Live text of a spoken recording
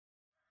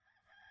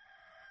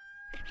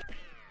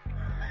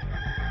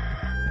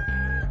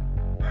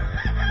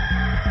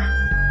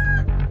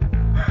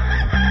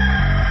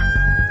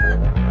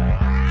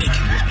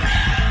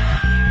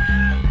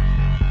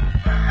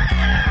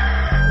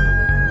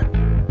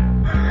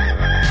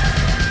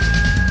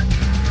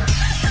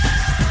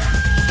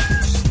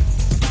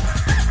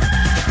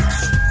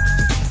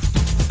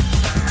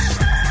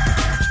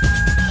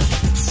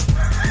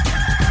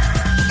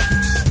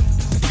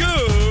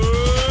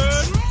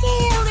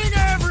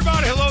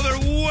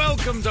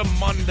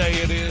Monday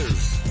it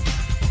is.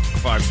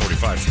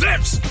 5:45.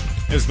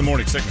 This is the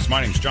Morning Sickness.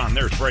 My name's John.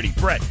 There's Brady,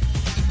 Brett,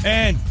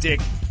 and Dick.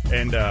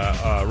 And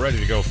ready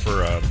to go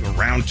for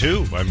round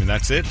two. I mean,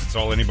 that's it. That's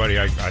all anybody,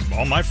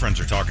 all my friends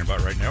are talking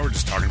about right now. We're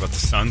just talking about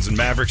the Suns and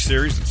Mavericks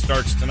series that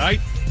starts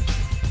tonight.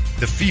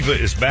 The fever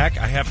is back.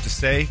 I have to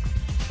say,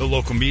 the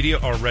local media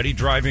already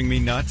driving me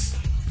nuts.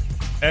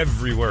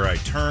 Everywhere I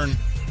turn,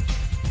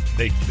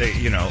 they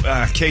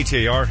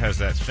KTAR has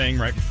that thing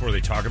right before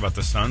they talk about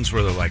the Suns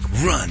where they're like,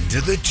 run to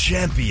the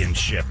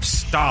championship.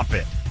 Stop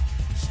it.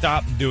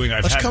 Stop doing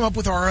it. Let's come up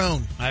with our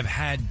own. I've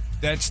had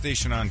that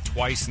station on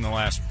twice in the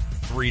last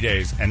 3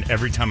 days, and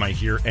every time I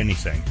hear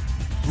anything,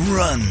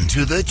 run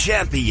to the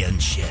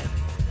championship.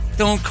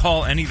 Don't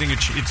call anything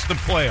it's the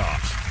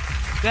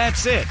playoffs.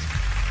 That's it.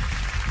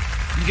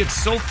 You get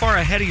so far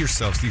ahead of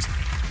yourselves.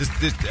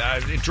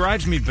 It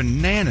drives me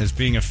bananas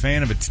being a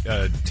fan of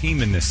a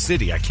team in this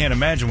city. I can't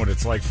imagine what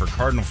it's like for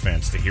Cardinal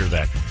fans to hear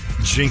that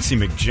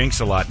Jinxie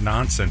McJinx-a-lot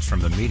nonsense from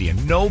the media.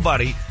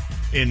 Nobody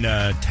in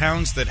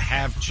towns that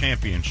have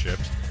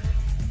championships,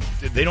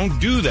 they don't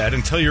do that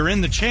until you're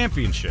in the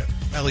championship.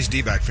 At least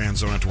D-back fans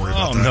don't have to worry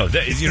about that. Oh,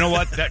 no. You know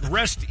what? That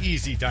rest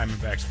easy,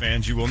 Diamondbacks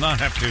fans. You will not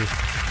have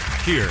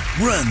to hear,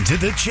 run to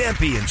the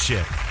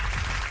championship.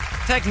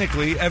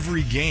 Technically,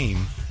 every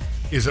game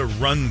is a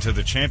run to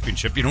the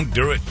championship. You don't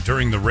do it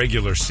during the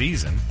regular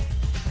season.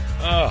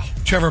 Oh.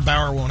 Trevor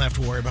Bauer won't have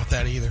to worry about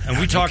that either. And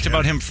we talked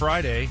about him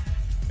Friday,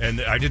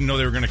 and I didn't know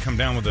they were going to come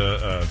down with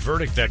a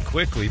verdict that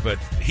quickly, but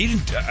he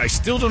didn't. I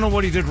still don't know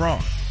what he did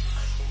wrong.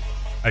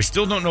 I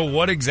still don't know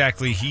what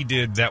exactly he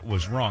did that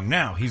was wrong.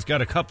 Now, he's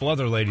got a couple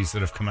other ladies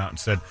that have come out and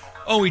said,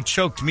 oh, he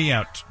choked me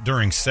out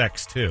during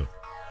sex, too.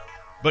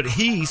 But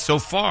he, so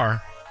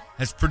far,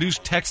 has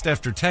produced text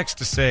after text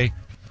to say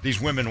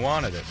these women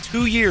wanted it.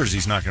 2 years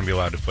he's not going to be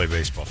allowed to play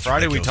baseball.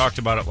 Friday we talked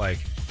about it like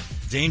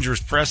dangerous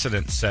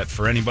precedent set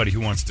for anybody who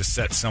wants to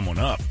set someone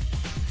up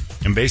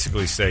and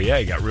basically say, yeah,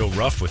 he got real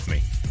rough with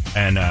me.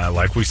 And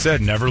like we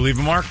said, never leave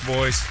a mark,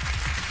 boys.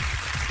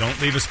 Don't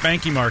leave a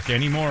spanky mark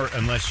anymore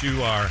unless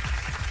you are...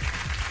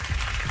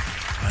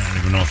 I don't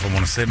even know if I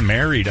want to say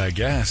married, I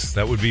guess.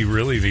 That would be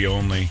really the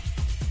only...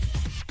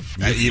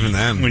 even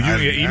then. When you, I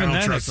even don't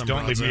then, trust it's them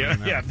don't leave broads.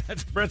 me... Yeah,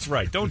 Brett's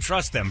right. Don't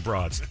trust them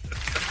broads.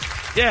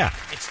 Yeah.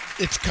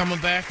 It's coming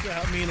back,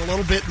 a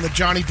little bit in the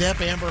Johnny Depp,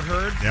 Amber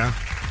Heard. Yeah.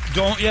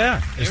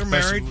 They're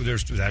married.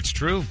 That's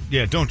true.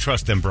 Yeah, don't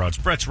trust them broads.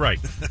 Brett's right.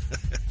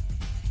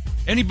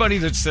 Anybody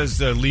that says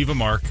leave a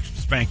mark,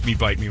 spank me,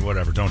 bite me,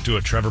 whatever, don't do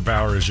it. Trevor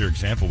Bauer is your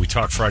example. We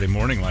talked Friday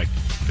morning,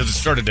 because it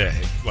started to,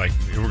 we're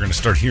going to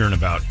start hearing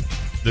about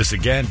this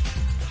again.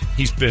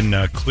 He's been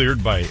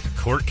cleared by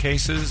court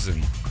cases,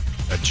 and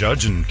a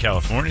judge in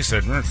California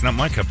said, it's not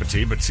my cup of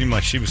tea, but it seemed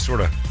like she was sort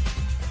of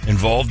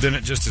involved in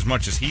it just as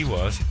much as he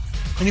was.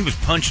 And he was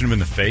punching him in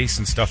the face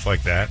and stuff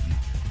like that.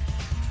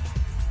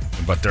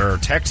 But there are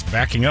texts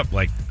backing up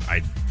I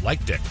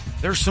liked it.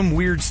 There's some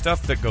weird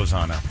stuff that goes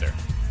on out there.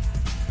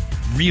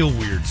 Real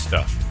weird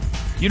stuff.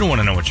 You don't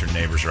want to know what your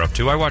neighbors are up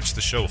to. I watched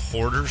the show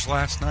Hoarders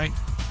last night.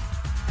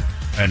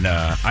 And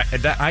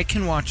I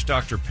can watch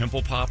Dr.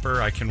 Pimple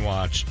Popper. I can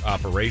watch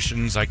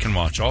Operations. I can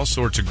watch all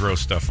sorts of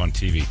gross stuff on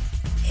TV.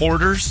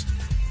 Hoarders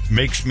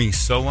makes me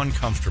so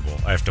uncomfortable.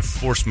 I have to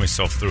force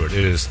myself through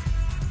it.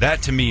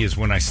 That to me is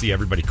when I see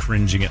everybody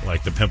cringing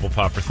at the Pimple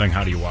Popper thing.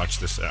 How do you watch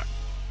this?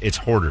 It's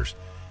Hoarders.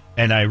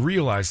 And I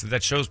realized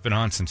that show's been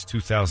on since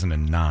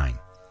 2009.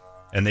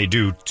 And they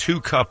do two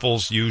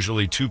couples,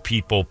 usually two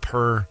people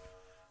per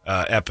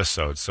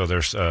episode. So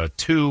there's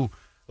two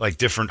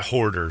different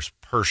hoarders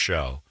per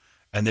show.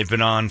 And they've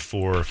been on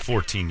for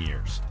 14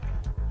 years.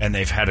 And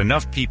they've had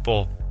enough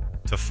people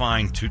to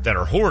find that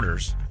are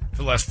hoarders for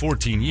the last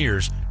 14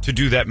 years to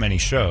do that many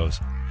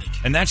shows.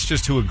 And that's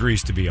just who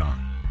agrees to be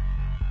on.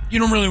 You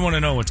don't really want to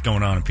know what's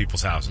going on in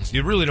people's houses.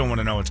 You really don't want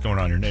to know what's going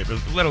on in your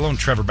neighborhood, let alone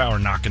Trevor Bauer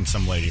knocking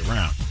some lady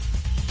around.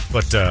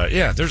 But,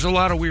 there's a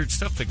lot of weird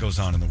stuff that goes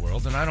on in the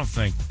world. And I don't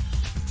think,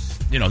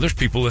 there's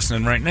people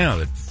listening right now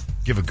that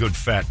give a good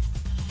fat,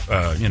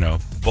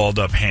 balled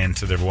up hand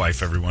to their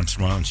wife every once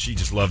in a while, and she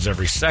just loves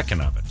every second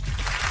of it.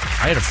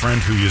 I had a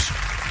friend who used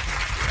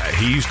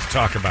to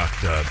talk about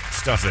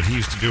stuff that he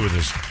used to do with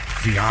his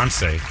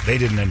fiance. They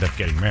didn't end up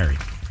getting married.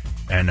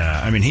 And,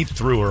 he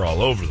threw her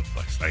all over the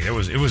place.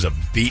 It was a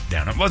beat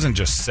down. It wasn't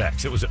just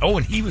sex. It was,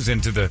 and he was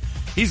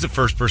he's the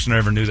first person I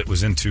ever knew that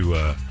was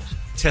into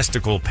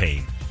testicle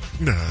pain.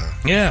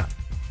 Yeah.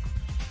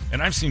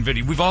 And I've seen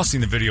video. We've all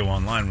seen the video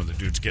online where the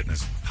dude's getting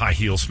his high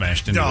heel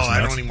smashed into his nuts. No,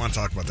 I don't even want to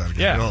talk about that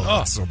again. Yeah.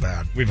 That's so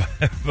bad.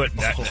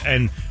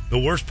 And the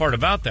worst part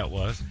about that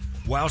was,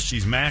 while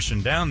she's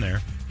mashing down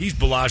there, he's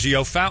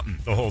Bellagio fountain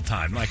the whole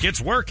time.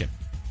 It's working.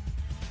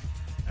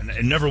 And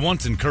it never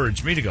once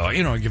encouraged me to go,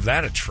 give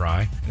that a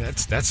try.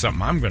 That's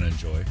something I'm going to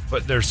enjoy.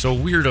 But they're so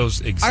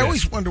weirdos exist. I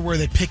always wonder where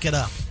they pick it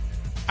up.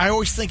 I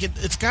always think it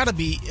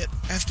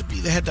has to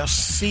be, they had to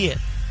see it.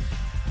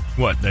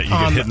 What, that you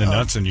get hit in the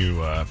nuts and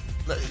you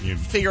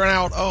figuring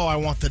out, I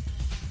want the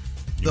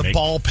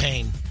ball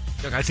pain.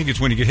 Look, I think it's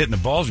when you get hit in the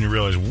balls and you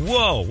realize,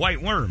 whoa,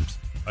 white worms.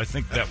 I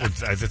think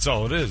that's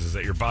all it is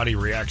that your body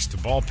reacts to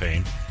ball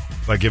pain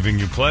by giving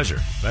you pleasure.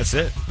 That's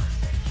it.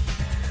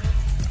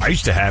 I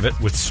used to have it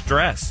with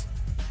stress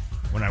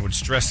when I would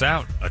stress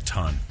out a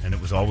ton, and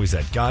it was always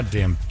that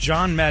goddamn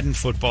John Madden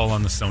football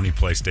on the Sony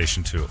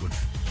PlayStation 2.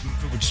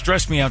 It would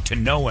stress me out to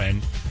no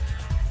end,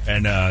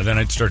 and then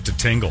I'd start to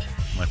tingle.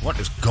 I'm like, what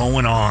is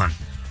going on?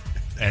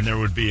 And there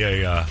would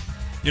be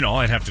all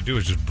I'd have to do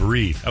is just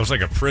breathe. I was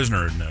like a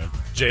prisoner in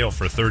jail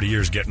for 30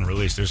 years getting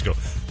released. I just go,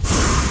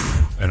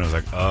 and I was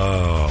like,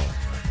 oh,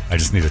 I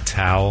just need a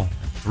towel,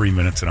 3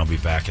 minutes, and I'll be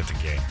back at the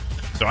game.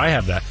 So I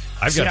have that.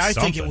 I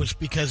think it was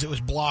because it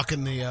was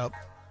blocking the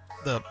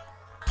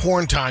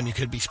porn time you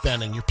could be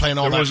spending. You're playing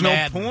all that Madden.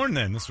 There was no porn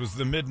then. This was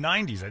the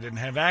mid-'90s. I didn't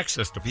have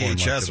access to porn.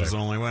 VHS was the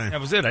only way.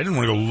 That was it. I didn't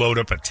want to go load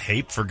up a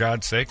tape, for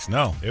God's sakes.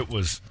 No, it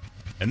was.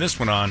 And this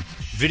went on.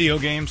 Video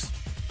games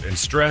and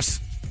stress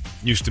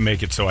used to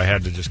make it so I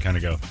had to just kind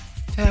of go,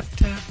 tap,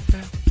 tap,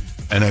 tap.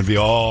 And it'd be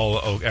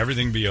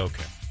everything be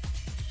okay.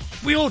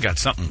 We all got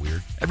something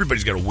weird.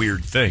 Everybody's got a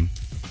weird thing.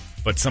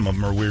 But some of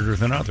them are weirder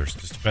than others.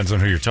 Just depends on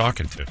who you're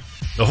talking to.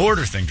 The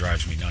hoarder thing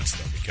drives me nuts,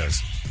 though, because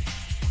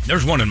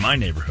there's one in my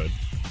neighborhood.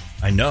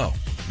 I know.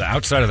 The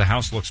outside of the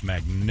house looks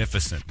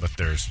magnificent, but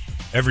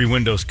every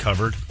window's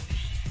covered.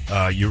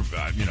 I've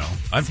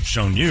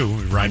shown you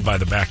ride by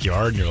the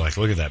backyard, and you're like,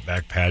 look at that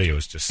back patio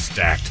is just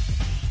stacked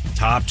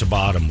top to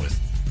bottom with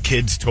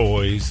kids'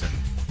 toys and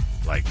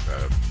like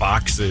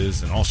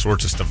boxes and all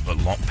sorts of stuff. But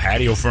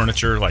patio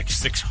furniture, like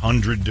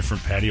 600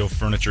 different patio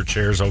furniture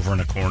chairs over in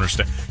a corner,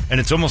 and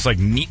it's almost like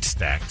neat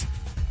stacked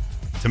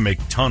to make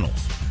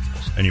tunnels.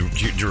 And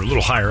you're a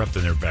little higher up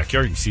than their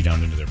backyard. You can see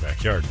down into their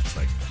backyard. And it's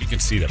like you can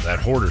see that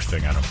hoarder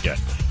thing. I don't get.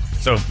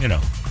 So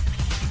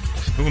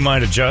who am I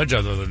to judge?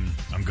 Other than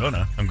I'm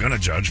gonna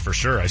judge for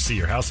sure. I see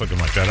your house looking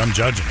like that. I'm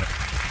judging it.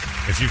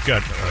 If you've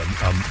got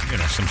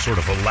some sort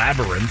of a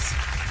labyrinth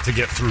to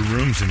get through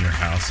rooms in your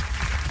house,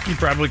 you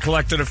probably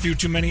collected a few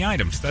too many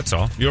items. That's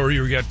all. Or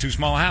you got too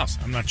small a house.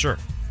 I'm not sure.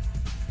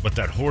 But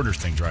that hoarder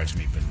thing drives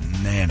me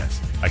bananas.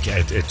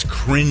 It's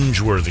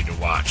cringeworthy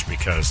to watch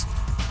because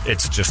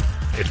it's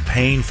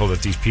painful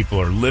that these people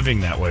are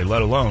living that way,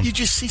 let alone... You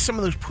just see some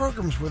of those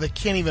programs where they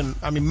can't even...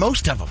 I mean,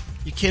 most of them.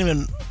 You can't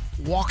even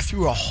walk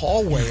through a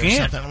hallway or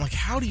something. I'm like,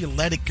 how do you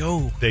let it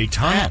go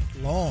that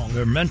long?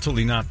 They're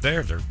mentally not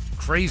there. They're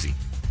crazy.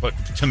 But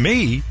to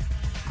me...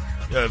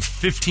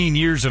 15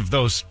 years of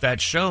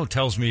that show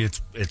tells me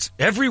it's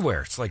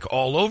everywhere. It's like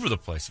all over the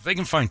place. If they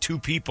can find 2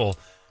 people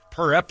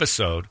per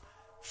episode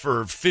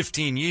for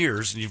 15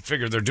 years, and you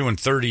figure they're doing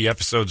 30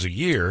 episodes a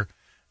year,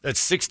 that's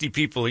 60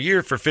 people a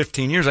year for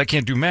 15 years. I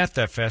can't do math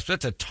that fast, but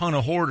that's a ton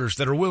of hoarders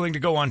that are willing to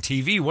go on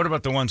TV. What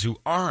about the ones who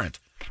aren't?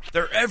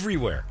 They're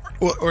everywhere.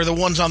 Or the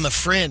ones on the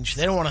fringe.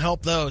 They don't want to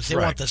help those. They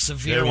want the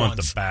severe ones. They want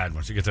the bad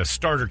ones. You get the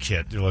starter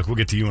kit. They're like, we'll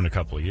get to you in a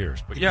couple of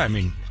years. But yeah, I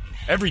mean,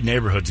 every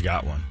neighborhood's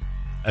got one.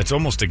 It's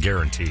almost a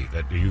guarantee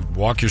that you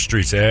walk your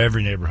streets,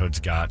 every neighborhood's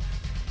got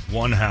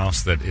one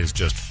house that is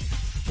just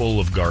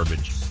full of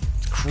garbage.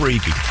 It's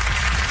creepy.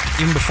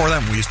 Even before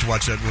that, we used to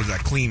watch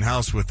that Clean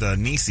House with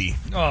Niecy.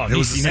 Oh,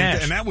 Niecy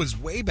Nash. And that was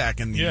way back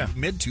in the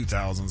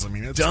mid-2000s. I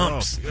mean, it's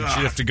dumps. She'd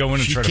have to go in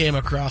and she came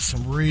across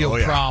some real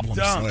problems.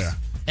 Dumps. Oh, yeah.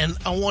 And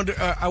I wonder,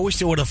 I wish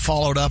they would have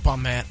followed up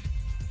on that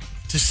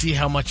to see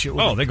how much it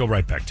would. Oh, they go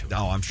right back to it.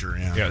 Oh, I'm sure,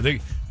 yeah. Yeah,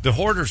 the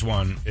hoarders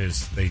one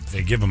is they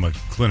give them a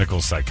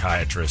clinical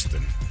psychiatrist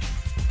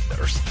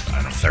or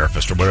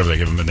therapist or whatever they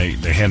give them, and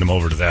they hand them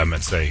over to them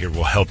and say, here,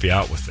 we'll help you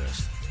out with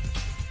this.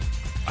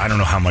 I don't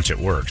know how much it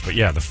works, but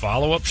yeah, the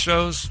follow-up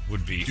shows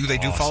would be Do they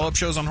awesome. do follow-up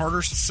shows on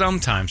hoarders?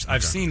 Sometimes. Okay.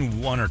 I've seen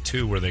 1 or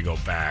 2 where they go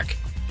back,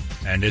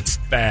 and it's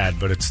bad,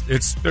 but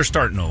they're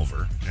starting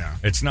over. Yeah.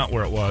 It's not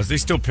where it was. They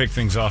still pick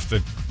things off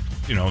the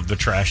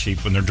trash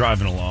heap when they're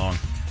driving along.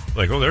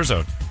 Like, oh, there's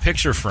a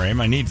picture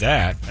frame. I need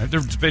that.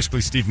 They're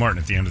basically Steve Martin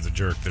at the end of The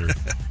Jerk.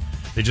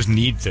 They just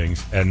need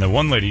things. And the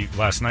one lady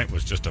last night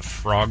was just a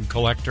frog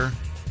collector,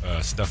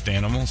 stuffed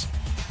animals.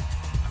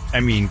 I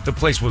mean, the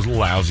place was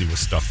lousy with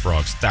stuffed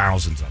frogs,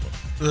 thousands of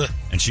them. Ugh.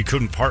 And she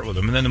couldn't part with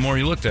them. And then the more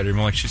you looked at her,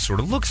 you're like, she sort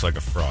of looks like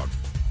a frog.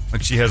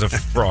 Like she has a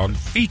frog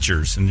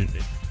features. And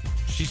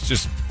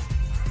she's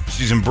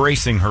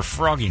embracing her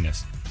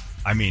frogginess.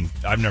 I mean,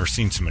 I've never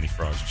seen so many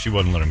frogs. She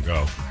wouldn't let them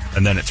go.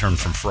 And then it turned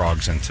from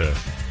frogs into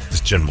this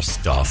general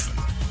stuff.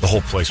 And the whole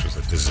place was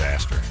a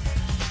disaster.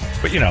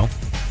 But,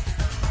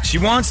 she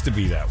wants to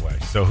be that way.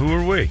 So who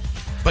are we?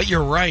 But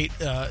you're right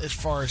as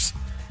far as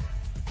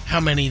how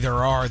many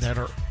there are that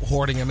are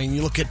hoarding. I mean,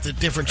 you look at the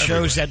different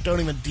shows that don't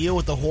even deal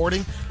with the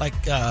hoarding. Like,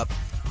 I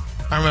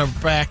remember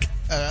back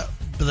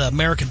the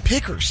American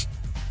Pickers.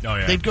 Oh,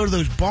 yeah. They'd go to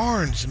those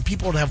barns, and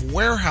people would have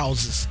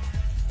warehouses.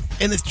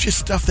 And it's just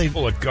stuff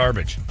full of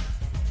garbage.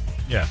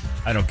 Yeah,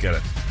 I don't get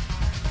it.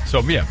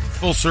 So, yeah,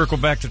 full circle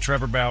back to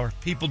Trevor Bauer.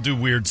 People do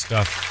weird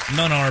stuff.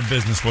 None of our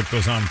business what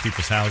goes on in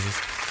people's houses.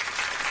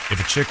 If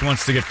a chick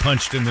wants to get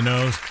punched in the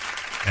nose,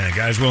 and a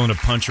guy's willing to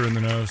punch her in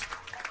the nose,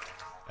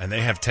 and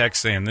they have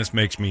text saying, this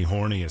makes me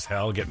horny as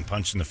hell, getting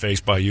punched in the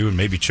face by you and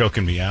maybe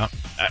choking me out.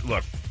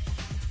 Look,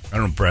 I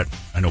don't know, Brett.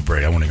 I know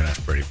Brady. I won't even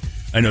ask Brady.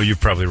 I know you've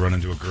probably run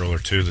into a girl or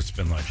two that's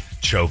been like,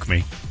 choke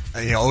me.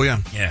 Oh, yeah.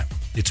 Yeah.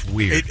 It's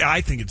weird. I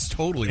think it's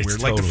totally It's weird.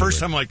 totally like the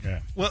first weird. time, like, Yeah.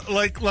 well,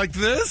 like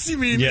this? You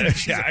mean? Yeah,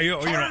 She's like,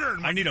 harder.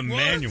 I need a What?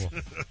 manual.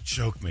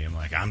 Choke me. I'm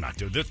like, I'm not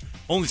doing this.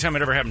 Only time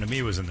it ever happened to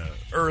me was in the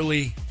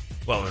early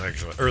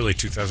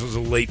 2000s. It was the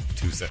late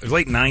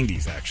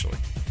 90s, actually.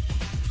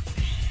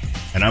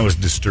 And I was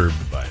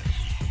disturbed by it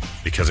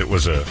because it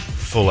was a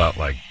full-out,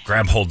 like,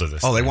 grab hold of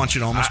this. Oh, they thing. want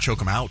you to almost choke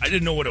them out. I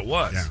didn't know what it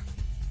was. Yeah.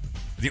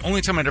 The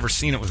only time I'd ever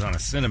seen it was on a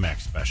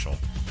Cinemax special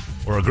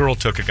where a girl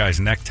took a guy's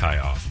necktie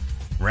off,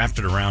 wrapped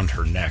it around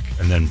her neck,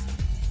 and then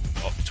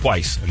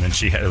twice, and then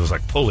it was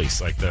like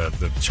pulleys, like the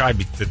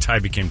tie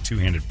became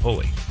two-handed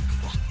pulley,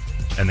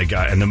 and the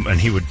guy and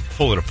he would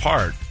pull it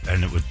apart,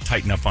 and it would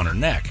tighten up on her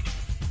neck.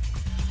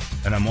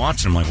 And I'm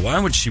watching, I'm like, why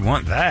would she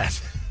want that?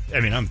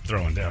 I mean, I'm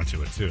throwing down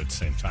to it too at the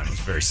same time. It was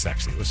very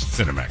sexy. It was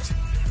Cinemax.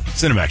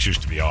 Cinemax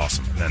used to be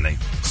awesome, and then they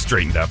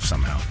straightened up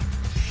somehow.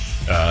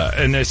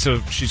 So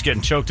she's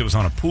getting choked. It was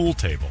on a pool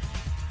table.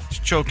 She's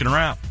choking her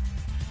out.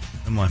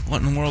 I'm like,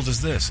 what in the world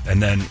is this?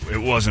 And then it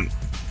wasn't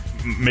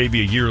maybe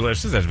a year later.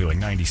 This has to be like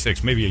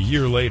 96. Maybe a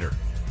year later.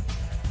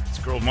 This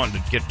girl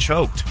wanted to get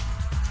choked.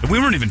 And we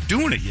weren't even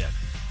doing it yet.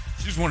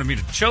 She just wanted me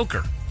to choke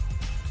her.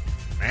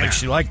 Man. Like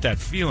she liked that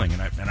feeling.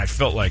 And I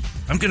felt like,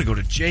 I'm going to go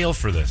to jail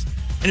for this.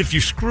 And if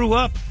you screw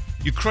up,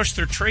 you crush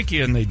their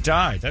trachea and they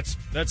die. That's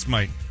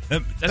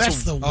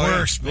the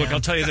worst, man. Look, I'll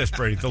tell you this,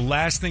 Brady. The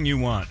last thing you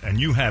want, and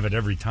you have it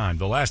every time,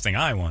 the last thing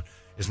I want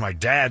is my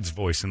dad's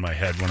voice in my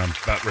head when I'm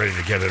about ready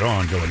to get it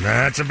on going,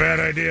 that's a bad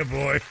idea,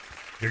 boy.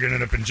 You're going to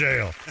end up in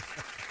jail.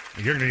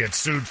 You're going to get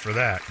sued for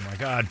that. I'm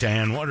like,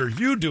 Dan, what are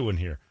you doing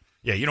here?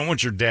 Yeah, you don't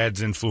want your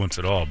dad's influence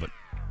at all.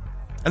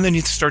 And then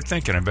you start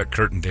thinking, I bet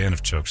Kurt and Dan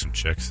have choked some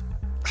chicks.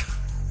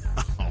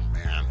 Oh,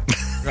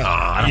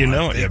 man. You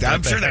know it.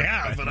 I'm sure they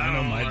have, but I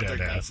don't know. My dad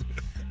has.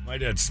 My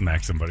dad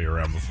smacked somebody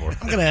around before.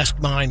 I'm going to ask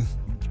mine.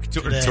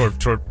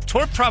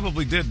 Tor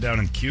probably did down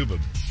in Cuba.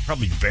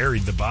 Probably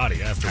buried the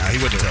body after.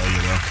 He wouldn't tell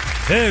you, though.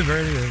 Hey,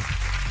 Brady,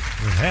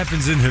 what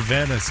happens in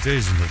Havana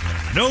stays in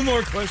Havana. No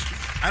more questions.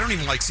 I don't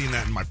even like seeing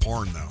that in my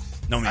porn, though.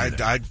 No, me neither.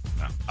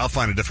 No. I'll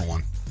find a different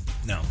one.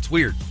 No, it's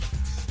weird.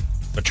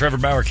 But Trevor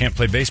Bauer can't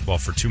play baseball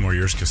for 2 more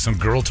years because some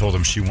girl told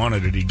him she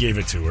wanted it. He gave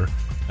it to her,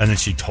 and then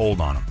she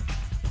told on him.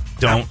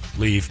 Don't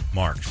leave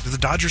marks. Does the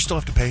Dodgers still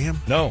have to pay him?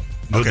 No,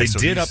 Okay, they so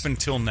did he's- up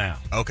until now.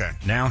 Okay.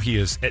 Now he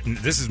is.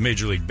 This is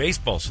Major League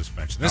Baseball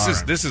suspension.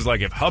 This is like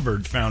if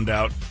Hubbard found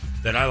out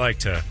that I like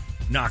to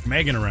knock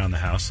Megan around the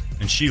house,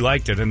 and she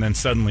liked it, and then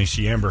suddenly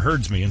she Amber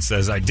Heards me and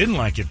says I didn't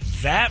like it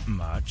that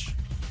much,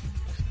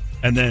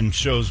 and then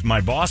shows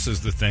my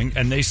bosses the thing,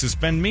 and they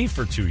suspend me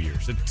for 2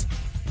 years.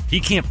 He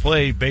can't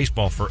play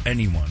baseball for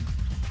anyone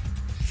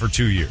for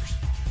 2 years.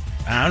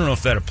 And I don't know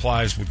if that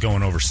applies with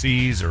going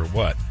overseas or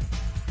what,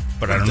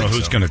 but I don't know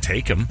who's going to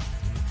take him.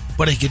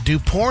 But he could do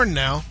porn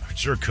now. I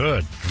sure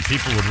could, and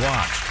people would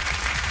watch.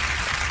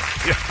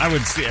 Yeah, I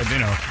would see.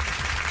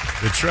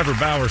 The Trevor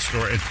Bauer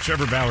story.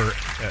 Trevor Bauer,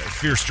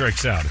 Fear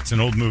Strikes Out. It's an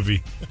old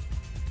movie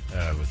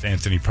with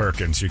Anthony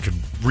Perkins. You could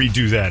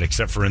redo that,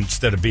 except for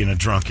instead of being a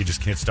drunk, you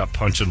just can't stop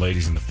punching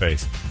ladies in the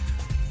face.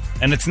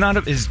 And it's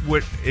not. Is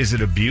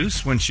it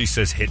abuse when she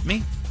says "hit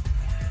me"?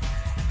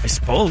 I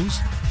suppose.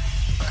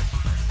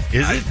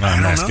 Is it?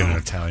 I'm don't asking know. an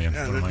Italian.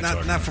 Yeah, What am I talking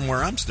not about? from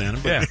where I'm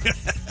standing. But Yeah.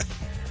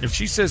 If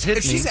she says "hit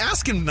if me," she's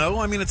asking, no.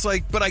 I mean, it's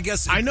like, but I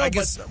guess I know,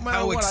 guess but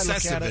how what I look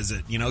excessive at it- is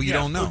it? You know, you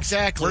don't know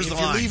Exactly. Where's if the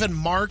you're line? leaving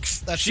marks,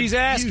 that's she's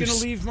abuse. asking to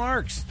leave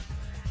marks.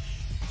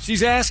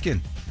 She's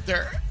asking.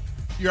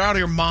 You're out of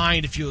your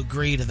mind if you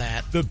agree to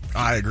that.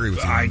 I agree with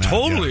you. I on that.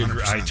 totally Yeah,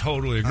 agree. I 100%.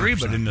 totally agree.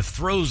 But 100%. in the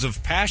throes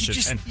of passion,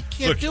 You and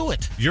can't look, do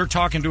it. You're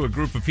talking to a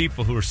group of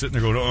people who are sitting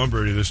there going, "Oh,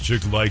 Brady, this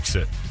chick likes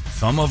it."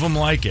 Some of them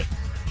like it,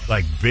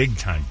 like big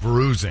time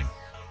bruising.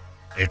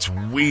 It's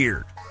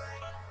weird.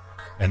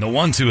 And the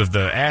ones who have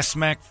the ass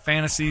smack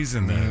fantasies,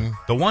 and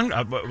the one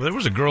there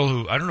was a girl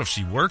who, I don't know if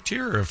she worked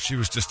here or if she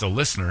was just a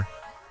listener,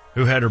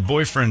 who had her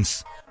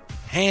boyfriend's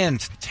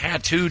hand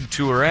tattooed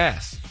to her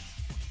ass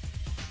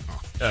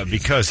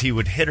because he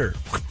would hit her.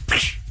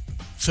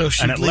 So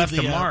she And it left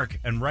a mark.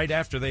 And right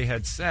after they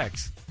had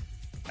sex,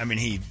 I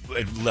mean,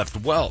 it left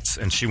welts,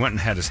 and she went and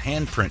had his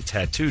handprint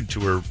tattooed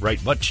to her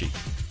right butt cheek.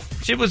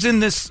 She was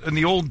in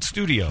the old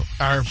studio.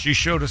 She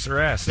showed us her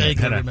ass. And it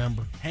Vaguely had a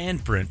remember.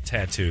 handprint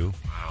tattoo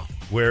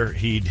where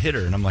he'd hit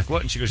her. And I'm like,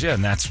 what? And she goes, yeah,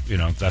 and that's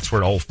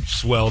where it all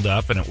swelled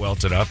up and it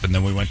welted up. And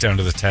then we went down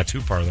to the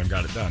tattoo parlor and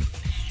got it done.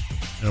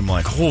 And I'm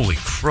like, holy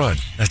crud.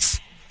 That's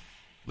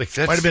Might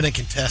have been a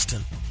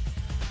contestant.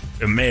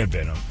 It may have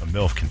been a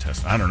MILF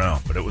contestant. I don't know.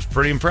 But it was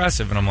pretty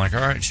impressive. And I'm like,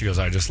 all right. She goes,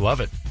 I just love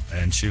it.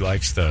 And she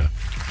likes the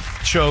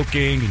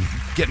choking and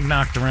getting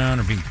knocked around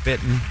or being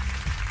bitten.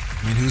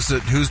 I mean, who's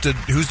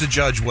to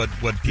judge what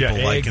people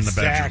like in the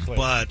exactly. bedroom?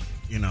 But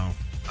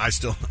I'm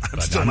still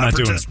I'm not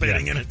doing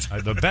participating in it.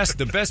 The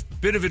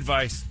best bit of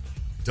advice: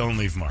 don't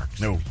leave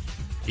marks. No,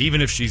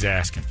 even if she's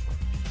asking for it.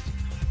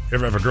 You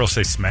ever have a girl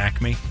say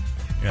 "smack me"?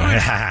 You know,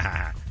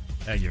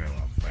 give me a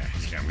little,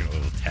 give me a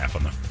little tap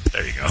on the.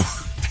 There you go.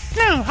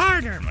 No,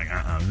 harder. I'm like,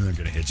 I'm not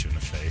going to hit you in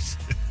the face.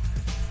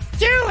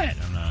 do it.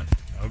 I'm not.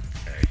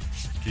 Okay,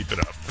 just keep it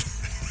up.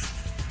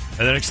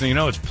 And the next thing you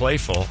know, it's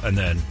playful, and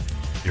then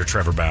you're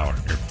Trevor Bauer.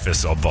 Your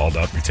fists all balled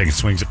up. You're taking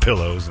swings at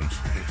pillows, and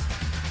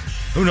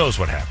who knows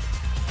what happened.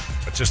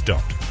 But just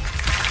don't.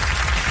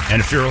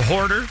 And if you're a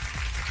hoarder,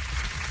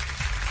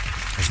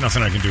 there's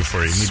nothing I can do for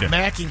you. You need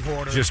smacking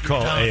hoarder. Just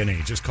call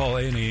A&E. Just call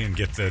A&E and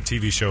get the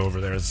TV show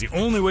over there. It's the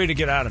only way to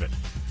get out of it.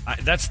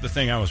 That's the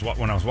thing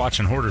when I was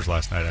watching Hoarders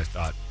last night, I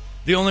thought,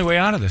 the only way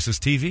out of this is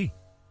TV.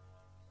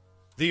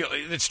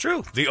 It's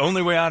true. The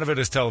only way out of it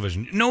is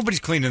television. Nobody's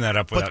cleaning that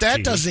up without But that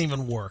TV. doesn't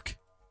even work.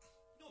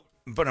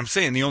 But I'm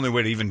saying the only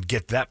way to even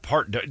get that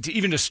part,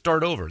 even to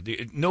start over,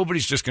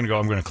 nobody's just going to go,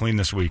 I'm going to clean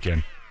this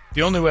weekend.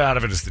 The only way out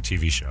of it is the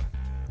TV show.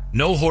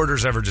 No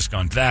hoarder's ever just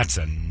gone, that's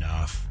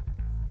enough.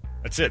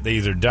 That's it. They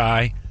either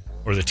die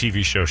or the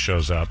TV show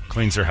shows up,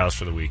 cleans their house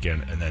for the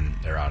weekend, and then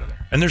they're out of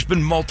there. And there's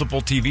been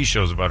multiple TV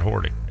shows about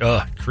hoarding.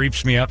 Ugh,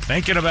 creeps me up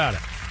thinking about it.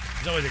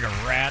 There's always like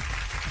a rat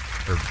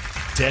or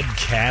dead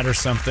cat or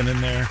something in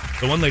there.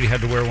 The one lady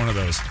had to wear one of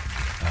those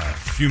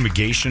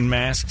fumigation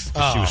masks.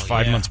 She was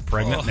 5 months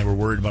pregnant, and they were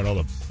worried about all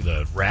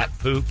the rat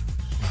poop.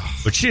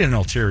 But she had an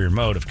ulterior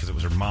motive because it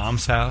was her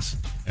mom's house.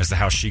 It's the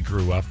house she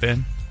grew up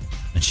in,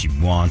 and she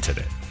wanted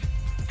it.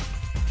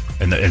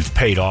 And it's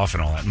paid off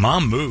and all that.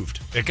 Mom moved.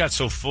 It got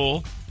so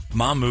full,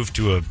 Mom moved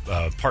to an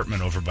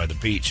apartment over by the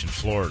beach in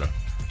Florida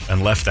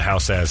and left the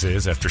house as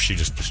is after she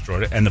just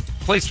destroyed it. And the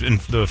place, in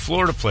the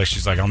Florida place,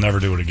 she's like, I'll never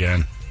do it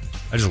again.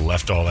 I just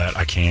left all that.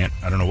 I can't.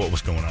 I don't know what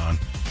was going on.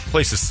 The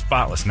place is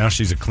spotless. Now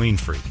she's a clean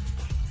freak.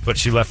 But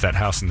she left that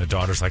house, and the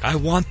daughter's like, I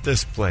want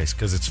this place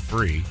because it's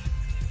free.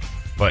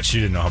 But she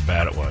didn't know how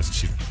bad it was.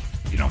 She,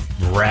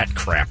 rat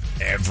crap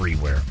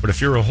everywhere. But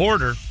if you're a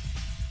hoarder,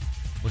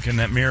 look in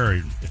that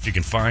mirror if you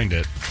can find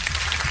it.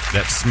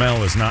 That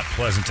smell is not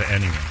pleasant to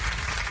anyone.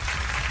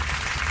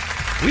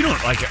 We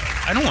don't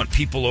I don't want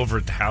people over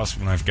at the house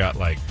when I've got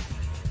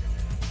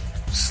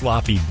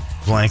sloppy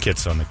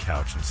blankets on the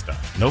couch and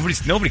stuff.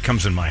 Nobody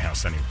comes in my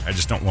house anyway. I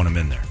just don't want them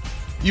in there.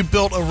 You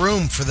built a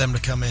room for them to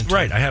come into.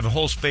 Right. I have a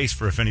whole space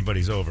for if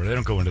anybody's over. They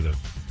don't go into the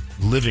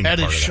living part of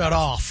the house. shut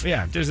off.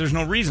 Yeah. There's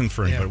no reason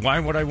for anybody. Yeah. Why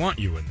would I want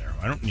you in there?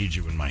 I don't need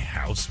you in my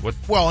house. What?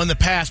 Well, in the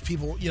past,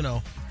 people,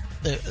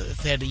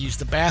 they had to use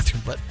the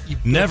bathroom, but you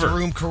built the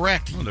room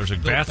correct. Well, there's a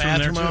bathroom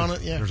there, too. On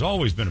it, yeah. There's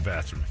always been a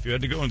bathroom. If you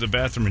had to go into the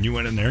bathroom and you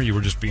went in there, you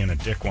were just being a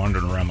dick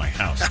wandering around my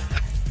house.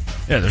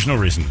 Yeah, there's no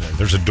reason.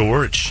 There's a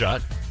door. It's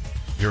shut.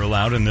 You're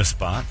allowed in this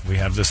spot. We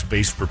have this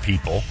space for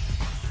people.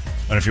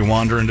 And if you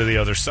wander into the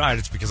other side,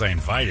 it's because I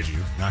invited you,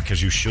 not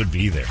because you should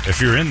be there.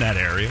 If you're in that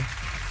area,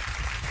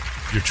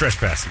 you're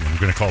trespassing. I'm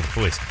going to call the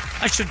police.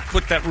 I should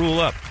put that rule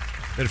up,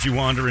 that if you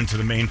wander into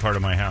the main part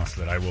of my house,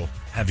 that I will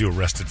have you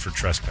arrested for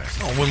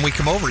trespassing. Oh, when we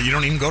come over, you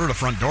don't even go to the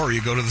front door.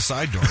 You go to the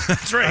side door.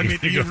 That's right. I mean,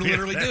 you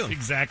literally do.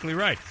 Exactly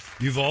right.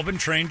 You've all been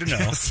trained to know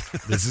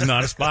this is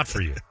not a spot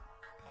for you.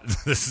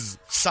 This is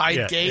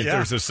side gate.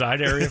 There's a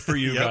side area for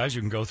you guys.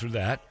 You can go through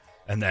that,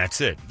 and that's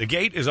it. The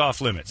gate is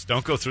off limits.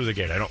 Don't go through the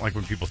gate. I don't like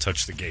when people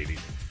touch the gate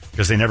either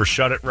because they never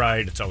shut it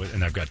right. It's always,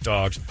 and I've got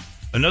dogs.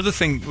 Another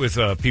thing with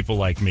people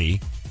like me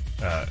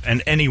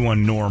and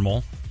anyone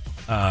normal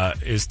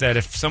is that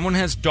if someone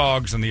has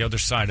dogs on the other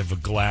side of a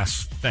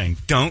glass thing,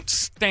 don't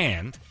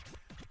stand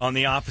on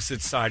the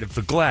opposite side of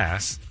the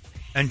glass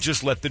and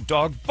just let the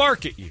dog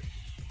bark at you.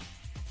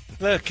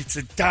 Look, it's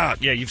a dog.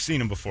 Yeah, you've seen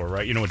them before,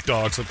 right? You know what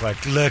dogs look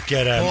like. Look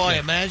at him. Boy,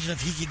 imagine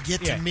if he could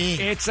get to me.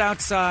 It's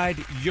outside.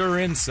 You're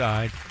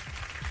inside.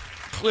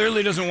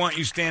 Clearly doesn't want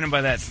you standing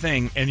by that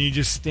thing, and you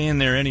just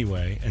stand there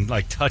anyway and,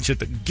 touch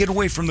it. Get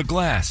away from the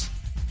glass.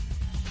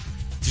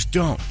 Just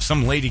don't.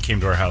 Some lady came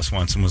to our house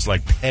once and was,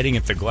 petting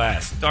at the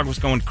glass. The dog was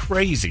going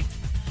crazy.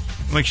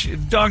 The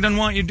dog doesn't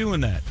want you doing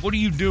that. What are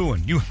you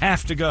doing? You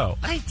have to go.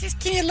 I just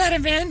can't let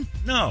him in.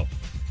 No.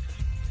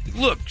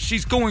 Look,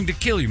 she's going to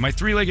kill you. My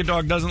three-legged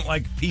dog doesn't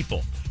like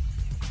people.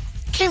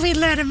 Can we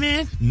let him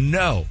in?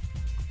 No.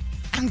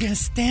 I'm going to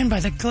stand by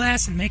the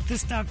glass and make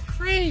this dog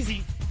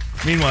crazy.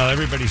 Meanwhile,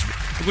 everybody's...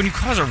 When you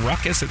cause a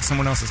ruckus at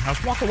someone else's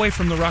house, walk away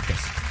from the ruckus.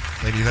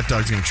 Lady, that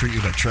dog's going to treat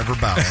you like Trevor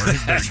Bauer.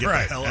 That's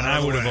right. And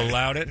I would have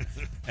allowed it.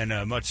 And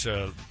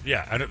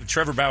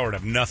Trevor Bauer would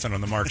have nothing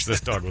on the marks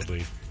this dog would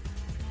leave.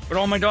 But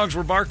all my dogs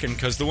were barking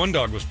because the one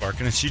dog was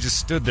barking, and she just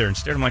stood there and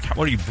stared. I'm like,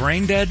 what are you,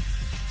 brain dead?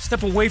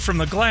 Step away from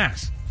the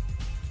glass.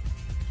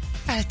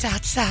 But it's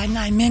outside and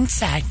I'm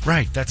inside.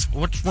 Right.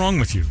 What's wrong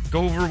with you?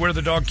 Go over where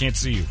the dog can't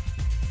see you.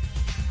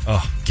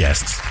 Oh,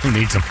 guests. Who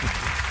needs them?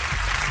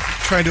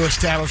 Trying to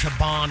establish a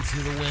bond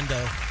through the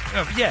window.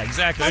 Yeah,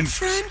 exactly. I'm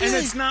friendly. And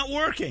it's not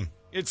working.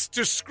 It's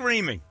just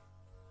screaming.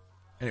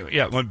 Anyway,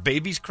 yeah, when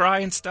babies cry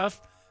and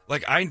stuff,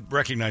 I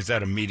recognize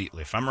that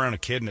immediately. If I'm around a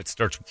kid and it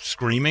starts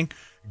screaming,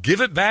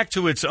 give it back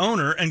to its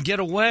owner and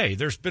get away.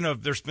 There's been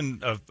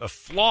a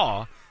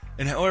flaw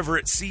in however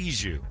it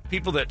sees you.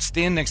 People that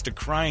stand next to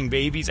crying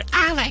babies,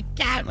 oh my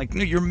God,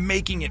 no, you're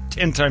making it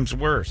 10 times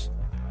worse.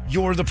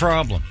 You're the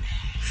problem.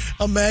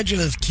 Imagine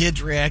if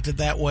kids reacted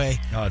that way.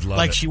 Oh, I'd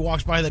love it. She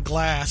walks by the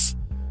glass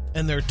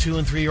and they're 2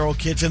 and 3 year old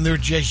kids, and they're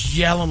just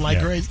yelling like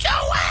crazy. Go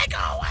away,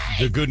 go away!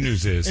 The good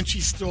news is, and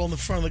she's still in the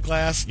front of the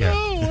glass. yeah,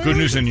 No the way. good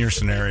news in your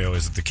scenario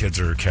is that the kids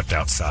are kept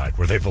outside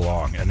where they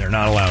belong, and they're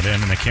not allowed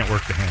in, and they can't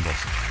work the handles.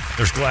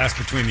 There's glass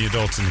between the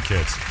adults and the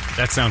kids.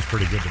 That sounds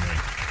pretty good to me.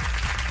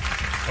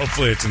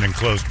 Hopefully it's an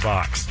enclosed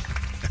box.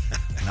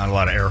 Not a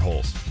lot of air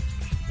holes.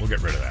 We'll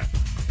get rid of that.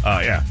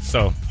 Yeah,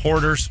 so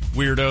hoarders,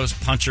 weirdos,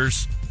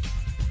 punchers.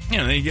 You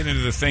know, they get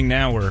into the thing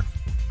now where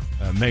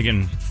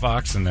Megan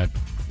Fox and that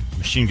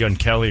Machine Gun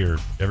Kelly or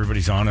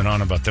everybody's on and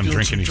on about them Doing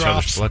drinking each some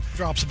other's blood.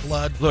 Drops of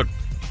blood. Look,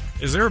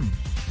 is there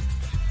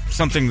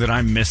something that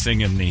I'm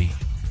missing in the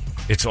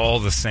it's all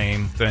the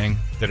same thing?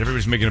 That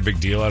everybody's making a big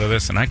deal out of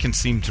this? And I can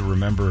seem to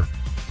remember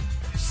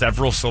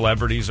several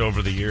celebrities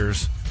over the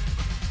years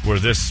where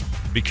this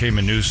became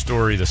a news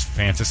story, this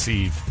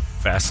fantasy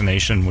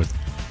fascination with,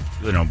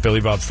 you know,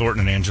 Billy Bob Thornton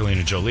and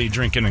Angelina Jolie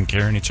drinking and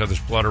carrying each other's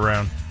blood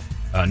around.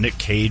 Nick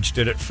Cage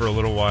did it for a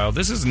little while.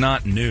 This is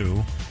not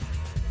new.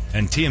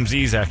 And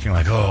TMZ's acting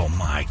like, oh,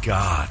 my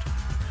God.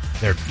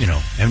 They're, you know,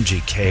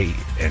 MGK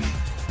and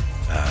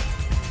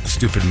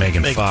stupid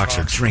Megan Fox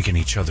are drinking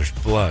each other's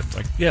blood.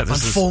 Like, yeah,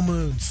 this is full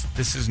moons.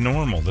 This is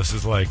normal. This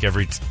is like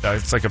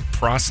it's like a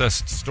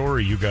processed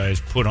story you guys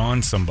put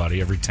on somebody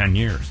every 10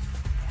 years.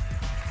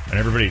 And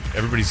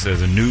everybody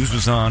says the news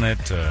was on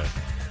it. A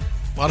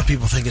lot of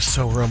people think it's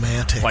so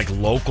romantic. Like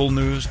local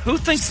news. Who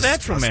thinks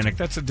that's romantic?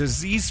 That's a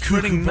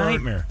disease-spreading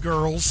nightmare.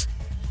 Girls.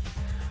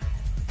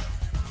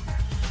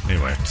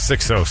 Anyway,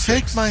 606.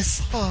 Take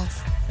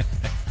myself.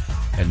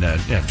 And,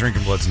 yeah,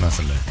 drinking blood's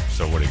nothing to.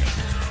 So what are you going to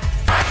do?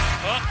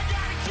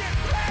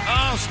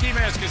 Oh, Ski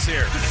Mask is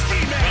here.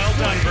 Well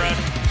done, Brett.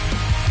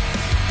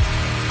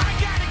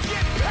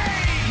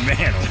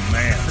 Man, oh,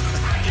 man.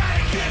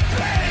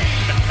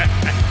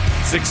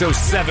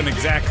 6:07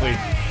 exactly.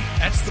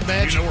 That's the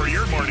magic. You know where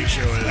your morning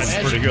show is. That's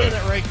magic pretty good.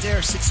 minute right there.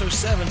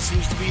 6:07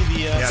 seems to be the.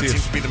 Yeah, it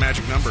seems to be the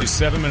magic number. She's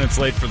 7 minutes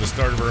late for the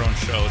start of her own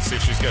show. Let's see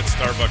if she's got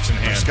Starbucks in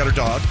hand. She's got her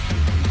dog.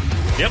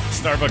 Yep,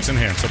 Starbucks in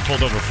hand. So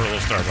pulled over for a little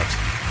Starbucks.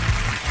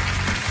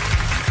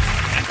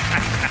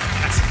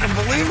 It's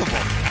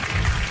unbelievable.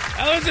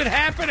 How is it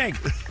happening?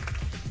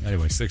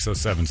 Anyway,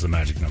 6:07 is the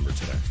magic number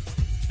today.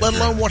 Let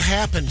alone what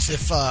happens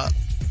if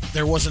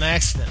there was an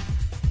accident.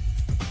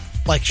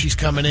 Like she's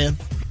coming in.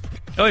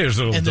 Oh, there's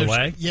a little And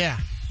delay. Yeah.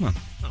 Well,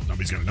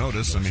 nobody's going to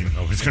notice. I mean,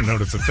 Nobody's going to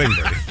notice a thing,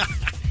 buddy.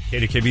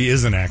 KDKB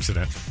is an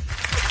accident.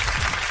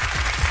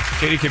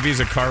 KDKB is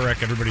a car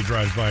wreck everybody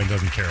drives by and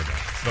doesn't care about.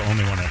 It's the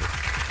only one ever.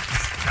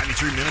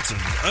 93 minutes of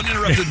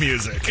uninterrupted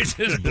music. It's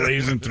just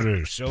blazing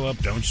through. Show up,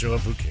 don't show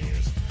up, who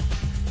cares?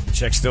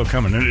 Check's still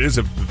coming. And it is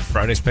a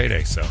Friday's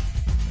payday, so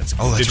that's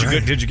Oh, that's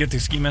right. Did you get the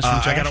ski mask from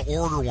Josh? I got to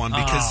order one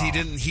because he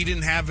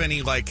didn't have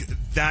any like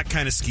that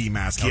kind of ski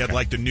mask. He had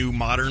like the new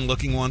modern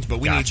looking ones, but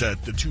we need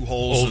the two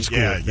holes. Old school.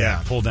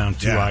 Yeah. Pull down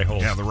two eye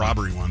holes. Yeah, the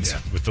robbery ones. Yeah,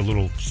 with the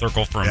little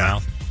circle for a Yeah.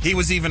 mouth. He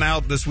was even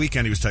out this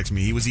weekend. He was texting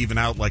me. He was even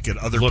out like at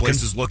other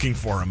places looking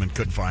for him and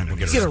couldn't find him.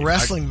 Get a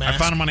wrestling mask. I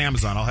found him on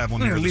Amazon. I'll have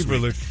one here this Libra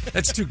week. Lucha.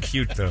 That's too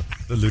cute, though.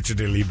 The Lucha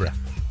de Libra.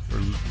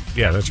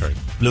 Yeah, that's right.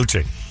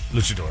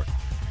 Luchador.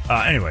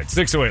 Anyway,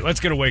 6:08.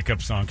 Let's get a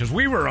wake-up song, because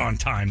we were on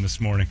time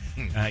this morning,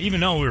 even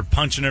though we were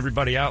punching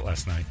everybody out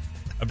last night.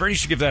 Brady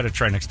should give that a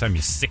try next time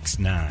you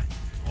 6'9".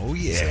 Oh,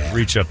 yeah. So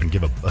reach up and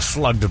give a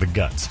slug to the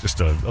guts.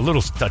 Just a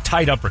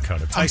tight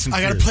uppercut. A Tyson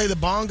I got to Fury. play the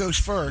bongos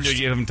first.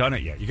 You haven't done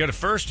it yet. You got it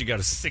first. You got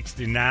a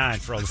 69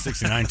 for all the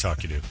 69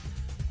 talk you do.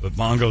 But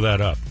bongo that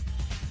up.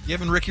 You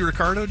haven't Ricky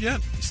Ricardo'd yet?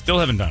 You still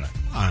haven't done it.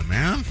 Come on,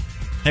 man.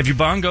 Have you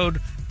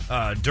bongoed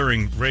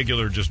during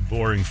regular, just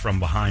boring from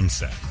behind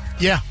set?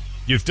 Yeah.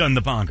 You've done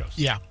the bongos?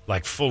 Yeah.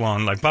 Like full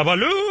on, like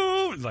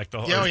Babaloo? Like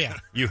the whole. Oh, yeah.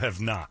 You have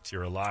not.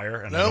 You're a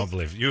liar, and I Nope. don't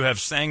believe it. You have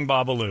sang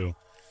Babaloo.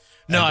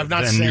 No, I've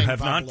not Then sang you have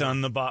Babaloo. not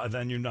done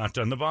then you've not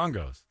done the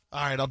bongos.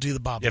 All right, I'll do the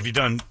bobble. Have you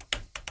done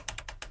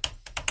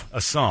a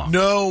song?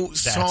 No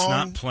That's song.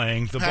 not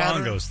playing the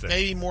pattern. bongos thing.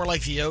 Maybe more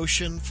like The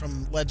Ocean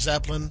from Led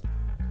Zeppelin.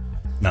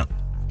 No.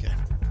 Okay.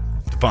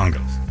 The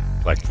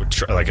bongos.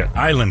 Like an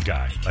island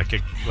guy. Like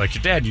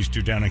your dad used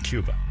to down in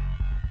Cuba.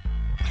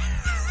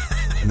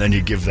 And then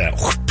you give that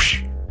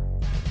whoosh,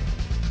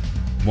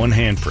 one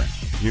handprint.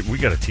 We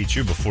got to teach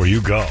you before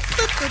you go.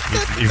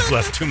 You've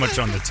left too much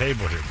on the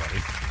table here,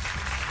 buddy.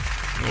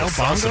 No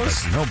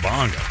bongos? No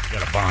bongo. You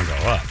got a bongo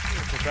up.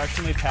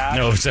 Professionally tapped.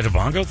 No, is that a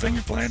bongo thing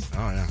you're playing?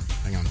 Oh, yeah.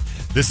 Hang on.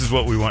 This is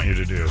what we want you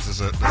to do. This is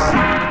it.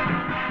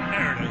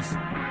 There it is.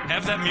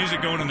 Have that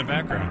music going in the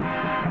background.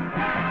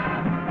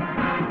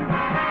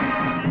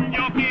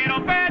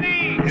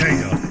 There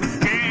you go.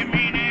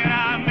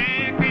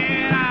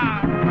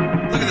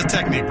 Look at the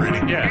technique, Brady.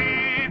 Yeah.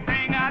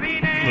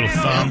 Little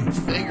thumb.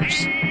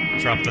 Fingers.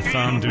 Drop the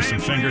thumb, do some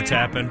finger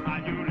tapping.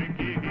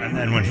 And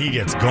then when he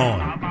gets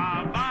going,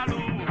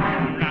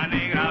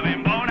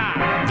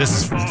 this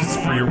is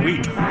for your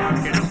week.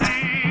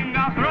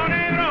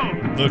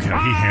 Look how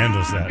he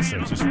handles that. So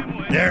just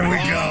there we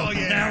go. Oh,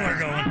 yeah. Now we're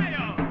going.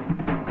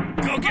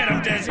 Go get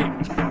him, Desi.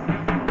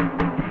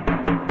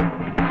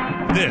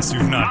 This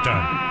you've not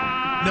done.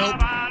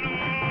 Nope.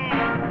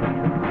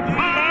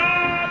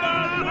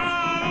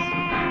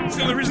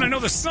 the only reason I know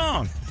the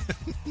song.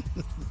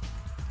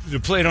 To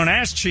play it on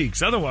ass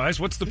cheeks. Otherwise,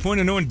 what's the point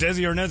of knowing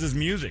Desi Arnaz's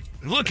music?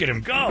 Look at him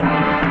go.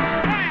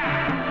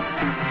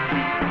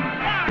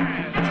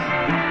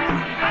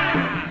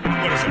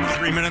 What is it,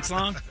 3 minutes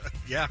long?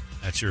 Yeah.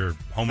 That's your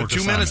homework 2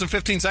 assignment. minutes and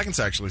 15 seconds,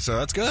 actually, so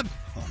that's good.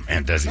 Oh,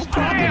 man, Desi's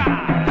popping.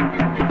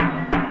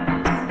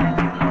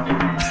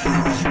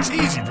 It's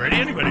easy, Brady.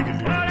 Anybody can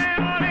do this.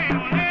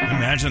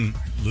 Imagine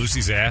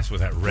Lucy's ass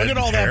with that red hair. Look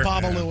at all that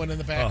Babaloo in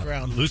the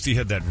background. Lucy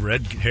had that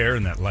red hair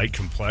and that light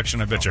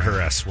complexion. I bet you her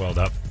ass swelled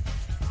up.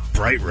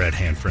 Bright red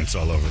handprints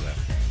all over that.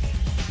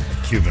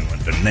 Cuban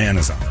went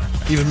bananas on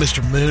it. Even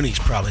Mr. Mooney's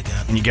probably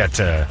got it. And you got,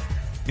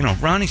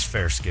 Ronnie's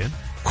fair skin.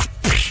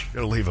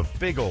 It'll leave a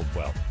big old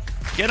welt.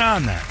 Get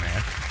on that,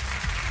 man.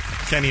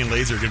 Kenny and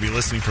Laser are going to be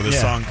listening for this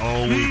song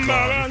all week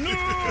long.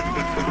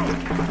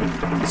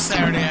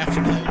 Saturday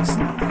afternoons.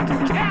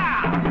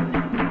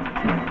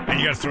 And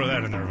you got to throw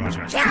that in there a bunch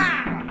of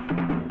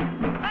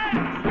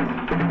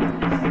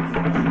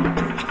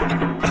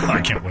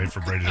I can't wait for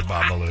Brady to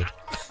Babaloo.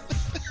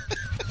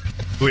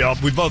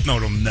 We both know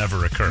it'll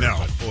never occur. No.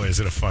 But boy,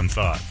 is it a fun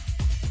thought.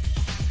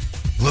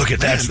 Look at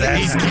that.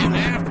 He's getting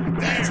after it.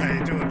 That's how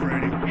you do it,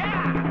 Brady. Look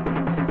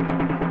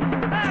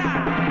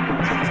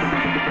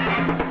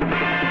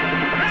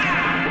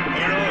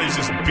at all, he's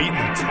just beating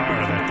the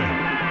tar of that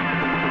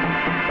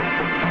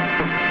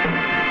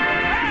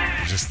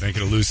thing. He's just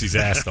thinking of Lucy's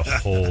ass the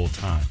whole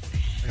time.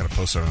 I got to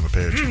post that on the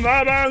page.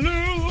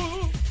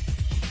 Babaloo.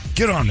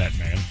 Get on that,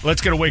 man.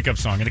 Let's get a wake-up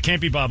song, and it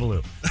can't be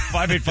Babaloo.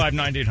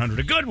 585-9800.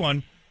 A good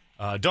one.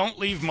 Don't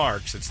leave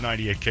marks. It's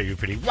 98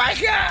 KUPD.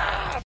 Wake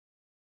up!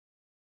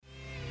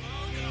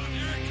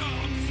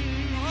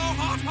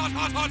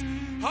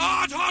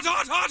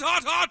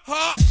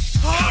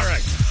 All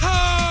right.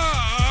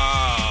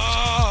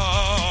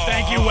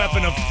 Thank you,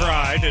 Weapon of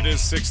Pride. It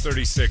is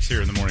 6:36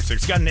 here in the morning.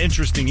 It's got an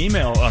interesting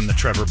email on the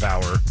Trevor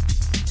Bauer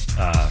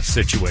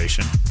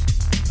situation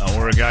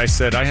where a guy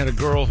said, I had a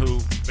girl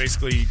who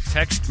basically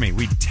texted me.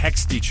 We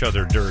text each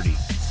other dirty,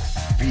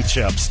 beach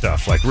up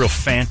stuff, like real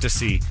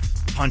fantasy,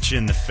 punch you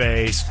in the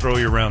face, throw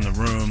you around the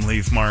room,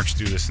 leave marks,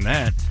 do this and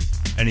that.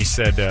 And he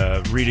said,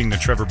 reading the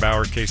Trevor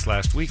Bauer case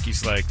last week,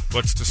 he's like,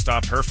 what's to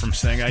stop her from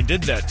saying I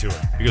did that to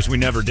her? Because we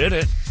never did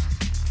it.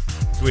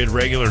 We had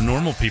regular,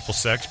 normal people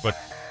sex, but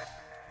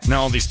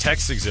now all these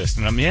texts exist.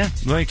 And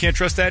you can't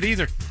trust that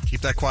either.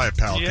 Keep that quiet,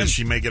 pal, because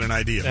she may get an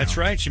idea. That's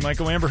right. She might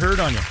go Amber Heard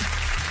on you.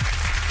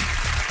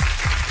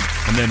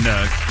 And then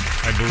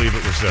I believe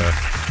it was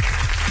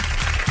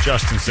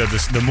Justin said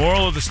this. The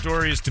moral of the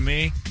story is, to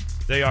me,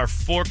 they are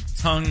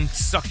fork-tongued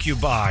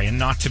succubi and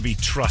not to be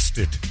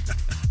trusted.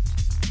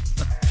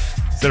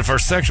 That if our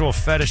sexual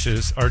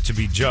fetishes are to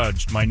be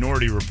judged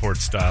Minority Report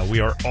style, we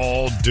are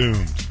all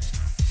doomed.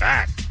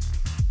 Fact.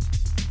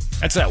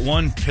 That's that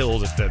one pill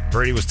that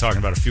Brady was talking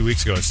about a few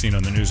weeks ago. I've seen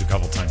on the news a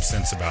couple times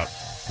since about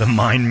the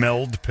mind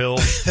meld pill.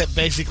 That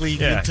basically you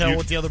can tell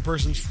what the other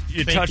person's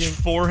You thinking. touch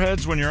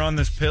foreheads when you're on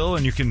this pill,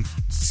 and you can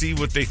see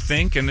what they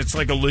think, and it's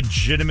like a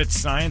legitimate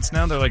science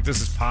now. They're like, this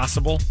is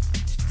possible.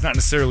 It's not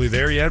necessarily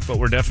there yet, but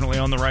we're definitely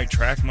on the right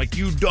track. I'm like,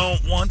 you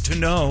don't want to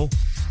know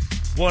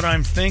what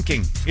I'm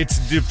thinking. It's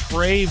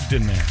depraved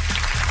in there.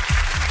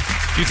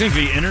 Do you think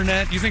the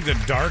internet, you think the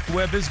dark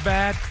web is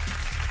bad?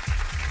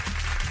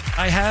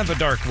 I have a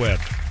dark web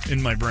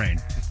in my brain.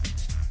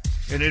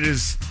 And it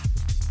is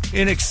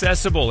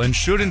inaccessible and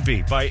shouldn't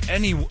be by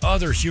any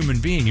other human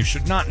being. You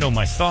should not know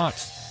my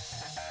thoughts.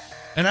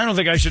 And I don't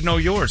think I should know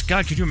yours.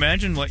 God, could you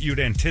imagine what you'd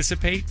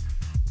anticipate?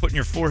 Putting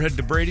your forehead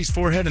to Brady's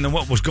forehead, and then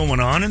what was going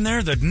on in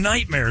there? The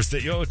nightmares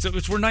that,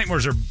 it's where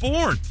nightmares are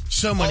born.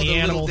 So many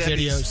animal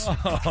videos.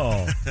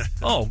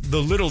 Oh,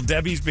 the little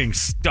Debbie's being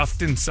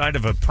stuffed inside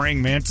of a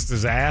praying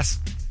mantis's ass.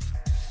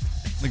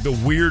 Like the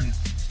weird,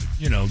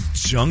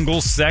 jungle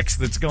sex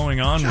that's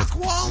going on. With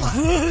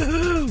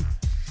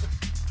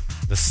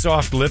the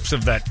soft lips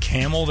of that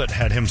camel that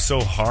had him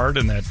so hard,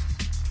 and that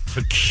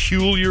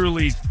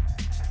peculiarly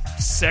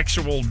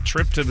sexual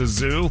trip to the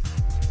zoo.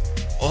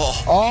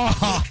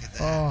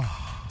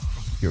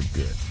 You're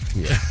good.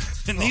 Yeah.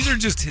 And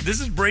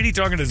this is Brady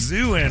talking to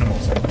zoo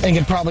animals. They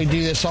could probably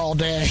do this all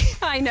day.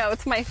 I know,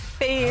 it's my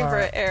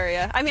favorite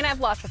area. I mean, I have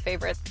lots of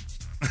favorites.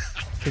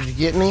 Did you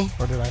get me,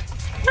 or did I?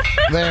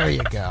 There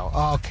you go.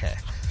 Okay.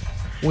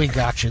 We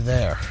got you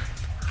there.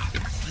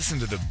 Listen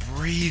to the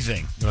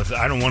breathing.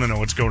 I don't want to know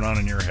what's going on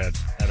in your head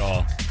at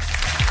all.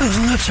 Those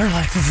lips are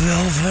like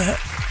velvet.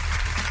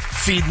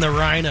 Feeding the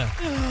rhino.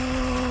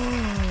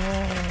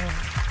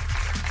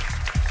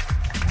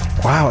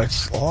 Wow,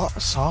 it's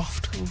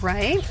soft.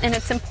 Right? And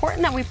it's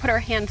important that we put our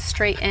hands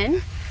straight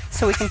in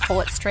so we can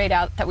pull it straight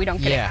out, that we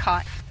don't get it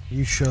caught.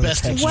 You show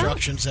best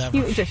instructions ever.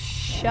 You just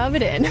shove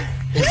it in.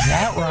 Is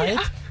that right?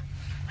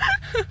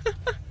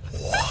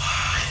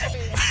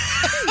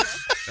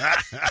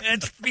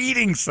 It's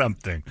feeding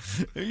something.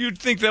 You'd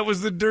think that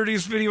was the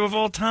dirtiest video of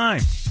all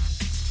time.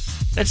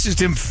 That's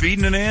just him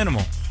feeding an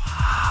animal.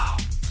 Wow.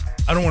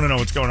 I don't want to know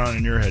what's going on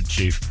in your head,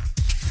 Chief.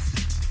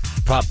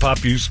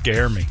 Pop, you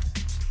scare me.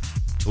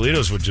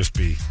 Toledo's would just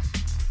be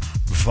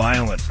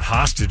violent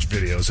hostage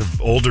videos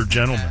of older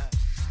gentlemen.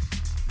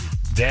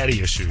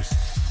 Daddy issues.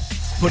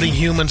 Putting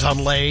humans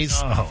on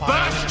lays.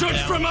 Bastard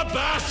from a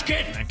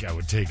basket! That guy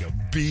would take a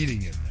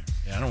beating in there.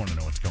 Yeah, I don't want to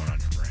know what's going on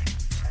in your brain.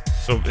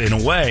 So, in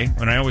a way,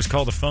 when I always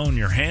call the phone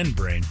your hand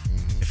brain,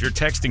 if you're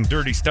texting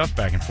dirty stuff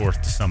back and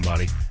forth to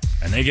somebody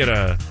and they get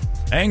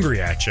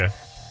angry at you,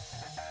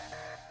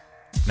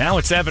 now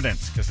it's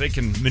evidence because they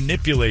can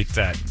manipulate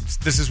that.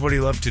 This is what he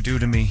loved to do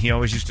to me. He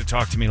always used to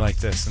talk to me like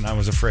this, and I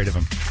was afraid of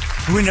him.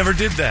 We never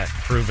did that.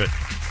 Prove it.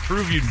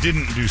 Prove you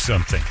didn't do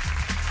something.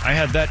 I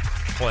had that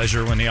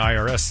pleasure when the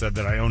IRS said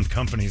that I owned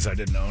companies I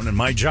didn't own, and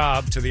my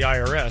job to the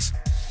IRS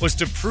was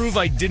to prove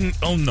I didn't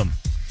own them.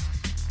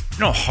 You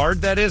know how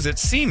hard that is? It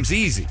seems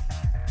easy.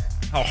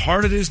 How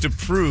hard it is to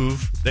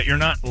prove that you're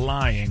not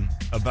lying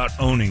about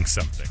owning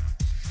something.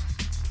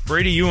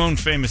 Brady, you own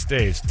Famous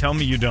Dave's. Tell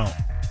me you don't.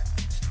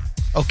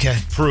 Okay.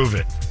 Prove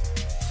it.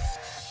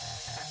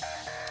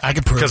 I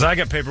can prove it. Because I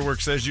got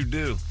paperwork says you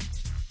do.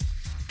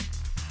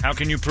 How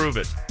can you prove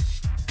it?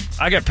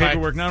 I got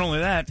paperwork, not only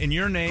that, in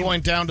your name.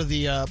 Going down to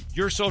the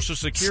your Social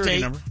Security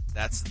state. number.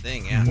 That's the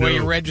thing, yeah. Where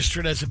you're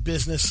registered as a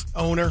business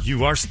owner.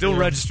 You are still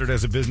registered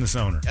as a business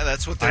owner. Yeah,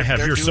 that's what they're I have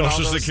they're your doing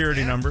Social all those,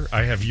 Security number.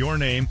 I have your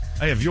name.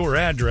 I have your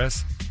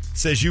address.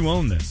 Says you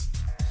own this.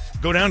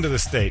 Go down to the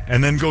state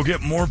and then go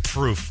get more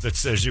proof that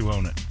says you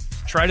own it.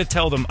 Try to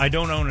tell them, I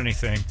don't own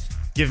anything.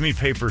 Give me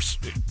papers.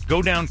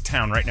 Go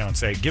downtown right now and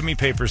say, give me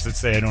papers that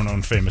say I don't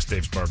own Famous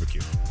Dave's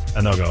Barbecue.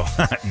 And they'll go,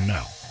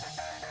 no.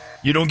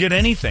 You don't get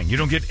anything. You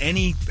don't get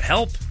any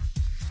help.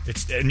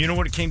 And you know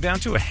what it came down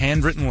to? A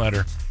handwritten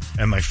letter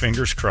and my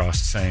fingers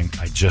crossed saying,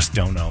 I just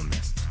don't own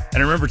this.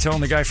 And I remember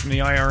telling the guy from the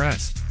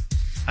IRS,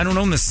 I don't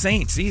own the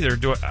Saints either.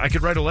 I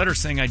could write a letter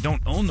saying I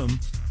don't own them,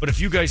 but if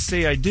you guys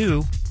say I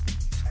do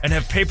and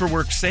have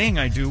paperwork saying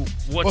I do,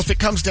 well, if it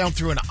comes down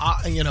through it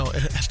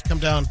has to come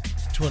down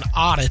to an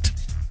audit.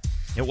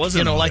 It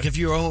wasn't. Like if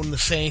you own the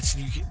Saints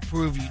and you can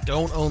prove you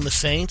don't own the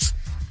Saints,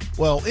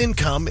 well,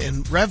 income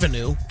and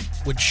revenue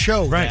would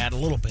show that a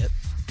little bit.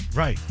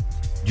 Right.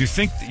 You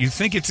think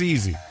it's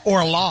easy. Or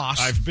a loss.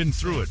 I've been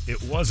through it.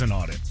 It was an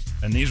audit.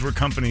 And these were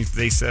companies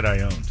they said I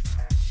owned.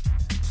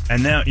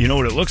 And now, you know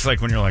what it looks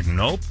like when you're like,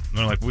 nope. And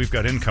they're like, we've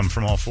got income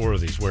from all four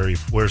of these.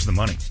 Where's the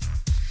money?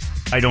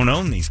 I don't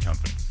own these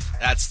companies.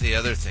 That's the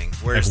other thing.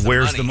 Where's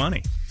the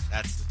money?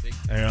 That's the big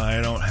thing.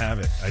 I don't have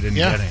it. I didn't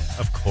get it.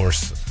 Of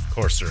course,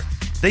 sir.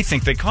 They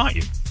think they caught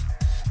you.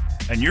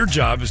 And your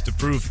job is to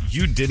prove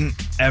you didn't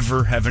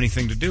ever have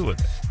anything to do with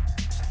it.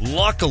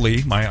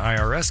 Luckily, my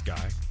IRS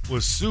guy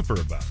was super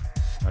about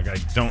it. Like, I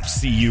don't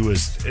see you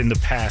as, in the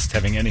past,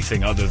 having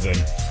anything other than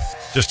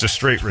just a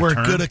straight return.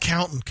 Where a good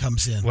accountant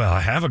comes in. Well, I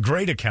have a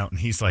great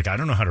accountant. He's like, I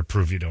don't know how to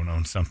prove you don't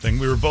own something.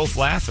 We were both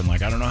laughing,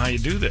 like, I don't know how you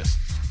do this.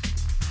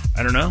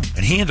 I don't know.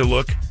 And he had to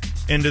look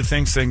into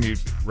things saying, you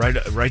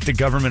write the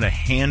government a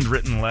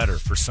handwritten letter.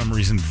 For some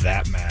reason,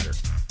 that mattered.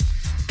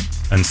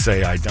 And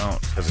say, I don't,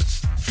 because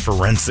it's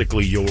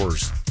forensically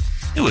yours.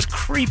 It was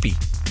creepy.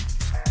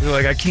 They're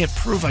like, I can't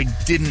prove I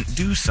didn't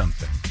do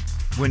something.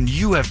 When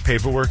you have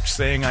paperwork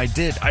saying I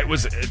did.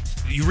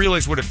 You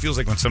realize what it feels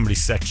like when somebody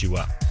sets you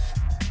up.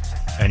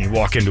 And you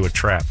walk into a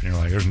trap, and you're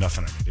like, there's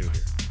nothing I can do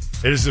here.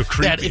 It is a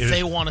creepy. That if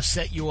they want to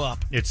set you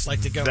up. It's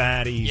like the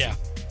that easy. Yeah.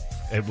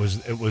 It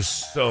was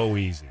so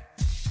easy.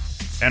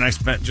 And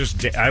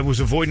I was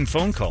avoiding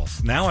phone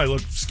calls. Now I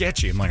look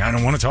sketchy. I'm like, I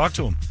don't want to talk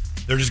to them.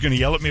 They're just going to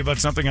yell at me about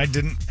something I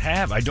didn't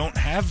have. I don't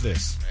have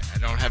this. I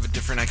don't have a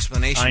different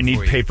explanation. I need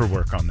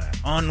paperwork on that.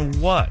 On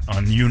what?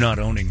 On you not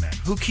owning that.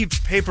 Who keeps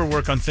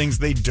paperwork on things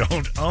they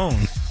don't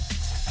own?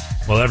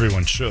 Well,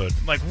 everyone should.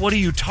 I'm like, what are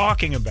you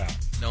talking about?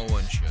 No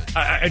one should.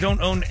 I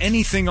don't own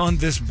anything on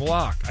this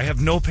block. I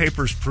have no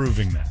papers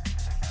proving that.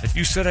 If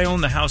you said I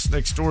own the house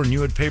next door and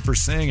you had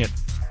papers saying it,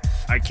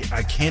 I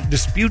can't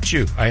dispute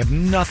you. I have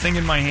nothing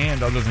in my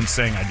hand other than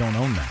saying I don't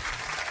own that.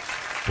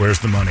 Where's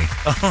the money?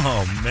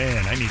 Oh,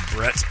 man, I need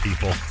Brett's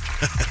people.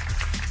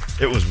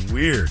 It was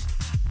weird.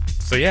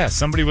 So, yeah,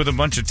 somebody with a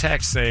bunch of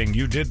texts saying,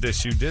 you did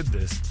this,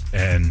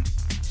 and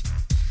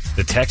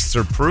the texts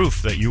are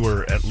proof that you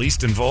were at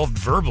least involved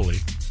verbally,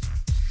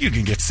 you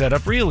can get set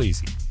up real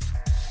easy.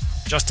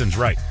 Justin's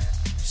right.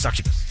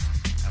 Succubus.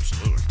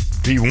 Absolutely.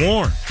 Be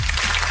warned.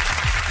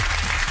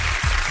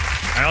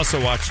 I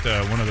also watched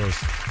one of those.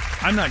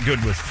 I'm not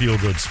good with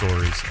feel-good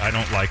stories. I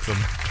don't like them.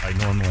 I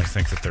normally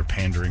think that they're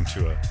pandering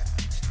to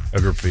a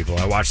group of people.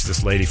 I watched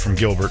this lady from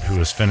Gilbert who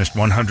has finished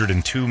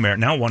 104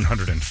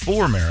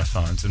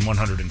 marathons in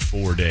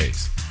 104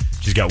 days.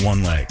 She's got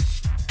one leg.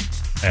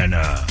 And,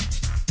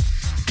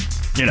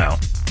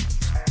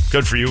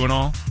 good for you and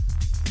all.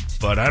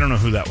 But I don't know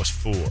who that was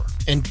for.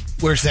 And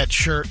where's that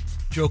shirt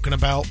joking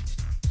about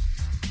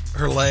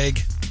her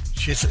leg?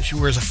 She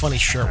wears a funny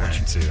shirt. I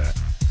didn't see that.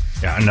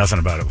 Yeah, nothing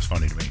about it was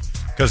funny to me.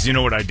 Because you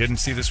know what I didn't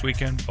see this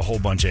weekend? A whole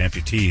bunch of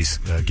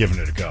amputees giving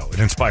it a go. It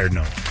inspired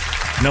no one.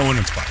 No one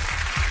inspired.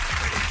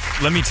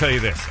 Let me tell you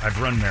this. I've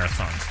run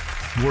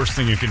marathons. Worst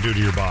thing you can do to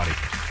your body.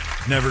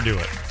 Never do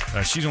it.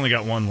 She's only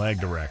got one leg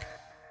to wreck.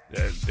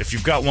 If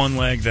you've got one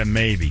leg, then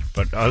maybe.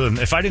 But other than,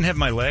 if I didn't have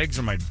my legs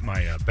or my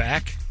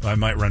back, I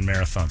might run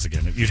marathons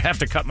again. You'd have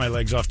to cut my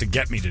legs off to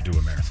get me to do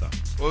a marathon.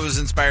 What was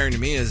inspiring to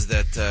me is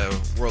that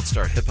World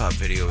Star Hip Hop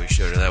video we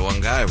showed of that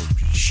one guy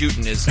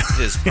shooting his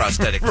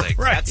prosthetic leg.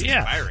 Right, That's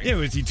inspiring.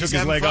 Yeah, he took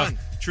his leg off,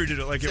 treated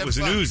it like it was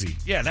an Uzi.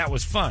 Yeah, that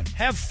was fun.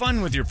 Have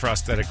fun with your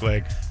prosthetic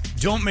leg.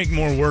 Don't make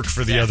more work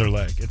for the other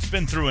leg. It's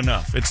been through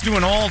enough. It's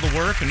doing all the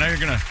work, and now you're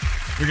gonna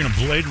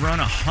blade run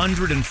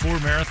 104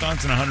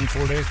 marathons in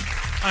 104 days.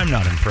 I'm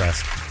not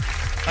impressed.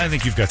 I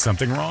think you've got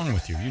something wrong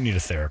with you. You need a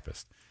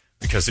therapist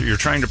because you're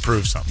trying to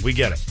prove something. We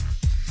get it.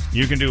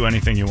 You can do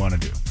anything you want to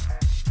do.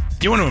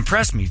 You want to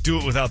impress me? Do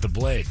it without the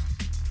blade.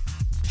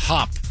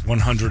 Hop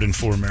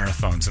 104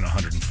 marathons in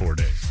 104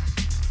 days.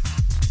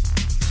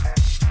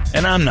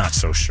 And I'm not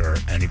so sure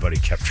anybody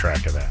kept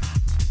track of that.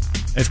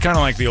 It's kind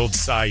of like the old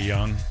Cy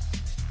Young.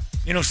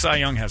 You know, Cy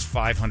Young has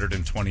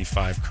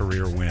 525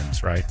 career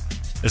wins, right?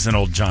 It's an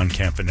old John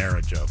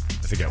Campanera joke.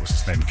 I think that was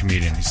his name,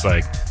 comedian. He's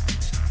like,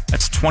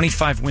 that's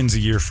 25 wins a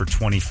year for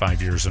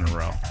 25 years in a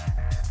row.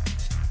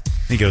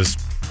 He goes,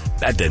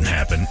 that didn't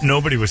happen.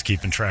 Nobody was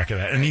keeping track of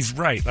that. And he's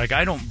right. Like,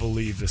 I don't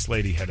believe this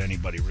lady had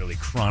anybody really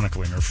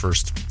chronicling her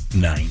first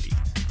 90.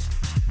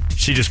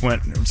 She just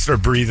went and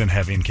started breathing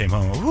heavy and came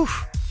home. Whew,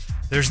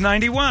 there's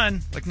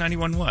 91. Like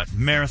 91 what?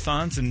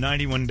 Marathons in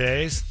 91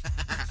 days?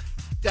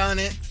 Done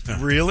it.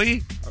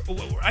 Really?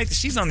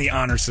 She's on the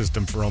honor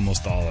system for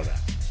almost all of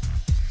that.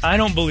 I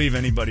don't believe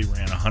anybody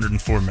ran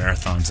 104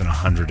 marathons in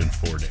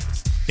 104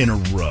 days in a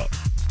row.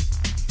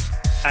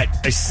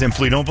 I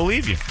simply don't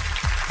believe you.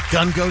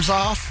 Gun goes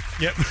off.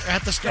 Yep.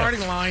 At the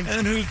starting line. And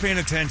then who's paying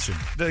attention?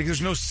 There's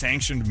no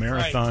sanctioned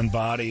marathon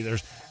body.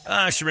 There's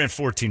she ran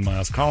 14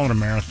 miles. Call it a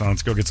marathon.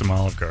 Let's go get some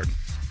Olive Garden.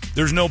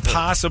 There's no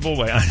possible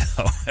way. I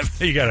know.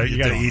 you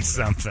gotta eat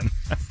something.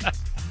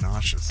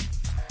 Nauseous.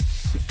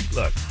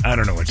 Look, I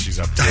don't know what she's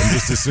up to. I'm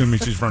just assuming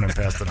she's running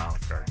past an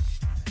Olive Garden.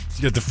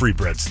 She got the free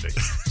breadstick.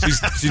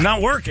 She's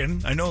not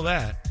working. I know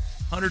that.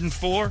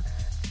 104.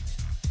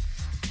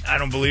 I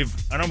don't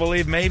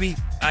believe maybe.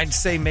 I'd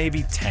say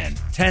maybe 10.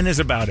 10 is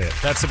about it.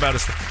 That's about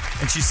it.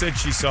 And she said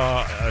she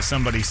saw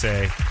somebody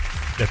say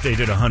that they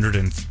did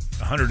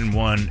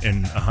 101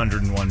 in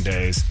 101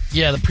 days.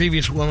 Yeah, the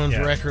previous woman's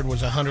record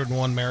was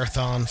 101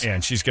 marathons. Yeah,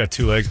 and she's got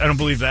 2 legs. I don't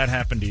believe that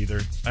happened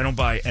either. I don't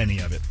buy any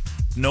of it.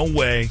 No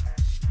way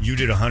you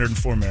did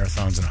 104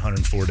 marathons in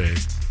 104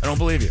 days. I don't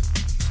believe you.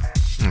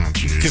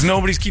 Because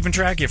nobody's keeping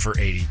track of you for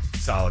 80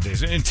 solid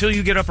days. Until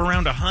you get up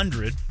around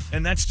 100,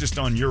 and that's just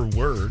on your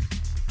word.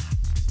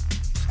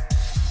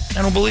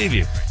 I don't believe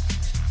you.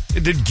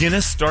 Did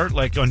Guinness start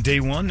like on day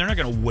one? They're not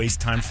going to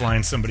waste time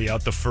flying somebody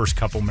out the first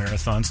couple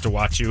marathons to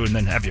watch you and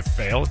then have you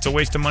fail. It's a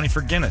waste of money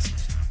for Guinness.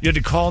 You had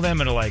to call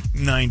them at like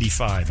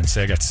 95 and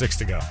say, I got 6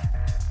 to go.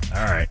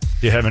 All right.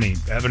 Do you have any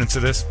evidence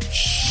of this?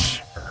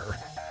 Sure.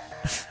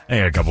 I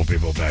got a couple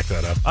people back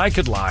that up. I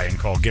could lie and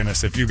call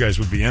Guinness if you guys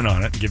would be in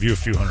on it and give you a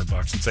few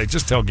 $100 and say,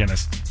 just tell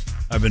Guinness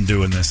I've been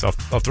doing this. I'll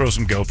throw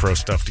some GoPro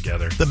stuff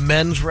together. The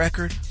men's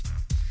record?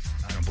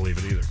 I don't believe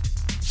it either.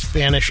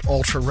 Spanish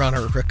ultra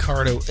runner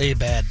Ricardo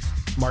Abad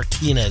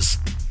Martinez.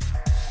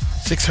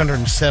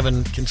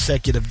 607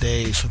 consecutive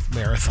days of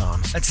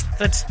marathons.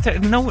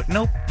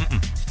 No.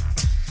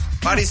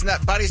 Mm-mm.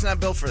 Body's not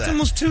built for that. It's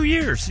almost 2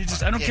 years.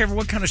 I don't care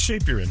what kind of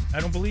shape you're in. I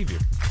don't believe you.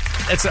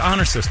 It's an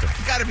honor system.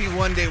 Got to be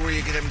one day where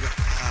you get him go.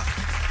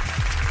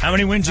 How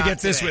many wins you get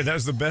this week? That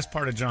was the best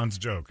part of John's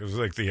joke. It was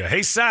like the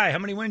hey Cy, how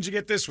many wins you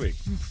get this week?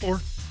 4,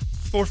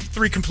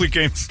 3 complete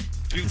games.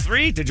 2,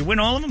 3. Did you win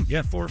all of them?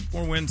 Yeah, 4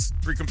 wins,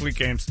 3 complete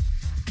games.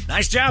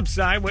 Nice job,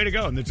 Cy. Way to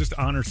go. And they're just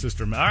honor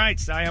system. All right,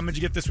 Cy, how many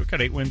did you get this week?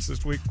 Got 8 wins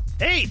this week.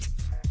 8.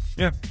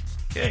 Yeah.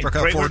 Okay. Broke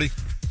out 40.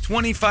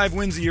 25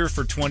 wins a year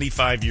for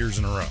 25 years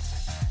in a row.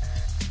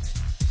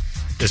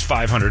 Is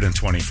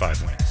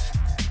 525 wins.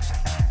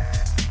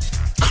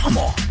 Come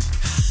on.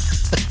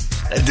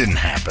 That didn't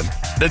happen.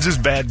 That's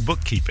just bad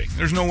bookkeeping.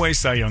 There's no way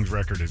Cy Young's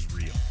record is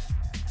real.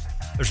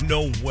 There's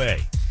no way.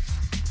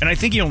 And I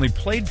think he only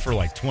played for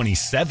like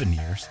 27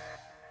 years.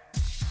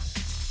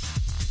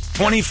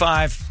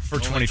 25 for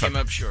Only 25. Came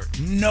up short.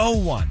 No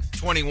one.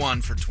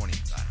 21 for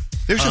 25.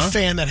 There's a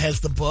fan that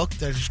has the book.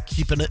 They're just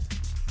keeping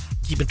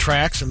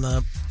tracks and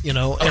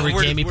every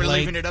game he we're played.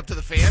 leaving it up to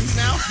the fans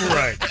now?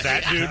 Right,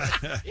 that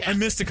dude. Yeah. I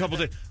missed a couple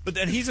days. But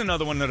then he's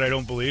another one that I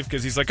don't believe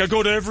because he's like, I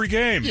go to every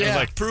game. Yeah. I'm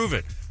like, prove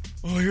it.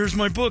 Oh, here's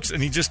my books.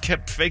 And he just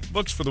kept fake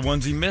books for the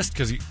ones he missed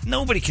because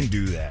nobody can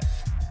do that.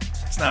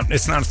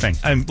 It's not a thing.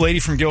 Lady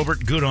from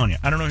Gilbert, good on you.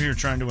 I don't know who you're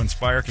trying to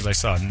inspire because I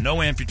saw no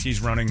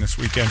amputees running this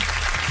weekend.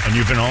 And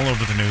you've been all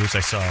over the news. I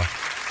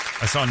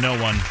saw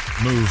no one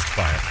moved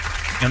by it.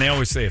 And they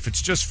always say, if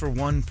it's just for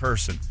one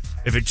person,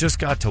 if it just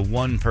got to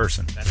one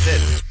person, that's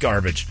it. It's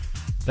garbage.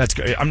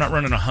 I'm not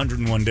running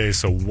 101 days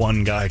so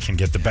one guy can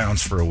get the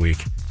bounce for a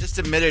week. Just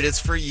admit it. It's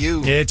for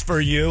you. It's for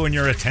you and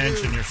your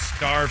attention. You're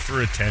starved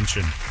for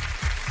attention.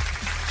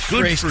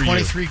 Good Raised for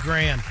 $23 you.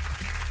 grand.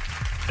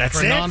 That's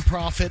for it?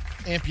 nonprofit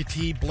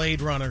amputee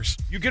blade runners.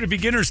 You get a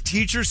beginner's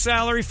teacher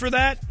salary for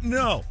that?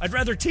 No. I'd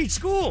rather teach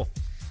school.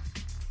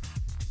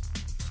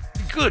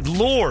 Good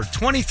Lord,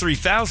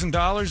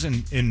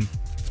 $23,000 in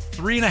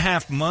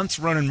 3.5 months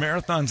running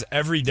marathons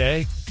every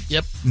day?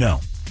 Yep. No.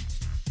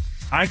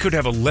 I could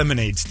have a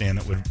lemonade stand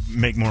that would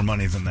make more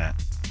money than that.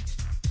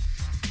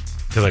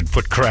 Because I'd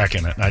put crack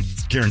in it, I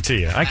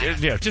guarantee you.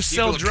 Just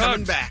sell drugs.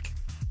 Coming back.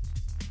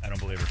 I don't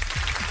believe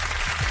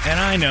it. And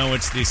I know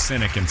it's the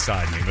cynic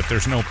inside me, but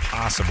there's no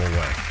possible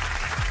way.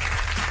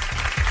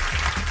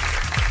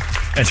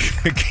 And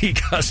Key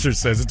Custer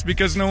says it's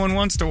because no one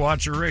wants to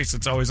watch a race.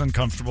 It's always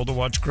uncomfortable to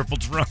watch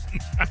cripples run.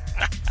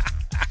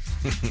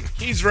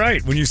 He's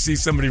right. When you see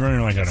somebody running,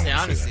 you're like, I don't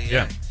want to see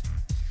that.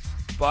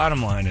 Yeah.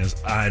 Bottom line is,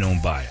 I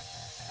don't buy it.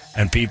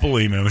 And people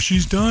email,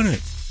 she's done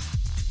it.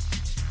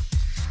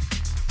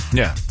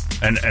 Yeah.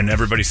 And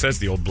everybody says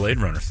the old Blade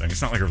Runner thing.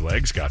 It's not like her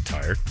legs got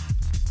tired.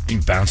 You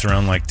can bounce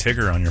around like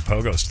Tigger on your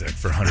pogo stick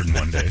for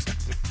 101 days.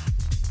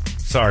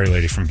 Sorry,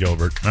 lady from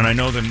Gilbert. And I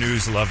know the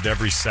news loved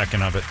every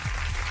second of it.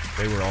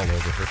 They were all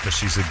over her because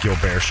she's a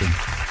Gilbertian.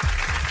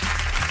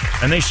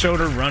 And they showed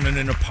her running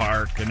in a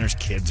park, and there's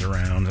kids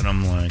around, and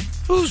I'm like,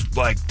 who's,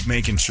 like,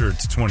 making sure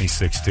it's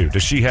 26-2?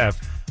 Does she have...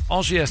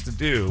 All she has to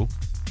do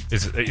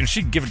is...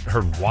 she can give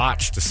her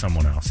watch to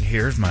someone else.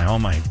 Here's all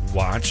my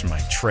watch, my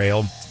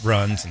trail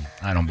runs, and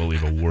I don't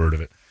believe a word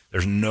of it.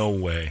 There's no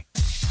way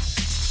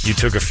you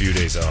took a few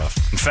days off.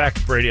 In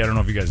fact, Brady, I don't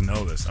know if you guys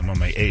know this. I'm on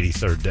my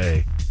 83rd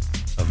day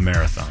of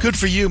marathon. Good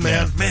for you,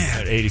 man. Yeah,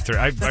 man. At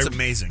 83. That's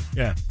amazing.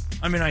 Yeah.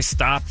 I mean, I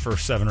stop for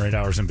 7 or 8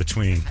 hours in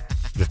between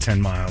the 10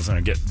 miles, and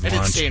I get lunch. I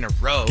didn't stay in a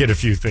row. Get a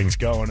few things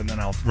going, and then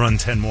I'll run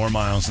 10 more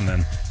miles, and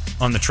then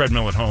on the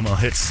treadmill at home, I'll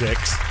hit 6.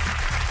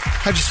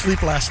 How'd you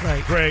sleep last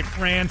night? Great.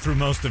 Ran through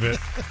most of it.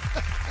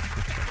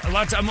 A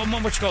lot of time,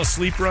 I'm what you call a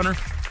sleep runner.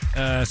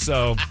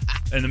 So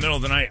in the middle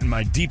of the night, in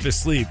my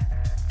deepest sleep,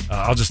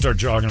 I'll just start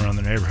jogging around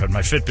the neighborhood.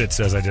 My Fitbit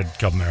says I did a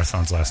couple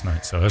marathons last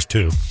night, so that's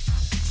 2.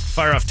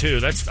 Fire off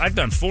 2. I've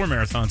done 4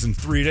 marathons in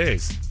 3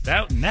 days.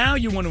 Now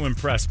you want to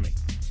impress me.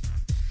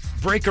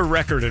 Break a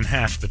record in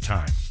half the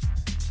time.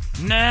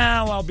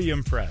 Now I'll be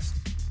impressed.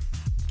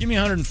 Give me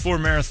 104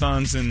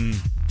 marathons in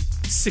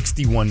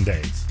 61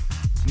 days.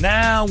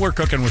 Now we're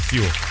cooking with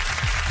fuel.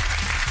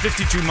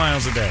 52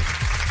 miles a day.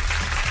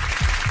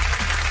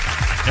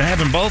 And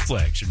having both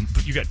legs.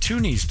 You got 2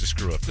 knees to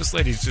screw up. This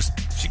lady's just...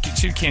 She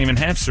can't even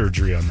have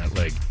surgery on that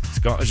leg. It's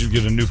gone. She'll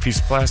get a new piece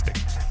of plastic.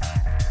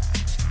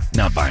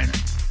 Not buying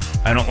it.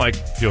 I don't like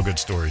feel-good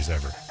stories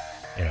ever.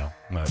 You know,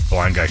 a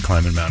blind guy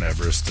climbing Mount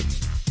Everest, and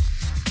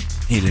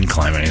he didn't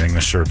climb anything. The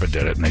Sherpa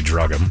did it, and they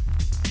drug him.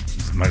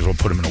 Might as well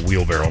put him in a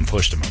wheelbarrow and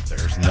pushed him up there.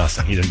 There's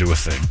nothing. He didn't do a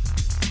thing.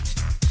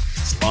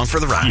 It's long for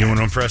the ride. You want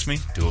to impress me?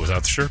 Do it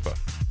without the Sherpa.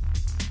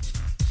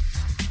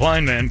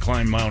 Blind man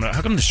climb Mount Everest.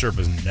 How come the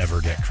Sherpas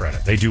never get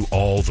credit? They do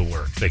all the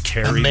work. They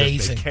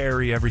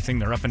carry everything.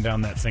 They're up and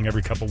down that thing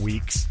every couple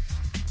weeks.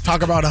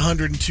 Talk about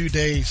 102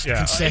 days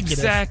consecutive.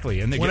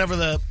 Exactly. And whenever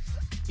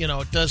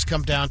it does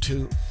come down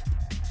to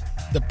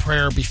the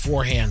prayer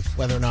beforehand,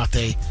 whether or not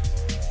they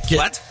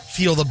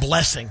feel the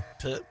blessing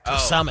to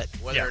summit.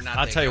 Whether or not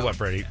I'll tell you what,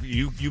 Brady.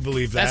 You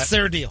believe that? That's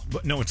their deal.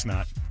 But no, it's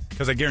not.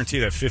 Because I guarantee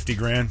that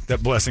 $50,000,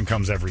 that blessing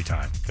comes every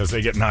time. Because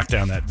they get knocked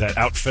down. That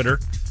outfitter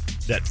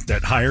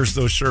that hires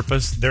those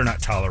Sherpas, they're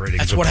not tolerating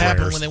That's the what prayers.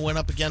 happened when they went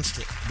up against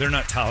it. They're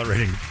not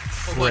tolerating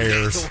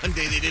prayers. One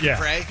day they didn't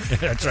pray.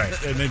 That's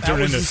right. And they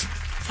turn into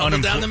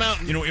down the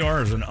mountain. You know what you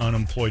are is an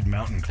unemployed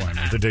mountain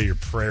climber. The day your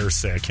prayers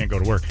say, I can't go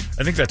to work.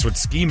 I think that's what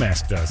Ski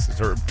Mask does.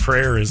 Her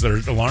prayer is their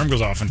alarm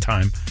goes off in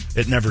time.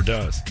 It never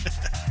does.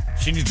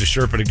 She needs a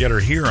Sherpa to get her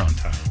here on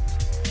time.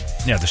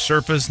 Yeah, the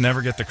Sherpas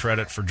never get the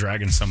credit for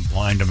dragging some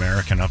blind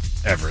American up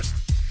Everest.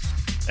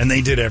 And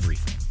they did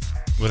everything.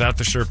 Without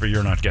the Sherpa,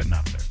 you're not getting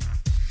up there.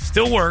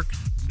 Still work,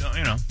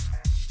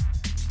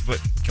 but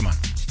come on.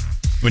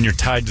 When you're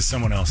tied to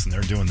someone else and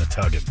they're doing the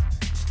tugging.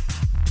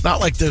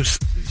 Not like those,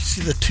 you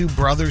see the 2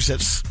 brothers at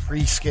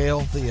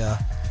Freescale, the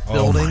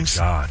buildings?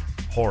 Oh, my God.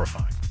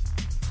 Horrifying.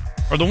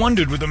 Or the one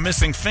dude with the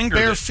missing finger.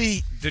 Bare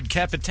feet. Did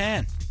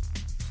Capitan.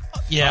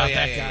 Yeah,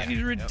 that guy.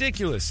 He's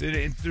ridiculous.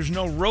 There's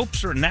no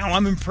ropes. Now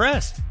I'm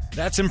impressed.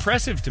 That's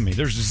impressive to me.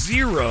 There's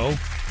 0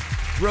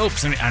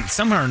 ropes. And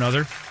somehow or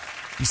another,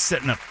 he's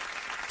setting up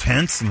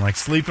tents and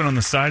sleeping on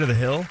the side of the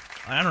hill.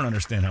 I don't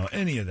understand how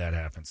any of that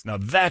happens. Now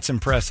that's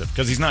impressive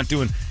because he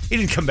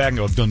didn't come back and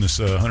go, I've done this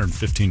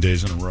 115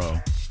 days in a row.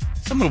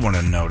 Someone would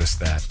have noticed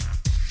that.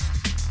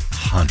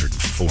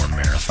 104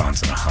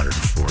 marathons in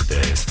 104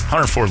 days.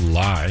 104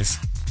 lies.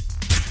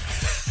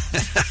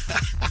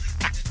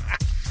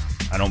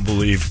 I don't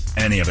believe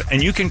any of it.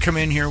 And you can come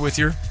in here with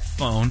your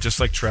phone, just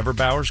like Trevor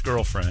Bauer's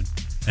girlfriend,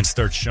 and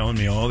start showing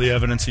me all the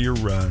evidence of your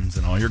runs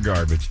and all your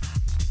garbage.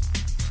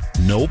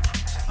 Nope.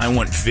 I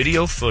want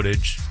video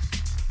footage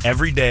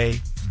every day,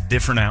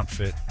 different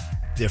outfit,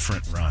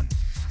 different run.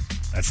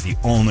 That's the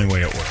only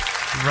way it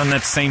works. You run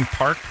that same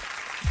park,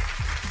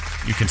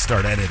 you can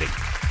start editing.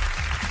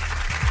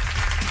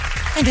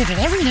 I did it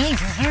every day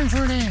for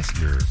 104 days.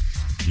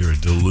 You're a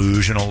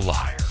delusional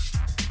liar.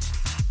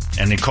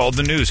 And they called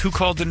the news. Who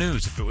called the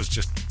news? If it was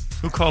just...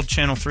 Who called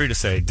Channel 3 to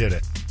say, did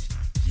it?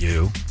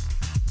 You.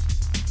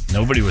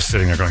 Nobody was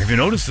sitting there going, have you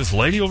noticed this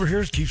lady over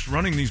here keeps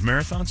running these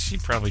marathons? She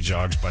probably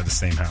jogs by the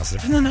same house.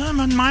 And then I'm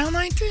on mile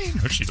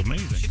 19. Oh, she's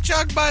amazing. She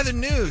jogged by the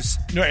news.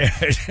 No,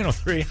 Channel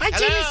 3. Hi,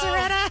 Jimmy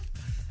Soretta.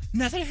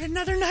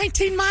 Another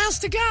 19 miles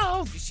to go.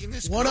 Have you seen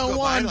this girl go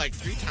by like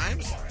 3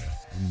 times?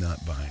 I'm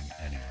not buying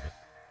any of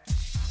it.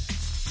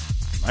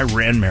 I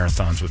ran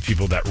marathons with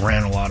people that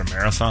ran a lot of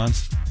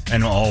marathons,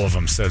 and all of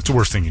them said it's the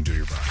worst thing you can do to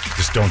your body.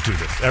 Just don't do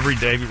this. Every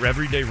day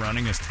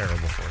running is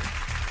terrible for you.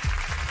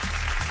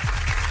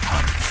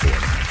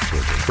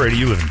 104 Brady,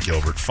 you live in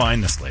Gilbert.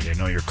 Find this lady. I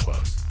know you're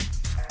close.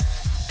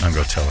 I'm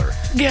going to tell her.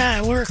 Guy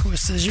I work with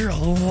says you're a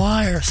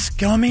liar,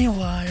 scummy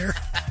liar.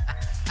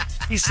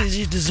 He says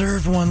you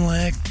deserve one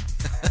leg.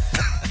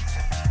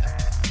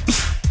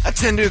 I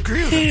tend to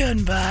agree with him. He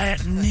doesn't buy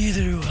it, and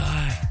neither do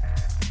I.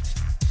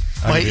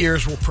 My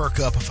ears will perk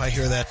up if I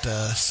hear that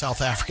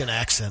South African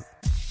accent.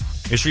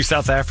 Is she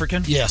South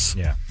African? Yes.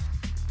 Yeah.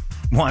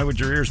 Why would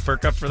your ears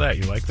perk up for that?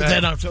 You like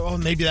that? Then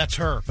maybe that's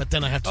her, but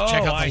then I have to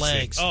check out the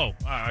legs. See.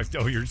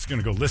 You're just going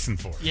to go listen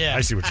for it. Yeah.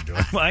 I see what you're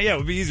doing. Well, yeah, it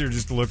would be easier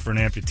just to look for an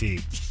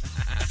amputee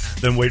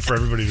than wait for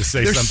everybody to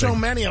say There's something. so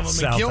many of them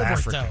South in Gilbert,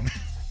 African.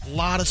 though. A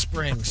lot of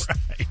springs.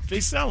 Right. They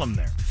sell them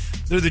there.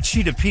 They're the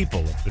cheetah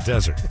people of the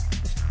desert.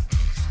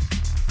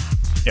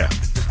 Yeah.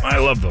 I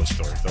love those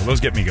stories, though.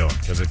 Those get me going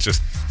because it's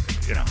just,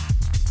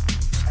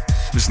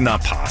 just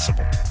not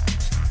possible.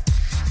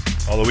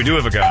 Although we do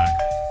have a guy.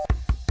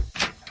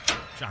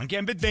 John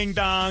Gambit Ding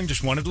Dong.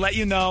 Just wanted to let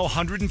you know,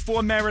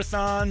 104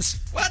 marathons.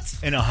 What?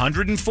 In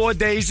 104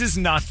 days is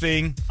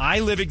nothing. I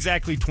live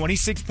exactly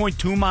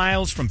 26.2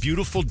 miles from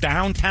beautiful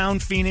downtown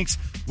Phoenix,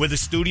 where the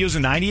studios are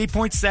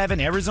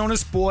 98.7, Arizona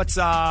Sports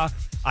are.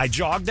 I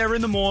jog there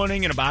in the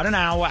morning in about an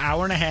hour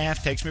and a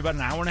half. Takes me about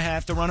an hour and a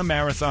half to run a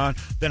marathon.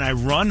 Then I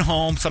run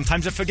home.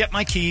 Sometimes I forget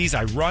my keys.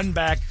 I run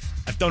back.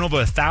 I've done over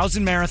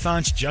 1,000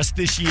 marathons just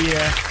this year.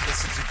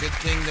 This is a good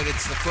thing that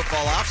it's the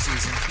football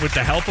offseason. With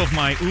the help of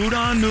my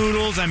udon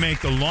noodles, I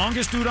make the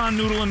longest udon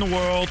noodle in the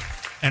world,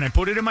 and I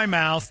put it in my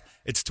mouth.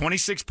 It's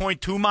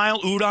 26.2 mile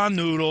udon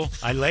noodle.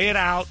 I lay it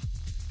out,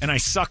 and I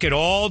suck it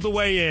all the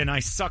way in. I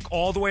suck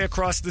all the way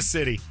across the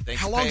city.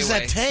 How long does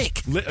that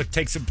take? It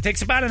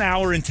takes about an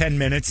hour and 10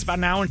 minutes. About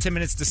an hour and 10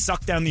 minutes to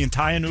suck down the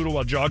entire noodle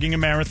while jogging a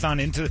marathon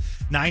into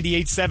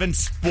 98.7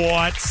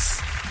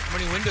 Sports. How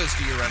many windows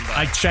do you run by?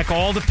 I check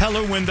all the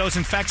Peller windows.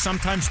 In fact,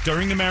 sometimes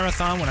during the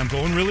marathon when I'm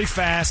going really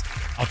fast,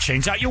 I'll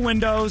change out your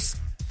windows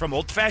from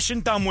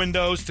old-fashioned dumb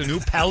windows to new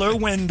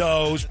Peller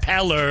windows.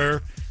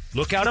 Peller.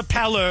 Look out a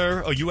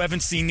Peller or you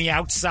haven't seen the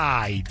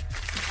outside.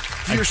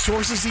 Do your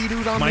sources eat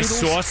udon my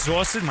noodles?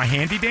 Sauces, my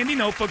handy-dandy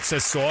notebook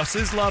says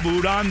sauces love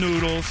udon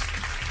noodles.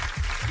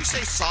 You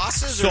say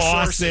sauces or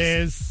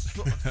Sauces.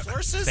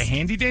 Sources? The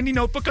handy-dandy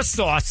notebook of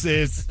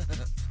sauces.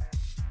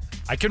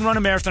 I can run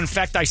a marathon. In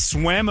fact, I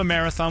swam a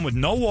marathon with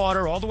no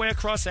water all the way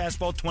across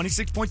asphalt,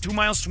 26.2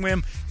 mile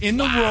swim in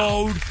the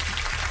road.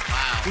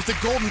 Wow. With the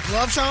golden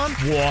gloves on?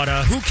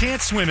 Water. Who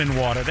can't swim in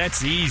water?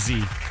 That's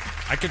easy.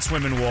 I can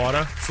swim in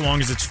water as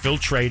long as it's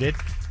filtrated.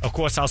 Of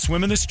course, I'll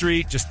swim in the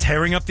street, just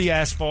tearing up the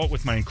asphalt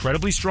with my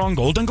incredibly strong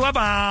Golden Glove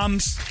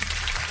arms.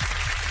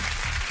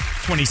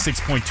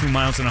 26.2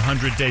 miles in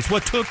 100 days.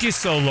 What took you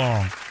so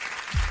long?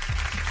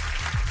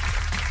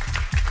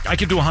 I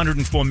could do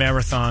 104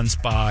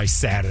 marathons by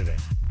Saturday.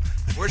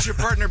 Where's your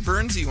partner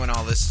Bernsey when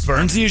all this is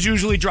Bernsey is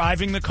usually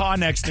driving the car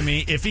next to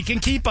me if he can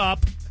keep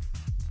up.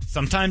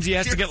 Sometimes he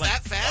has to get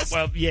that fast?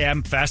 Well, yeah,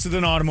 I'm faster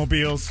than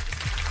automobiles.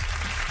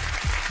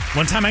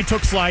 One time I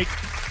took flight.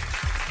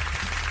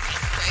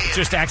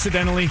 Just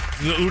accidentally.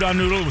 The udon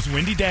noodle, it was a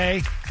windy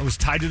day. I was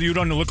tied to the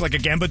udon to look like a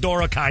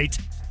Gambadora kite.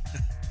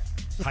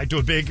 Tied to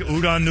a big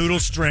udon noodle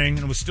string,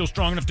 and it was still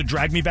strong enough to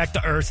drag me back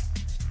to earth.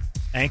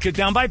 Anchored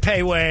down by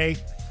Payway.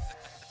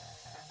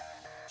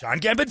 John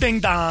Gamba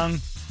Ding Dong.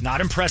 Not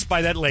impressed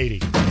by that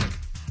lady.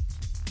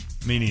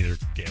 Me neither,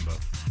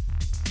 Gambo.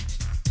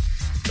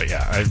 But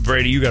yeah,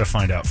 Brady, you got to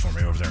find out for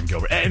me over there in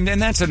Gilbert. And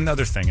that's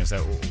another thing is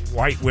that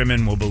white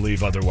women will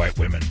believe other white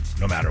women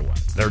no matter what.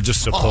 They're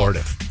just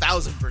supportive.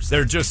 1,000%.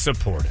 They're just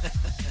supportive.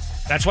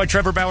 That's why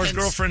Trevor Bauer's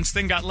girlfriend's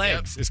thing got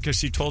legs. Is because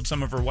she told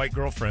some of her white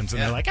girlfriends,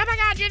 and they're like, "Oh my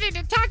God, you need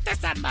to talk to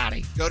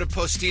somebody." Go to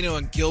Postino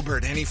and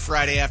Gilbert any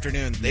Friday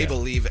afternoon. They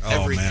believe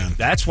everything. Man.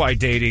 That's why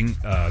dating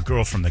a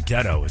girl from the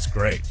ghetto is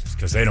great,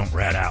 because they don't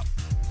rat out.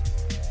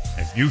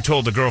 If you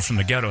told the girl from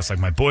the ghetto, it's like,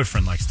 my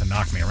boyfriend likes to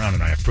knock me around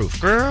and I have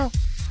proof. Girl,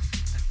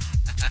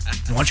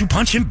 why don't you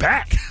punch him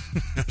back?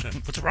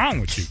 What's wrong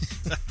with you?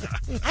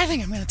 I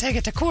think I'm going to take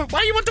it to court.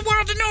 Why do you want the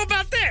world to know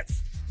about this?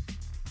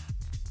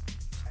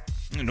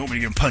 Nobody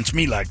gonna punch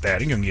me like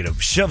that. He's gonna get a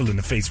shovel in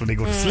the face when they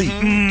go to sleep.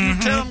 You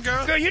tell him,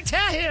 girl. Girl, you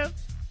tell him.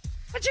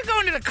 What you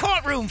going to the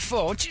courtroom for?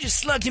 Why don't you just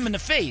slug him in the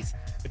face?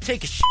 Or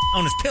take a shit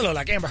on his pillow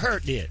like Amber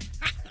Heard did.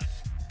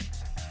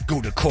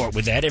 Go to court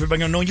with that.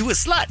 Everybody gonna know you a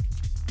slut.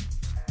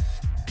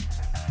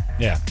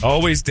 Yeah,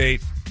 always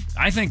date.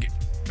 I think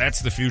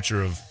that's the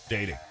future of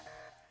dating.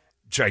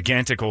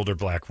 Gigantic older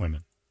black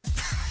women.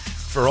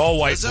 For all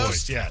white Lizzos?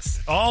 boys,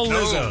 yes. All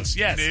Lizzos,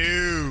 yes.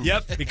 No.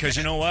 Yep, because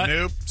you know what?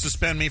 Nope.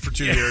 Suspend me for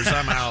 2 years.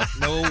 I'm out.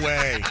 No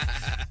way.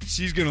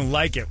 She's gonna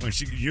like it when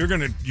you're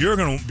gonna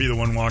be the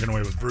one walking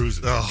away with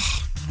bruises. Ugh.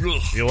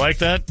 You like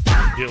that?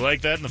 You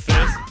like that in the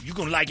face? You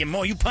gonna like it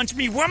more? You punch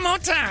me one more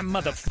time,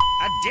 motherfucker!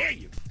 I dare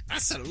you. I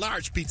said a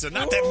large pizza,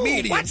 not that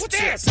medium. What's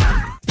this?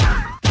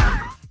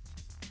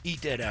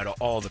 Eat that out of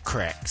all the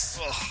cracks.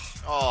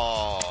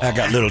 Oh. I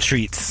got little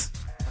treats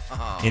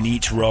in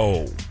each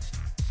roll.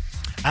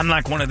 I'm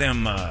like one of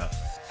them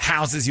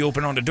houses you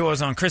open on the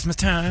doors on Christmas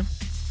time.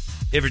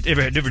 Every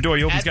door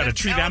you open's got a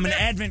treat. I'm an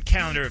advent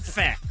calendar of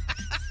fat.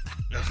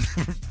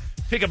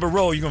 Pick up a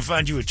roll, you're going to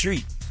find you a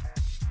treat.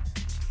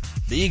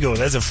 There you go.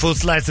 That's a full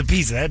slice of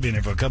pizza. I've been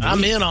there for a couple weeks.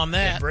 I'm in on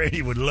that.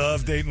 Brady would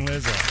love dating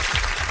Lizzo.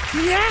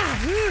 Yeah.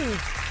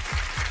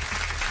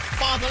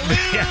 Father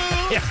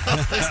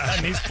Lou.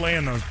 And he's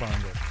playing those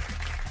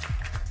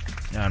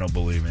bongos. I don't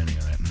believe any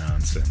of that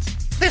nonsense.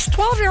 This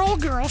 12-year-old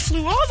girl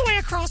flew all the way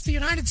across the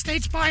United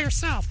States by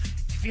herself.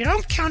 If you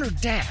don't count her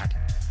dad.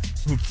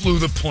 Who flew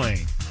the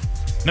plane.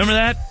 Remember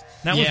that?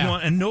 That was Yeah.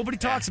 one. And nobody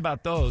talks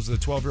about those. The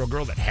 12-year-old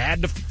girl that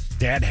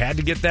Dad had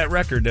to get that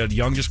record. The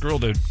youngest girl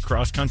to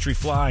cross-country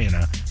fly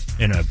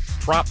in a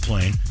prop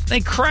plane.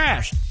 They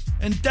crashed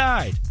and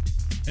died.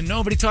 And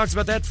nobody talks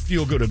about that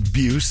feel-good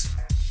abuse.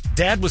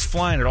 Dad was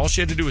flying it. All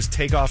she had to do was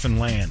take off and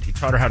land. He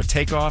taught her how to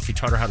take off. He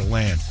taught her how to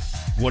land.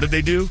 What did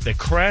they do? They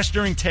crashed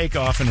during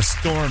takeoff in a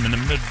storm in the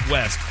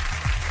Midwest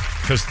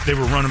because they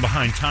were running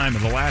behind time.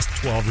 And the last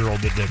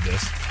 12-year-old that did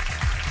this.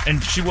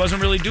 And she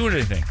wasn't really doing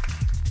anything.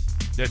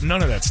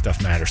 None of that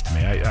stuff matters to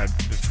me.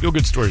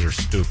 Feel-good stories are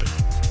stupid.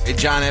 Hey,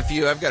 John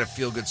F.U., I've got a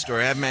feel-good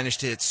story. I've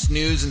managed to hit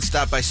snooze and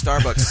stop by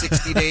Starbucks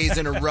 60 days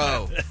in a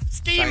row.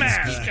 Ski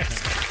mask!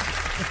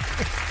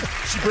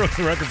 She broke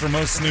the record for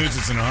most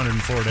snoozes in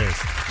 104 days.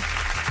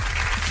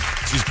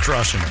 She's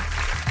crushing it.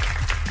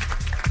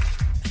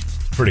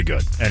 Pretty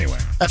good. Anyway.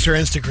 That's her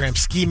Instagram,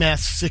 Ski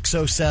Mask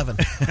 607.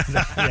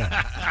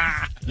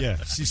 Yeah.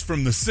 She's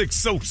from the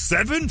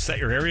 607. Is that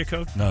your area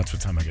code? No, that's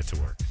what time I get to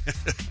work.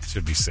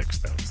 Should be 6,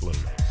 though. It's a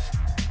little late.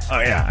 Oh,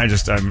 yeah.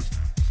 I'm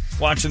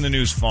watching the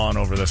news fawn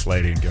over this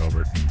lady in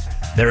Gilbert. And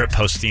they're at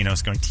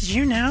Postino's going, did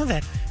you know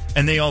that?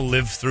 And they all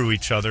live through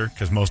each other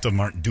because most of them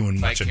aren't doing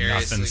much of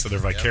nothing. So they're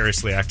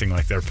vicariously acting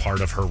like they're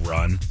part of her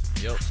run.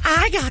 Yep.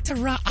 I got to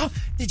run. Oh,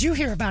 did you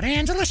hear about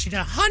Angela? She did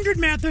 100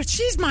 marathons.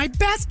 She's my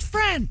best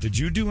friend. Did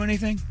you do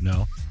anything?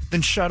 No.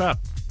 Then shut up.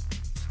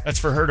 That's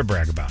for her to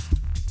brag about.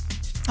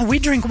 Oh, we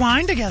drink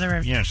wine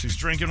together. Yeah, she's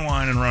drinking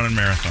wine and running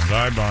marathons.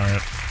 I buy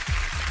it.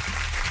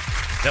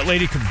 That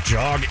lady could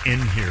jog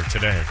in here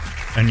today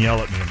and yell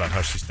at me about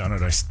how she's done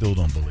it. I still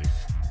don't believe it.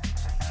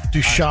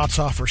 Do shots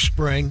off her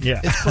spring.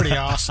 Yeah. It's pretty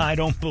awesome. I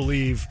don't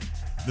believe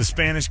the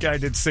Spanish guy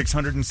did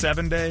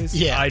 607 days.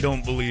 Yeah. I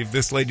don't believe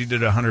this lady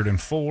did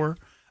 104.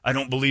 I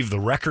don't believe the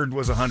record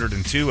was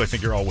 102. I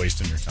think you're all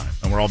wasting your time,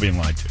 and we're all being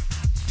lied to.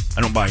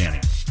 I don't buy any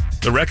of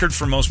it. The record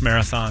for most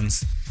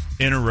marathons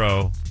in a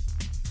row,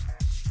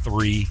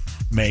 3,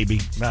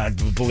 maybe.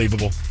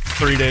 Believable.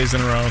 3 days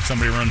in a row,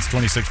 somebody runs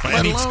 26.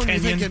 Let alone, you're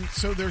thinking,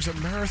 so there's a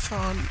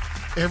marathon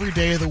every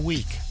day of the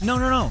week.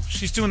 No.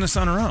 She's doing this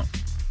on her own.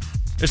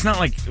 It's not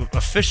like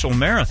official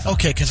marathon.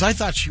 Okay, because I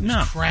thought she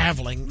was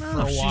traveling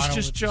for a while. She's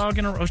just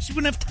jogging around. She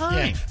wouldn't have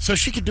time. Yeah. So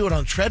she could do it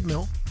on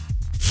treadmill.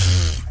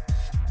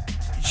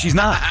 She's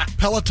not.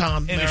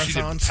 Peloton And if she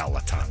did marathons.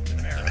 Peloton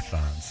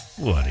marathons.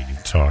 What are you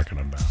talking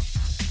about?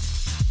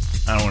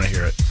 I don't want to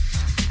hear it.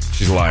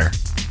 She's a liar.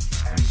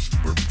 And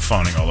we're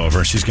fawning all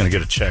over. She's going to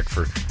get a check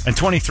for... And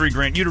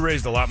 $23,000. You'd have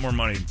raised a lot more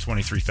money than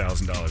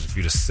 $23,000 if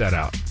you'd have set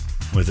out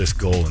with this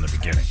goal in the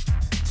beginning.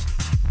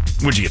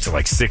 Would you get to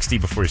like 60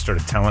 before you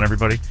started telling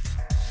everybody?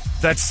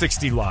 That's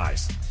 60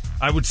 lies.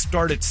 I would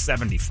start at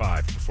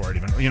 75 before I'd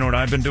even... You know what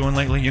I've been doing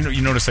lately?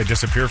 You notice I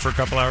disappear for a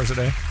couple hours a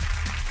day?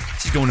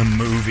 She's going to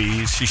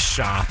movies. She's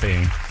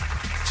shopping.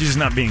 She's just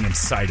not being in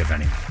sight of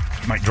anyone.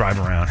 Might drive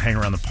around, hang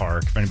around the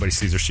park. If anybody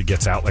sees her, she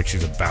gets out like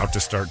she's about to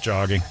start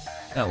jogging.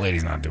 That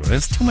lady's not doing it.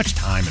 It's too much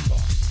time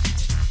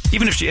involved.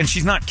 Even if she... And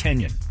she's not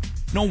Kenyan.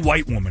 No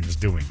white woman is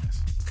doing this.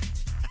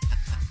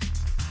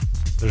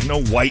 There's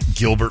no white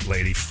Gilbert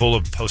lady full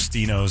of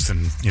Postinos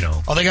and,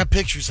 Oh, they got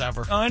pictures of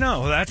her. Oh, I know.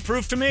 Well, that's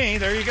proof to me.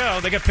 There you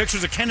go. They got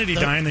pictures of Kennedy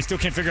dying. They still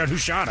can't figure out who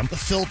shot him. The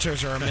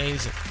filters are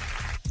amazing.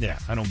 Yeah,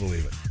 I don't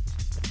believe it.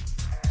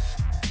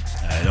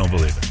 I don't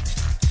believe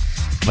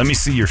it. Let me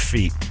see your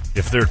feet.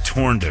 If they're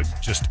torn to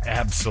just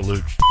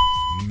absolute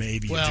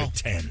maybe you did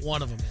 10.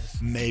 One of them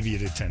is. Maybe you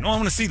did 10. Oh, I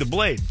want to see the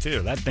blade,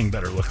 too. That thing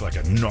better look like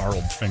a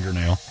gnarled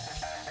fingernail.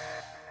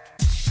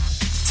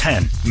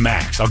 10,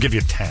 max. I'll give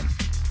you 10.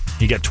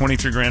 You got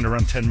 $23,000 to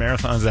run 10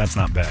 marathons. That's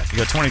not bad. You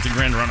got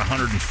 $23,000 to run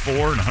 104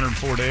 in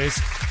 104 days.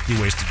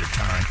 You wasted your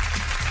time.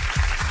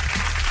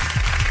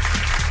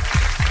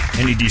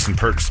 Any decent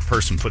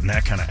person putting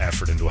that kind of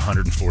effort into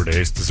 104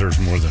 days deserves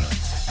more than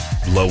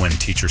a low-end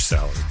teacher's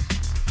salary.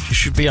 She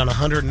should be on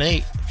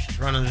 108 if she's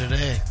running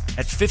today.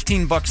 At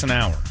 $15 an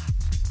hour,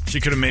 she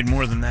could have made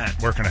more than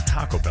that working at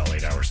Taco Bell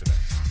 8 hours a day.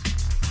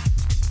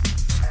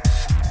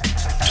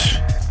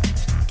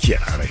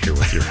 Get out of here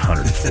with your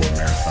 104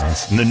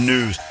 marathons. And the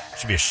news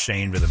should be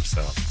ashamed of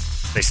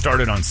themselves. They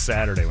started on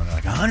Saturday when they're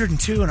like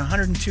 102 in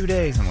 102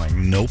 days. I'm like,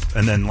 nope.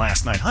 And then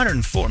last night,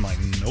 104. I'm like,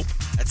 nope.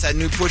 That's that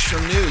new push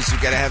from news. You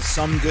got to have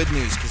some good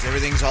news because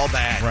everything's all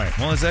bad. Right.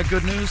 Well, is that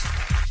good news?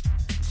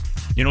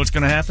 You know what's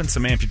going to happen?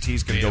 Some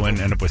amputees going to go in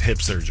and end up with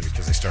hip surgery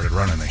because they started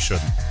running. They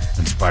shouldn't.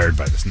 Inspired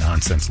by this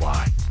nonsense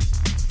lie.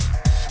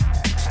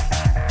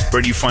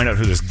 Where do you find out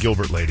who this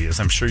Gilbert lady is?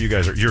 I'm sure you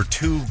guys are. You're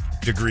 2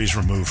 degrees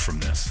removed from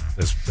this.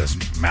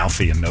 As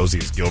mouthy and nosy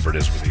as Gilbert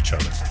is with each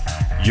other.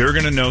 You're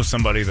going to know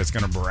somebody that's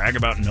going to brag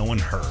about knowing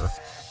her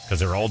because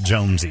they're all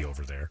Jonesy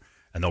over there.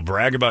 And they'll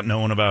brag about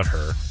knowing about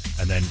her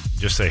and then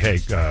just say, hey,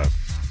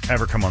 have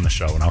her come on the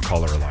show and I'll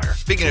call her a liar.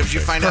 Speaking of, did you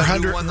find out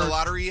who won the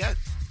lottery yet?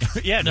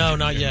 Yeah, no,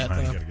 not yet.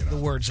 The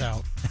word's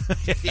out.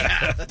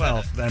 Yeah.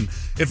 Well, then,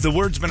 if the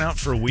word's been out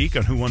for a week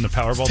on who won the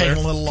Powerball, it's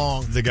taking a little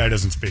long. The guy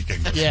doesn't speak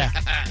English. Yeah,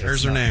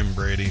 there's her name,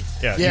 Brady.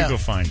 Yeah, you go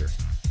find her.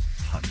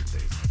 100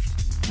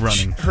 days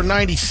running. Her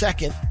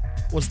 92nd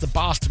was the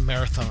Boston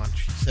Marathon.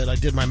 She said, "I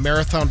did my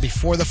marathon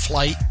before the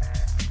flight.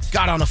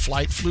 Got on a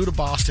flight, flew to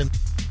Boston,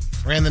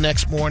 ran the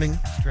next morning,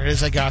 straight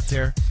as I got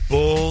there.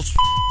 Bulls.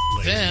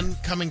 Then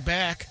coming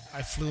back,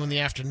 I flew in the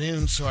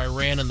afternoon, so I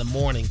ran in the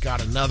morning.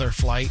 Got another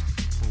flight."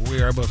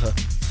 We were able to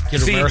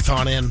get a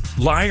marathon in.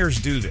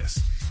 Liars do this.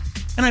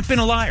 And I've been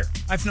a liar.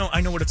 I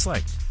know what it's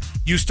like.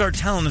 You start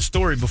telling the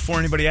story before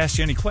anybody asks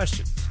you any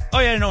questions. Oh,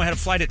 yeah, I know I had a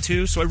flight at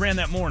 2, so I ran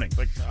that morning.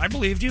 Like, I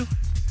believed you.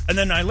 And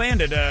then I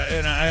landed,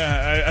 and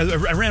I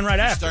ran right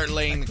after. Start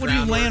laying the groundwork. What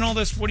are you laying all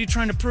this? What are you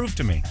trying to prove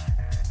to me?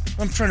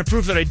 I'm trying to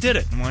prove that I did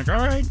it. I'm like, all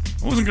right.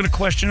 I wasn't going to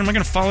question. Am I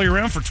going to follow you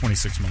around for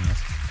 26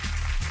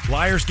 minutes?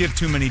 Liars give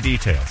too many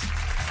details.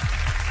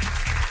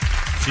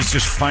 She's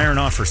just firing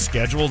off her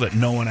schedule that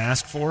no one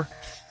asked for.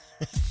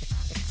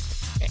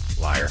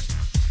 Liar.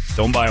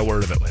 Don't buy a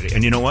word of it, lady.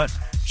 And you know what?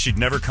 She'd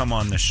never come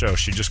on this show.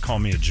 She'd just call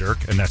me a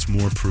jerk, and that's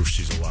more proof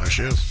she's a liar.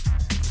 She is.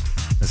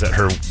 Is that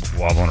her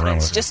wobbling around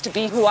with just to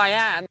be who I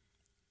am.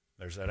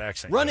 There's that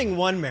accent. Running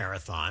one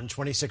marathon,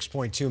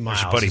 26.2 miles.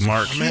 There's your buddy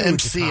Mark. I'm an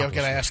MC. I've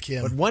got to ask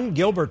him. But one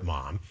Gilbert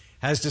mom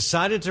has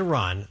decided to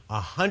run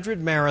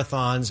 100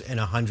 marathons in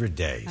 100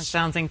 days. That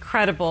sounds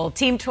incredible.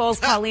 Team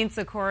 12's Colleen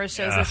Sikora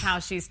shows us how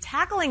she's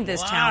tackling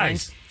this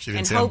challenge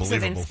in hopes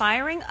of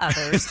inspiring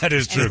others. That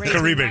is true.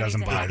 Caribe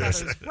doesn't buy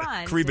this.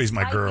 Caribe's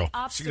my girl.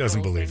 She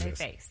doesn't believe this.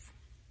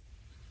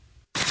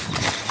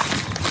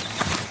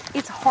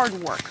 It's hard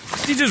work.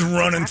 She's just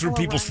running through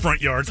people's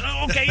front yards.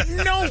 Oh, okay,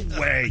 no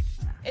way.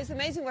 It's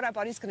amazing what our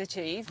bodies can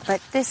achieve. But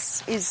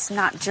this is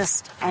not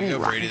just any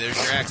run. Brady, there's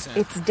your accent.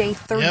 It's day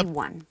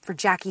 31 for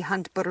Jackie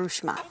Hunt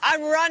Barushma.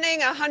 I'm running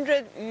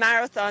 100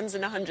 marathons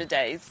in 100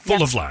 days.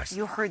 Full of lies.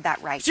 You heard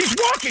that right. She's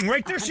walking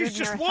right there. She's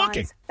just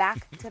walking.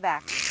 Back to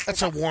back.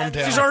 That's a warm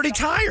down. She's already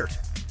tired.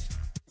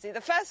 See, the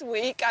first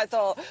week I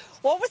thought,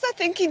 what was I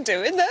thinking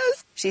doing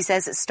this? She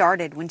says it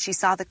started when she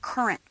saw the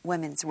current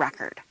women's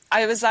record.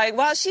 I was like,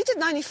 well, she did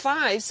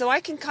 95, so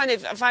I can kind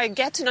of, if I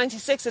get to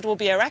 96, it will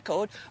be a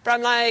record. But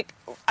I'm like,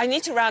 I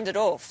need to round it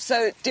off.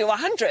 So do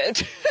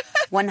 100.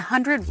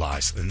 100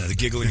 lies. And the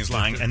giggling is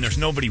lying. And there's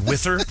nobody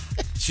with her.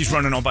 She's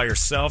running all by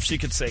herself. She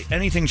could say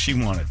anything she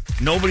wanted.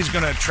 Nobody's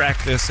going to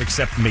track this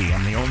except me.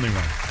 I'm the only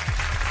one.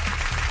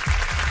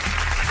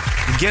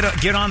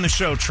 Get on the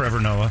show, Trevor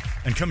Noah,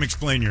 and come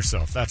explain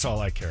yourself. That's all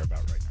I care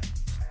about right now.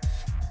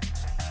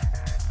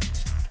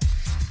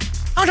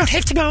 I don't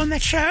have to go on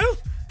that show.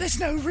 There's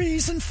no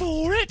reason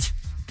for it.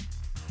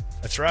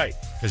 That's right.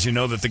 Because you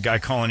know that the guy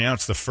calling you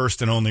out's the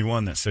first and only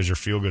one that says your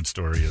feel-good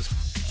story is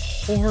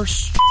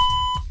horse.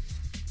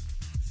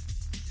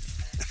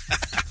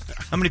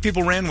 How many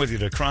people ran with you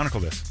to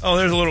chronicle this? Oh,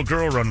 there's a little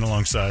girl running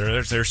alongside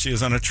her. There she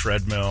is on a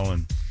treadmill.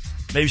 And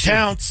maybe she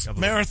counts.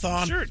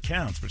 Marathon. Sure, it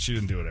counts, but she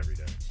didn't do it every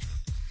day.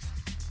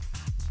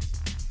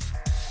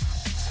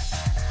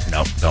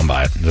 No, don't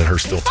buy it. Is that her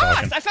still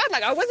talking? I felt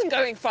like I wasn't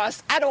going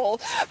fast at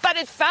all, but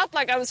it felt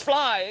like I was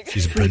flying.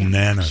 She's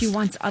bananas. She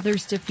wants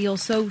others to feel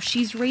so.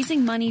 She's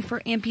raising money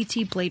for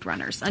Amputee Blade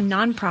Runners, a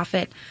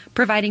nonprofit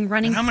providing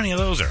running. And how many of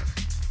those are?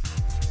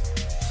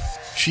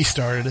 She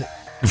started it.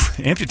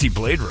 Amputee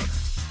Blade Runner.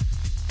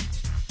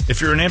 If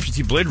you're an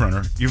amputee Blade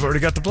Runner, you've already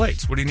got the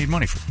blades. What do you need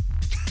money for?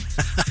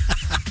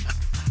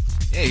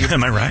 Yeah,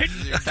 am I right?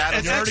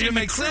 It actually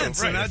makes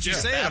sense. Right. Now that you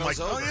say it, I'm like,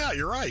 over. oh, yeah,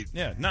 you're right.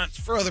 Yeah, not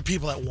for other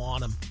people that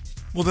want them.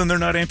 Well, then they're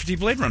not amputee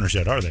Blade Runners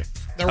yet, are they?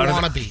 They're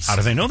wannabes. How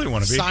do they know they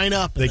want to be? Sign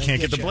up. They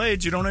can't get the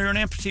blades. You don't know you're an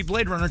amputee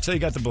Blade Runner until you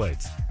got the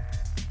blades.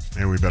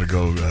 Hey, we better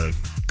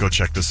go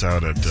check this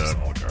out at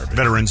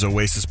Veterans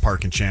Oasis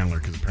Park in Chandler,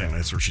 because apparently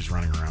that's where she's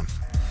running around.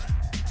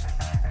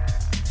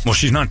 Well,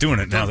 she's not doing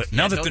it now.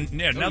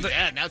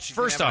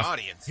 First off,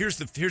 here's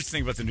the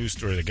thing about the news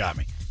story that got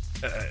me.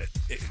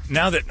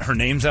 Now that her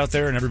name's out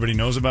there and everybody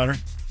knows about her,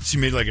 she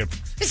made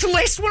it's the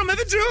last one I'm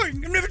ever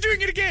doing. I'm never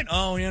doing it again.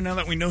 Oh, yeah, now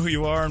that we know who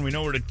you are and we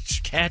know where to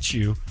catch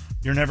you,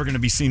 you're never going to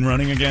be seen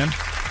running again?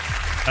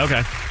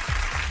 Okay.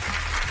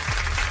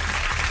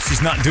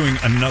 She's not doing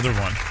another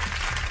one.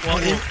 Well,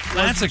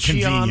 that's a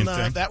convenient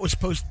thing. That was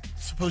supposed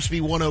to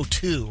be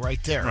 102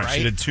 right there, right?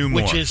 She did 2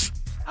 more. Which is...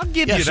 I'll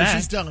give you that.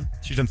 She's done.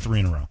 She's done 3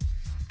 in a row.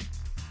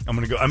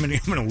 I'm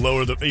gonna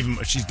lower the. Even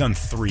she's done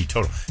 3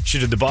 total. She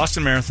did the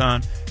Boston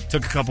Marathon,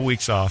 took a couple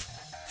weeks off,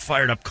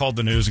 fired up, called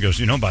the news, and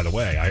goes, by the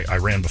way, I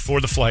ran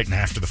before the flight and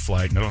after the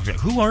flight. And like,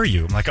 who are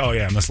you? I'm like, oh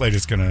yeah, and this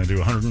lady's gonna do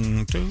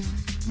 104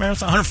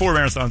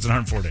 marathons in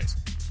 104 days.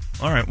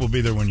 All right, we'll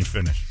be there when you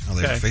finish. Oh,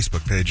 they have a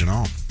Facebook page and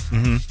all.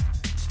 Mm-hmm.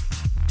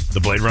 The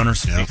Blade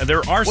Runners. Yeah.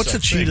 There are. What's a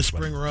Cheetah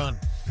Spring Run?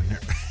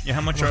 Yeah,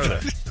 how much are they?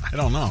 I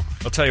don't know.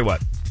 I'll tell you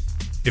what.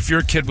 If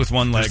you're a kid with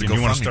one leg and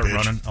you want to start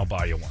running, I'll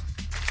buy you one.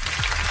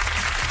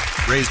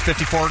 Raised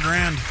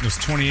 $54,000. It was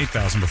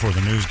 $28,000 before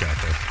the news got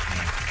there.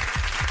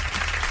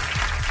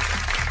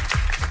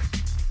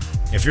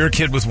 Yeah. If you're a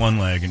kid with one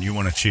leg and you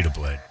want a cheetah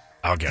blade,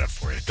 I'll get it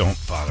for you. Don't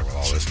bother with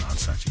all this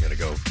nonsense. You got to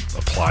go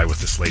apply with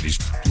this lady's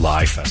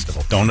lie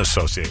festival. Don't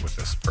associate with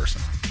this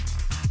person.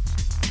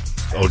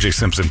 O.J.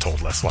 Simpson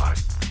told less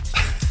lies.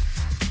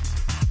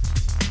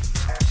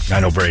 I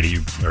know Brady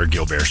or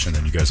Gil Bearshin,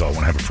 and you guys all want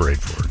to have a parade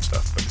for her and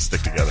stuff, but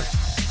stick together.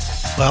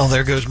 Well,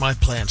 there goes my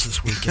plans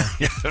this weekend.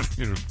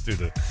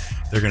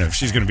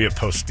 She's gonna be at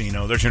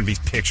Postino. There's gonna be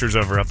pictures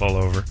of her up all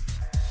over.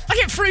 I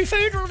get free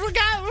food.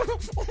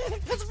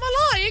 What's my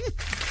lying?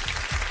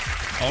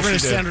 We're gonna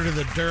send her to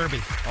the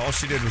Derby. All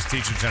she did was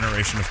teach a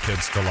generation of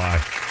kids to lie.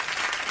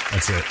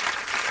 That's it.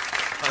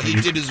 All he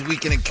did is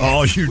weaken a country.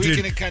 All you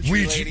weaken did, a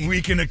country, lady.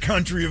 Weaken a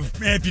country of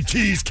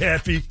amputees,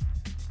 Cappy.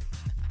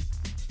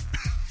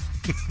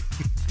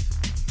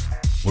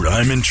 Well,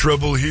 I'm in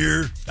trouble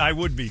here. I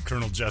would be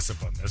Colonel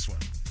Jessup on this one.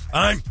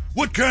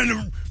 What kind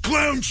of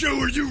clown show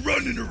are you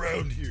running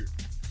around here?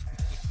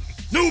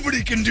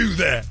 Nobody can do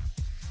that.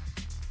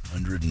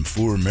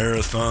 104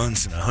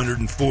 marathons in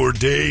 104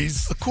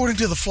 days. According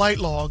to the flight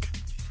log.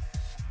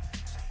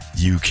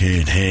 You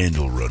can't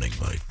handle running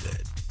like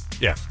that.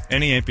 Yeah,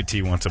 any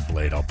amputee wants a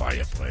blade, I'll buy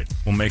you a blade.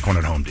 We'll make one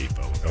at Home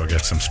Depot. We'll go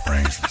get some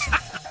springs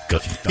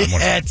and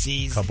it's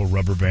easy. A couple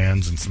rubber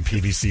bands and some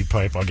PVC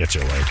pipe. I'll get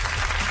you a leg.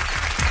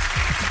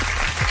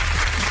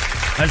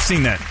 I've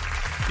seen that.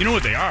 You know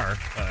what they are?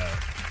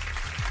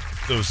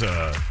 Those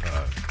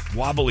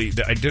wobbly.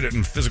 I did it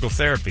in physical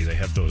therapy. They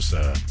have those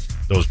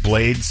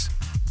blades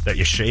that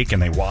you shake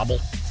and they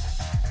wobble.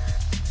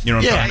 You know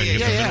what I'm talking about? You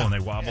get in the middle and they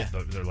wobble.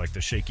 Yeah. They're like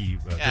the shaky.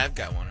 I've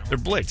got one. They're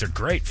blades. They're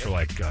great for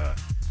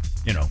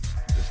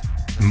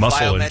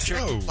muscle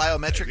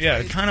plyometric. Yeah,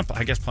 blade? kind of.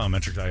 I guess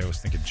plyometric. I always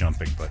think of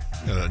jumping, but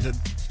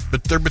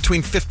they're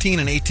between $15,000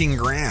 and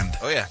 $18,000.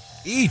 Oh yeah.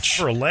 Each.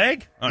 For a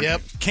leg?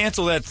 Yep.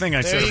 Cancel that thing I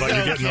said about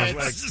you getting those legs.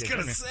 I was just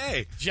going to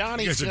say.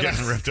 Johnny's you guys are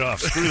getting ripped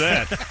off. Screw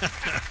that.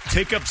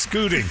 Take up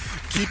scooting.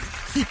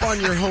 Keep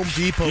on your Home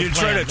Depot you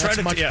plan. Try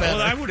to much better.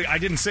 Well, I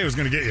didn't say I was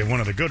going to get you one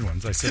of the good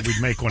ones. I said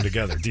we'd make one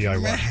together,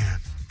 DIY. Man.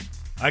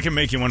 I can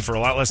make you one for a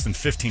lot less than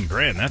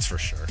 $15,000, that's for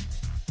sure.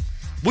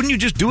 Wouldn't you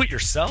just do it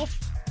yourself?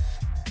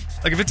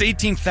 Like, if it's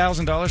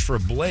 $18,000 for a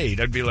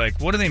blade, I'd be like,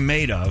 what are they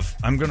made of?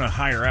 I'm going to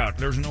hire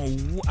out.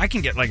 I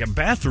can get, like, a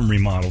bathroom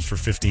remodeled for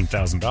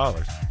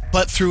 $15,000.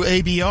 But through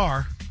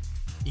ABR,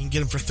 you can get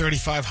them for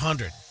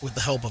 $3,500 with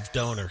the help of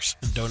donors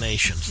and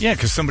donations. Yeah,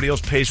 because somebody else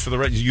pays for the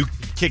rest. You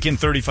kick in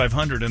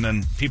 $3,500, and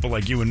then people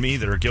like you and me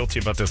that are guilty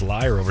about this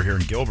liar over here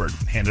in Gilbert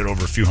hand it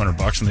over a few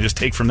 $100, and they just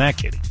take from that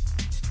kitty.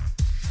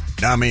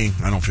 Not me.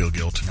 I don't feel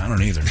guilty. I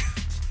don't either.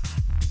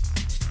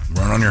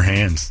 Run on your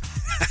hands.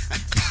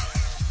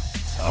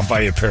 I'll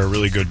buy you a pair of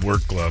really good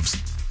work gloves.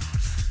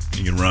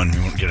 You can run. You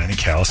won't get any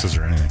calluses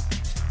or anything.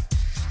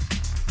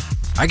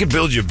 I could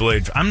build you a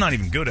blade. I'm not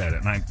even good at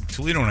it. And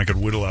Toledo and I could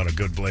whittle out a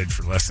good blade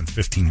for less than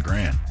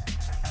 $15,000.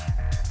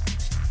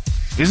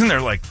 Isn't there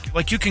like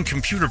you can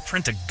computer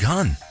print a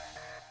gun?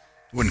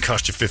 Wouldn't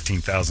cost you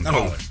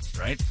 $15,000,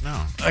 right?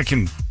 No. I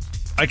can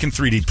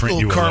 3D print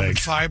you a carbon leg.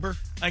 Fiber.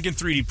 I can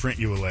 3D print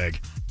you a leg,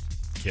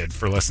 kid,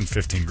 for less than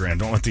 $15,000.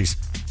 Don't let these.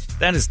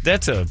 There's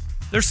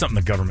something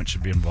the government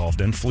should be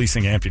involved in,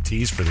 fleecing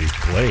amputees for these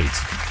blades.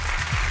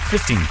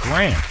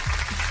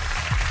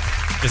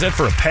 $15,000. Is that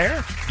for a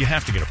pair? You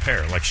have to get a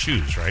pair, like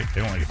shoes, right?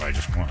 They don't let you buy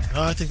just one.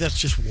 Oh, I think that's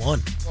just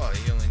one. Well,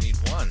 you only need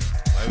one.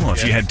 Well,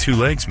 if you had 2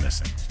 legs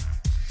missing.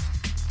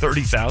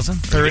 30,000?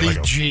 30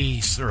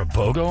 G's. Is there a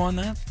BOGO on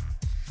that?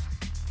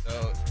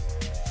 So,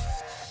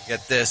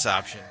 get this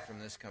option from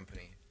this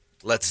company.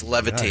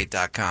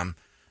 Let'sLevitate.com.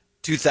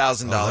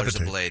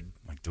 $2,000 a blade.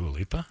 Like Dua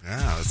Lipa?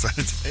 Yeah,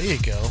 there you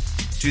go.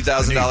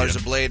 $2,000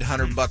 a blade,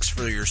 $100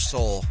 for your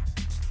soul.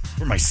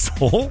 For my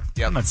soul?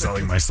 Yep. I'm not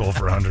selling my soul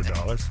for $100.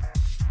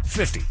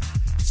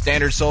 $50.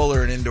 Standard soul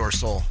or an indoor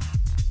soul.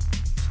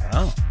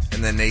 Oh.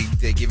 And then they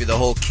give you the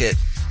whole kit.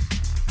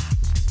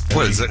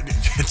 What is it?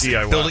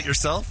 DIY. Build it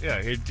yourself?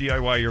 Yeah, you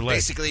DIY your leg.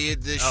 Basically,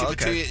 they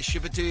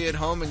ship it to you at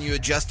home, and you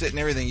adjust it and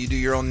everything. You do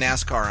your own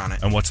NASCAR on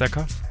it. And what's that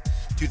cost?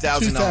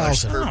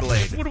 $2,000 per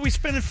blade. What are we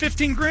spending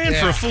 $15,000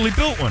 for a fully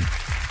built one?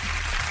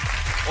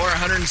 Or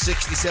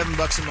 $167 a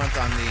month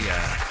on the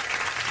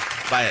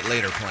buy it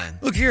later plan.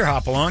 Look here,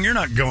 hop along. You're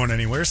not going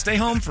anywhere. Stay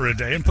home for a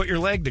day and put your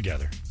leg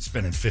together.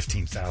 Spending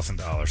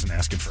 $15,000 and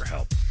asking for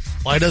help.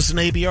 Why doesn't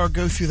ABR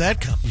go through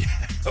that company?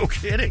 Yeah, no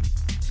kidding.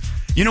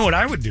 You know what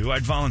I would do?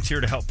 I'd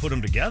volunteer to help put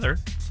them together.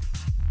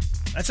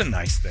 That's a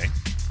nice thing.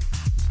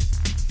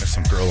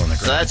 some girl on the ground.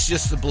 So that's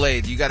just the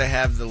blade. You got to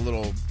have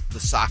the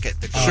socket.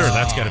 Sure,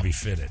 that's got to be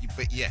fitted.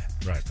 But yeah.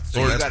 Right.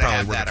 So that's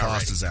probably where the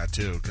cost is at,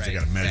 too, because they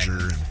got to measure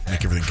and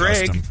make everything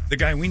Craig, custom. the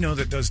guy we know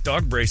that does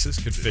dog braces,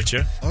 could fit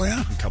you. Oh,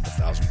 yeah. A couple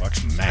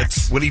 $1,000 max.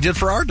 That's what he did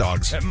for our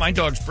dogs. My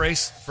dog's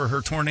brace for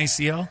her torn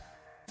ACL,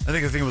 I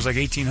think it was like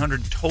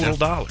 $1,800 total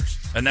dollars.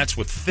 And that's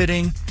with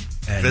fitting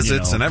and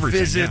visits and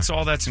everything. Visits,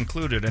 all that's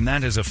included. And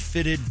that is a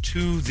fitted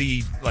to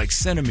the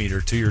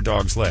centimeter to your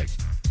dog's leg.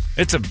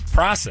 It's a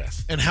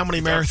process. And how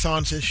many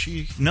marathons is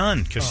she?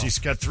 None, because she's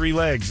got 3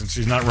 legs and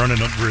she's not running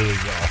them really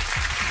well,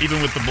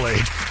 even with the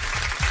blade.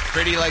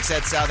 Pretty likes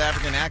that South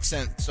African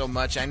accent so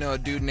much. I know a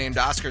dude named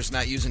Oscar's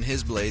not using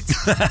his blades.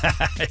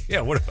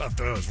 Yeah, what about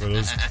those?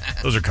 Those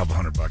are a couple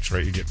 $100,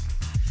 right? You get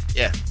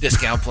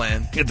discount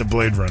plan. Get the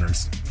Blade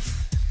Runners.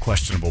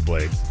 Questionable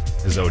blades.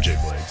 His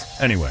OJ blades.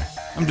 Anyway,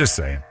 I'm just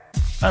saying.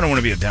 I don't want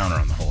to be a downer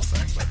on the whole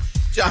thing, but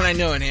John, I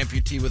know an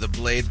amputee with a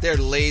blade. They're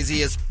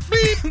lazy as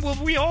beep. Well,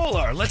 we all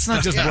are. Let's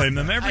not just blame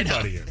them.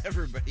 Everybody is.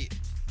 Everybody.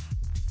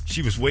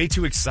 She was way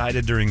too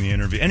excited during the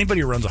interview.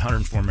 Anybody who runs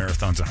 104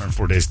 marathons,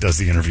 104 days, does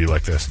the interview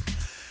like this.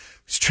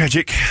 It's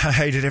tragic. I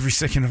hated every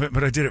second of it,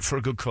 but I did it for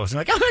a good cause. I'm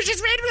like, oh,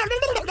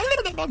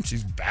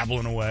 she's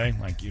babbling away.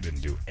 Like, you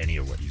didn't do any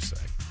of what you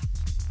say.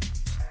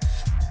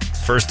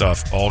 First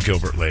off, all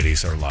Gilbert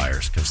ladies are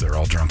liars because they're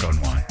all drunk on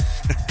wine.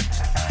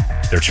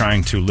 They're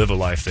trying to live a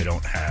life they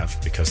don't have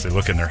because they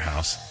look in their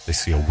house, they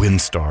see a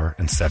WinStar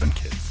and 7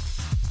 kids.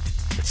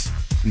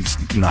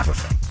 It's not a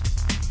thing.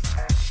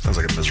 Sounds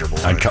like a miserable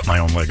life. I'd cut my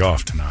own leg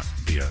off to not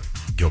be a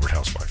Gilbert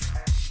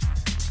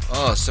housewife.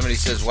 Oh, somebody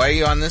says, why are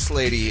you on this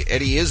lady?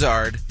 Eddie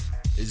Izzard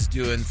is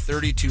doing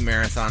 32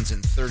 marathons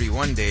in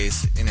 31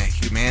 days in a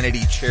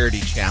humanity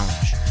charity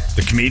challenge.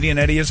 The comedian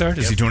Eddie Izzard?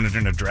 Is he doing it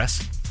in a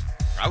dress?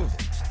 Probably.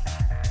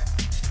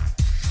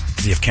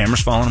 Does he have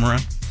cameras following him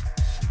around?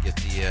 Get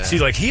the, See,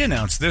 like, he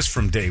announced this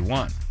from day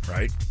one,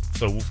 right?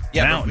 So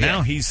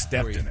now he's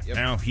stepped in it. Yep.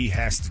 Now he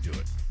has to do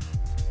it.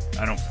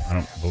 I don't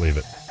believe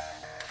it.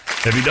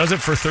 If he does it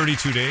for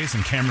 32 days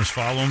and cameras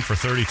follow him for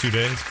 32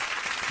 days,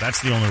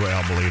 that's the only way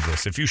I'll believe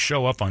this. If you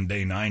show up on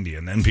day 90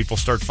 and then people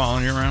start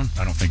following you around,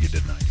 I don't think you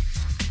did 90.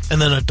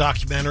 And then a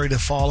documentary to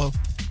follow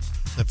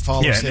that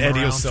follows him and Eddie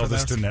will around sell for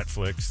this that. to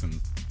Netflix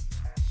and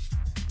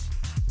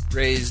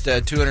raised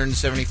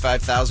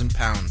 275,000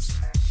 pounds.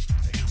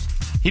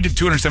 He did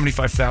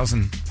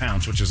 275,000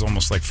 pounds, which is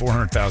almost like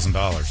 $400,000.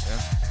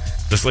 Yeah.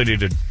 This lady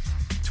did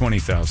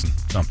 20,000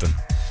 something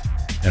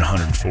in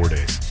 104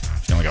 days.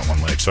 She only got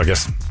 1 leg, so I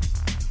guess.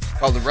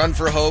 Called the Run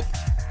for Hope.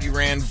 He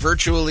ran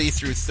virtually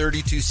through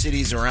 32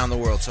 cities around the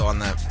world. So on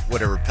that,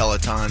 whatever,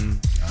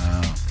 Peloton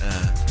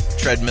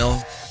treadmill.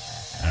 All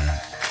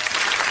right.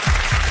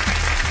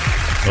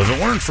 Well, if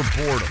it weren't for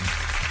boredom,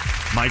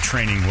 my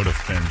training would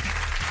have been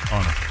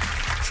on a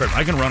treadmill.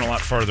 I can run a lot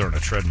farther on a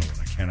treadmill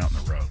than I can out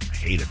on the road. I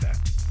hated that.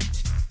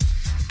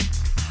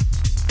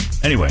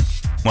 Anyway,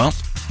 well.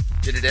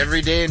 Did it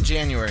every day in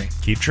January.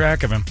 Keep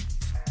track of him.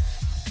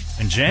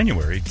 In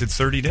January, did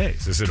 30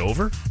 days. Is it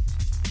over?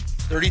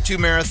 32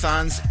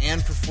 marathons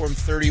and performed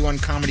 31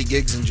 comedy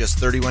gigs in just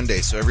 31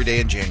 days. So every day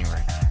in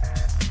January.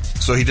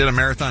 So he did a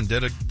marathon,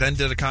 then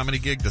did a comedy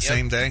gig the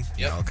same day?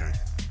 Yep. Oh, okay.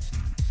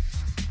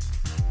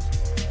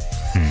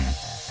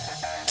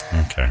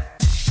 Okay.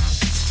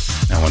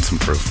 I want some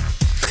proof.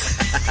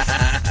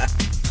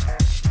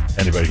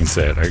 Anybody can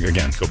say it.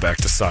 Again, go back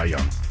to Cy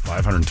Young.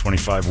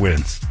 525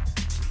 wins.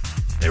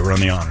 They were on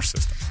the honor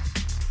system.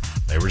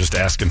 They were just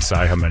asking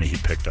Cy how many he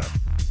picked up.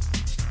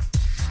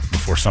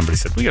 Before somebody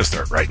said, we got to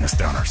start writing this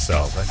down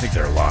ourselves. I think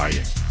they're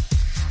lying.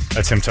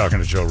 That's him talking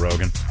to Joe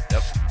Rogan.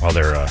 Yep. While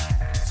they're... I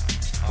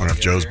wonder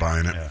if Joe's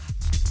buying it. Yeah.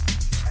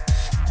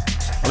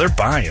 Well, they're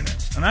buying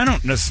it. And I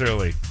don't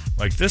necessarily...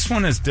 Like, this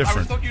one is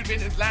different. I thought you'd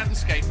been in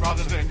landscape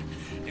rather than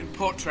in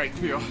portrait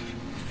for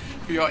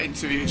your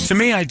interviews. To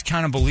me, I'd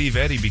kind of believe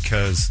Eddie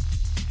because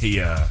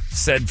he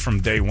said from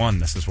day one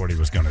this is what he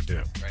was going to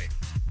do. Right.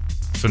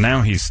 So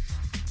now he's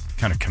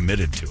kind of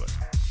committed to it.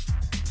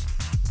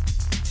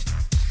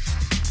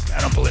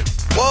 I don't believe it.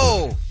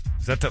 Whoa!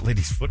 Is that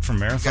lady's foot from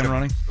marathon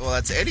running? Well,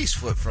 that's Eddie's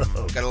foot from...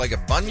 Got like a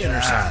bunion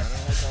or something. I don't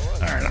know what that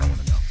was. All right, I don't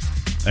want to know.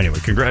 Anyway,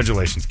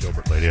 congratulations,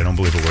 Gilbert lady. I don't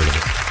believe a word of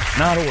it.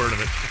 Not a word of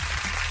it.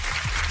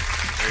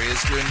 There he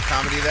is doing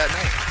comedy that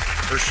night.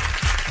 Or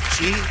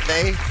she,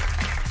 they.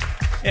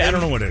 Yeah, I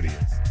don't know what Eddie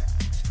is.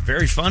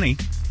 Very funny.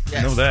 Yes.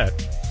 I know that.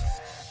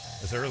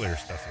 His earlier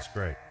stuff is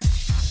great.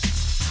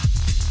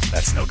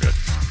 That's no good.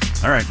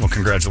 All right, well,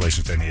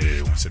 congratulations to any idiot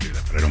who wants to do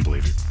that, but I don't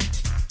believe you.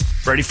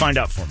 Brady, find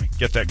out for me.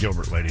 Get that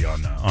Gilbert lady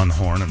on the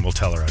horn, and we'll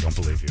tell her I don't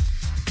believe you.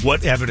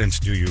 What evidence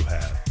do you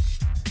have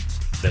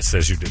that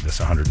says you did this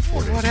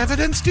 104 days? What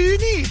evidence do you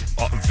need?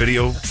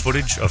 Video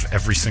footage of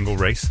every single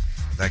race?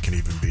 That can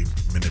even be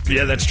manipulated.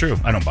 Yeah, that's true.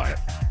 I don't buy it.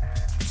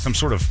 Some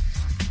sort of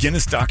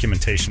Guinness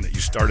documentation that you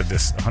started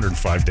this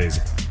 105 days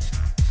ago.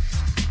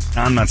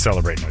 I'm not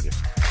celebrating with you.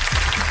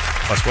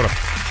 Plus, what a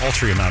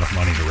paltry amount of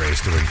money to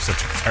raise doing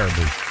such a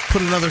terribly...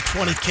 Put another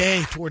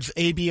 $20K towards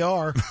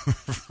ABR.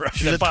 Right.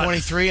 She's at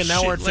 23, and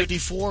now we're at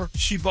 54.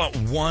 She bought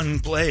 1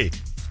 blade.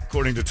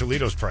 according to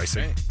Toledo's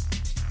pricing. Right.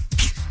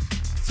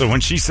 So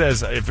when she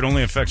says if it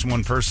only affects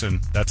one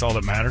person, that's all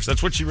that matters,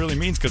 that's what she really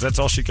means, because that's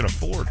all she can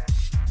afford.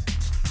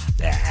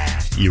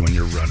 You and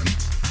your running.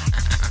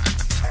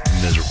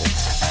 Miserable.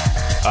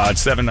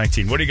 It's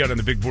 7:19. What do you got on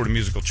the big board of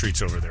musical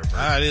treats over there,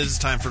 Bert? It is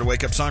time for the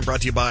Wake Up Song,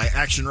 brought to you by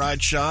Action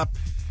Ride Shop.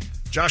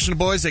 Josh and the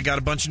boys, they got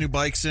a bunch of new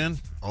bikes in.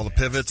 All the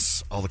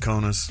Pivots, all the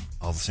Konas,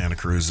 all the Santa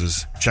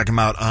Cruzes. Check them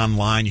out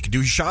online. You can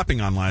do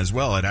shopping online as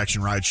well at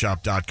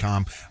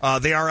actionrideshop.com.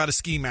 They are out of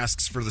ski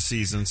masks for the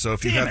season, so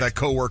if you have that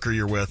coworker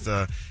you're with,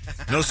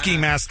 no ski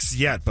masks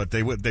yet, but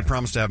they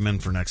promise to have them in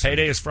for next week.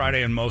 Payday is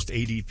Friday in most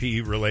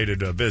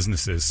ADP-related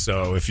businesses,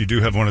 so if you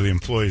do have one of the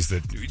employees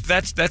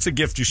that's a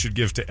gift you should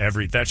give to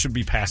that should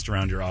be passed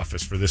around your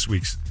office for this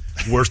week's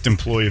worst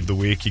employee of the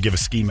week. You give a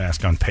ski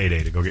mask on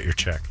payday to go get your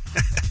check.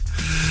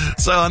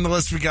 So on the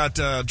list we got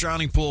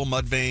Drowning Pool,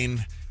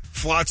 Mudvayne,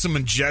 Flotsam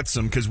and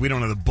Jetsam, because we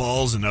don't have the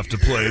balls enough to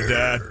play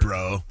that,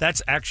 bro.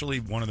 That's actually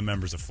one of the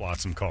members of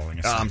Flotsam calling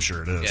us. I'm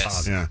sure it is.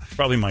 Yes. Yeah.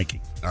 Probably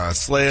Mikey.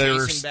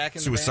 Slayer,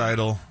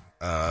 Suicidal,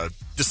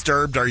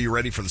 Disturbed, Are You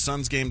Ready for the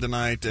Suns game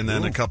tonight? And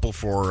then a couple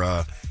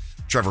for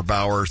Trevor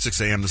Bauer,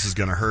 6 a.m. This Is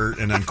Gonna Hurt,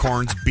 and then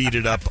Korn's Beat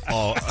It Up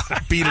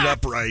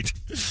Right.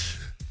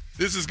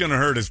 This Is Gonna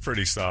Hurt is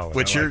pretty solid.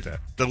 Which I like that.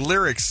 The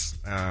lyrics,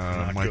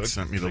 Mike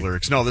sent me the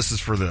lyrics. No, this is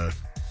for the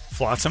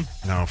Flotsam?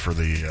 No, for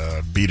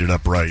the Beat It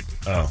Up Right.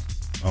 Oh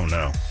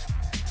no.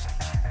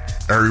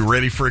 Are you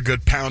ready for a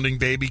good pounding,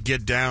 baby?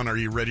 Get down. Are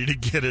you ready to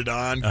get it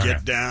on? Okay.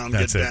 Get down.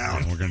 That's get it.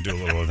 down. Yeah, we're going to do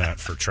a little of that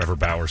for Trevor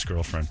Bauer's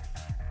girlfriend.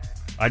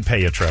 I'd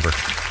pay you, Trevor.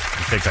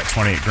 I'd take that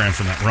 $28,000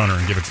 from that runner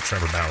and give it to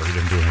Trevor Bauer. He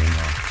didn't do anything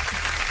wrong.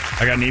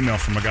 I got an email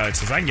from a guy that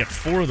says I can get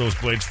 4 of those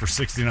blades for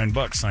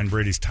 $69. Signed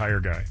Brady's tire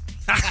guy.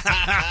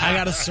 I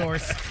got a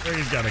source.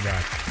 Brady's got a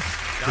guy.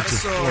 Got a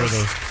source.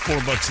 4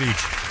 of those, $4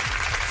 each.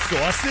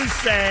 Sources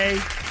say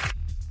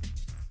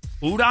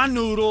udon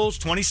noodles,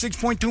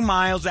 26.2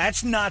 miles.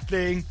 That's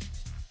nothing.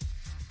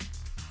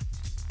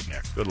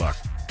 Yeah, good luck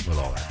with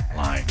all that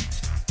lying.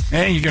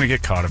 And you're going to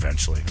get caught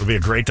eventually. It'll be a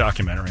great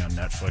documentary on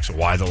Netflix of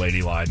why the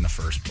lady lied in the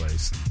first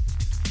place and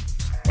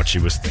what she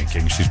was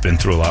thinking. She's been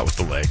through a lot with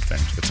the leg thing.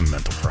 She's got some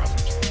mental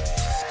problems.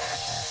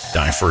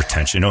 Dying for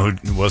attention. You know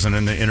who wasn't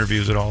in the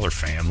interviews at all? Her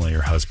family,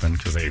 her husband,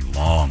 because they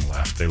long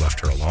left. They left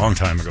her a long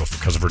time ago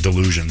because of her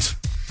delusions.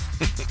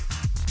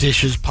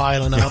 Dishes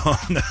piling up.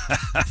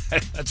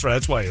 That's right.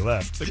 That's why he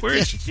left. Like, where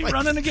is she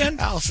running again?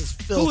 House is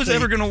filthy. Who is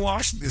ever going to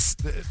wash this?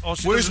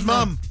 Where's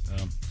Mom?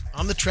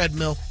 On the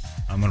treadmill.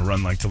 I'm going to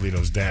run like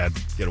Toledo's dad.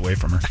 Get away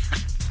from her.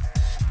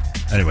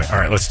 Anyway, all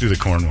right, let's do the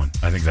Korn one.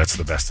 I think that's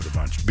the best of the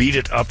bunch. Beat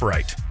It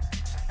Upright.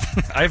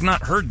 I have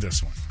not heard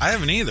this one. I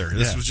haven't either.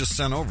 This was just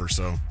sent over,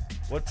 so.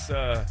 What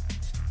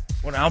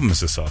album is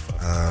this off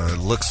of? It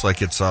looks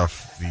like it's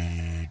off the...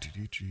 Hang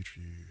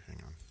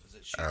on.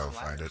 I'll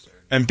find it.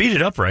 And Beat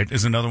It Upright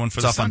is another one for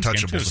it's the Suns game,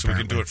 too. Untouchables, So we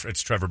can do it.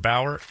 It's Trevor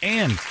Bauer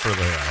and for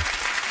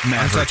the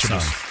Mavericks.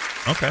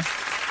 Okay.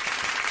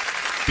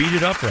 Beat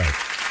It Upright.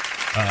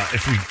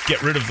 If we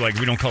get rid of,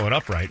 we don't call it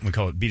upright, and we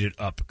call it Beat It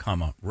Up,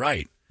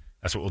 right.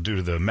 That's what we'll do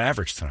to the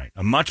Mavericks tonight.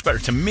 A much better,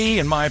 to me,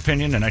 in my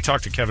opinion, and I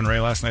talked to Kevin Ray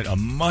last night, a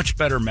much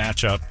better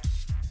matchup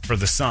for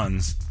the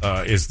Suns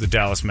is the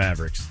Dallas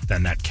Mavericks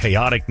than that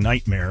chaotic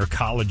nightmare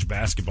college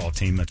basketball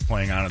team that's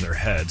playing out of their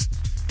heads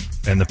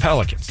and the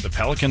Pelicans. The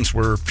Pelicans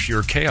were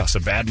pure chaos, a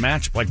bad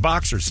match. Like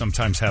boxers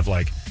sometimes have,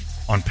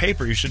 on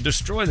paper, you should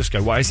destroy this guy.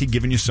 Why is he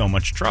giving you so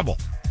much trouble?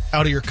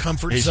 Out of your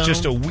comfort zone?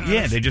 It's just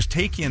they just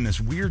take you in this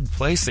weird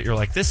place that you're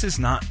like, this is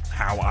not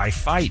how I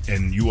fight,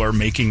 and you are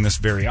making this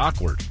very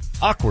awkward.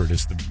 Awkward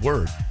is the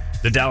word.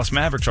 The Dallas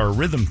Mavericks are a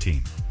rhythm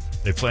team.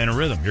 They play in a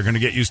rhythm. You're going to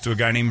get used to a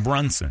guy named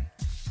Brunson.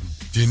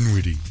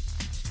 Dinwiddie.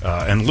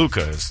 And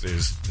Luka is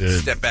the...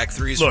 Step back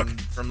threes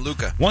from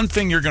Luka. One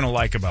thing you're going to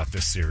like about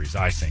this series,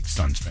 I think,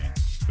 Suns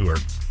fans, who are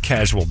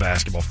casual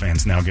basketball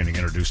fans now getting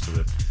introduced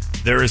to it,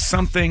 there is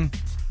something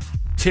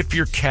tip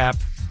your cap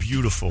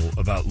beautiful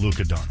about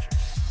Luka Doncic.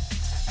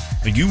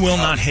 You will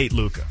not hate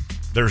Luka.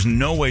 There's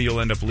no way you'll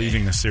end up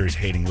leaving the series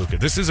hating Luka.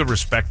 This is a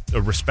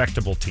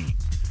respectable team.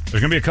 There's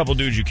going to be a couple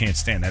dudes you can't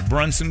stand. That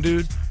Brunson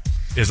dude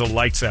is a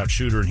lights-out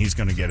shooter, and he's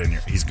going to get in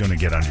here. He's going to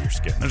get under your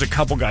skin. There's a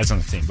couple guys on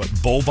the team, but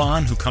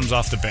Boban, who comes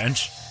off the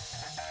bench,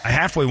 I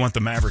halfway want the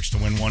Mavericks to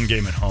win one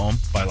game at home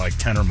by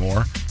 10 or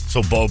more,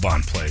 so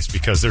Boban plays,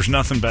 because there's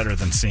nothing better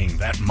than seeing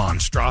that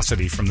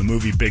monstrosity from the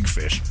movie Big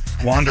Fish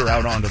wander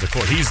out onto the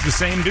court. He's the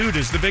same dude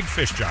as the Big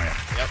Fish giant.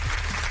 Yep.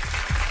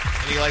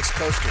 And he likes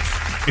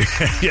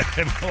coasters. Yeah.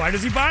 Why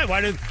does he buy?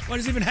 Why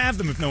does he even have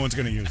them if no one's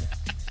going to use them?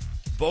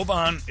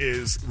 Boban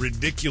is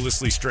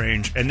ridiculously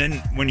strange. And then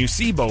when you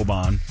see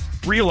Boban,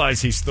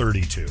 realize he's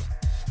 32.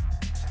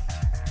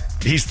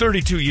 He's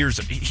 32 years.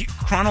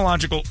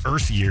 Chronological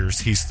Earth years,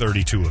 he's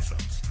 32 of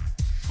those.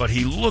 But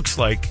he looks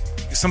like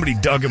somebody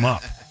dug him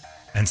up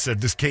and said,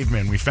 this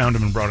caveman, we found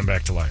him and brought him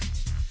back to life.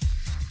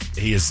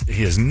 He is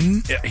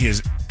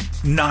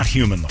not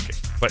human looking.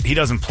 But he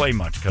doesn't play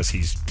much because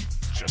he's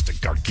just a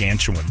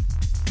gargantuan,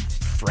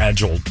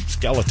 fragile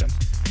skeleton.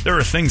 There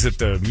are things at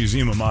the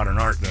Museum of Modern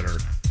Art that are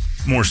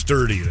more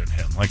sturdy than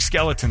him. Like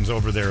skeletons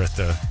over there at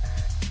the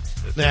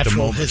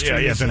Natural History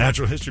Museum. the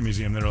Natural History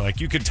Museum. They're like,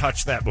 you could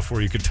touch that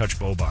before you could touch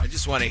Boban. I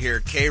just want to hear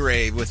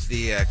K-Ray with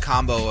the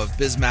combo of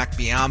Bismack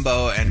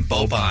Biyombo and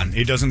Boban.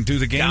 He doesn't do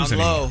the games Down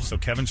anymore, low. so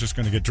Kevin's just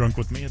going to get drunk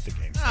with me at the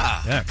games.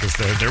 Yeah, because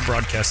their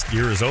broadcast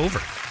year is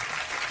over.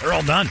 They're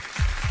all done.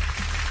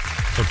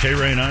 So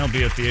K-Ray and I will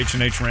be at the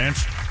H&H Ranch,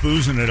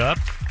 boozing it up.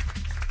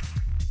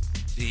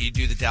 Do you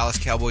do the Dallas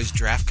Cowboys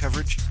draft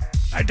coverage?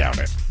 I doubt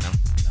it.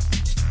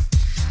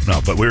 No,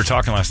 but we were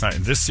talking last night,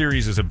 and this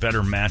series is a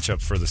better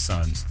matchup for the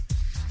Suns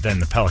than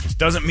the Pelicans.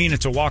 Doesn't mean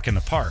it's a walk in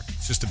the park.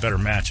 It's just a better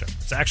matchup.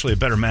 It's actually a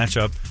better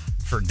matchup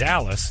for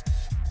Dallas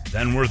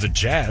than were the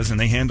Jazz, and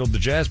they handled the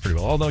Jazz pretty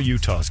well, although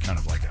Utah's kind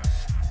of like a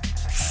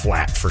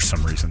flat for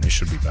some reason. They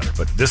should be better.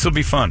 But this will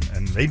be fun.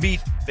 And they beat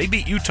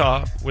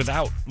Utah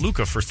without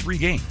Luka for 3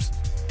 games,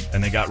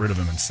 and they got rid of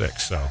him in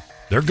 6, so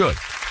they're good.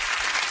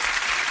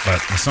 But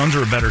the Suns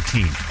are a better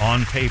team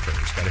on paper.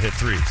 It's got to hit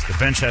threes. The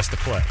bench has to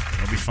play.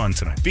 It'll be fun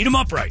tonight. Beat them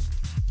up right.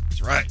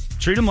 That's right.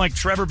 Treat them like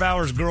Trevor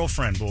Bauer's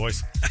girlfriend,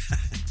 boys.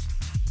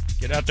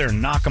 Get out there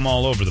and knock them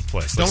all over the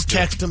place. Don't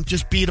text them.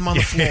 Just beat them on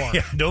the floor.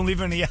 Yeah, don't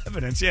leave any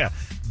evidence. Yeah.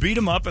 Beat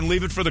them up and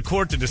leave it for the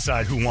court to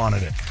decide who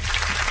wanted it.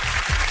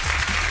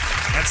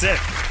 That's it.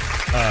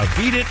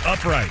 Beat it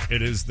upright.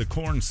 It is the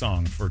Korn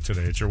song for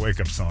today. It's your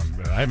wake-up song.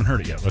 I haven't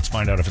heard it yet. Let's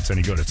find out if it's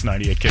any good. It's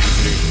 98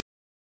 KUPD.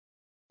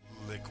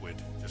 Liquid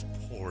just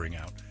pouring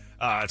out.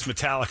 It's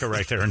Metallica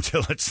right there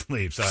until it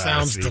sleeps.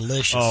 Sounds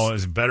delicious. Oh,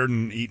 it's better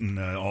than eating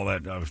all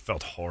that. It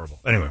felt horrible.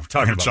 Anyway, we're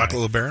talking about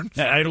chocolate LeBaron.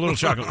 Yeah, I had a little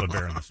chocolate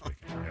LeBaron this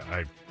weekend. Yeah,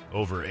 I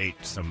overate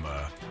some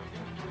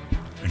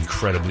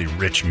incredibly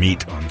rich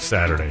meat on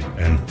Saturday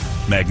and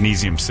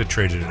magnesium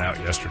citrated it out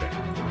yesterday.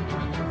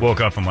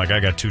 Woke up, I'm like, I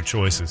got 2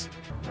 choices.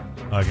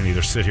 I can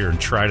either sit here and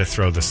try to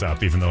throw this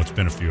up, even though it's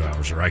been a few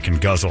hours, or I can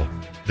guzzle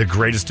the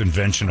greatest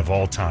invention of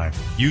all time.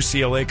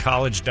 UCLA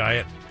college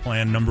diet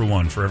plan number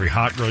 1 for every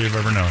hot girl you've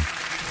ever known.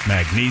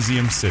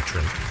 Magnesium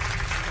citrate.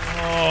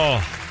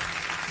 Oh,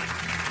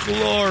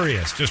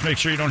 glorious. Just make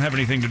sure you don't have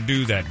anything to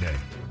do that day.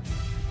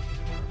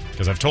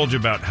 Because I've told you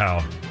about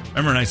how,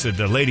 remember when I said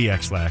the Lady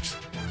X-Lax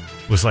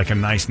was like a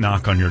nice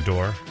knock on your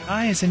door?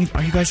 Hi,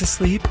 are you guys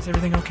asleep? Is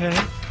everything okay?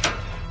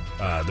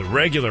 The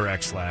regular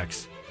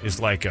X-Lax is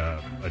like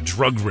a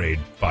drug raid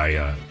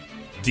by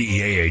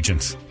DEA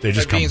agents. They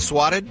just come being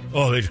swatted?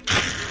 Oh, they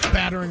just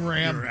battering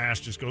ram. Your ass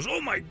just goes,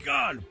 oh my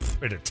God.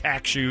 It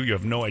attacks you. You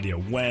have no idea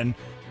when.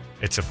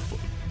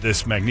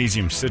 This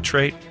magnesium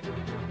citrate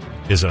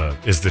is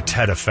the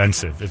Tet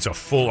Offensive. It's a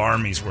full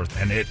army's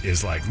worth, and it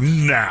is like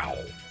now.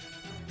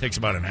 It takes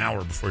about an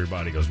hour before your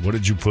body goes, what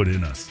did you put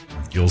in us?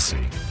 You'll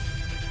see.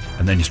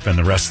 And then you spend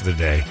the rest of the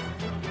day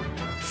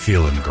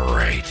feeling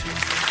great.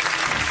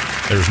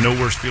 There's no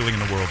worse feeling in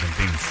the world than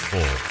being full.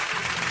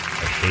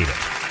 I hate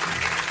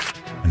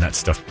it. And that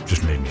stuff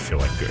just made me feel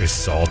like it's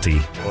salty.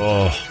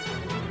 Oh,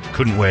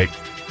 couldn't wait.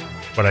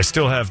 But I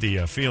still have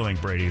the feeling,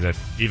 Brady, that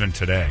even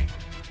today,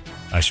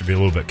 I should be a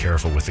little bit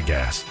careful with the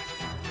gas.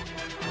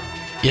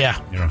 Yeah.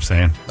 You know what I'm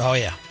saying? Oh,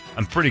 yeah.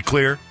 I'm pretty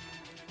clear.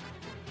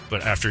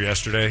 But after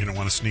yesterday... You don't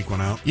want to sneak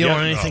one out? You don't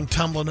want anything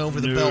tumbling over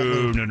the belt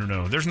loop?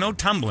 No. There's no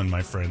tumbling,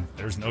 my friend.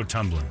 There's no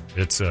tumbling.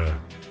 It's a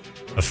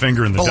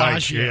finger in the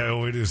dike. Yeah,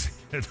 oh, it is.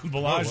 The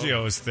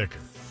Bellagio is thicker.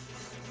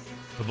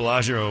 The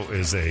Bellagio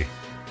is the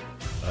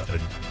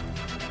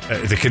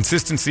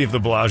consistency of the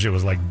Bellagio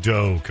is like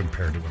dough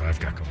compared to what I've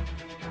got going on.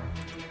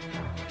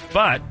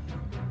 But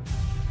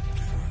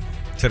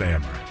today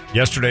I'm right.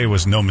 Yesterday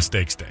was no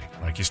mistakes day.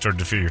 Like you started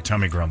to feel your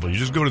tummy grumble. You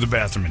just go to the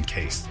bathroom in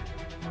case.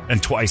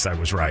 And twice I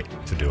was right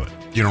to do it.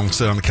 You don't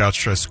sit on the couch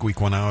try to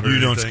squeak one out or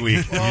anything? You don't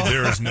squeak.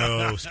 There is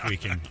no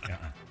squeaking.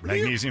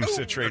 Magnesium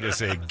citrate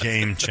is a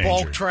game changer.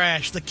 Bulk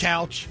trash, the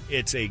couch.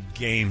 It's a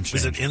game changer.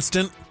 Is it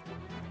instant?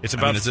 It's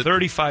about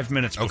 35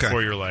 minutes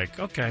before you're like,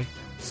 okay,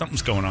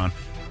 something's going on.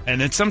 And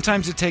then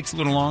sometimes it takes a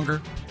little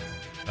longer.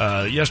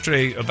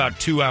 Yesterday, about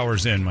 2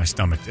 hours in, my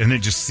stomach, and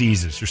it just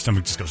seizes. Your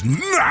stomach just goes,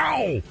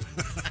 no!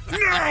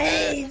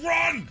 No!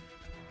 Run!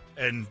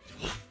 And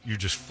you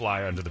just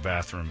fly under the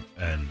bathroom,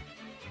 and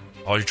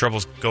all your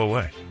troubles go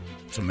away.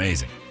 It's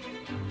amazing.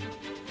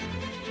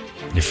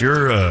 If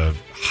you're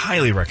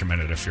highly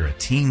recommended, if you're a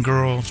teen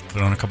girl,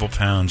 put on a couple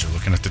pounds, you're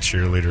looking at the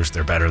cheerleaders,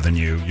 they're better than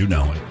you, you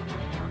know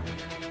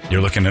it.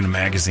 You're looking at a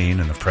magazine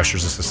and the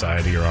pressures of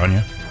society are on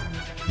you.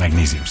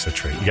 Magnesium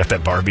citrate. You got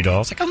that Barbie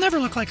doll? It's like, I'll never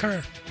look like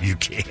her. You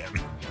can.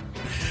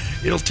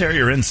 It'll tear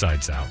your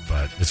insides out,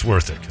 but it's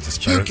worth it because it's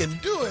better. You can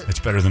do it. It's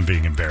better than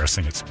being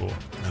embarrassing at school.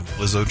 And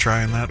Lizzo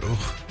trying that?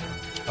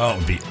 Oh, it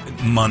would be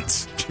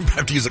months. You'd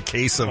have to use a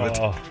case of it.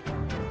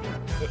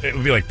 It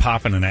would be like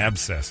popping an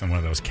abscess on one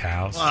of those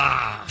cows.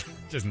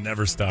 Just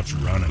never stops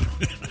running.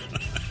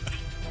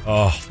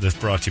 This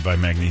brought to you by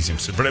Magnesium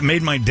Citrate. But it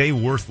made my day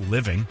worth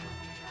living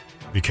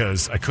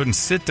because I couldn't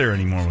sit there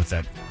anymore with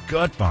that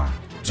gut bomb.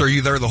 So are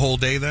you there the whole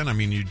day then? I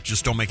mean, you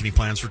just don't make any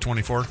plans for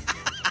 24?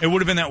 It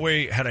would have been that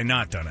way had I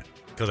not done it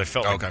because I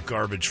felt like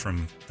garbage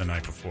from the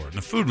night before. And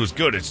the food was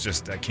good. It's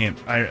just I can't.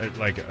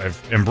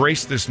 I've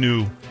embraced this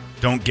new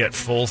don't get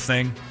full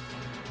thing.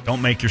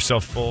 Don't make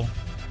yourself full.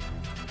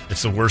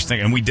 It's the worst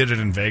thing. And we did it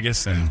in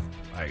Vegas, and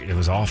it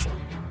was awful.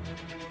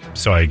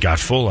 So I got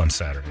full on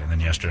Saturday, and then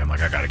yesterday I'm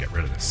like, I got to get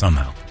rid of this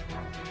somehow.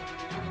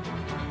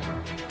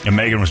 And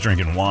Megan was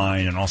drinking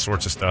wine and all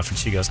sorts of stuff, and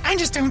she goes, I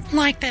just don't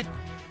like that.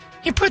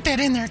 You put that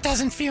in there. It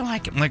doesn't feel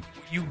like it. I'm like,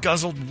 you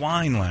guzzled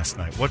wine last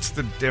night. What's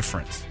the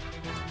difference?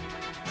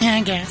 Yeah,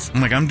 I guess.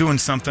 I'm like, I'm doing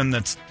something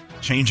that's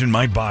changing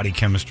my body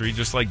chemistry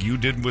just like you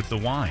did with the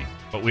wine.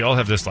 But we all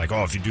have this like,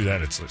 oh, if you do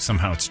that, it's like,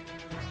 somehow it's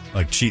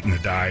like cheating the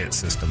diet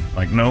system.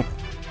 Like, nope.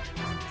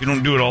 You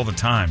don't do it all the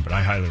time, but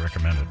I highly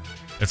recommend it.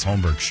 It's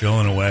Holmberg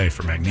chilling away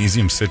for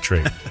magnesium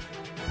citrate.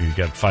 You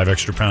got 5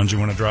 extra pounds you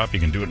want to drop, you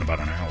can do it in about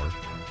an hour.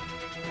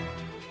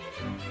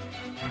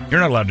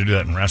 You're not allowed to do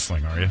that in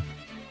wrestling, are you?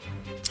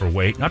 For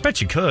weight? I bet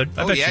you could.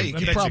 I bet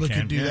you probably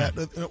could do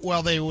that.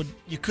 Well,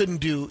 you couldn't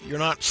do, you're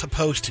not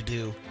supposed to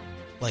do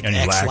like any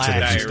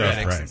laxatives and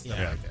stuff, right?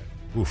 Yeah.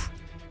 Oof.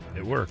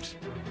 It works.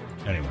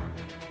 Anyway,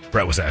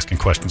 Brett was asking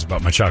questions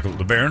about my chocolate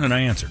LeBaron, and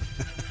I answered.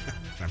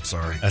 I'm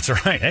sorry. That's all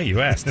right. Hey, you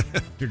asked.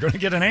 You're going to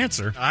get an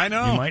answer. I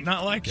know. You might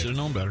not like it. Should have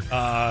known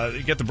better.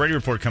 You get the Brady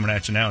Report coming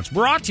at you now. It's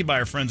brought to you by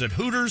our friends at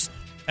Hooters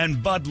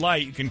and Bud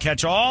Light. You can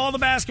catch all the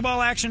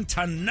basketball action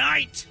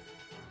tonight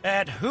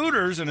at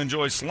Hooters and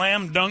enjoy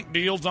slam dunk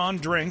deals on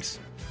drinks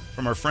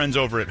from our friends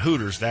over at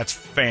Hooters. That's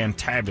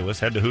fantabulous.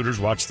 Head to Hooters,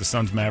 watch the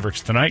Suns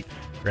Mavericks tonight.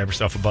 Grab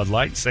yourself a Bud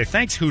Light and say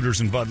thanks,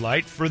 Hooters and Bud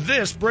Light, for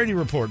this Brady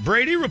Report.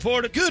 Brady,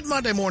 report it. Good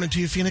Monday morning to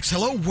you, Phoenix.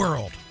 Hello,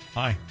 world.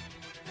 Hi.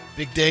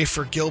 Big day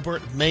for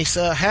Gilbert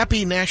Mesa.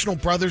 Happy National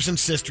Brothers and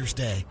Sisters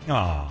Day.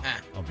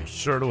 Aw, I'll be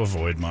sure to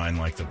avoid mine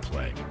like the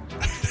plague.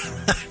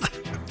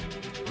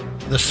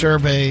 The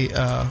survey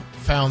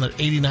found that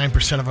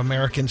 89% of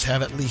Americans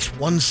have at least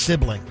one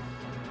sibling.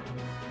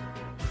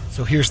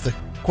 So here's the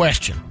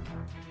question.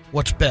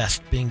 What's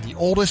best, being the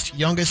oldest,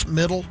 youngest,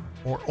 middle,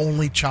 or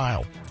only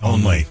child?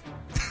 Only.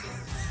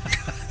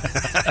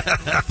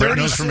 Brett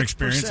knows from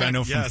experience. I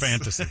know from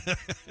fantasy.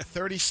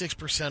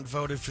 36%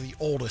 voted for the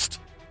oldest.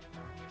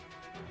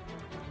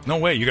 No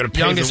way. You got to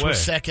pave youngest the way.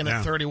 Was second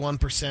at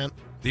 31%.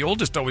 The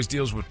oldest always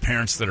deals with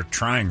parents that are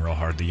trying real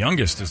hard. The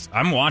youngest is,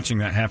 I'm watching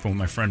that happen with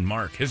my friend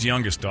Mark. His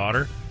youngest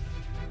daughter,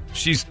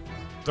 she's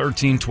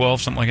 13,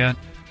 12, something like that.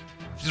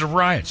 She's a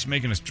riot. She's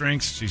making us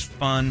drinks. She's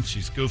fun.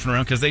 She's goofing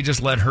around because they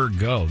just let her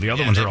go. The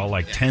other ones are all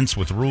like tense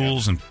with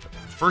rules, and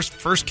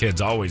first kids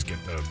always get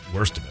the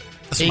worst of it.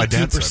 That's what my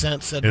dad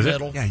 18% said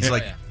middle. Yeah, he's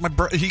like,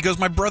 he goes,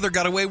 my brother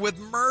got away with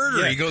murder.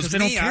 Yeah, he goes,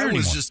 me, I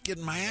was just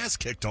getting my ass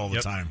kicked all the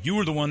time. You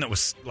were the one that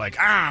was like,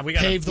 we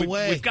got to pave the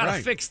way. We've got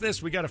to fix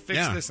this. We got to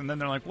fix this. And then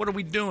they're like, what are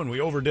we doing?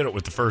 We overdid it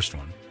with the first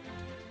one.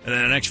 And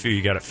then the next few,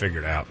 you got it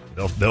figured out.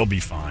 They'll be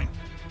fine.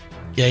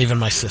 Yeah, even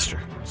my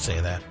sister say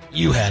that.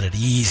 You had it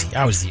easy.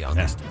 I was the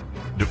youngest.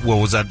 Yeah.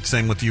 What was that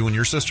saying with you and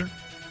your sister?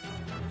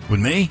 With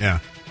me? Yeah.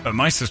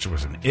 My sister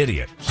was an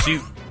idiot.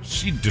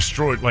 She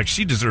destroyed, like,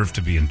 she deserved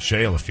to be in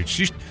jail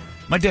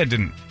my dad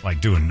didn't,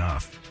 do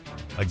enough.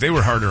 Like, they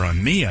were harder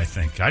on me, I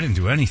think. I didn't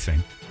do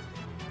anything.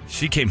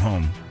 She came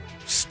home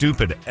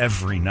stupid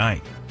every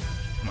night.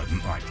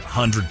 Like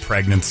 100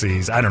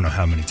 pregnancies. I don't know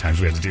how many times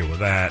we had to deal with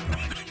that.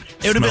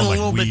 It would have been a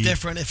little bit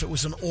different if it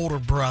was an older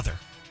brother.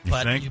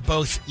 But think? you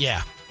both,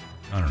 yeah.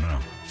 I don't know.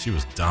 She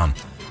was dumb.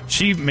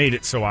 She made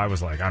it so I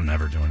was like, I'm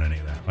never doing any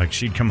of that. Like,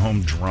 she'd come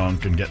home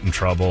drunk and get in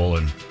trouble,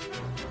 and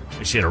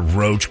she had a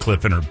roach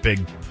clip in her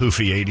big,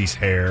 poofy 80s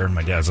hair. And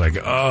my dad's like,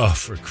 oh,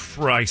 for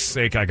Christ's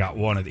sake, I got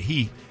one of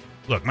the...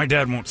 Look, my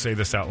dad won't say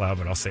this out loud,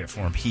 but I'll say it for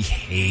him. He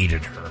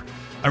hated her.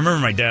 I remember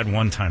my dad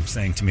one time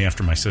saying to me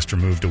after my sister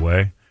moved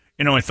away,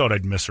 I thought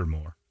I'd miss her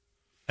more.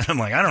 And I'm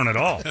like, I don't at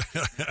all.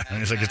 And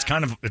he's like, it's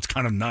kind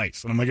of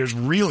nice. And I'm like, it's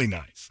really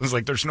nice. It's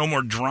like, there's no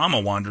more drama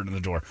wandering in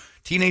the door.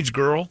 Teenage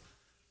girl,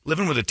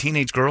 living with a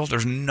teenage girl,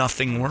 there's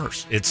nothing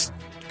worse. It's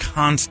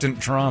constant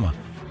drama.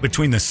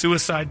 Between the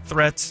suicide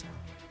threats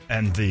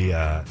and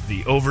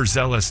the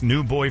overzealous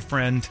new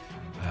boyfriend,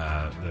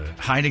 the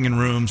hiding in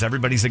rooms,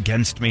 everybody's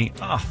against me.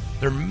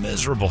 They're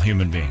miserable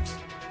human beings.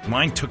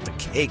 Mine took the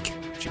cake.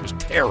 She was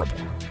terrible.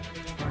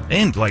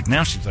 And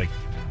now she's like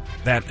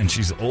that, and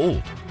she's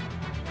old.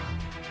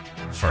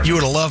 You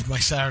would have loved my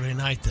Saturday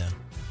night then.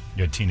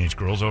 You had teenage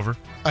girls over?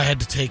 I had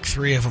to take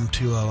 3 of them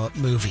to a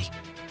movie.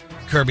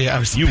 Kirby, I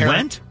was the You parent.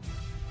 went?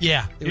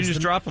 Yeah. You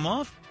just drop them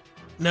off?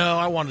 No,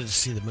 I wanted to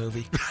see the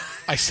movie.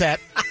 I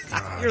sat.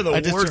 You're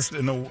the worst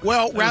in the world.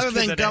 Well, rather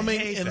than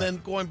coming and then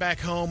going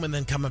back home and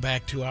then coming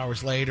back 2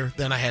 hours later,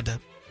 then I had to.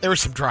 There was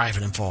some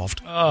driving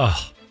involved.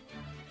 Oh.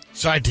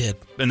 So I did.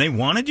 And they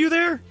wanted you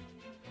there?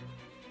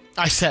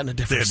 I sat in a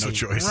different seat. They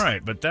had no choice.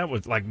 Right, but that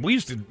was we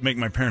used to make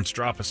my parents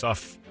drop us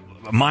off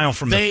a mile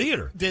from the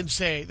theater. They did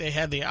say they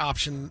had the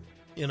option,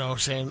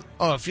 saying,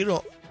 if you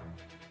don't,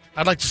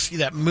 I'd like to see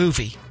that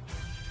movie.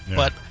 Yeah.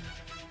 But.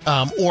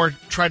 Or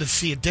try to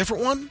see a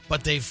different one,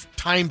 but they've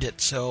timed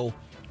it so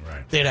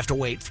they'd have to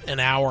wait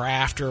an hour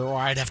after, or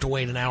I'd have to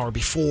wait an hour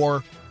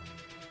before.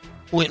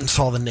 Went and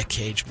saw the Nick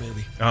Cage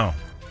movie. Oh.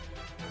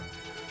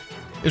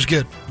 It was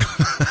good.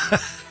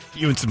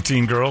 You and some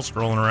teen girls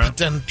rolling around? But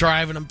then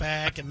driving them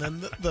back, and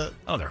then the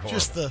they're horrible.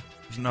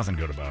 There's nothing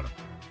good about them.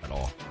 at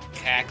all.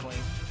 Cackling.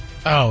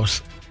 Oh,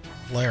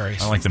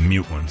 hilarious. I like the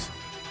mute ones.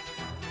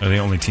 They're the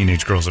only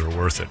teenage girls that are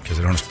worth it because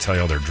they don't have to tell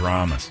you all their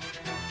dramas.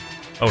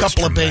 Oh,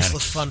 couple of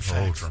baseless fun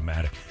facts. So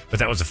dramatic. But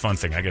that was a fun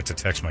thing. I get to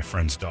text my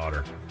friend's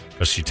daughter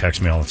because she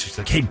texts me all. She's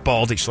like, "Hey,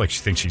 Baldy." She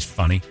thinks she's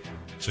funny.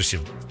 So she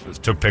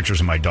took pictures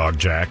of my dog,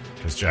 Jack,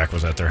 because Jack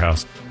was at their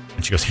house.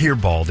 And she goes, "Here,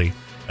 Baldy."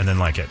 And then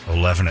like at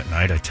 11 at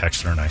night, I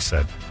text her and I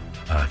said,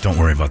 "Don't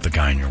worry about the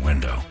guy in your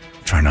window.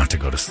 Try not to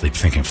go to sleep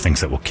thinking of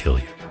things that will kill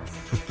you."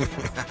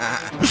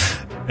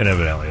 And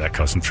evidently that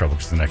caused some trouble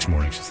because the next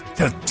morning she's like,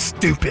 "That's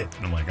stupid."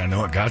 And I'm like, "I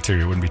know it got to you.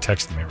 You wouldn't be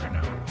texting me right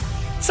now."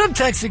 So I'm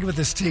texting with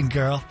this teen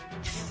girl.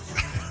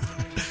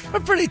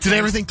 Did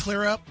everything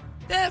clear up?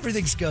 Yeah,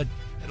 everything's good.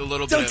 A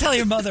little Don't bit tell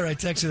your mother I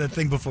texted that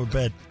thing before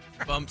bed.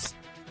 Bumps.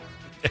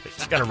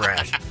 She's got a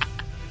rash.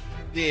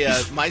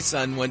 My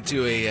son went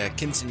to a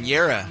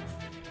quinceañera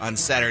on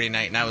Saturday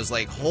night, and I was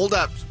like, "Hold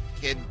up,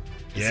 kid.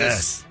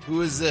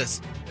 Who is this?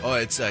 Oh,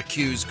 it's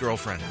Q's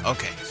girlfriend.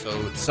 Okay, so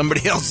it's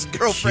somebody else's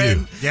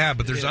girlfriend." Yeah,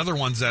 but there's other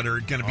ones that are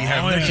going to be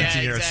having their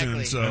quinceañera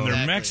soon. So and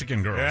they're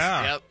Mexican girls.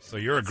 Yeah. Yep. So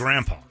you're a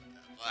grandpa.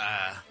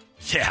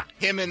 Yeah.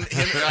 Him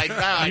like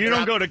that. You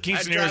don't go to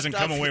quinceañeras and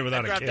come away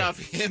without a kid. I dropped off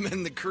him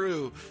and the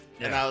crew,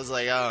 and I was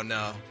like, "Oh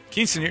no."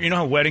 Quinceañera, you know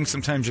how weddings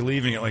sometimes you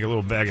leave and you get like a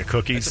little bag of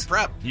cookies? It's a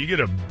prep. You get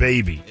a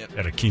baby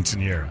at a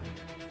quinceañera.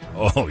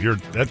 Oh,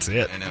 that's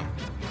it. I know.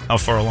 How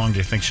far along do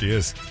you think she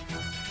is?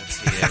 Let's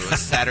see. It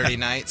was Saturday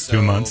night, so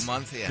 2 months. A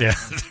month, Yeah,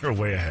 they're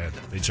way ahead.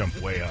 They jump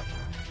way up.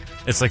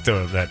 It's like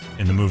that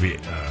in the movie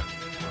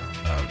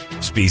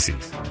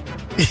Species.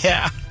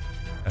 Yeah.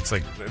 That's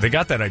like they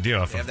got that idea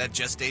off They of have that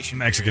gestation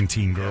Mexican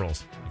teen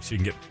girls. So you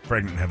can get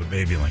pregnant and have a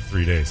baby in like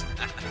 3 days.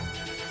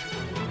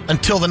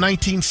 Until the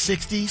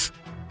 1960s,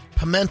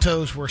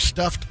 pimentos were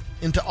stuffed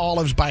into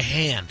olives by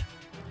hand.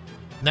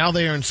 Now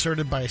they are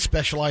inserted by a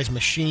specialized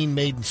machine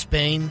made in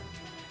Spain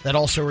that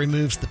also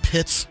removes the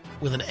pits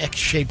with an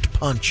X-shaped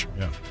punch.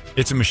 Yeah.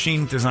 It's a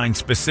machine designed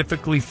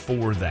specifically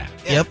for that.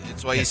 Yeah, Yep.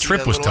 That's why you see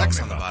Trip that was little telling X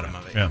me on the about bottom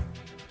that. of it. Yeah.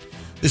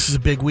 This is a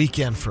big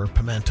weekend for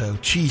pimento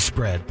cheese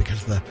spread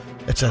because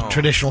it's a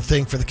traditional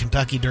thing for the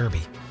Kentucky Derby.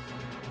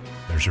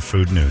 There's your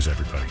food news,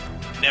 everybody.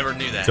 Never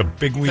knew that. It's a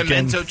big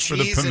weekend Pimento for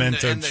the cheese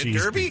pimento and the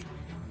cheese. Derby?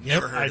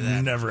 Never heard of that.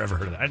 I'd never ever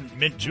heard of that. I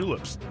mint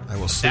juleps. I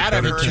will sleep That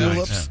I've better heard tonight.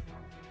 Tulips.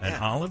 Yeah. And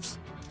olives?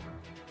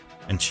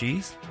 And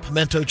cheese?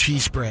 Pimento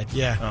cheese spread,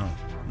 yeah. Oh,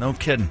 no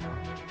kidding.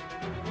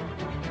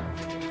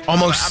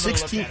 Almost I'm gonna look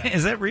 16. at it.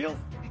 Is that real?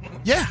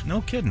 Yeah.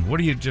 No kidding. What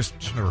do you just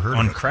Never heard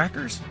on of it.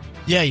 crackers?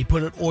 Yeah, you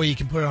put it, or you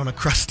can put it on a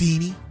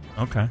crostini.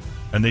 Okay.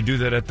 And they do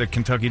that at the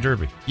Kentucky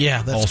Derby.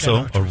 Yeah, that's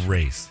also kinda a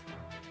race.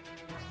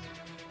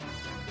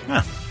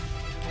 Huh.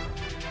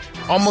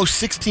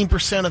 Almost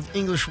 16% of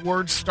English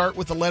words start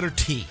with the letter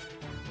T.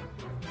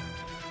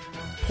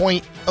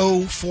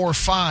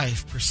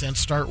 0.045%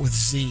 start with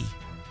Z.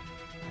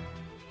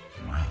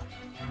 Wow.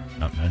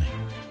 Not many.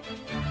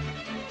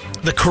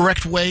 The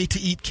correct way to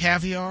eat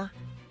caviar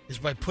is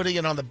by putting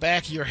it on the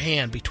back of your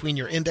hand between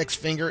your index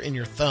finger and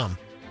your thumb.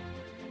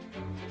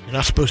 You're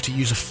not supposed to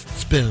use a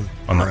spoon.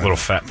 On that little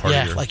fat part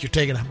Yeah, of your... like you're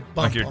taking a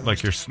bump.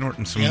 Like you're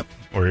snorting some... Yep.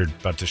 Or you're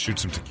about to shoot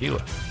some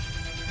tequila.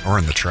 Or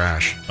in the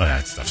trash. Oh,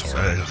 that stuff's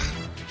horrible.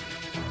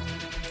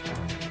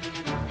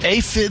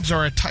 Aphids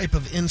are a type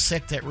of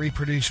insect that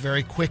reproduce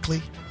very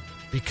quickly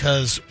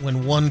because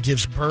when one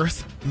gives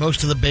birth,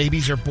 most of the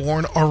babies are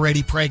born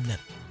already pregnant.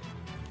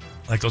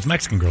 Like those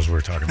Mexican girls we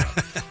were talking about.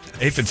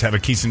 Aphids have a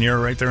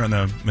quinceañera right there on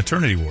the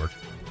maternity ward.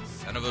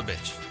 Son of a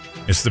bitch.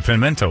 It's the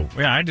pimento.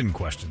 Yeah, I didn't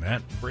question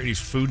that. Brady's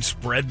food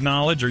spread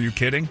knowledge. Are you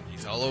kidding?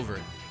 He's all over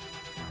it.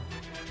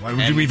 Why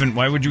would you even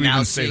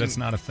now say that's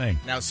not a thing?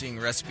 Now seeing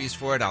recipes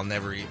for it, I'll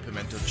never eat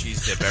pimento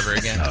cheese dip ever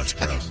again. No, it's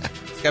gross.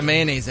 It's got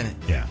mayonnaise in it.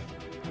 Yeah.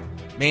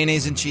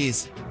 Mayonnaise and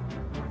cheese.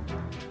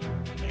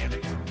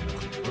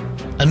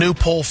 A new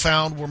poll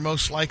found we're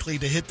most likely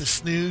to hit the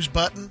snooze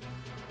button.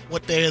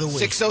 What day of the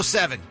week?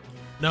 6:07.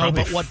 No,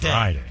 Probably but what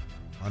Friday. day?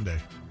 Monday.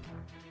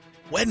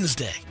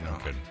 Wednesday. No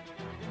kidding.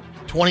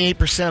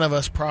 28% of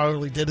us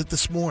probably did it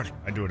this morning.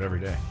 I do it every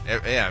day.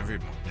 Yeah,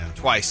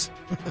 twice.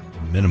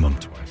 Minimum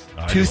twice.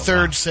 I do a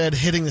 2/3 lot. said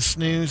hitting the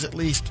snooze at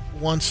least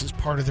once is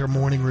part of their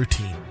morning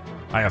routine.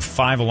 I have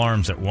 5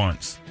 alarms at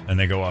once, and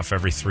they go off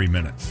every 3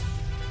 minutes.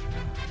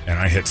 And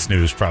I hit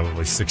snooze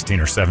probably 16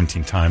 or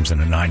 17 times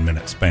in a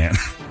 9-minute span.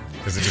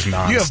 Because it's just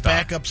nonstop. You have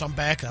backups on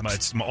backups.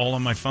 It's all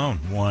on my phone,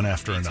 one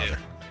after another.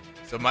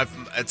 So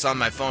it's on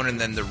my phone, and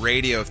then the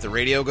radio. If the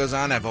radio goes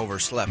on, I've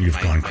overslept. You've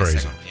gone crazy.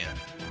 signal. Yeah.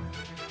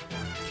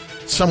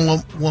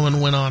 Some woman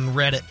went on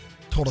Reddit,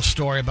 told a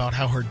story about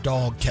how her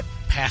dog kept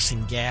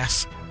passing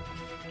gas,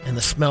 and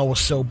the smell was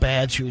so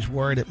bad she was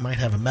worried it might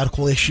have a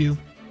medical issue.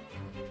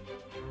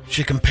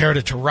 She compared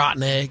it to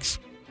rotten eggs.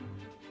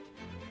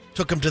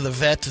 Took him to the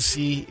vet to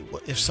see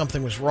if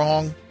something was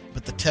wrong,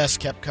 but the test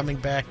kept coming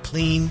back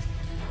clean.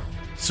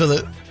 So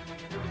that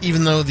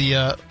even though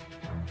the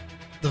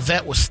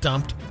vet was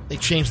stumped, they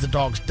changed the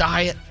dog's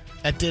diet.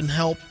 That didn't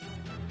help.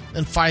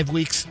 Then 5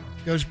 weeks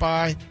goes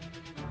by,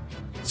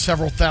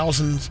 several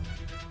thousands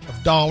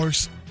of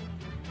dollars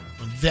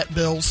on vet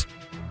bills.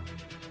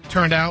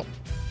 Turned out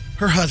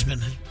her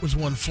husband was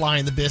one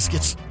flying the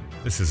biscuits.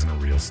 This isn't a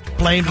real story.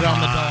 Blamed it on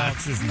the dog.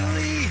 This is not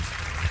real.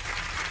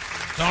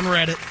 It's on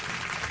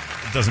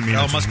Reddit. It doesn't mean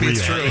it must be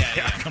true.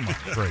 Yeah, come on,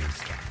 Brady,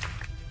 stop.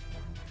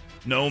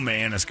 No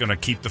man is going to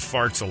keep the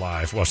farts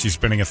alive while she's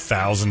spending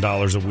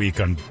 $1,000 a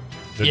week on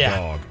the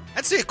dog.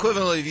 That's the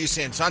equivalent of you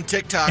saying it's on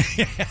TikTok.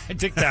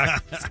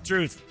 TikTok. It's the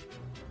truth.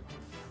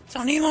 It's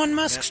on Elon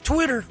Musk's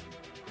Twitter.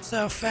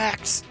 So,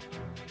 facts.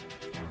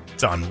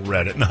 It's on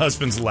Reddit, and the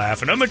husband's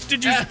laughing. How much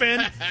did you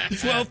spend?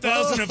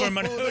 $12,000 of our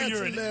money. Oh,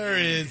 you're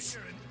hilarious.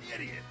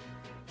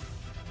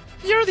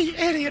 You're the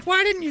idiot.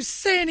 Why didn't you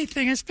say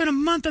anything? I spent a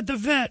month at the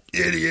vet.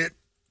 Idiot.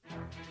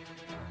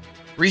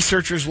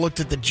 Researchers looked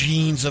at the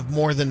genes of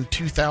more than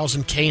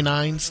 2,000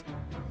 canines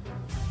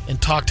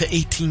and talked to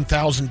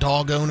 18,000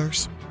 dog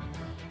owners.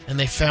 And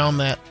they found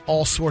that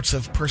all sorts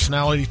of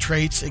personality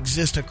traits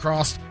exist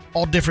across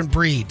all different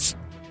breeds.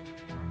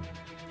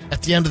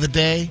 At the end of the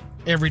day,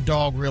 every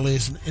dog really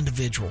is an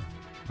individual.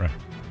 Right.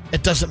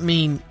 It doesn't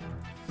mean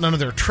none of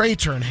their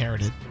traits are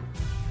inherited.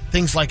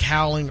 Things like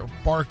howling or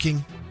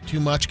barking too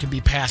much can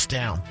be passed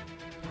down.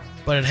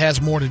 But it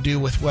has more to do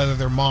with whether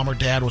their mom or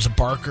dad was a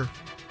barker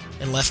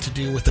and less to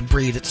do with the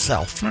breed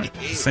itself. Right.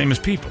 Same as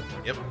people.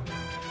 Yep.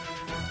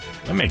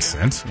 That makes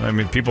sense. I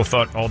mean, people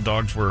thought all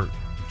dogs were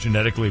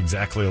genetically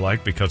exactly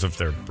alike because of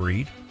their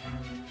breed.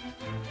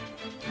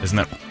 Isn't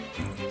that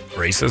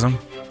racism?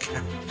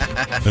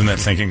 Isn't that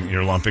thinking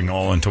you're lumping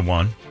all into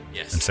one?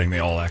 Yes. And saying they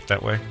all act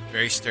that way?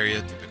 Very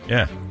stereotypical.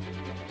 Yeah.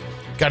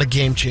 Got a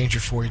game changer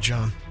for you,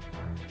 John.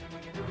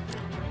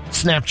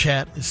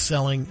 Snapchat is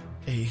selling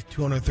a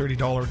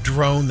 $230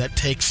 drone that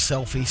takes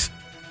selfies.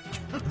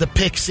 The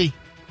Pixie.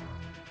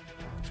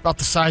 It's about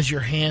the size of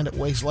your hand. It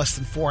weighs less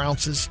than 4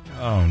 ounces.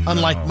 Oh, no.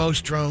 Unlike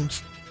most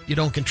drones, you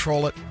don't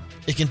control it.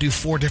 It can do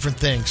 4 different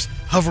things.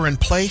 Hover in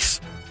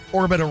place,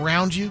 orbit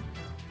around you,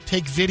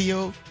 take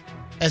video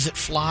as it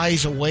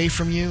flies away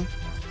from you,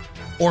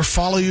 or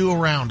follow you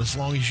around as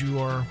long as you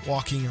are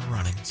walking or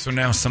running. So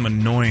now some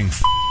annoying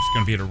is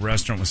going to be at a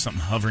restaurant with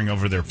something hovering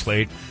over their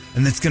plate,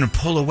 and it's going to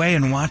pull away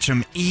and watch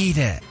them eat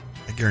it.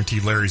 I guarantee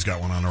Larry's got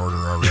one on order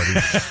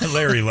already.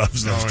 Larry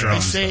loves those They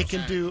drones. say it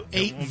can do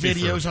 8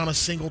 videos on a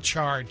single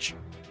charge.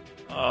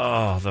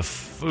 Oh, the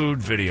food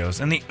videos.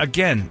 And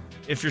again,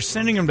 if you're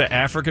sending them to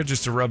Africa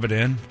just to rub it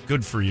in,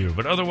 good for you.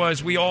 But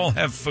otherwise, we all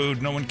have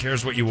food. No one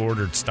cares what you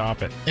ordered.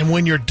 Stop it. And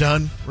when you're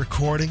done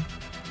recording,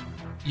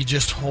 you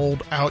just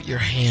hold out your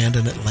hand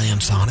and it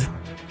lands on it.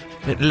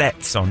 It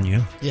lets on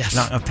you. Yes.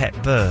 Like a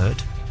pet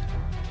bird.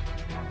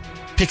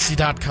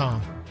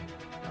 Pixie.com.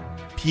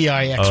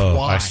 Pixy. Oh,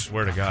 I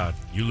swear to God.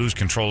 You lose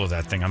control of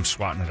that thing, I'm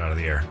swatting it out of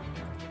the air.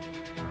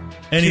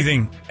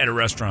 Anything at a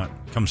restaurant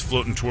comes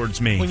floating towards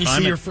me. When you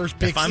see your first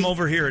Pixie? If I'm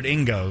over here at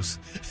Ingo's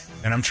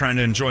and I'm trying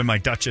to enjoy my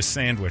Duchess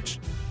sandwich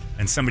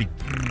and somebody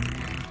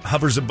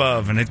hovers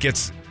above and it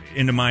gets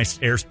into my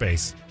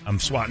airspace, I'm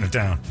swatting it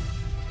down.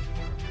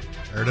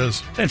 There it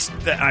is.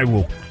 I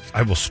will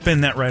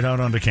spin that right out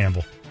onto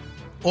Campbell.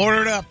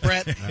 Order it up,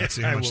 Brett. Let's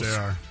see how much they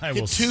are.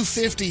 Get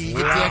 $250, you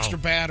get the extra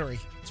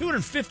battery.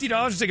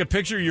 $250 to take a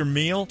picture of your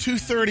meal?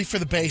 $230 for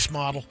the base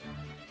model.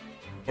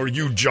 Or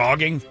you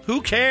jogging?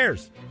 Who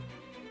cares?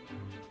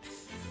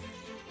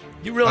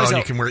 You realize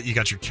you can wear it. You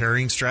got your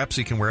carrying strap,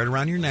 so you can wear it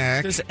around your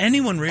neck. Does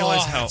anyone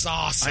realize how? That's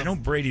awesome. I know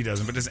Brady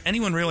doesn't, but does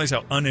anyone realize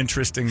how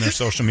uninteresting their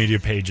social media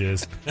page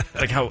is?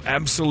 Like how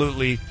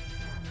absolutely,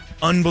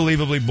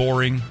 unbelievably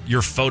boring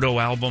your photo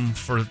album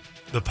for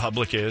the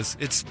public is.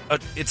 It's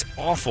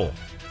awful.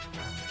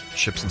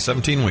 Ships in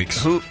 17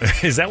 weeks.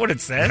 Is that what it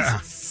says? Yeah.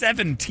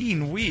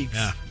 17 weeks.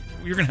 Yeah.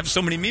 You're gonna have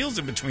so many meals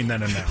in between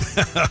then and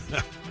now.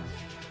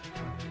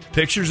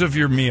 Pictures of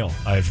your meal.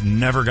 I've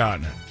never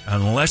gotten it.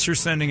 Unless you're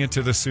sending it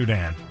to the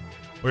Sudan.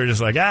 Where you're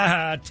just like,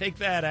 take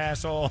that,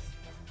 asshole.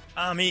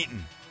 I'm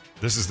eating.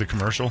 This is the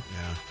commercial? Yeah.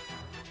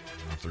 I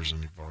don't know if there's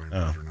any volume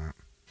or not.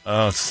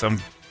 Oh, it's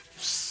some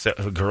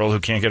girl who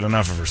can't get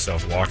enough of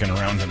herself walking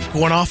around. And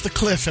going off the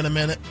cliff in a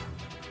minute.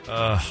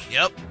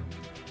 Yep.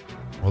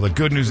 Well, the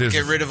good news is...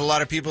 Get rid of a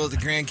lot of people at the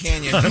Grand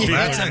Canyon.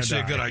 That's actually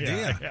a good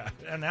idea. Yeah.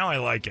 And now I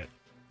like it.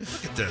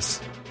 Look at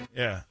this.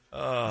 Yeah.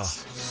 Oh,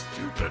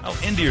 stupid.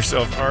 How into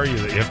yourself are you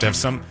that you have to have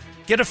some...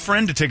 Get a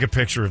friend to take a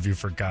picture of you,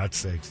 for God's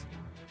sakes.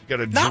 You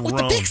got a Not with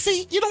the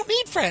Pixie. You don't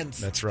need friends.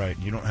 That's right.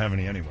 You don't have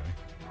any anyway.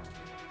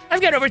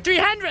 I've got over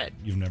 300.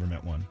 You've never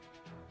met one.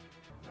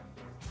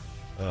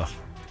 Oh,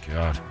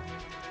 God.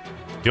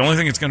 The only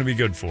thing it's going to be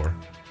good for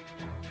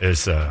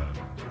is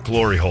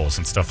glory holes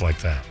and stuff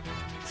like that.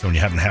 So when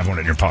you happen to have one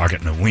in your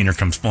pocket and a wiener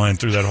comes flying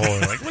through that hole,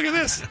 you're like, look at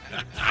this.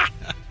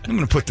 I'm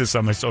going to put this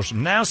on my social.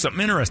 Now something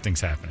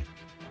interesting's happening.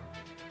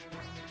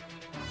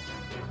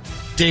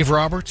 Dave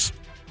Roberts,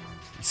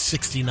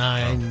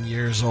 69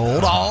 years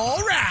old. All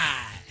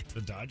right.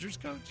 The Dodgers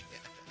coach?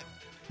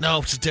 No,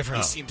 it's a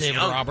different David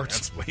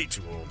Roberts. That's way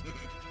too old.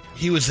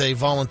 He was a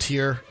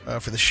volunteer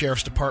for the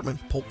Sheriff's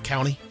Department, Polk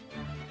County.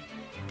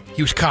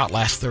 He was caught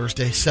last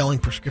Thursday selling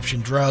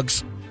prescription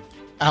drugs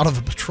out of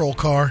a patrol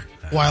car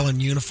while in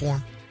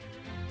uniform.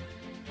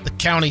 The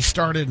county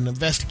started an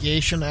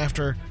investigation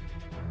after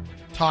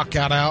Talk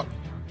got out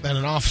that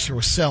an officer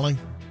was selling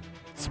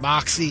some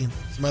Oxy and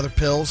some other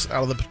pills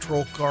out of the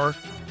patrol car.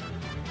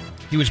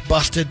 He was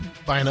busted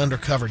by an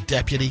undercover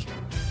deputy.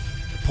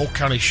 The Polk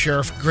County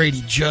Sheriff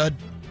Grady Judd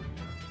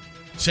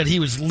said he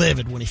was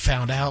livid when he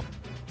found out.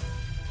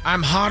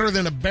 I'm hotter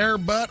than a bear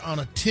butt on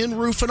a tin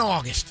roof in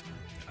August.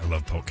 I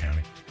love Polk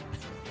County.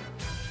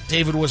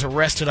 David was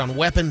arrested on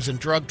weapons and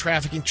drug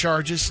trafficking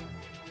charges.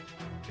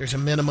 There's a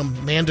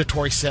minimum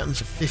mandatory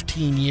sentence of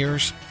 15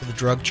 years for the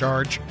drug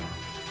charge.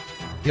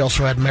 He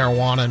also had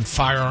marijuana and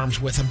firearms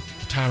with him at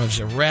the time of his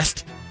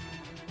arrest.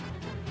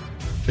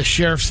 The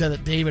sheriff said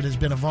that David has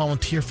been a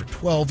volunteer for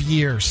 12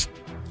 years,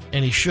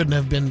 and he shouldn't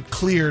have been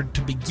cleared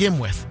to begin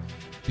with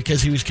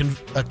because he was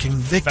a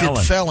convicted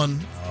felon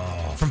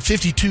from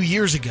 52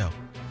 years ago.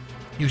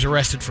 He was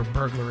arrested for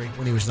burglary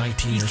when he was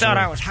 19 years old. You thought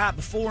I was hot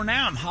before.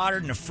 Now I'm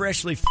hotter than a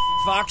freshly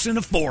fox in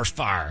a forest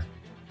fire.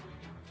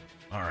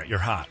 All right, you're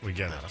hot. We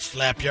get it. I'll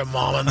slap your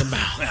mom in the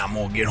mouth. I'm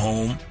going to get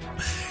home.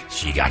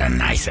 She got a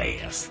nice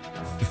ass.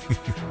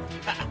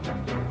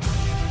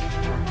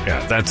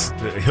 Yeah, that's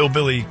the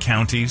hillbilly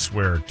counties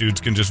where dudes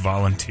can just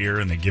volunteer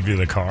and they give you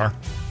the car.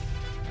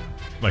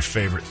 My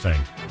favorite thing.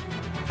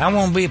 I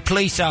want to be a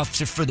police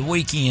officer for the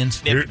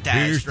weekends.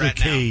 Here's the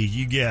key.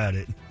 You got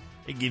it.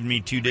 It gives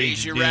me 2 days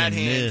Raise to your do right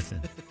hand.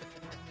 nothing.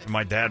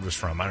 My dad was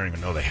from, I don't even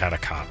know they had a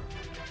cop.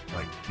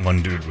 Like,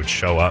 one dude would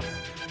show up.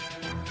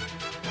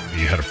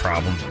 You had a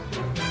problem.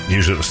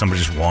 Usually it was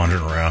somebody just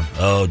wandering around.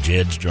 Oh,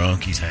 Jed's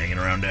drunk. He's hanging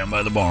around down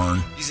by the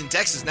barn. He's in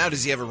Texas now.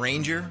 Does he have a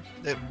ranger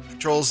that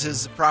patrols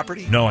his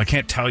property? No, I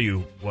can't tell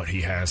you what he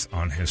has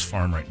on his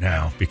farm right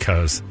now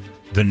because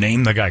the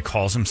name the guy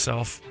calls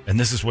himself, and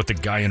this is what the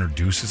guy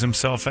introduces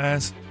himself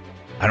as,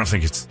 I don't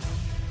think it's...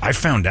 I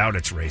found out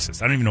it's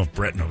racist. I don't even know if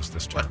Brett knows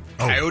this term.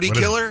 What, coyote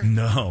killer?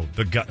 No,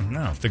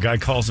 the guy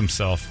calls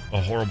himself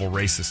a horrible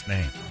racist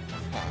name.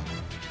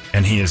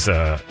 And he is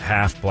a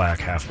half black,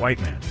 half white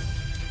man.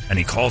 And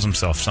he calls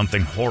himself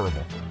something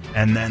horrible.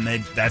 And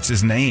then that's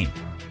his name.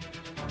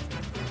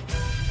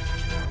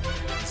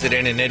 Is it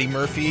in an Eddie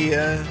Murphy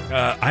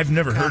I've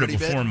never heard it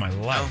before in my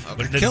life. Oh,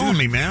 okay. But killing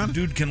me, man.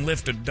 Dude can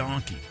lift a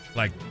donkey,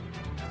 like,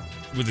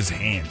 with his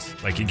hands.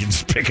 Like, he can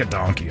just pick a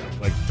donkey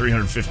up. Like,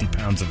 350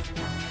 pounds of...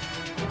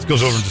 Just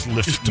goes over and just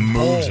lifts it and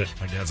moves it.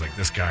 My dad's like,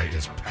 this guy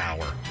is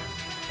power.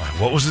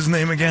 What was his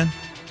name again?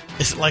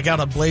 Is it like out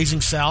of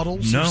Blazing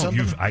Saddles? No, or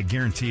something? I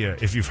guarantee you,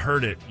 if you've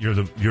heard it, you're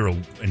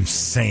an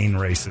insane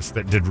racist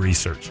that did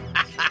research.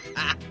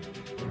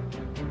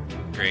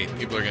 Great.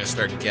 People are going to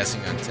start guessing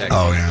on text.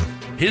 Oh, yeah.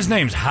 His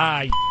name's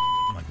Hi.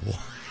 I'm like,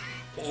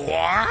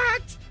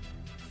 what?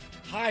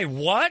 Hi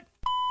what?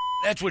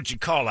 That's what you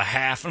call a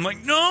half. I'm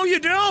like, no, you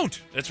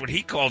don't. That's what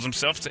he calls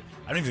himself.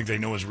 I don't even think they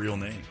know his real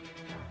name.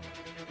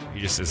 He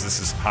just says, this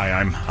is Hi,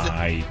 I'm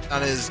Hi.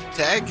 On his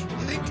tag, you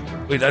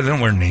think? Wait, I don't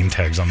wear name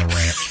tags on the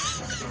ranch.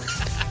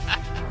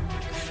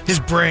 His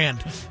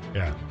brand.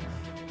 Yeah.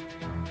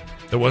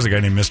 There was a guy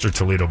named Mr.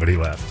 Toledo, but he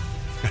left.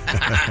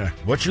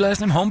 What's your last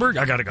name, Holmberg?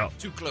 I got to go.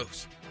 Too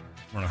close.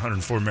 We're on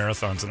 104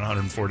 marathons in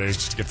 104 days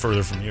just to get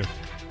further from you.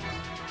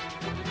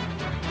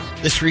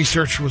 This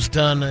research was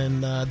done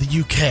in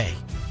the UK,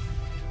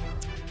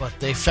 but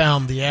they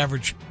found the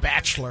average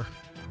bachelor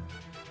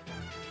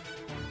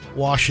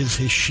washes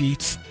his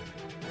sheets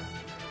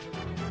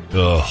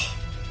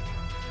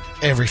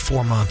every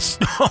 4 months.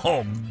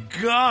 Oh,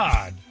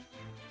 God.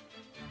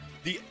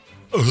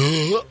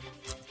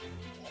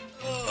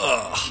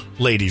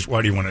 Ladies,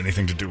 why do you want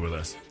anything to do with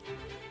us?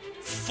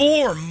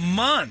 4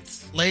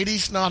 months.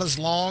 Ladies, not as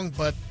long,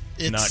 but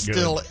it's Not good.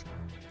 still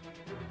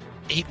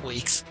 8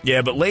 weeks.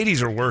 Yeah, but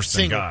ladies are worse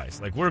Single. than guys.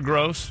 Like, we're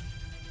gross,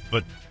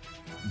 but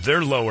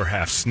their lower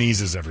half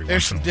sneezes every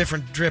There's once in some a while.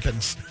 different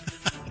drippings.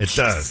 It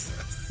does.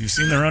 You've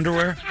seen their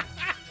underwear?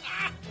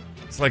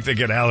 It's like they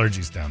get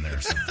allergies down there.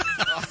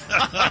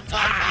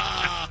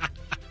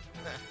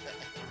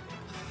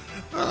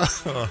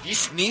 You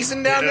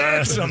sneezing down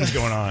there? Something's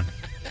going on.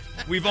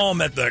 We've all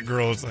met that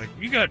girl. It's like,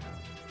 you get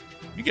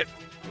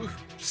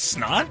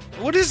snot?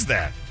 What is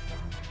that?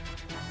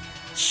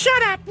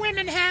 Shut up.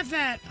 Women have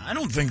that. I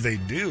don't think they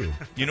do.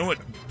 You know what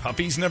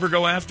puppies never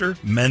go after?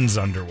 Men's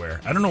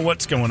underwear. I don't know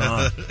what's going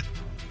on.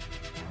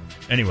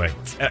 Anyway,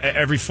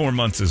 every 4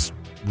 months is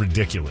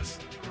ridiculous.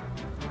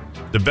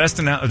 The best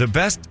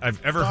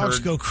I've ever heard. Dogs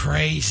go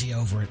crazy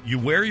over it. You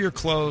wear your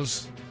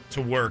clothes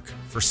to work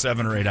for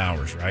 7 or 8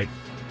 hours, right?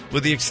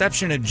 With the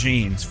exception of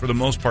jeans, for the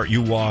most part,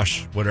 you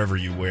wash whatever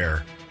you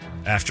wear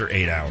after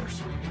 8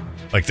 hours.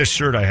 Like this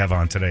shirt I have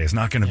on today is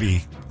not going to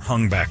be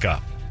hung back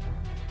up.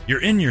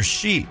 You're in your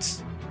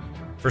sheets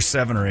for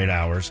 7 or 8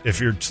 hours,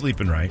 if you're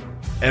sleeping right,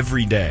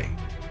 every day,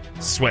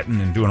 sweating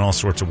and doing all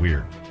sorts of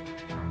weird.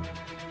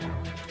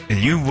 And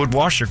you would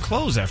wash your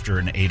clothes after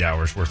an 8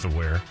 hours worth of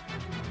wear.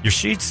 Your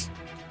sheets,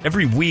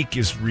 every week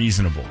is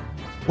reasonable.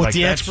 What Like,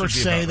 the that experts should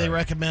be say, about they right.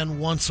 recommend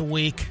once a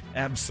week.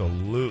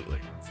 Absolutely.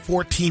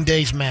 14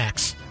 days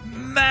max.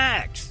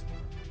 Max.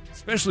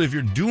 Especially if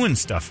you're doing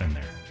stuff in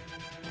there.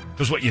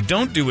 Because what you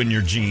don't do in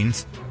your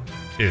jeans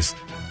is,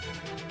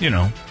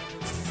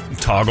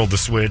 toggle the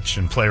switch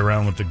and play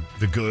around with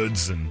the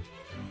goods and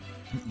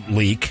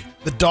leak.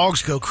 The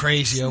dogs go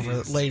crazy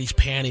over ladies'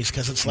 panties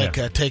because it's like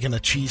taking a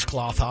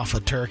cheesecloth off a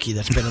turkey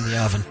that's been in the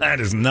oven. That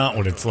is not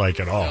what it's like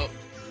at all. No,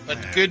 but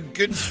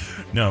good.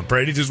 No,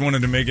 Brady just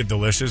wanted to make it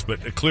delicious,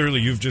 but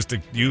clearly you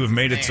have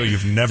made it so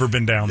you've never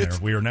been down there.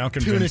 We are now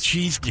convinced. Tuna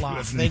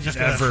cheesecloth. They just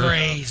go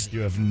crazy.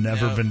 You have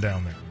never been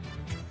down there.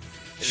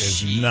 It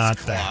is not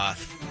that.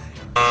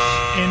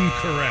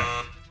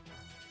 Incorrect.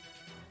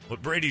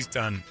 What Brady's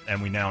done,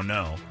 and we now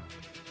know,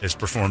 is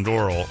performed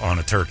oral on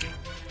a turkey.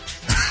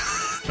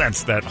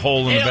 That's that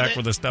hole in the back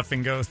where the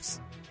stuffing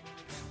goes.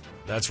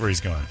 That's where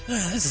he's going.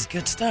 This is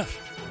good stuff.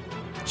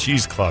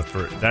 Cheesecloth.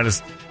 That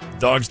is.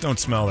 Dogs don't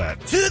smell that.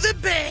 To the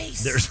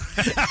base. There's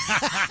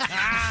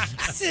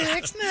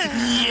 6.9.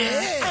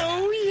 Yeah.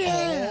 Oh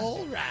yeah.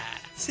 All right.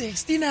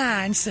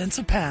 69 cents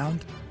a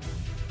pound.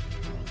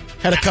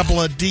 Had a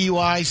couple of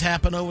DUIs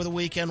happen over the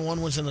weekend.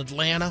 One was in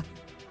Atlanta.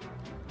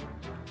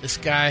 This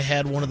guy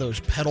had one of those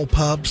pedal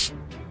pubs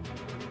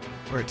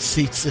where it's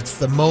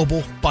the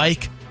mobile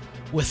bike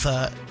with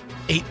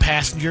 8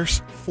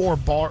 passengers, 4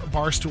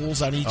 bar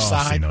stools on each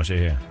side.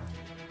 Yeah.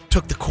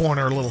 Took the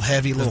corner a little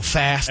heavy, a little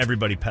fast.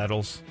 Everybody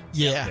pedals.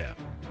 Yeah.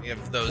 We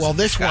have those. Well,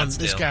 this guy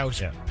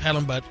was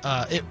pedaling, but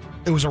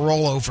it was a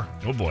rollover.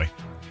 Oh boy.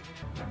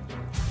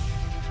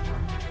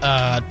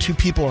 2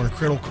 people are in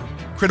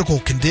critical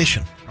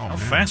condition. How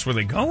fast were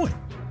they going?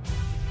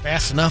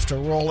 Fast enough to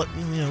roll it,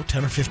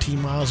 10 or 15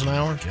 miles an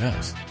hour.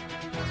 Yes.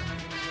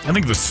 I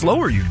think the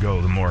slower you go,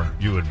 the more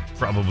you would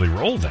probably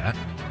roll that.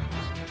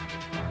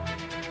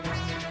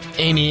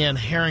 Amy Ann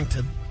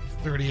Harrington,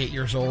 38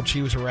 years old,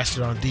 she was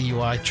arrested on a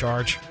DUI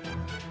charge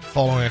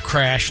following a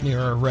crash near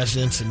her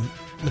residence in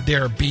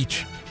Madeira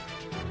Beach,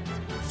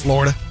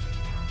 Florida.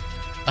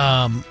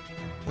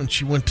 When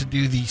she went to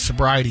do the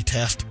sobriety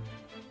test,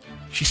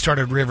 she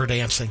started river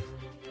dancing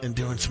and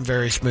doing some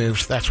various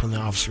moves. That's when the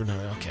officer knew,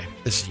 okay,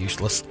 this is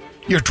useless.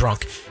 You're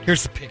drunk.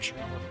 Here's the picture.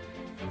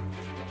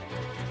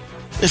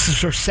 This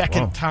is her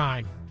second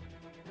time.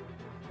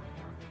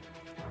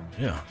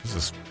 Yeah,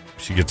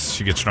 she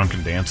gets drunk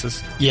and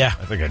dances. Yeah,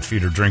 I think I'd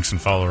feed her drinks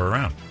and follow her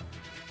around.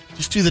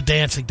 Just do the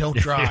dancing, don't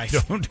drive.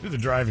 Don't do the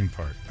driving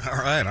part. All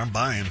right, I'm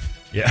buying.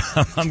 Yeah,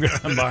 I'm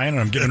buying, and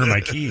I'm giving her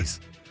my keys.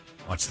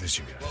 Watch this,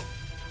 you guys.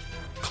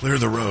 Clear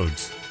the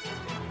roads.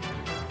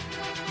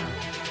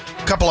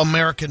 A couple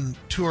American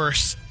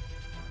tourists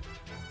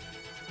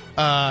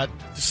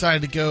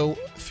decided to go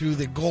through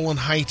the Golan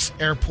Heights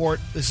Airport.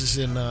 This is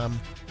in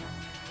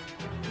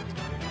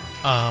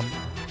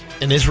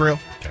Israel.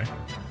 Okay.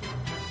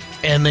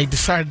 And they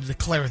decided to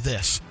declare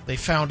this. They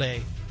found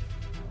a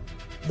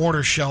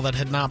mortar shell that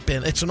had not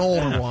been... It's an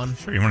older one.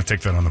 Sure, you want to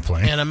take that on the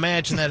plane. And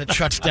imagine that it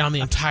shuts down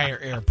the entire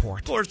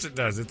airport. Of course it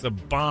does. It's a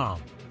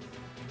bomb.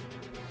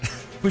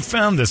 We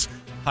found this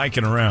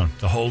hiking around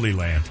the Holy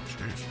Land,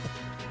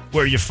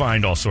 where you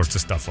find all sorts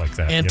of stuff like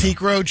that. Antique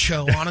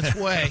Roadshow on its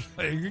way.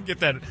 You can get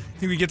that.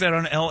 Think we get that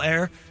on El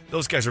Air?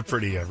 Those guys are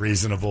pretty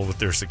reasonable with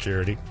their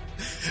security.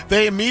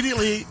 They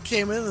immediately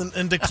came in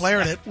and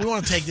declared it. We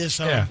want to take this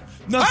home. Yeah.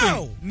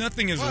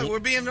 Nothing is. We're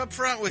being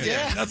upfront with you.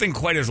 Nothing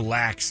quite as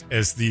lax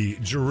as the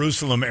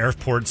Jerusalem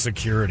airport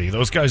security.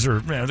 Those guys are.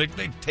 They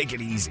take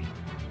it easy.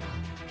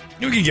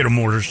 You can get a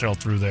mortar shell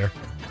through there.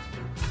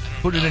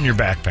 Put it in your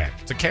backpack.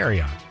 It's a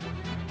carry-on.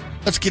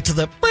 Let's get to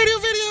the radio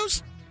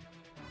videos.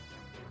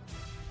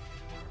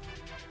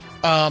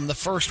 The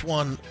first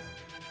one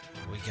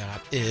we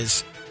got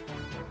is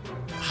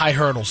high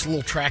hurdles,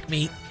 little track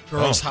meet,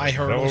 girls high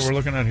hurdles. Is that what we're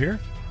looking at here?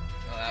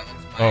 No, that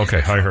one's mine.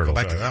 Okay, high hurdles.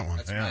 Go back to that one.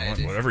 Yeah,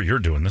 whatever you're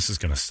doing, this is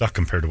going to suck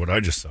compared to what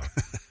I just saw.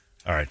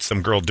 All right,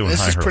 some girl doing This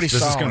high is hurdles. pretty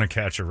This solid. is going to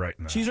catch her right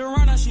now. She's a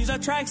runner, she's a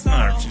track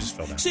star. She just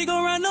fell down. She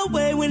gon' run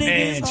away when it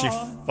And gets she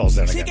hard. falls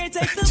down She again. can't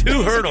take the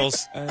 2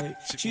 hurdles.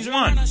 She's a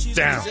One runner, she's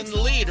down. She's in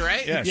the lead,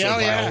 right? Yeah, Yeah,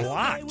 by yeah. a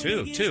lot,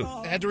 too.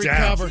 Had to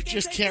Down. recover,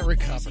 just can't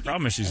recover.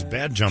 Problem is she's a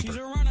bad jumper.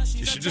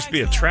 She should just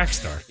be a track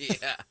star. Yeah.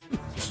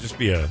 She should just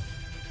be a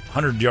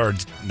 100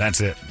 yards, and that's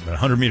it. A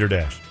 100-meter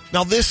dash.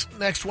 Now, this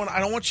next one,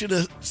 I don't want you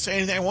to say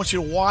anything. I want you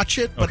to watch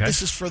it, but Okay.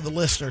 this is for the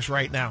listeners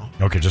right now.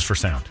 Okay, just for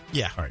sound.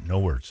 Yeah. All right, no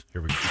words.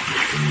 Here we go.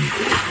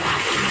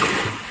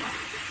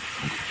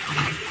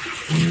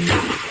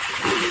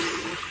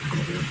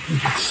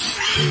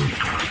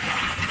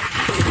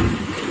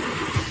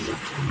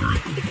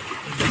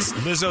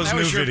 Lizzo's That new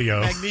was your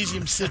video.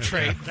 magnesium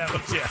citrate. That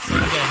was, yes.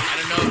 I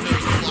don't know if it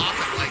was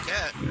flopping like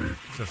that.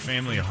 It's a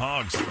family of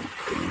hogs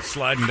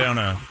sliding down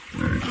a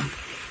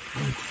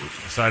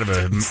side of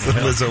a... It's the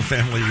Lizzo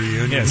family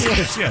reunion. Yes,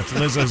 it's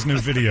Lizzo's new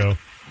video.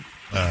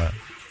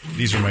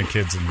 These are my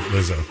kids and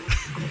Lizzo.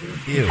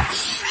 Ew.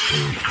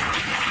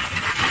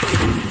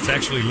 It's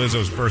actually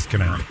Lizzo's birth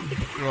canal.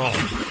 Oh.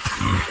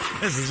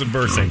 This is a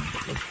birthing.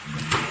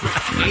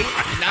 8,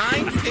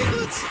 9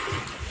 piglets?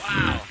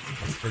 Wow.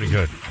 That's pretty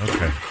good.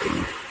 Okay.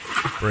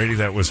 Brady,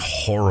 that was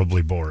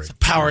horribly boring.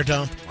 Power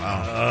dump.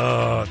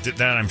 Wow.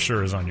 That I'm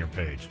sure is on your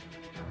page.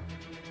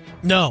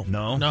 No.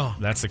 No? No.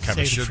 That's the kind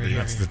Save it for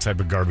that's you. the type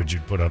of garbage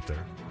you'd put up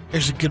there.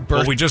 There's a good birth.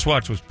 What we just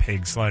watched was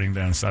pigs sliding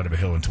down the side of a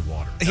hill into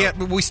water. Yeah,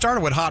 but we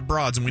started with hot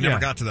broads, and we never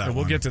got to that.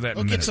 We'll get to that in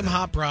a minute. We'll get some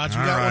hot broads.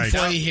 We got one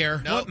for you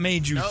here. What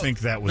made you think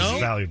that was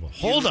valuable?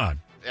 Hold on.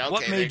 Okay,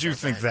 what made you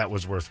think that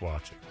was worth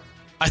watching?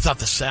 I thought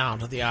the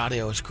sound of the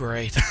audio was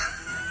great.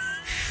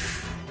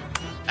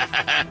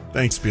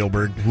 Thanks,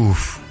 Spielberg.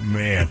 Oof,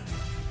 man.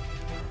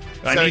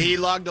 So he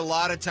logged a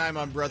lot of time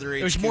on Brother HQ.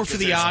 It was more for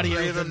the audio.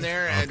 3 of them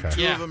there, and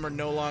 2 of them are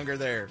no longer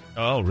there.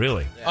 Oh,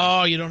 really? Yeah.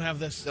 Oh, you don't have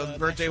this. The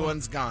birthday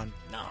one's gone.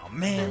 Oh,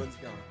 man. One's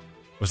gone.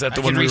 Was that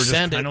the one we were just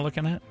kind of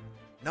looking at?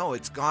 No,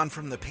 it's gone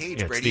from the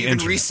page, Yeah, Brady. You can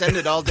resend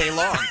it all day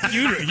long.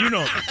 You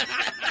don't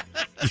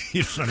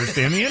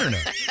understand the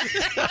internet.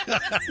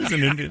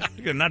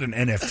 It's not an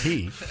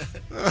NFT.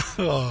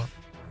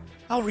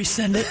 I'll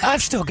resend it.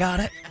 I've still got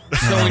it.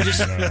 So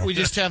we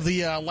just have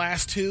the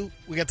last 2.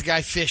 We got the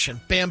guy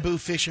fishing, bamboo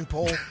fishing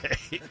pole.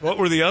 What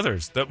were the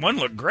others? That one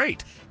looked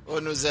great.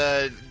 One was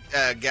a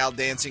gal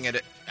dancing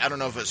at I don't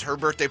know if it was her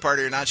birthday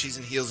party or not. She's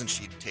in heels and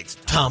she takes a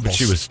tumble. But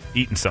she was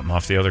eating something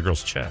off the other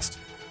girl's chest.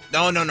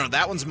 No.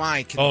 That one's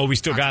mine. Oh, we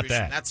still got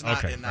that. That's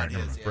not, okay. not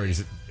his.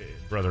 Brady's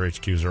Brother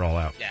HQs are all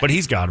out. Yeah. But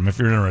he's got them. If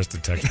you're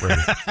interested, text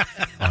Brady.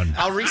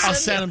 I'll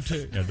send them to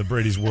you. Yeah, the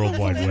Brady's World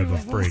Wide Web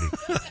of Brady.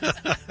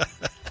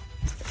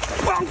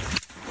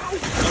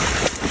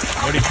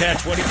 What'd he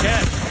catch?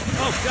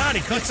 Oh, God,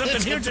 he caught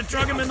something huge and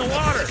drug him in the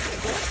water.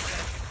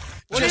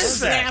 What is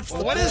that?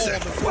 What is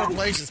it? The 4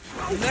 places.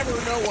 You never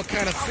know what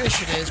kind of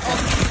fish it is, but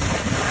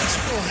it's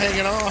still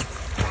hanging on.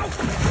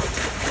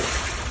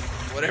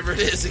 Whatever it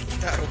is, it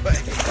got away.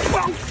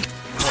 Well,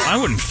 I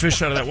wouldn't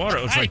fish out of that water.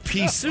 It looks like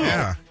pea soup.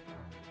 Yeah.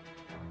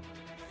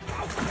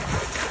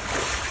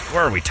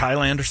 Where are we?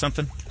 Thailand or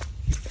something?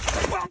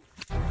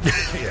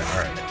 Yeah,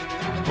 all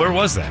right. Where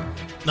was that?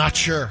 Not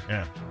sure.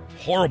 Yeah.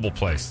 Horrible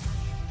place.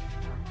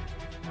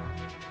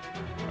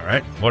 All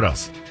right. What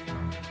else?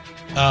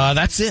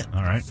 That's it.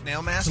 All right.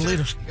 Snail Master?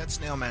 You got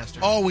Snail Master.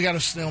 Oh, we got a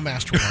Snail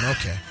Master one.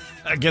 Okay.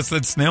 I guess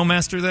that's Snail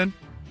Master then,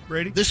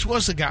 Brady? This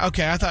was the guy.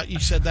 Okay, I thought you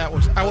said that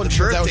was... I wasn't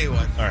sure that was... birthday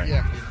one. All right.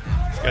 Yeah.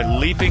 This guy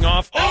leaping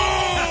off. Oh!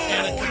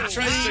 And a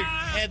tries to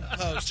head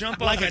post. Jump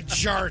like off a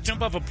jart.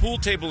 Jump off a pool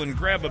table and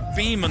grab a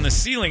beam on the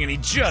ceiling, and he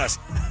just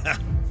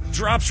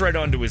drops right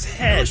onto his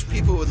head. I wish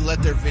people would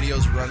let their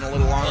videos run a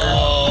little longer.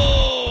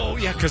 Oh,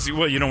 yeah, because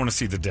you don't want to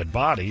see the dead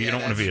body. You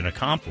don't want to be an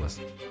accomplice.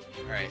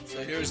 All right,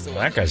 so here's the one.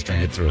 That guy's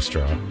trying to get through a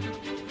straw.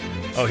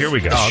 Oh, here we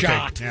go.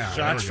 Shot. Okay. Yeah,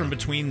 shots from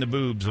between the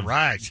boobs. Of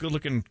right.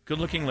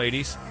 Good-looking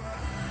ladies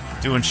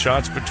doing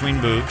shots between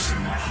boobs.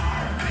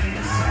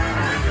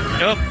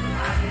 Yep.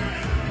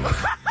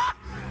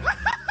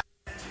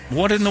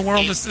 What in the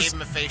world is this? Gave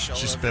him a facial.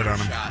 She spit on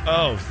him. Shot.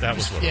 Oh, that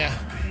was what. Yeah.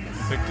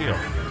 Big deal.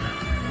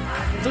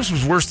 This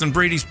was worse than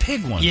Brady's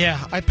pig one.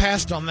 Yeah, I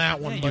passed on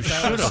that one. Yeah, but you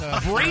that should was,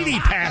 have. Brady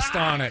passed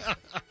on it.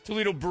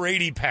 Toledo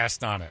Brady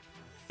passed on it.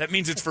 That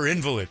means it's for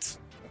invalids.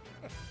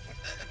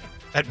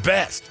 At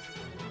best.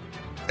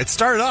 It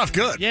started off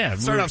good. Yeah. It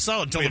started off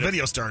solid until the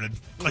video started.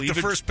 Like the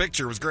cleavage- first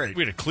picture was great.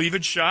 We had a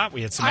cleavage shot.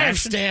 We had some I have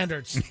action.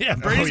 standards. Yeah,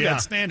 Brady's Oh, yeah.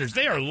 got standards.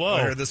 They are low.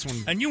 Where this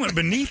one- And you went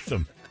beneath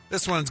them.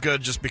 This one's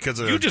good just because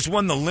of... You just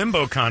won the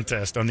limbo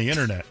contest on the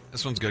internet.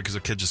 This one's good because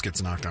a kid just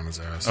gets knocked on his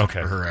ass. Okay.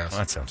 Or her ass. Well,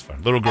 that sounds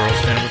fun. Little girl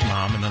standing with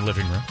mom in the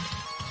living room.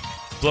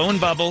 Blowing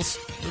bubbles.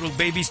 Little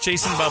babies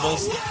chasing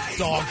bubbles.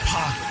 Dog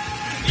pop.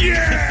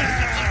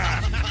 Yeah!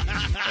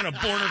 And a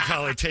border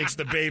collie takes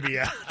the baby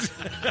out.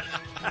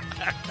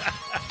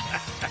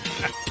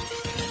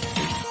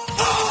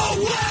 Oh,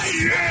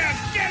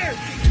 yeah! Get her!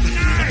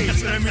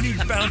 Nice! I mean, he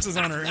bounces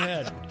on her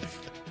head.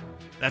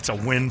 That's a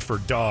win for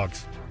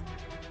dogs.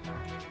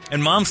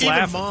 And mom's Even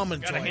laughing. Mom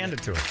Gotta enjoyed hand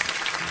it to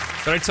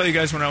her. Did I tell you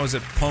guys when I was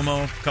at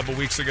Pomo a couple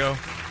weeks ago?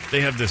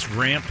 They have this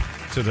ramp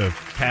to the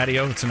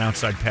patio. It's an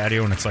outside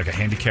patio, and it's like a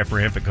handicap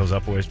ramp. It goes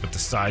up a ways, but the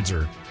sides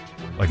are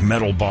like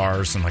metal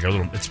bars and like a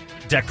little... It's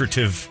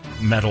decorative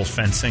metal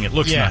fencing. It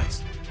looks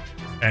nice.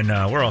 And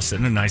we're all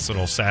sitting a nice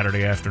little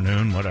Saturday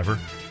afternoon, whatever,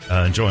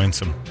 enjoying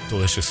some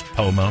delicious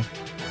Pomo.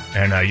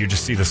 And you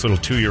just see this little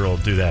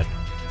 2-year-old do that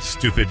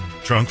stupid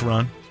drunk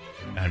run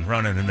and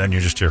running, and then you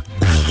just hear...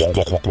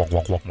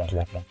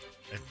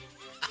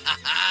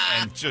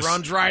 and just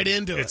runs right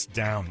into it. It's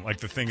down. Like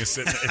the thing is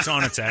sitting, it's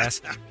on its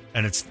ass,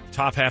 and its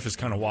top half is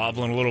kind of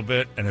wobbling a little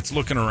bit, and it's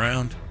looking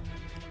around.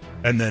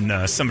 And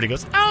then somebody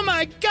goes, "Oh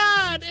my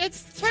God,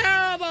 it's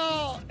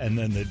terrible!" And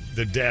then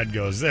the dad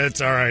goes,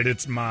 "It's all right,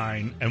 it's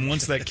mine." And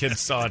once that kid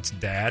saw its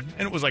dad,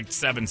 and it was like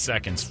 7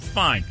 seconds,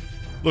 fine,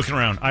 looking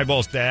around,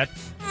 eyeballs dad.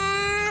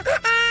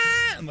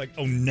 I'm like,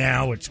 oh,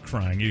 now it's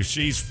crying.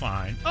 She's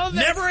fine. Oh,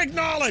 never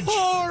acknowledge.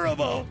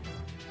 Horrible.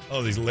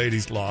 Oh, these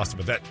ladies lost,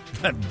 but that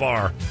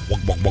bar.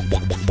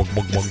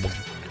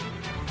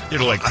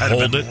 You'd like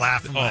hold it.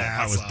 Laughing my I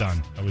ass was off.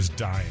 done. I was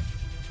dying.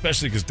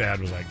 Especially because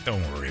Dad was like,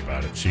 "Don't worry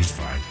about it. She's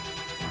fine."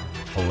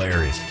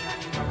 Hilarious.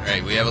 All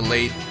right, we have a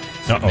late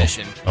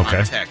submission Okay.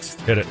 on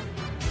text. Hit it.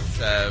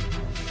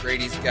 It's,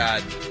 Brady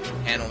Scott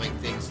handling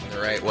things in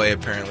the right way,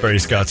 apparently. Brady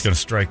Scott's going to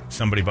strike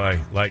somebody by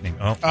lightning.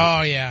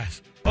 Oh, yeah.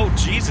 Oh,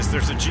 Jesus.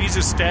 There's a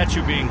Jesus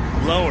statue being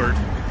lowered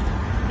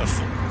A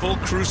full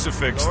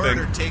crucifix Lord, thing.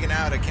 or taken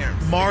out, I can't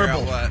Marble.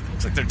 figure out what.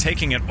 It's like they're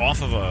taking it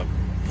off of a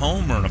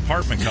home or an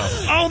apartment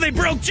complex. Oh, they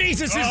broke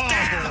Jesus'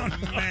 down.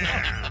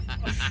 Man.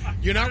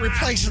 You're not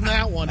replacing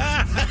that one.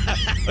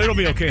 It'll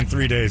be okay in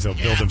 3 days. He'll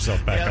build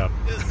himself back up.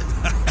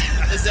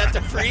 Is that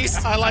the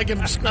priest? I like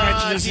him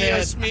scratching his head.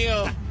 Dios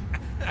mío.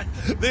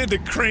 They had to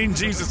crane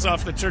Jesus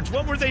off the church.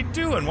 What were they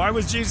doing? Why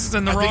was Jesus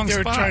in the I wrong think they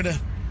were spot? trying to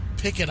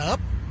pick it up.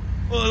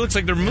 Well, it looks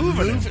like they're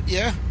moving Move him. it,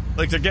 yeah.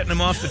 Like they're getting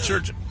him off the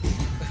church.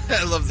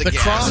 I love the The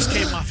gas. cross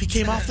came off. He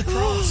came off the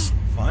cross.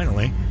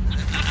 Finally.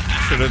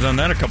 Should have done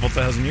that a couple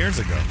thousand years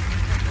ago.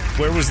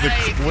 Where was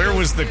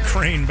the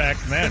crane back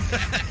then?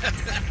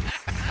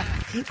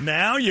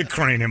 Now you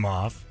crane him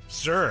off.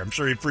 Sure, I'm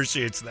sure he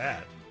appreciates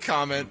that.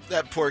 Comment,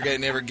 that poor guy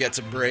never gets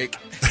a break.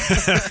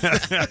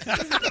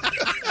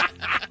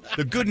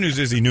 The good news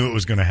is he knew it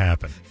was going to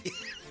happen.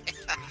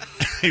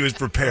 He was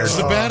prepared. It's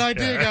a bad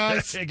idea,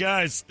 guys. Hey,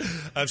 guys,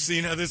 I've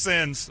seen how this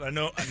ends. I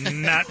know,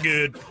 not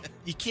good.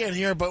 You can't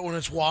hear it, but when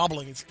it's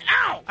wobbling, it's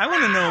ow! I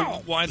want to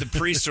know why the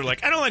priests are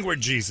like, I don't like where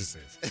Jesus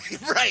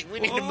is. Right, we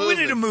need to move We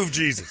need to him. move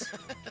Jesus.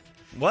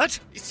 What?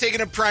 He's taking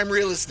up prime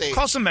real estate.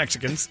 Call some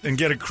Mexicans and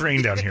get a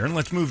crane down here and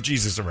let's move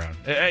Jesus around.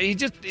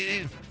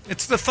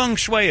 It's the feng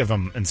shui of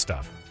him and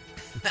stuff.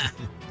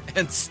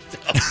 And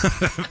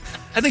stuff.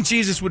 I think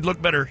Jesus would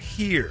look better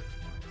here.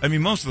 I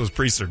mean, most of those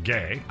priests are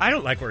gay. I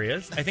don't like where he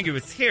is. I think if it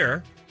was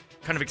here,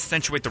 kind of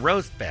accentuate the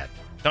rose bed.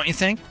 Don't you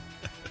think?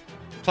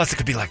 Plus, it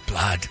could be like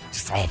blood.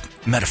 Just all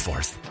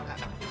metaphors.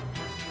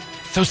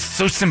 So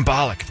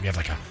symbolic if we have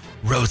like a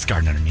rose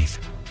garden underneath.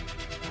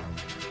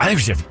 I think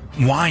we should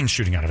have wine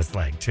shooting out of his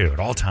leg, too, at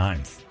all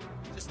times.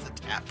 Just the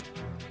tap.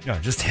 Yeah,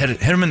 just hit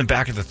him in the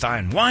back of the thigh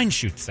and wine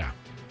shoots out.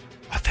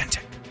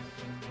 Authentic.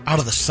 Out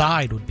of the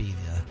side would be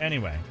the...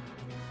 Anyway,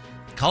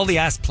 call the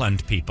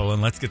Asplund people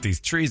and let's get these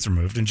trees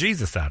removed and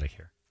Jesus out of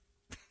here.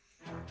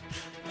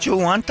 Do you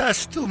want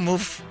us to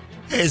move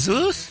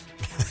Jesus?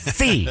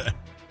 Si.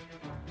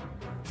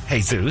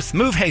 Jesus.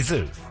 Move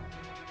Jesus.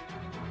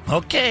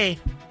 Okay.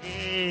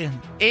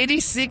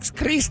 86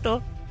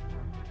 Cristo.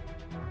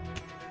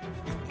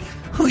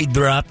 We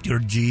dropped your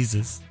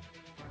Jesus.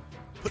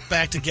 Put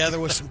back together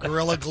with some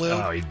Gorilla Glue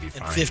Oh, he'd be in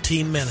fine.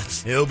 15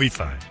 minutes. He'll be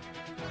fine.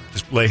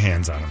 Just lay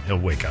hands on him. He'll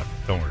wake up.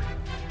 Don't worry.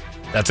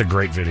 That's a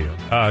great video.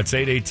 It's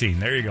 8:18.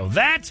 There you go.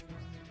 That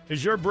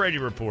is your Brady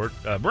Report.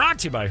 Brought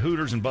to you by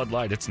Hooters and Bud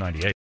Light. It's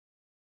 98. All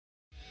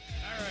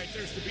right,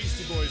 there's the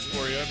Beastie Boys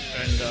for you.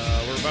 And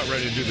we're about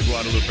ready to do the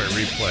Guadalupe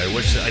replay,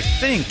 which I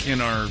think in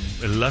our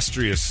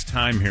illustrious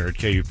time here at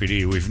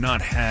KUPD, we've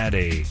not had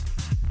a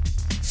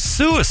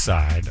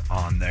suicide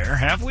on there,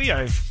 have we?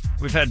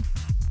 We've had...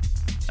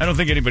 I don't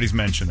think anybody's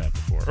mentioned that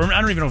before. Or I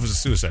don't even know if it was a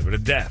suicide, but a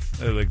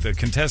death. Like the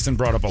contestant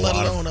brought up a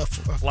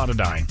lot of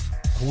dying.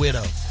 A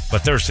widow.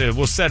 But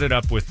we'll set it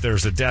up with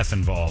there's a death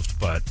involved,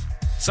 but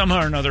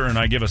somehow or another, and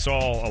I give us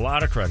all a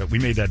lot of credit, we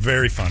made that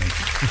very funny.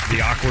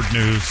 The awkward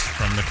news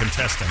from the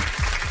contestant,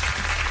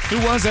 who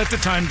was at the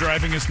time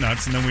driving us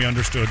nuts, and then we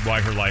understood why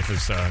her life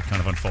is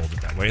kind of unfolded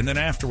that way. And then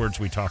afterwards,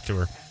 we talked to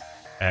her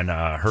and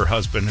her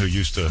husband, who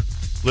used to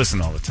listen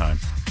all the time,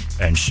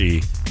 and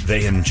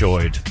they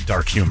enjoyed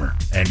dark humor,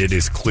 and it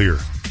is clear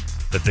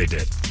that they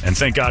did. And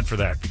thank God for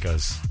that,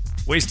 because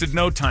wasted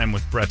no time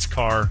with Brett's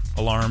car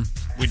alarm.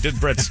 We did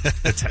Brett's...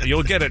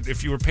 You'll get it.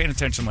 If you were paying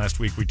attention last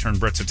week, we turned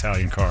Brett's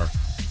Italian car.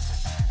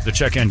 The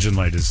check engine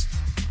light is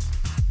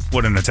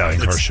what an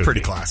Italian car should be. It's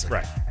pretty classic.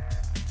 Right.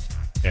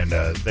 And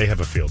they have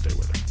a field day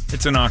with it.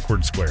 It's an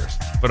awkward squares.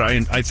 But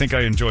I think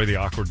I enjoy the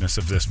awkwardness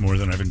of this more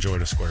than I've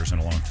enjoyed a squares in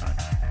a long time.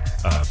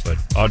 But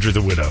Audrey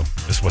the Widow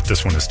is what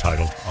this one is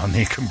titled on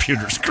the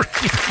computer screen.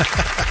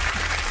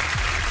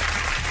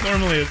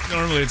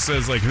 Normally it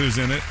says, like, who's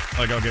in it.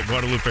 Like, I'll get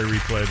Guadalupe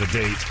replay, the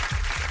date,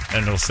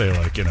 and it'll say,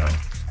 like,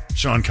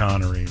 Sean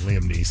Connery,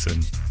 Liam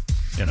Neeson,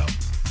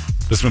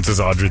 This one says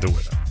Audrey the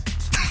Widow.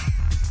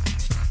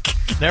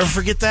 Never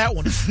forget that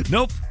one.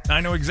 Nope. I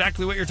know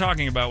exactly what you're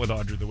talking about with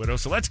Audrey the Widow.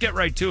 So let's get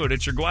right to it.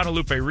 It's your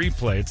Guadalupe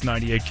replay. It's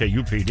 98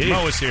 KUPD.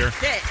 Mo is here.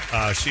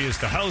 She is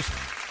the host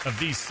of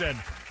these said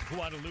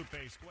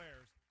Guadalupe Squares.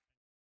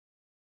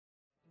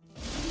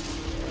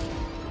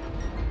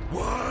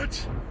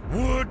 What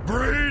would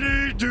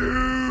Brady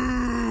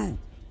do?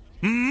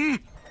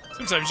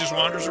 Sometimes he just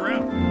wanders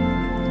around.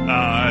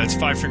 It's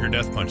Five Finger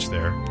Death Punch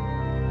there.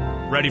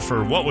 Ready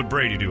for What Would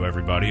Brady Do,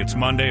 everybody? It's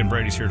Monday, and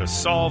Brady's here to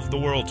solve the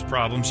world's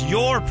problems,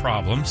 your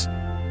problems,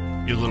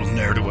 you little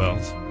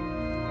ne'er-do-wells.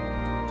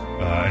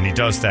 And he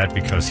does that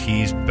because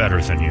he's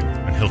better than you,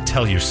 and he'll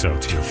tell you so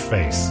to your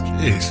face.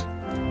 Jeez.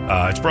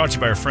 It's brought to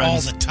you by our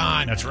friends. All the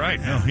time. That's right.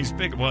 No, he's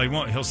big. Well, he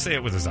won't. He'll say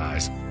it with his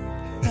eyes.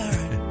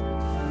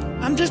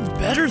 I'm just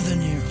better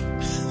than you.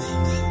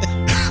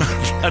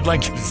 I'd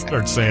like you to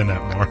start saying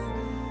that more.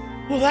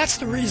 Well, that's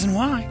the reason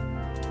why.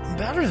 I'm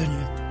better than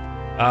you.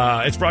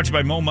 It's brought to you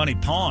by Mo Money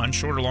Pawn.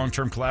 Shorter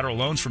long-term collateral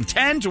loans from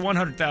 $10,000 to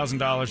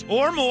 $100,000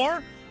 or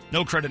more.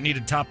 No credit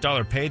needed, top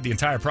dollar paid. The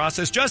entire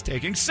process just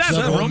taking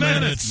several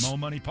minutes.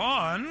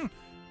 MoMoneyPawn.com.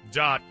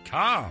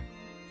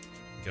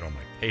 Get all my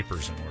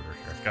papers in order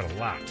here. I've got a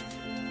lot.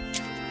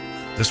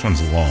 This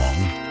one's long.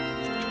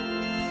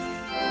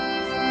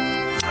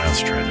 All right,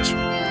 let's try this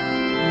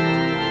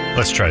one.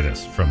 Let's try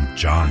this from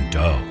John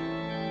Doe.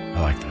 I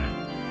like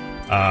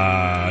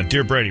that.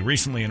 Dear Brady,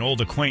 recently an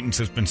old acquaintance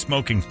has been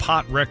smoking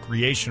pot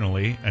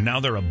recreationally, and now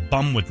they're a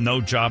bum with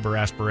no job or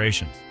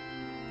aspirations.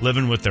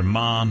 Living with their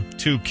mom,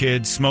 2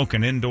 kids,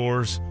 smoking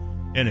indoors,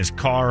 in his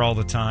car all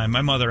the time.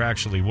 My mother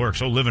actually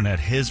works, living at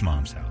his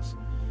mom's house.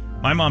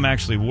 My mom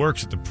actually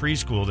works at the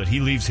preschool that he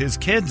leaves his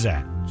kids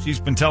at. She's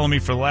been telling me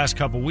for the last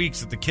couple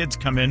weeks that the kids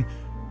come in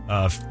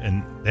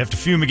and they have to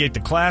fumigate the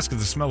class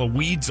because the smell of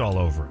weeds all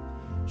over it.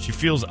 She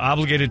feels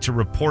obligated to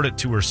report it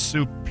to her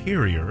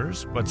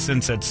superiors, but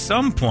since at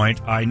some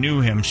point I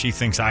knew him, she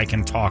thinks I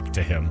can talk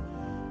to him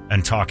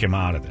and talk him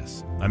out of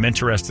this. I'm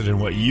interested in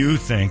what you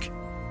think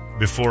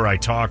before I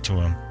talk to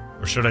him,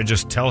 or should I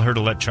just tell her to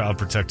let Child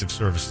Protective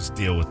Services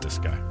deal with this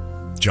guy?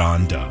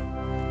 John Doe.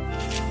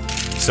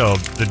 So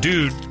the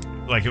dude,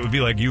 like, it would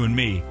be like you and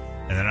me,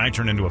 and then I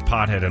turn into a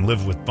pothead and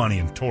live with Bunny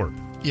and Torp.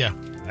 Yeah.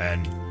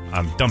 And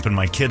I'm dumping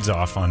my kids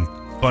off on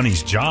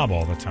Bunny's job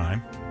all the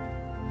time.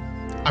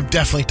 I'm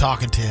definitely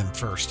talking to him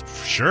first.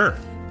 Sure.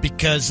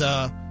 Because,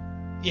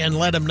 and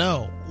let him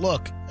know,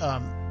 look,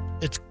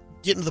 it's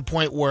getting to the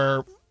point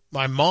where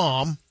my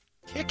mom...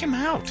 Kick him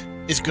out.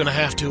 ...is going to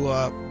have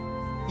to,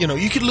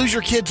 you could lose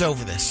your kids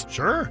over this.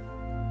 Sure.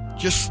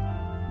 Just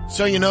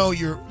so you know,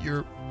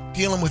 you're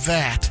dealing with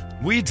that.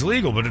 Weed's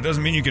legal, but it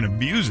doesn't mean you can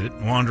abuse it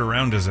and wander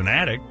around as an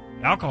addict.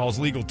 Alcohol's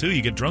legal, too.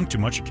 You get drunk too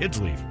much, your kids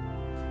leave.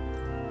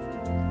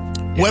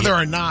 Whether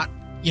or not,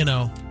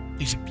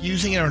 he's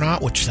abusing it or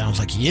not, which sounds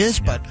like he is,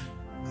 but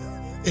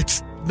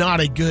it's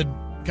not a good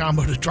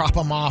combo to drop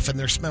them off and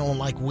they're smelling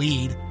like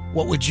weed.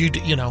 What would you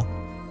do,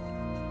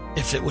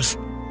 if it was...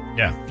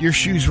 Yeah.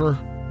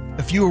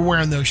 If you were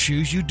wearing those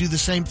shoes, you'd do the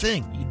same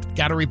thing. You'd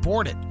got to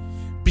report it.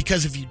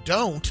 Because if you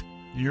don't...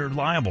 You're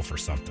liable for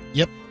something.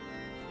 Yep.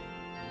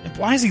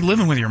 Why is he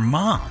living with your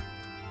mom?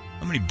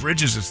 How many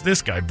bridges has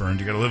this guy burned?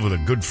 You got to live with a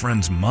good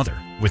friend's mother,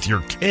 with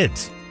your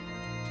kids.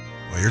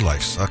 Well, your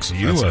life sucks.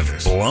 You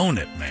have blown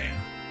it, man.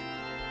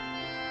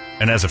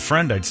 And as a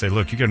friend, I'd say,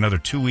 look, you got another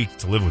 2 weeks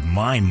to live with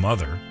my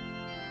mother.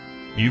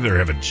 You better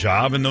have a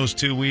job in those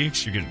 2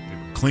 weeks. You can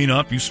clean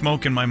up. You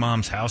smoke in my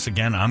mom's house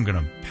again, I'm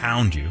going to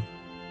pound you.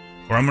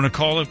 Or I'm going to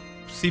call a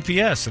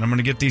CPS and I'm going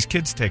to get these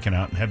kids taken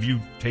out and have you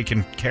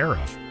taken care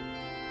of.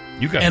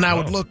 You got. And I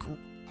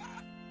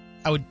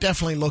would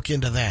definitely look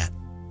into that,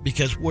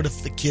 because what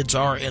if the kids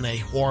are in a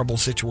horrible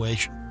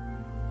situation?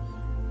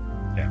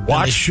 Yeah,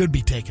 they should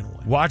be taken away.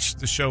 Watch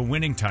the show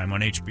Winning Time on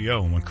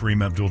HBO when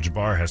Kareem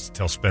Abdul-Jabbar has to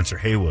tell Spencer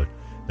Haywood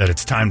that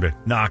it's time to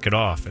knock it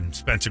off, and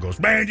Spencer goes,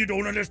 "Man, you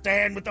don't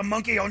understand, with the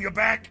monkey on your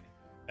back."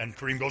 And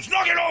Kareem goes,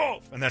 "Knock it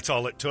off!" And that's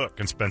all it took,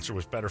 and Spencer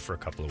was better for a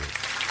couple of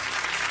weeks.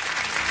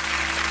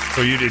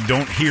 So you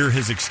don't hear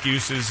his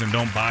excuses and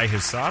don't buy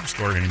his sob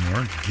story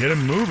anymore. Get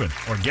him moving,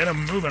 or get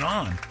him moving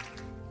on.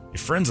 Your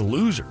friend's a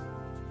loser.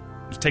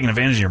 He's taking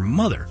advantage of your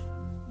mother.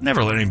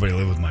 Never let anybody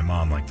live with my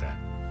mom like that.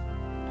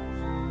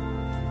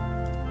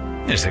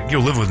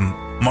 You'll live with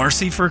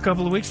Marcy for a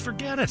couple of weeks?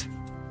 Forget it.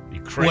 Are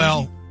you crazy?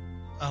 Well,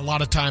 a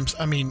lot of times,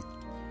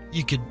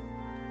 you could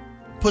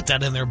put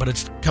that in there, but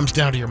it comes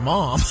down to your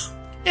mom.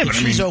 Yeah, but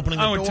she's opening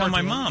the door. I would tell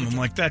my mom, I'm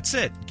like, that's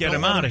it. Get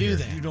him out of here.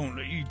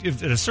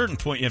 If at a certain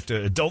point, you have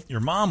to adult your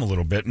mom a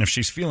little bit, and if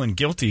she's feeling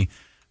guilty,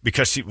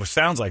 because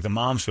sounds like the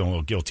mom's feeling a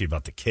little guilty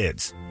about the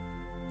kids.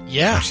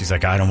 Yeah. And she's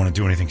like, I don't want to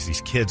do anything because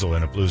these kids will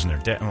end up losing their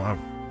dad. Well,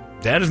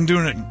 Dad isn't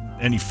doing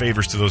any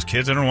favors to those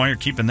kids. I don't know why you're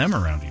keeping them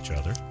around each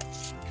other.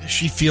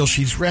 She feels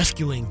she's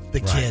rescuing the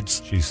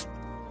kids. She's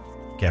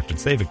Captain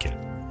Save-A-Kid.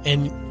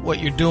 And what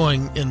you're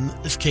doing in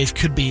this case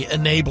could be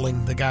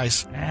enabling the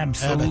guy's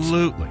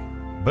Absolutely.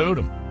 habits. Boot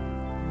him.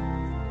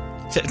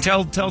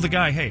 Tell the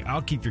guy, hey,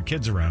 I'll keep your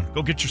kids around.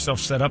 Go get yourself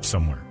set up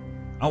somewhere.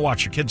 I'll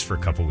watch your kids for a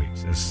couple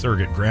weeks as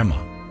surrogate grandma.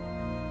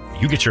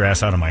 You get your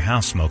ass out of my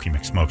house, Smokey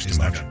McSmokes. He's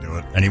not going to do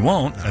it. And he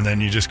won't. No. And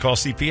then you just call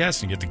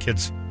CPS and get the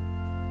kids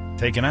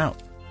taken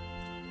out.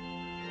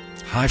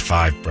 High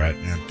five, Brett.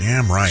 Yeah,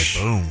 damn right.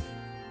 Boom.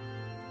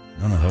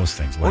 None of those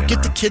things. Or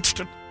get the kids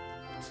to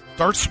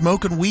start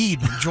smoking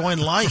weed and enjoying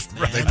life.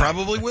 Right. They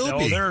probably will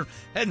be. They're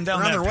heading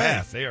down that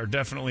path. They are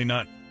definitely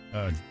not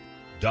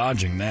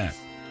dodging that.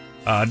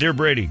 Dear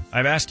Brady,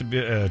 I've asked to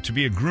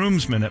be a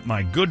groomsman at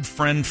my good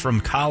friend from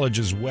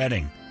college's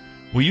wedding.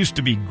 We used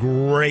to be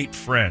great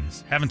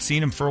friends. Haven't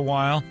seen him for a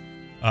while,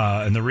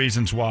 and the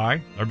reasons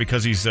why are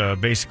because he's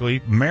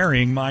basically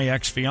marrying my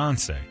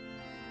ex-fiancée.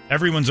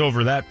 Everyone's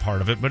over that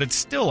part of it, but it's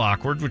still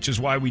awkward, which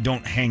is why we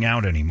don't hang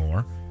out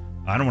anymore.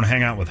 I don't want to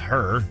hang out with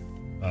her,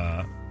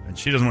 and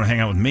she doesn't want to hang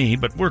out with me,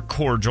 but we're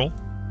cordial.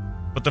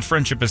 But the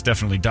friendship has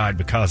definitely died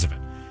because of it.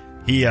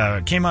 He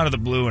came out of the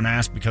blue and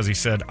asked because he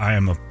said, I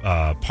am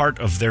a part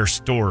of their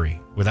story.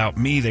 Without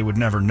me, they would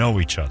never know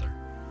each other.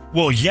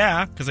 Well,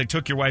 yeah, because I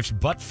took your wife's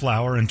butt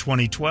flower in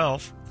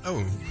 2012.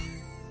 Oh.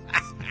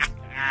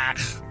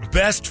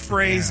 Best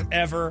phrase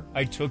ever,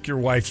 I took your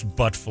wife's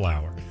butt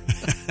flower.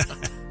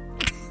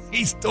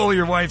 He stole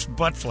your wife's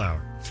butt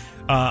flower.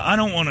 I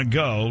don't want to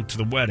go to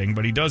the wedding,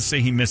 but he does say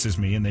he misses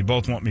me, and they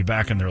both want me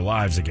back in their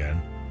lives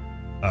again.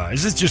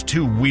 Is this just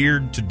too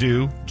weird to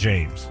do?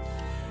 James.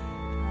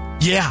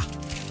 Yeah.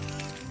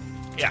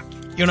 Yeah.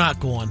 You're not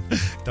going.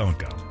 Don't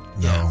go.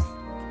 No.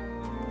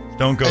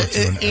 Don't go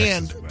to an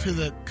And ex's wedding. to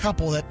the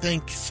couple that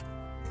thinks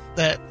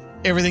that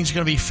everything's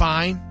going to be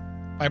fine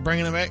by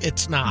bringing them back,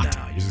 it's not.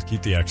 No, you just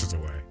keep the exes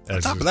away. On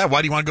top of that,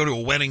 why do you want to go to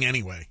a wedding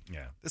anyway?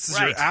 Yeah. This is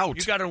Right. your out.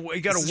 You got to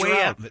This is way your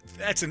out.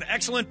 That's an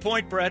excellent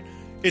point, Brett.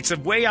 It's a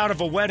way out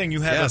of a wedding.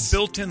 You have Yes. a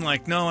built-in,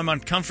 like, no, I'm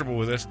uncomfortable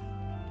with this.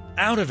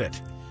 Out of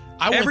it.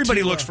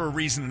 Everybody looks for a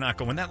reason to not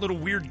go. When that little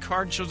weird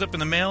card shows up in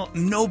the mail,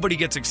 nobody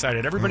gets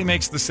excited. Everybody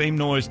makes the same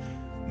noise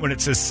when it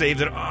says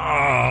save it.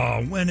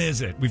 Oh, when is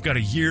it? We've got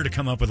a year to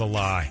come up with a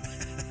lie.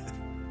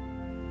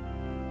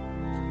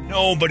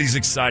 Nobody's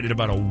excited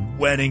about a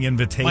wedding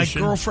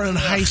invitation. My girlfriend in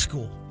high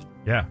school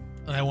Yeah.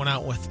 that I went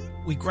out with,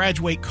 we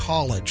graduate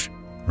college.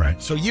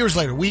 Right. So years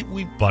later, we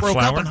Butt broke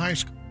flower? up in high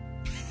school.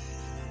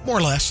 More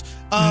or less.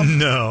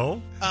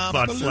 No.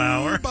 Butt Babaloo,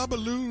 flower.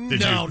 babaloo.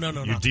 Did No, you,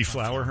 no. You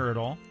deflower her at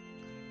all?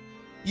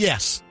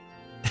 Yes.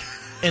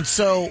 And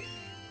so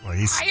Well,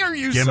 he's Why are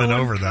you skimming so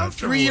over that.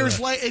 uncomfortable 3 years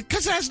with later,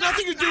 because it has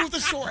nothing to do with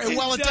the story.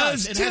 Well, it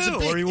does. It has a too,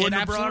 big, or he wouldn't it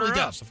have brought absolutely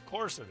her up. does. Of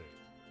course it is.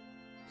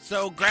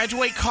 So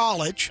graduate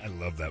college. I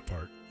love that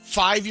part.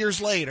 5 years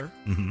later,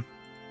 Mm-hmm.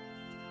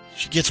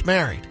 she gets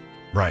married.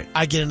 Right.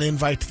 I get an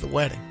invite to the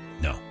wedding.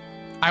 No.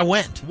 I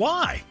went.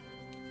 Why?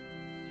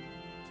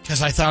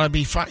 Because I thought it'd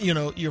be fun. You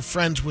know, you're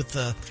friends with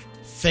the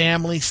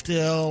family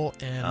still,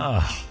 and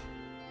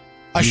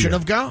I should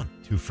have gone.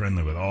 Too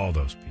friendly with all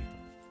those people.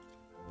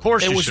 Of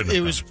course, It you was shouldn't have it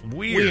gone. was It's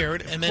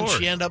weird, Of and then course.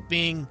 she ended up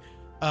being,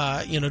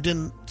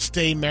 didn't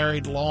stay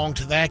married long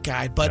to that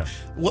guy. But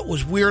what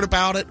was weird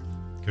about it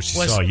Because she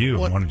was saw you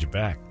what- and wanted you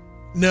back.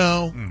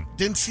 No,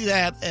 didn't see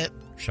that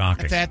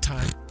Shocking. at that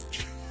time.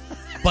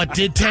 But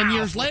did 10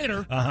 years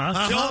later. Uh-huh.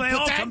 They put all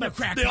that come in the back.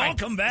 crack They all pipe.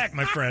 come back,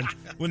 my friend.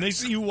 When they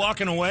see you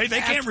walking away, they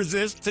can't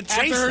resist to chase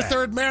After her that.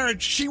 third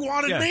marriage, she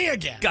wanted Yeah. me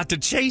again. Got to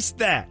chase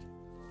that.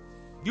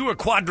 You were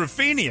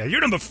quadrophenia.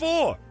 You're number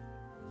 4.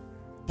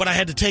 But I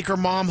had to take her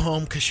mom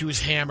home because she was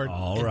hammered.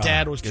 All and right.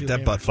 Dad was Get too that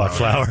hammered. butt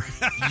flower.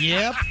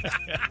 Yep.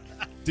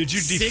 Did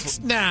you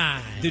 6'9".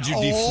 Did you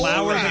All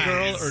deflower the right.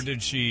 girl, or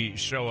did she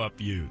show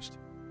up used?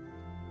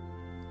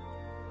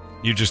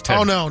 You just had,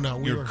 Oh, no.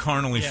 We You're were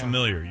carnally yeah.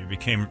 familiar. You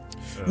became.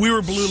 We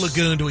were Blue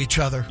Lagoon to each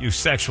other. You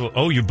sexual.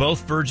 Oh, you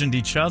both virgined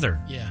each other.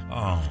 Yeah.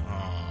 Oh.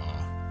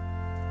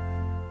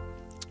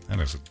 That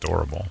is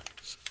adorable.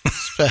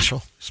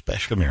 Special.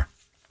 Come here.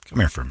 Come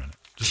here for a minute.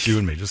 Just you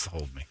and me. Just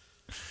hold me.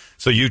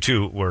 So you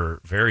two were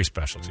very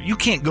special. So you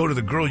can't go to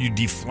the girl you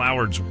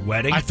deflowered's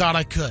wedding. I thought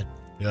I could.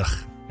 Ugh.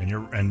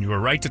 And you were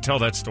right to tell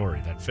that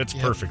story. That fits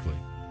Yep. perfectly.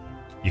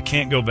 You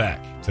can't go back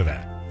to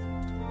that.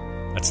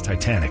 That's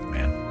Titanic,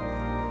 man.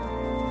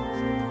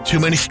 Too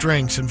many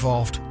strings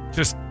involved.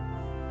 Just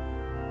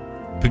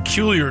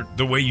peculiar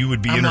the way you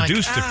would be I'm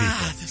introduced like, to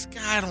people. This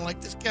guy, I don't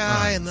like this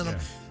guy. and then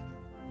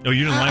Oh,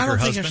 you didn't like I her don't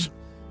think husband?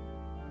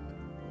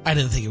 I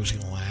didn't think it was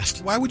going to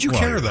last. Why would you Well,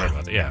 care, you're though? right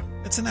about that. Yeah.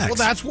 It's an ex. Well,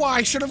 that's why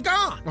I should have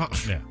gone.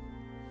 Yeah.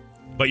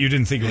 But you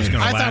didn't think it was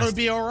going to I last? thought it would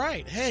be all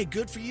right. Hey,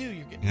 good for you.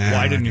 You're getting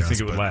Why didn't you I think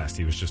guess, it would but- last?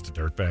 He was just a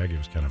dirtbag. He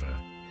was kind of a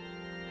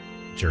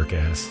jerk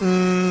ass.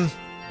 I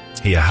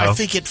hoe?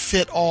 think it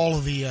fit all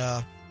of the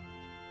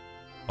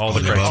all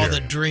the criteria. all the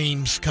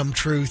dreams come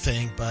true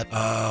thing. But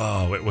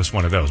Oh, it was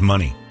one of those.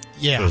 Money.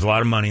 yeah, There was a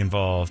lot of money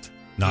involved,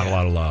 not a Yeah.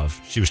 lot of love.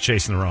 She was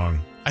chasing the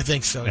wrong I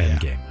think so. end Yeah.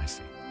 game, I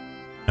see.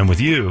 And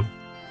with you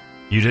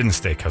didn't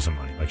stay because of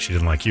money. Like she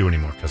didn't like you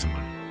anymore because of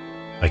money.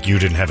 Like you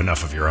didn't have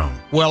enough of your own.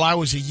 Well, I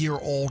was a year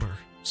older,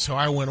 so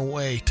I went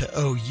away to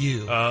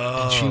OU,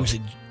 and she was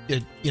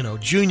a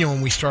junior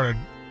when we started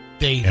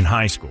dating In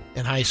high school.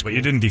 But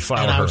you didn't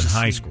deflower And I her was in a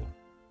high senior. school.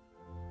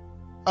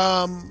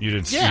 You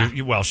didn't.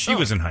 Yeah. Well, she Oh.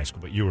 was in high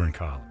school, but you were in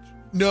college.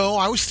 No,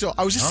 I was a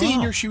Oh.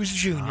 senior. She was a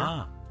junior.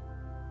 Ah.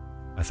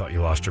 I thought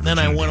you lost her. Then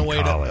I virginity went in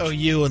away college. to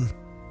OU, and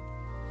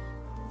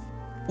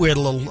we had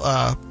a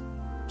little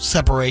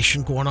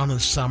separation going on in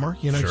the summer.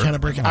 You know, Sure. kind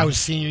of break. I was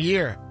senior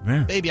year.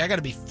 Yeah. Baby, I got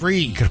to be free.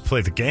 You got to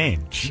play the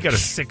game. You got a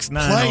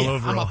 6'9" Player. all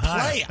over I'm a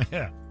Ohio. player.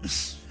 Yeah.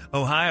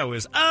 Ohio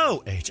is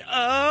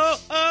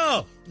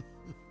O-H-O-O.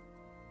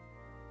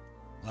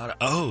 A lot of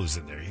O's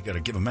in there. You got to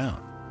give them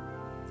out.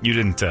 You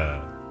didn't.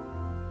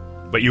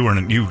 But you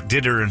weren't. You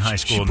did her in high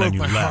school, She and then broke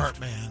you my left. heart,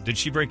 man. Did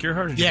she break your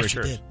heart? Or did Yeah, you break she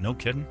hers? did. No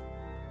kidding. Do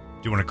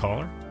you want to call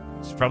her?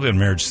 She's probably on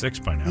marriage 6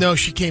 by now. No,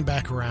 she came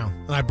back around,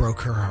 and I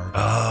broke her heart.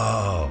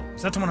 Oh,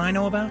 is that the one I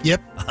know about?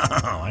 Yep.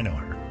 Oh, I know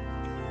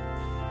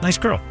her. Nice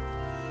girl.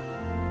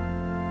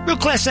 Real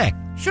class act.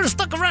 Should have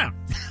stuck around.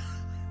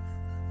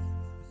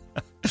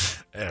 I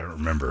don't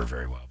remember her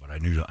very well, but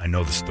I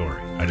know the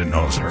story. I didn't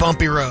know it was her.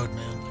 Bumpy road,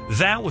 man.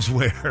 That was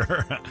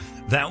where.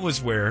 That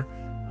was where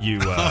you.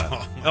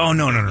 Oh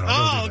no! Don't do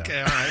that. Okay,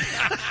 all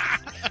right.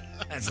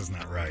 That's just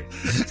not right.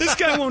 This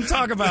guy won't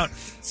talk about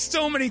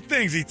so many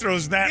things. He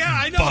throws that Yeah,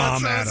 I know.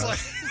 bomb It at sounds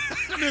us.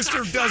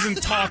 Mister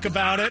doesn't talk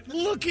about it.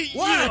 Look at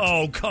What? you.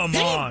 Oh, come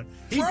on.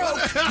 He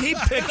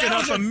picked it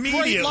up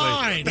immediately. Great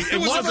line. It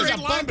was a great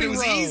line, bumpy but it was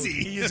road.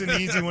 easy. He is an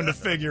easy one to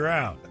figure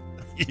out.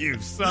 You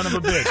son of a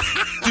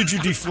bitch. Did you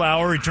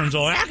deflower? He turns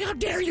all, How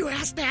dare you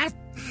ask that?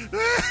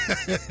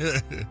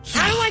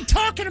 I don't like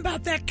talking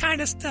about that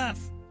kind of stuff.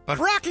 But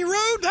Rocky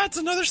Road, that's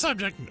another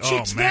subject.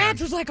 Chick's Dad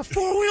was like a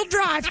 4-wheel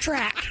drive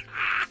track.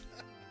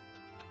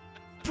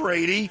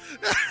 Brady.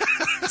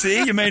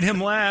 See, you made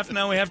him laugh.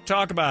 Now we have to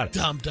talk about it.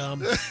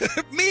 Dumb.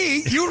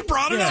 Me? You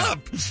brought it up.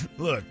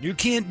 Look, you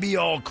can't be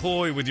all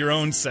coy with your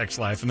own sex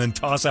life and then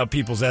toss out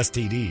people's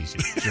STDs,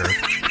 you jerk.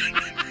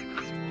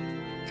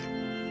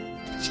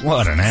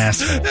 What an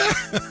asshole.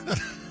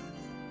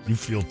 You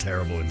feel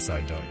terrible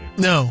inside, don't you?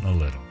 No. A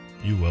little.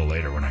 You will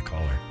later when I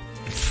call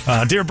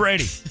her. Dear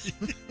Brady,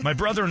 my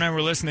brother and I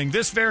were listening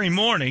this very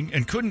morning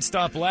and couldn't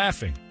stop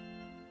laughing.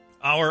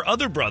 Our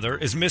other brother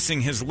is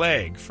missing his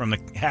leg from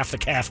half the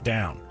calf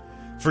down.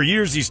 For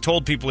years, he's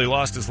told people he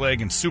lost his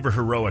leg in super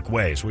heroic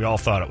ways. We all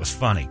thought it was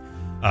funny.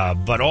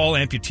 But all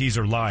amputees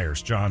are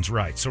liars, John's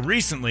right. So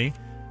recently,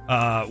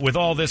 with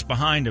all this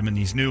behind him and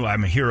he's new,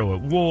 I'm a hero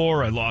at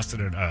war, I lost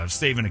it at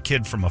saving a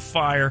kid from a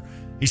fire,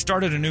 he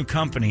started a new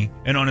company,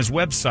 and on his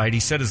website, he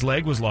said his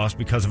leg was lost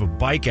because of a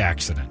bike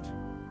accident.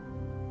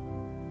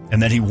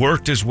 And then he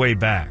worked his way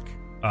back.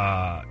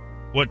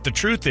 What the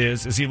truth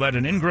is he let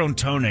an ingrown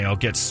toenail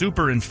get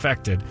super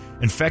infected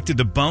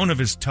the bone of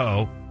his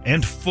toe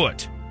and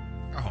foot.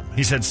 Oh, man.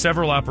 He's had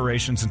several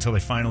operations until they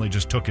finally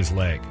just took his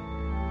leg.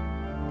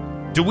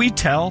 Do we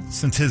tell,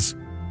 since his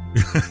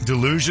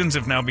delusions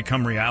have now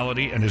become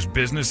reality and his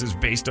business is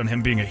based on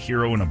him being a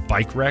hero in a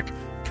bike wreck?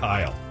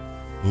 Kyle.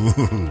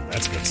 Ooh,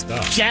 that's good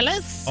stuff.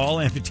 Jealous? All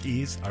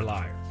amputees are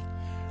liars.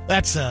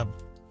 That's a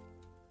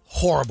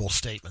horrible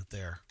statement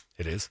there.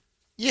 It is?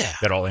 Yeah.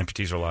 That all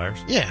amputees are liars?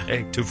 Yeah.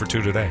 Hey, 2 for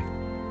 2 today.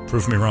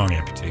 Prove me wrong,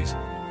 amputees.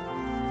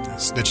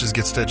 Snitches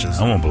get stitches.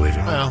 I won't believe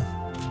you. Well,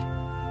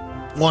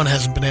 one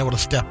hasn't been able to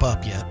step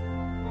up yet.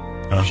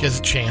 Huh? She has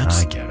a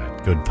chance. I get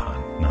it. Good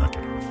pun. Knock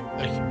it off.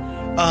 Thank you.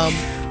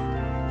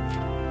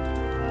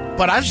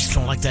 But I just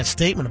don't like that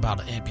statement about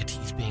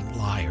amputees being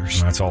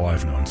liars. That's all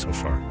I've known so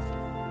far.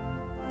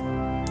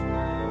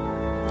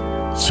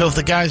 So if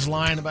the guy's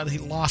lying about he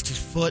lost his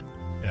foot,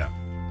 yeah,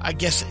 I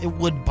guess it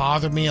would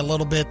bother me a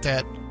little bit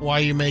that why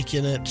are you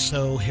making it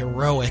so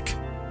heroic?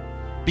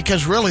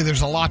 Because really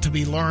there's a lot to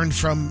be learned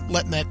from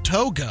letting that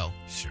toe go.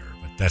 Sure,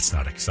 but that's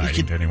not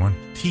exciting to anyone.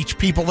 Teach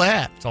people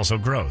that. It's also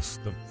gross.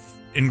 The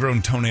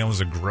ingrown toenail is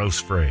a gross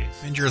phrase.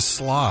 And you're a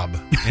slob.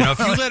 You know, if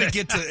you let it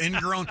get to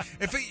ingrown,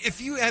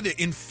 if you had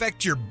to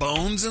infect your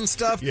bones and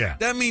stuff, yeah,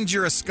 that means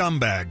you're a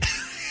scumbag.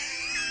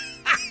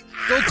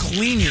 Go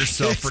clean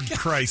yourself, for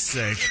Christ's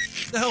sake.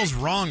 What the hell's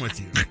wrong with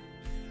you?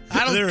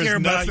 I don't care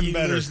about you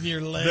losing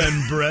your leg.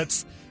 Than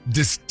Brett's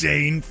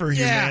disdain for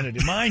humanity.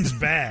 Mine's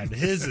bad.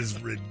 His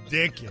is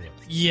ridiculous.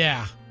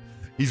 Yeah.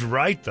 He's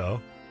right,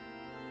 though.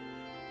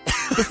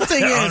 The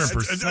thing is,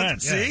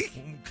 100%. See?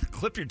 Yeah.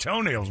 Clip your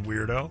toenails,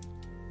 weirdo.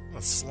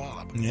 A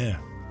slob. Yeah.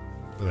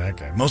 For that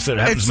guy. Most of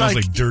it happens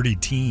mostly dirty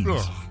teens.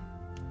 Ugh.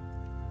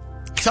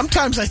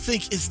 Sometimes I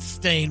think it's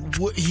disdain.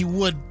 He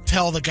would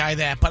tell the guy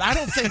that, but I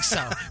don't think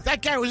so.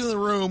 That guy was in the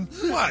room.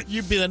 What?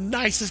 You'd be the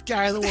nicest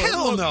guy in the world.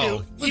 Hell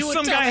no. You would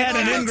Some tell guy had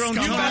an ingrown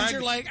toenail. toe.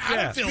 You're like, I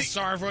don't feel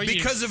sorry for you.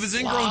 Because of his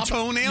ingrown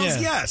toenails? Yeah.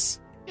 Yes.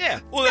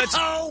 Yeah. Well, that's.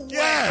 Oh,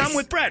 yes. I'm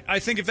with Brett. I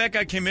think if that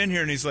guy came in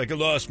here and he's like, I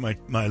lost my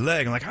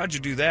leg. I'm like, how'd you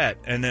do that?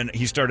 And then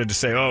he started to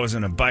say, I was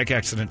in a bike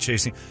accident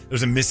chasing. There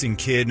was a missing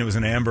kid and it was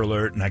an Amber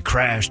Alert and I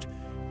crashed.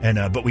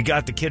 And but we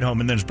got the kid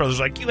home, and then his brother's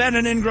like, you had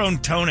an ingrown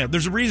toenail.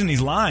 There's a reason he's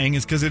lying,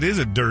 is because it is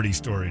a dirty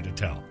story to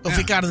tell. If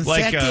he got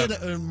infected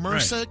or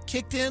MRSA right.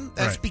 kicked in,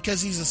 that's right.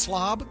 Because he's a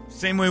slob?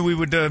 Same way we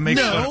would make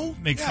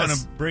fun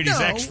of Brady's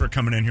ex for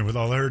coming in here with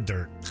all her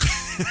dirt.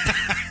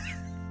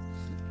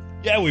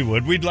 Yeah, we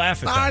would. We'd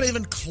laugh at that. Not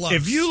even close.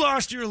 If you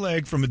lost your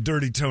leg from a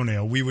dirty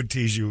toenail, we would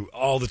tease you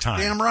all the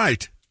time. Damn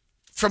right.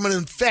 From an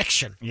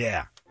infection.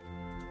 Yeah.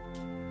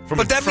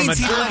 But that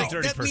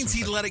means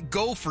he let it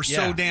go for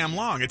so damn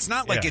long. It's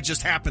not like it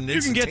just happened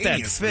instantaneously. You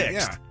can get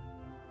that fixed.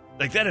 Yeah.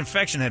 Like, that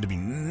infection had to be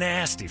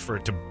nasty for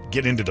it to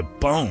get into the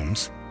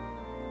bones.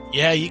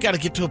 Yeah, you got to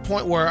get to a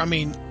point where, I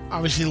mean,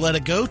 obviously let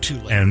it go too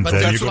late. And but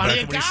then that's you go plenty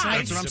back of to what he said.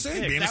 guys That's what I'm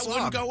saying. that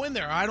wouldn't go in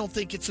there. I don't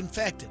think it's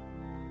infected.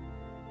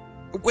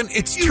 When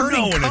it's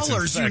turning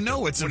colors, you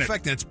know it's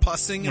infected. It's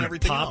pussing and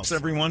everything else. It pops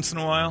every once in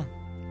a while,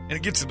 and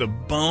it gets to the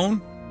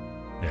bone.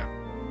 Yeah.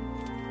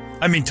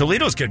 I mean,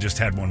 Toledo's kid just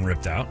had one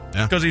ripped out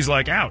because he's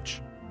like, ouch,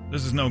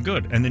 this is no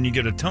good. And then you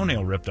get a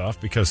toenail ripped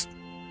off because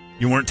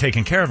you weren't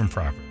taking care of him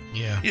properly.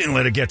 Yeah. You didn't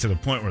let it get to the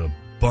point where the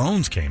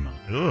bones came out.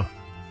 Ugh.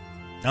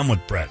 I'm with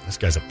Brett. This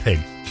guy's a pig.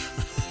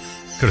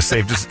 Could have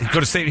saved his.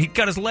 He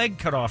got his leg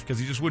cut off because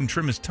he just wouldn't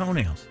trim his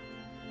toenails.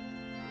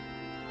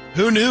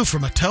 Who knew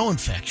from a toe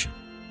infection?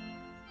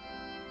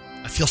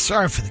 I feel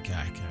sorry for the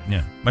guy.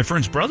 Yeah. My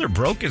friend's brother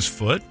broke his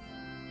foot,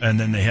 and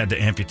then they had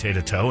to amputate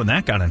a toe, and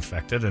that got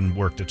infected and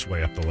worked its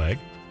way up the leg.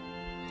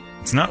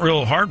 It's not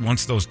real hard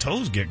once those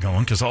toes get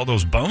going because all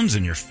those bones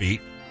in your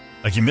feet,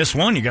 Like you miss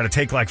one, you got to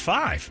take like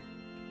 5.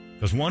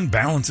 Because one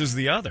balances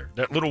the other.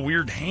 That little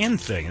weird hand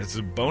thing. It's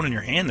a bone in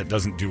your hand that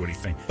doesn't do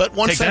anything. But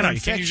once take that out,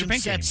 infection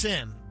sets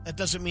in, that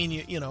doesn't mean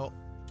it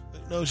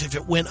knows if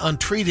it went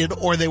untreated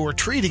or they were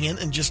treating it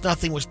and just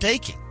nothing was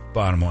taking.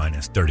 Bottom line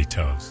is dirty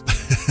toes.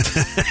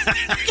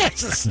 You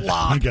guys are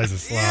slob. You guys are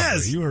slob.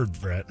 Yes. You heard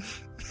Brett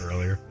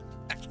earlier.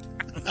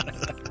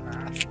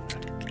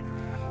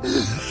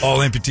 All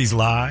amputees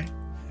lie.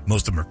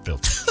 Most of them are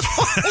filthy.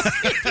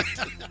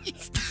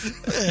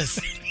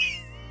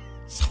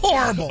 It's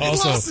horrible. He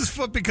lost his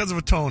foot because of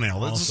a toenail.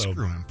 Let's Also,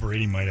 screw him.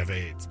 Brady might have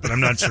AIDS, but I'm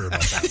not sure about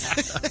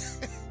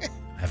that.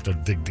 I have to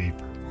dig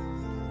deeper.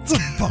 It's a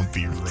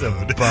bumpy road. It's a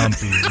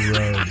bumpy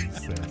road, he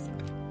says.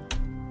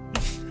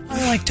 I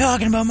don't like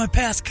talking about my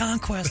past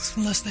conquests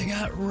unless they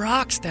got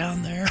rocks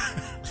down there.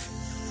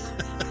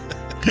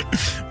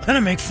 Then I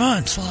make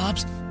fun,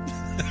 slobs.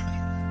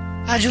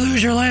 How'd you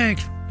lose your leg?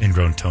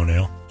 Ingrown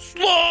toenail.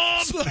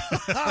 Slob!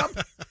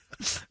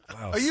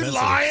 Wow, Are you sensitive.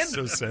 lying?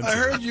 So sensitive. I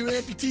heard you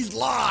amputees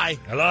lie.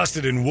 I lost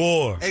it in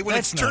war. Hey, when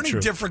That's it's not turning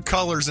true. different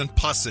colors and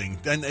pussing,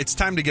 then it's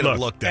time to get it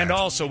looked at. And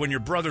also, when your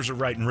brothers are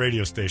writing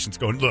radio stations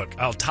going, look,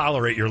 I'll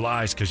tolerate your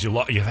lies because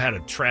you've had a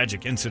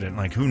tragic incident.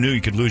 Like, who knew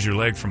you could lose your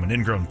leg from an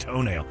ingrown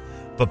toenail?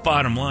 But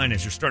bottom line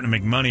is you're starting to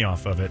make money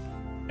off of it.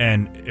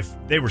 And if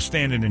they were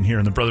standing in here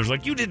and the brother's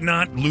like, you did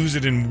not lose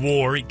it in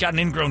war. He got an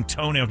ingrown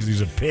toenail because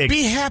he's a pig.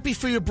 Be happy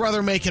for your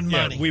brother making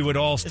money. Yeah, we would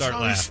all start As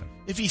long as- laughing.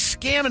 If he's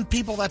scamming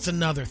people, that's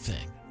another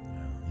thing.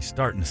 He's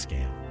starting to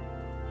scam.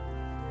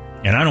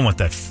 And I don't want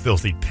that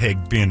filthy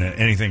pig being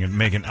anything and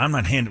making. I'm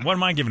not handing. What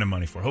am I giving him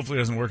money for? Hopefully,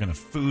 he doesn't work in the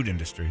food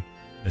industry.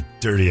 The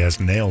dirty ass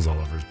nails all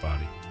over his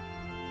body.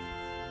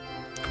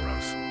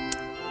 Gross.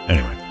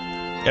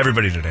 Anyway,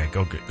 everybody today,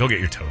 go get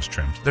your toes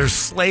trimmed. There's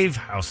slave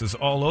houses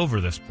all over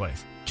this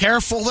place.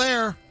 Careful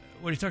there.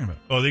 What are you talking about?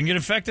 Oh, they can get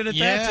infected at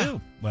Yeah. that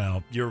too.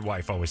 Well, your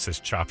wife always says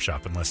chop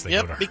shop unless they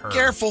Yep, go to be her.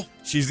 careful.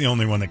 She's the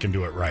only one that can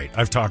do it right.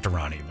 I've talked to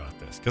Ronnie about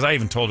this because I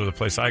even told her the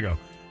place I go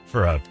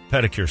for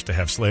pedicures to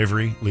have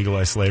slavery,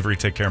 legalize slavery,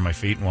 take care of my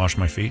feet and wash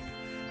my feet.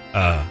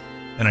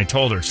 And I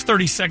told her it's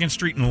 32nd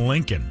Street in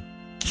Lincoln,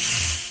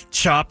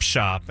 chop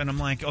shop, and I'm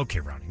like, okay,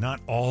 Ronnie, not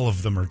all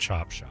of them are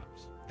chop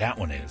shops. That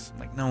one is. I'm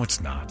like, no,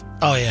 it's not.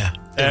 Oh, yeah.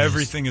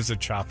 Everything is a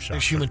chop shop.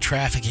 There's human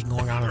trafficking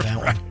going on in that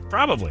Right, one.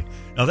 probably.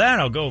 Now that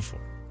I'll go for.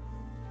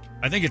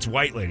 I think it's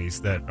white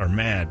ladies that are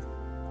mad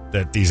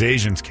that these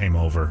Asians came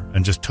over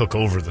and just took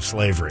over the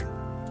slavery.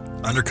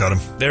 Undercut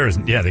them.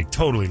 They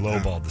totally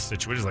lowballed the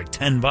situation. It's like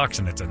 $10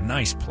 and it's a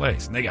nice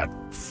place. And they got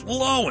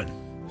flowing.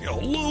 You know,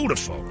 a load of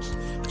folks.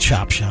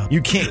 Chop shop.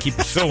 You can't keep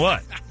it. So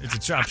what? It's a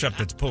chop shop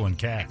that's pulling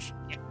cash.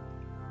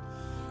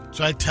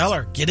 So I tell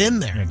her, get in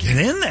there. Yeah, get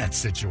in that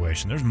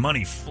situation. There's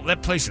money.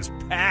 That place is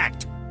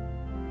packed.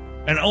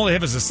 And all they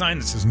have is a sign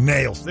that says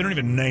nails. They don't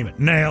even name it.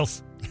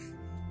 Nails.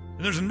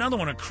 And there's another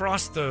one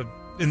across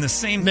in the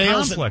same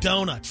Nails complex. and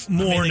donuts.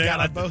 More they nails.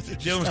 got both.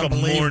 The other one's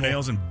called More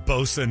Nails and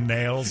Bosa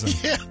Nails.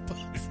 And,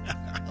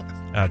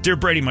 Yeah. Dear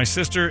Brady, my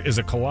sister is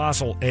a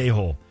colossal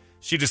a-hole.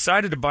 She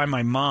decided to buy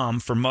my mom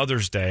for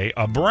Mother's Day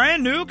a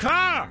brand new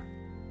car.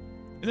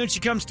 And then she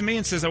comes to me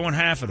and says, I want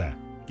half of that.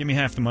 Give me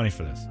half the money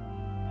for this.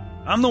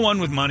 I'm the one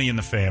with money in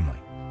the family.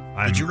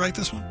 Did you write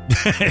this one?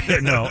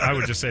 No, I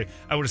would just say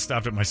I would have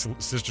stopped at my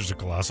sister's a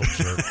colossal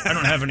jerk. I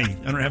don't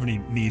have any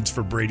needs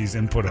for Brady's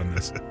input on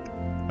this.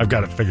 I've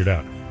got it figured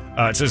out.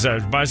 It says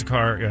buys a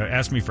car,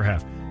 ask me for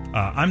half.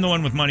 I'm the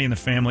one with money in the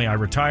family. I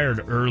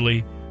retired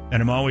early,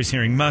 and I'm always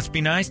hearing must be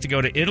nice to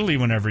go to Italy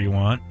whenever you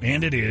want,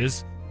 and it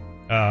is.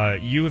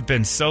 You have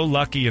been so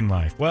lucky in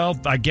life. Well,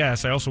 I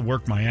guess I also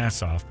worked my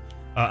ass off.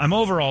 I'm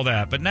over all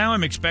that, but now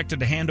I'm expected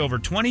to hand over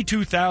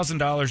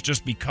 $22,000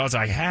 just because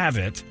I have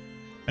it.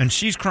 And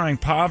she's crying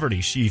poverty.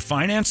 She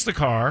financed the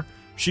car.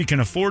 She can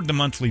afford the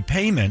monthly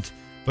payment,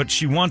 but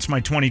she wants my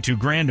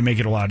 $22,000 to make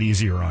it a lot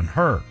easier on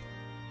her.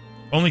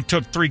 Only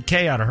took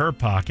 $3,000 out of her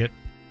pocket.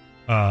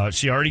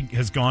 She already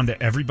has gone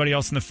to everybody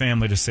else in the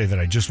family to say that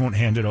I just won't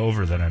hand it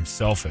over, that I'm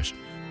selfish.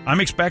 I'm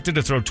expected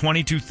to throw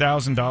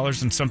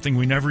 $22,000 in something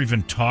we never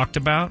even talked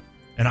about,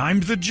 and I'm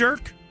the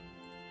jerk?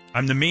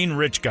 I'm the mean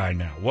rich guy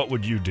now. What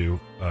would you do,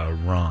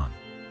 Ron?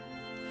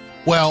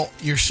 Well,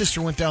 your sister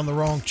went down the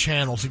wrong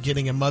channel to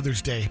getting a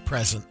Mother's Day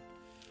present.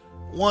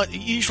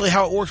 Usually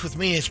how it works with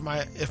me is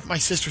if my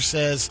sister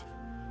says,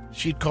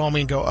 she'd call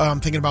me and go, I'm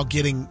thinking about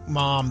getting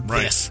Mom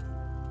this.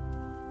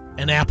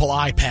 An Apple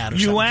iPad or something.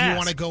 Do you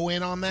want to go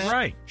in on that?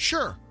 Right.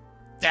 Sure.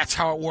 That's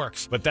how it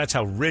works. But that's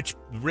how rich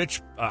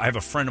I have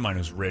a friend of mine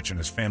who's rich, and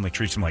his family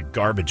treats him like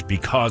garbage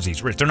because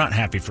he's rich. They're not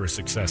happy for his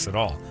success at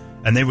all.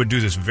 And they would do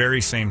this very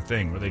same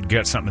thing where they'd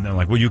get something and they're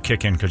like, well, you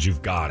kick in because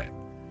you've got it.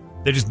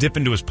 They just dip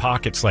into his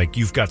pockets like,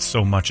 you've got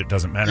so much it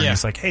doesn't matter. Yeah. And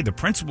it's like, hey, the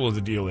principle of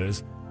the deal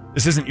is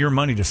this isn't your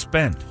money to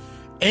spend.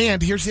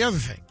 And here's the other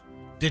thing.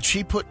 Did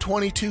she put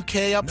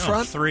 $22,000 up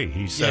front? $3,000.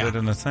 He said it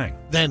in the thing.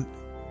 Then,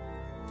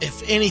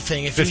 if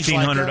anything, if he's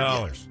like,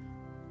 $1,500.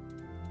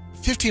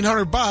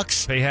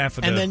 $1,500, pay half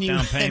of the down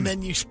payment. and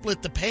then you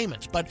split the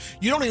payments. But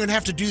you don't even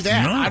have to do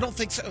that. No. I don't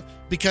think so,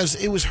 because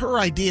it was her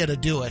idea to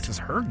do it. This is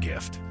her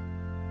gift.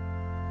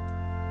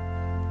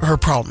 her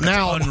problem.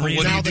 Now, What do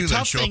you the do then?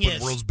 tough Show thing up with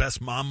is, world's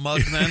best mom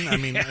mug then? I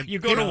mean, you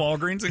go to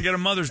Walgreens and get a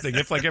Mother's Day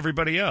gift like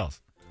everybody else.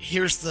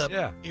 here's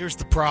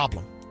the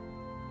problem.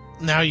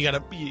 Now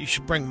you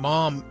should bring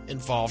mom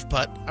involved,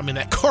 but I mean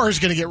that car is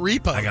going to get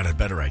repoed. I got a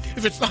better idea.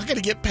 If it's not going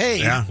to get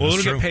paid, Yeah. Well,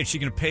 That's it'll true. get paid. She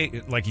can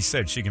pay, like you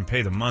said, she can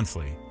pay the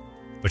monthly,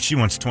 but she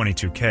wants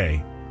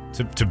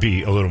 $22,000 to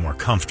be a little more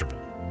comfortable.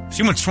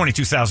 She wants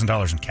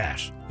 $22,000 in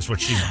cash. That's what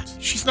she wants.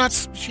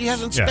 She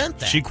hasn't spent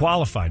that. She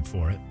qualified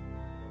for it,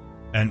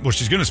 and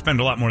she's going to spend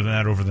a lot more than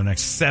that over the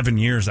next 7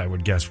 years. I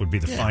would guess would be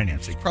the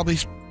financing. Probably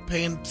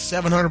paying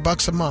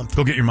 $700 a month.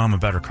 Go get your mom a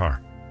better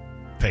car.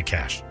 Pay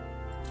cash.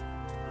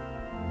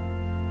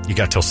 You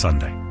got till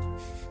Sunday.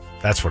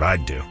 That's what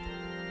I'd do.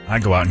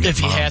 I'd go out and get If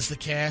he mom. has the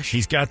cash.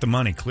 He's got the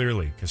money,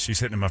 clearly, because she's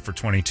hitting him up for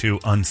 22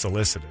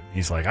 unsolicited.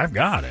 He's like, I've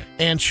got it.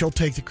 And she'll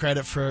take the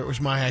credit for it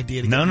was my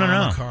idea to No, get no,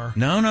 mom no. a car.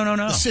 No.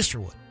 The sister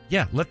would.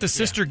 Yeah, let the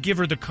sister give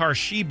her the car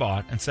she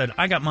bought and said,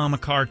 I got mom a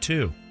car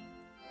too.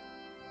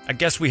 I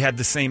guess we had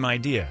the same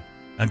idea.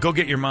 And go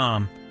get your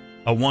mom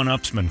a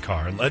one-upsman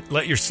car.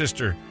 Let your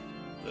sister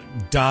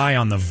die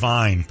on the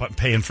vine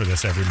paying for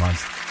this every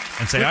month.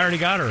 And say, I already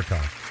got her a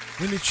car.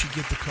 When did she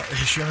get the car?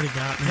 Has she already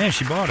gotten it? Yeah,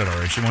 she bought it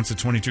already. She wants the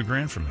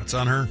 $22,000 from it. That's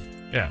on her.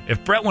 Yeah.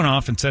 If Brett went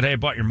off and said, hey, I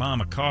bought your mom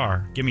a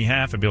car, give me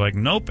half, I'd be like,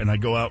 nope. And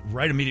I'd go out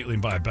right immediately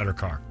and buy a better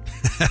car.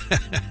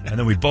 And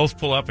then we both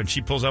pull up and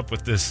she pulls up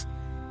with this,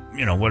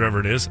 whatever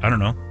it is. I don't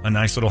know. A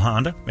nice little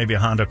Honda, maybe a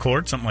Honda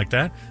Accord, something like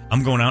that.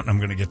 I'm going out and I'm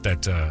going to get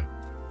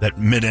that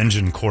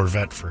mid-engine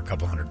Corvette for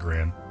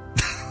 $200,000.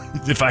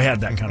 If I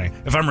had that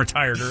if I'm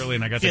retired early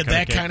and I got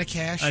that kind of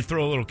cash, I'd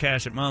throw a little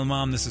cash at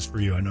mom. This is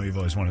for you. I know you've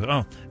always wanted it.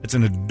 Oh, it's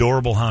an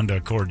adorable Honda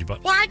Accord you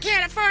bought. Well, I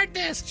can't afford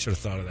this. Should have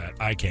thought of that.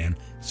 I can.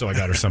 So I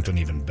got her something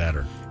even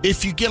better.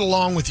 If you get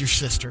along with your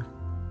sister.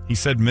 He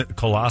said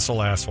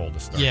colossal asshole to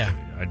start. Yeah.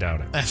 I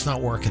doubt it. That's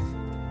not working.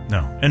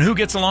 No. And who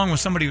gets along with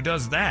somebody who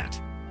does that?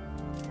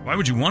 Why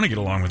would you want to get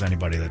along with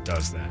anybody that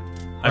does that?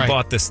 I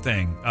bought this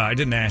thing. I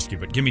didn't ask you,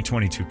 but give me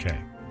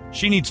 $22,000.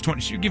 She needs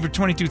She give her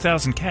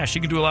 $22,000 cash. She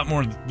can do a lot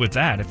more with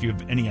that if you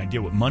have any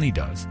idea what money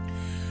does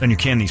than you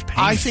can these payments.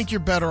 I think you're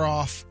better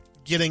off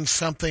getting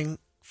something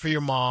for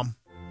your mom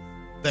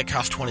that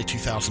costs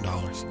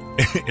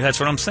 $22,000. That's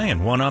what I'm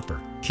saying. One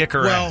upper, kick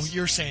her ass. Well,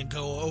 you're saying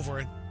go over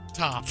and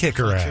top, kick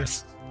her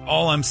ass.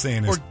 All I'm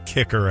saying is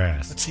kick her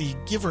ass. Let's see,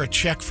 give her a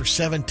check for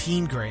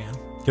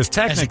 $17,000. Because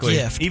technically,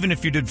 even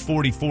if you did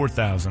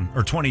 $44,000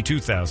 or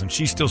 $22,000,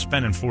 she's still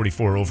spending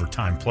 $44,000 over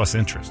time plus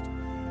interest.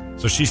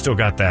 So she's still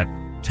got that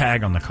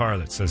tag on the car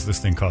that says this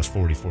thing costs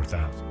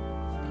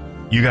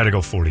 $44,000. You got to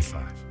go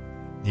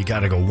 $45,000. You got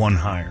to go one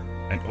higher,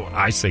 and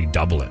I say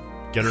double it.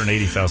 Get her an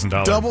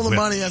 $80,000. Double the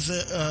money as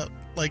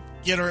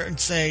get her and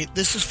say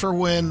this is for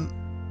when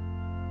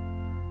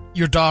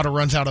your daughter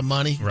runs out of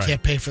money,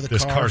 can't pay for the car.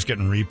 This car's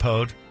getting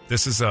repoed.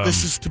 This is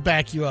to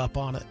back you up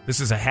on it. This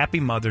is a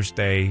Happy Mother's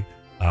Day,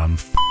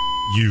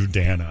 you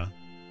Dana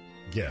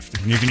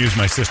gift. And you can use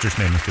my sister's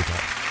name if you'd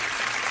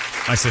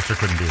like. My sister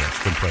couldn't do that.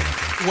 She couldn't play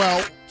that game.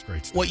 Well,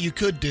 great stuff. What you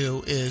could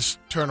do is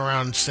turn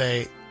around and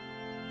say,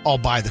 I'll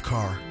buy the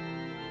car.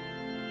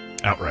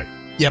 Outright.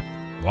 Yep.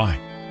 Why?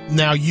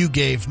 Now you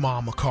gave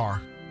mom a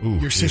car. Ooh,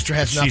 your sister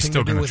has nothing to do with it. She's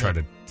still going to try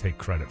to take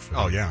credit for it.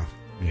 Oh, yeah.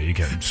 Yeah, you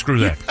can. Screw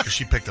that.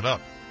 She picked it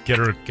up. Get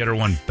her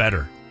one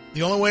better.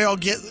 The only way I'll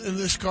get in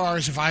this car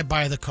is if I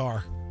buy the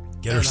car.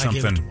 Get her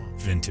something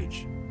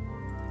vintage.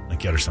 Like,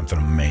 get her something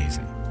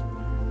amazing.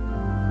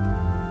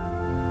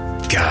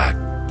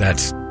 God,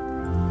 that's...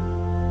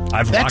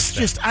 I've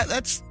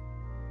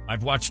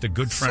watched a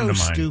good friend of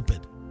mine,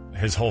 stupid.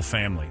 His whole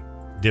family,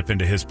 dip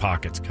into his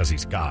pockets because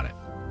he's got it.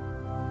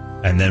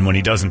 And then when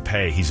he doesn't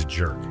pay, he's a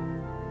jerk.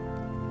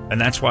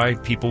 And that's why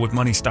people with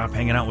money stop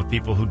hanging out with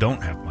people who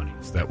don't have money.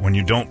 Is that when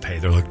you don't pay,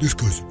 they're like, this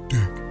guy's a dick.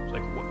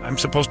 Like, I'm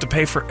supposed to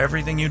pay for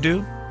everything you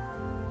do?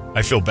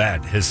 I feel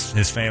bad.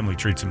 His family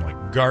treats him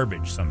like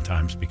garbage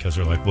sometimes because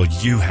they're like, well,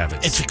 you have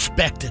it. It's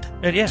expected.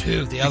 Yeah.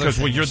 Too. The other because,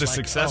 thing you're is the like,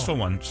 successful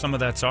one. Some of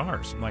that's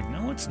ours. I'm like,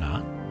 no, it's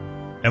not.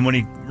 And when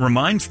he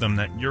reminds them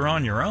that you're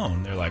on your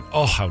own, they're like,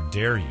 oh, how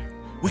dare you?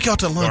 We got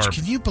to lunch.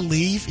 Can you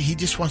believe he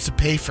just wants to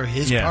pay for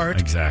his part?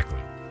 Yeah, exactly.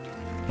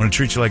 I want to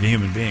treat you like a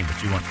human being,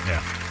 but you want,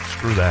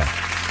 screw that.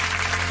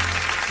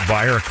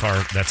 Buy her a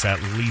car that's at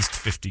least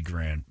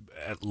 $50,000.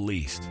 At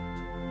least.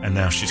 And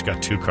now she's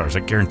got two cars. I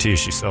guarantee you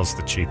she sells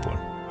the cheap one.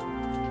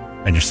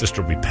 And your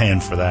sister will be paying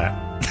for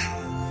that.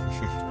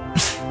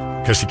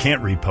 Because she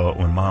can't repo it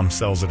when mom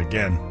sells it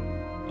again.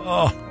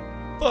 Oh,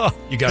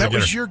 you got to get her. That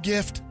was your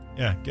gift.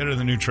 Yeah, get her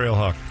the new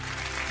Trailhawk.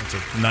 It's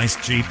a nice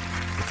Jeep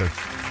with a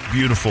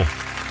beautiful,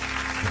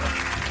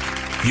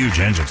 huge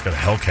engine. It's got a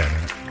Hellcat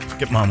in it.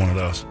 Get mom one of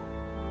those.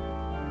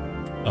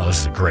 Oh, this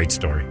is a great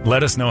story.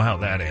 Let us know how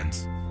that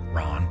ends,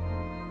 Ron.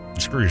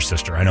 And screw your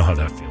sister. I know how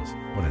that feels.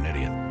 What an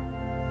idiot.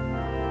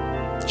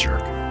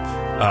 Jerk.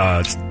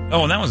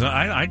 And that was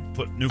I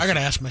put new. I got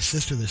to ask my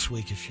sister this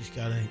week if she's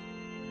got any.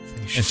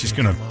 And she's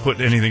going to put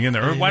anything in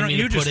there. Or why don't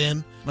you just put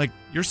in? Like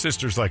your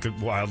sister's like a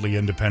wildly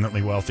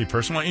independently wealthy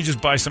person. Why don't you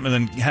just buy something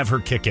and then have her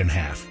kick in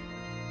half?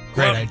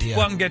 Great idea.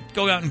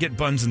 Go out and get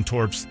buns and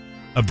torps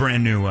a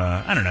brand new,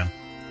 I don't know,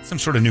 some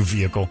sort of new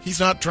vehicle. He's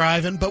not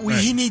driving, but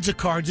he needs a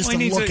car just to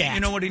look at.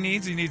 You know what he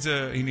needs? He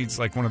needs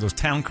like one of those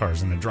town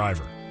cars and a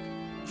driver.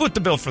 Foot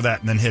the bill for that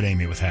and then hit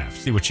Amy with half.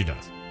 See what she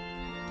does.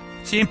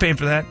 She ain't paying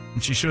for that,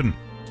 and she shouldn't.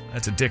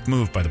 That's a dick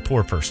move by the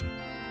poor person.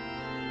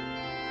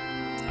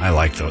 I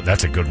like though.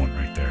 That's a good one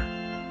right there.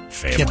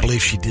 Family. Can't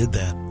believe she did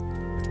that.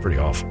 It's pretty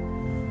awful.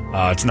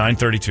 It's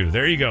 9:32.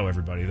 There you go,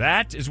 everybody.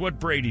 That is what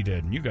Brady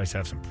did, and you guys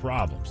have some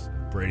problems.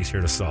 Brady's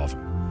here to solve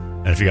them.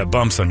 And if you got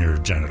bumps on your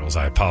genitals,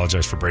 I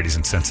apologize for Brady's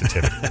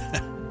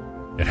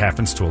insensitivity. It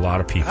happens to a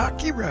lot of people.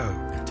 Hockey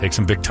road. Take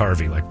some big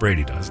Tarvey like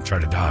Brady does and try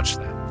to dodge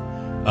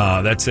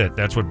that. That's it.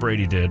 That's what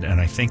Brady did, and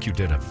I think you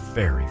did a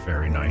very,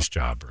 very nice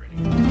job, Brady.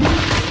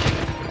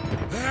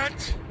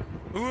 That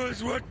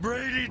was what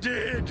Brady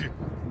did.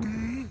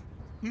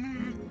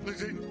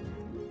 Listen.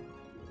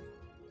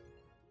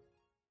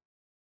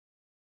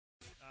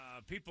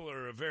 People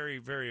are very,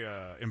 very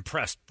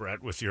impressed,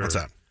 Brett, with your... What's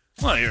that?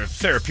 Well, your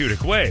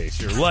therapeutic ways,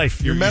 your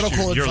life, your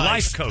medical your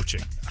advice. life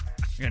coaching.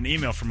 I got an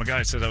email from a guy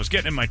that said, I was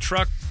getting in my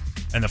truck,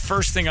 and the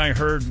first thing I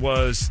heard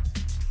was,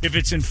 if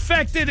it's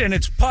infected and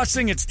it's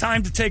pussing, it's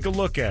time to take a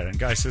look at it. And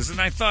guy says,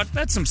 and I thought,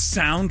 that's some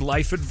sound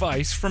life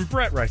advice from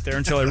Brett right there,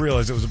 until I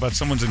realized it was about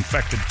someone's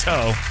infected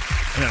toe,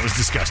 and that was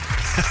disgusting.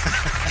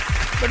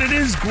 But it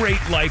is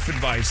great life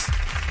advice.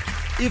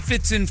 If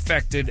it's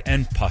infected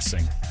and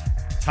pussing,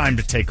 time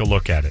to take a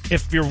look at it.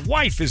 If your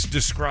wife is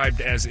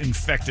described as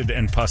infected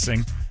and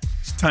pussing,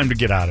 it's time to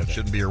get out of it.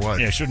 Shouldn't be your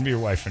wife. Yeah, it shouldn't be your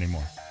wife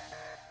anymore.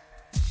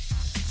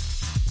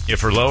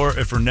 If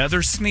her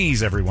nether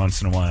sneeze every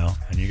once in a while,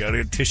 and you got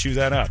to tissue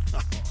that up.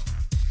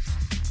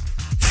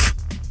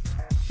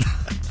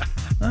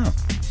 Oh.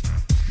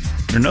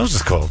 Your nose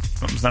is cold.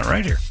 Something's not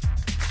right here.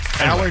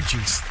 Anyway.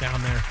 Allergies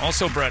down there.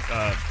 Also, Brett,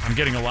 I'm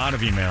getting a lot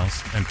of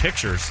emails and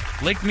pictures.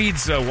 Lake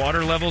Mead's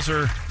water levels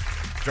are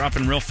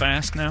dropping real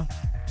fast now.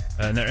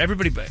 And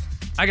everybody,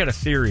 I got a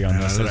theory on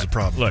this. There's a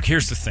problem. Look,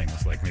 here's the thing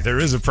with Lake Mead. There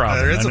is a problem.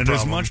 There is a and problem.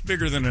 It is much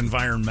bigger than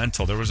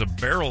environmental. There was a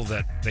barrel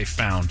that they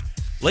found.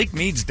 Lake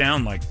Mead's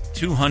down like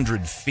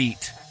 200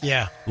 feet.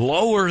 Yeah.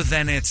 Lower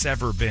than it's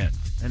ever been.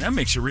 And that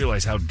makes you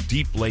realize how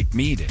deep Lake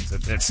Mead is.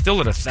 It's still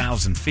at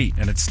 1,000 feet,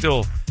 and it's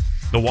still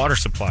the water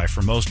supply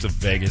for most of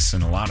Vegas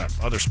and a lot of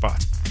other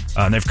spots.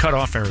 And they've cut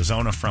off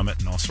Arizona from it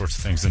and all sorts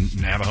of things. And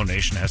Navajo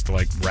Nation has to,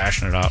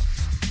 ration it out.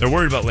 They're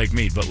worried about Lake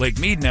Mead. But Lake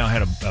Mead now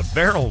had a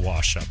barrel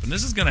wash up. And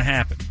this is going to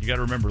happen. You got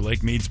to remember,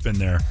 Lake Mead's been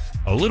there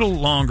a little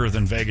longer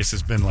than Vegas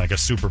has been a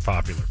super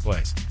popular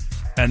place.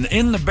 And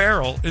in the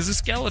barrel is a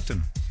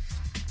skeleton.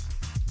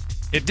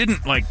 It didn't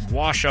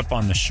wash up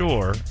on the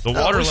shore. The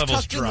water it was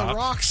levels tucked dropped. in the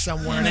rocks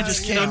somewhere, and it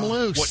just came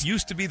loose. What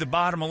used to be the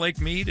bottom of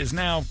Lake Mead is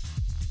now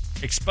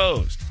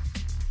exposed.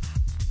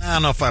 I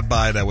don't know if I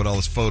buy that with all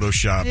this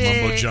Photoshop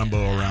mumbo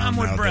jumbo around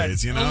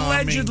nowadays. You know,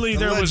 allegedly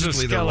there was a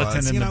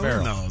skeleton in the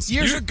barrel. Who knows?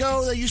 Years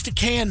ago, they used to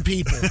can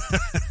people.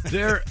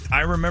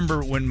 I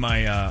remember when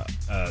the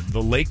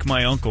lake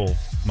my uncle,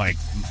 my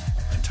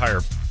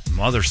entire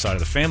mother's side of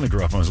the family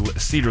grew up on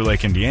was Cedar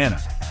Lake,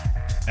 Indiana.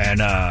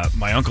 And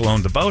my uncle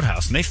owned the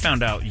boathouse, and they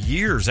found out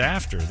years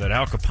after that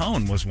Al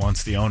Capone was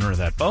once the owner of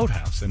that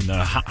boathouse. And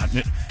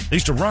they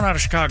used to run out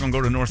of Chicago and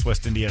go to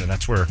Northwest Indiana.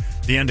 That's where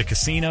the Enda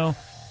Casino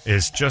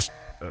is, just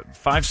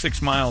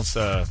 5-6 miles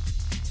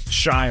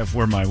shy of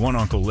where my one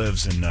uncle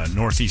lives in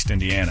Northeast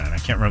Indiana. And I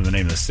can't remember the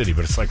name of the city,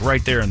 but it's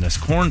right there in this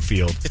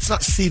cornfield. It's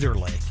not Cedar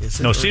Lake, is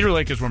it? No, Cedar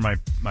Lake is where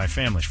my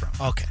family's from.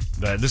 Okay.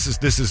 This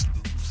is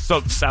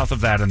south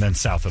of that and then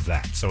south of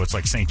that. So it's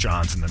like St.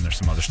 John's and then there's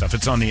some other stuff.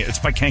 It's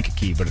by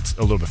Kankakee, but it's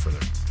a little bit further.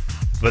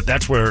 But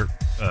that's where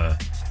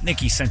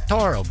Nicky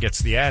Santoro gets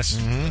the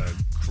ass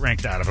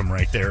cranked out of him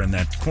right there in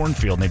that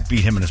cornfield, and they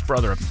beat him and his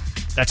brother up.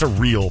 That's a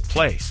real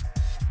place.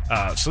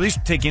 So they used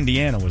to take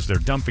Indiana was their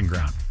dumping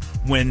ground.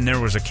 When there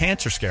was a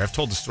cancer scare, I've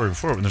told the story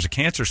before, when there's a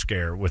cancer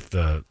scare with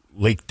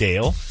Lake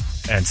Dale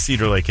and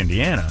Cedar Lake,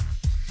 Indiana,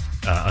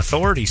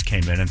 authorities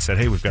came in and said,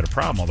 hey, we've got a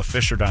problem. All the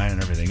fish are dying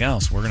and everything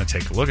else. We're going to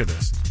take a look at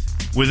this.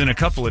 Within a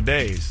couple of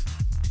days,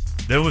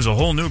 there was a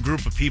whole new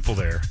group of people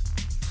there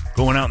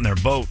going out in their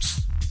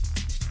boats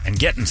and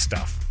getting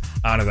stuff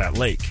out of that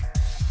lake.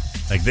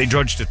 They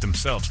dredged it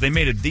themselves. They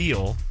made a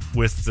deal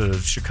with the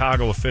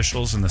Chicago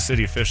officials and the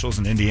city officials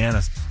in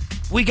Indiana.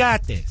 We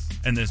got this.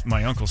 And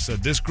my uncle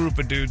said, this group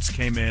of dudes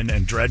came in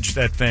and dredged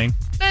that thing.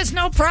 There's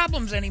no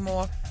problems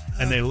anymore.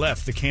 And they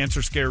left. The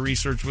cancer scare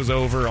research was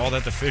over. All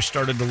that, the fish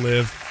started to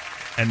live.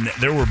 And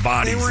there were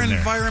bodies in there. They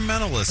were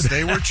environmentalists.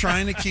 They were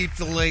trying to keep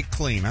the lake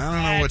clean. I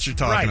don't know what you're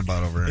talking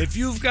about over here. If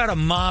you've got a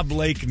mob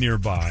lake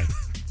nearby,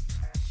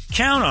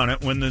 count on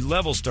it when the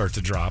levels start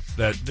to drop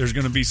that there's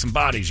going to be some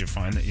bodies you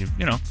find that you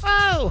know.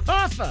 Oh,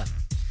 Hoffa.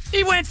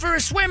 He went for a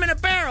swim in a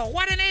barrel.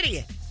 What an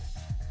idiot.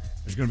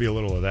 There's going to be a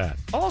little of that.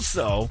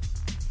 Also,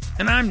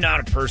 and I'm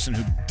not a person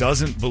who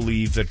doesn't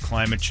believe that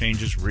climate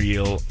change is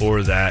real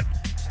or that,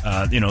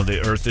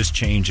 the earth is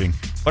changing.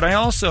 But I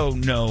also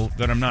know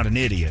that I'm not an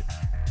idiot.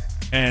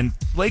 And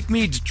Lake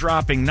Mead's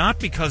dropping not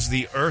because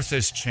the earth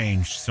has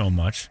changed so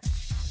much,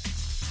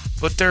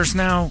 but there's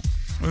now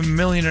 1.5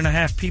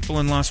 million people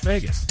in Las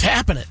Vegas.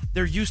 Tapping it.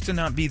 There used to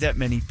not be that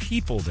many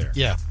people there.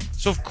 Yeah.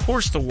 So, of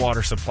course, the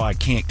water supply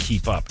can't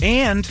keep up.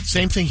 And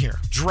same thing here.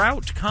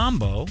 Drought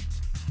combo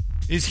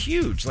is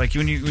huge. Like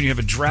when you have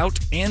a drought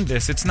and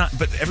this, it's not,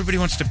 but everybody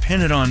wants to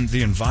pin it on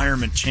the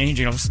environment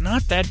changing. It's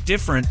not that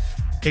different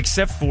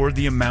except for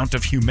the amount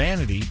of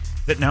humanity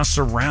that now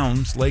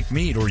surrounds Lake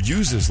Mead or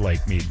uses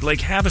Lake Mead. Lake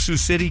Havasu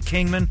City,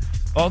 Kingman,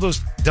 all those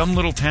dumb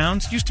little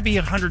towns used to be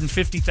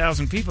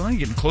 150,000 people. I'm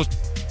getting close.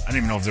 I don't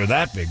even know if they're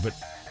that big, but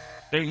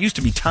they used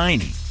to be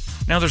tiny.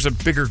 Now there's a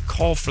bigger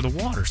call for the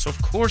water. So,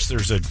 of course,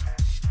 there's a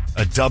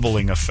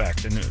doubling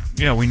effect. And,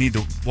 we need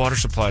the water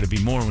supply to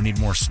be more. We need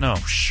more snow.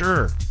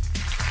 Sure.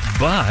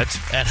 But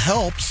that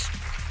helps.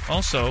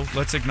 Also,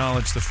 let's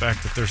acknowledge the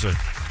fact that there's a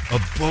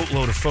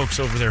boatload of folks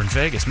over there in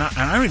Vegas. And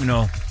I don't even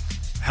know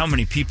how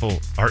many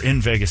people are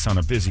in Vegas on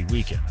a busy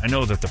weekend. I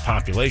know that the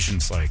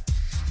population's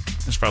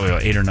there's probably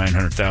about 800,000 or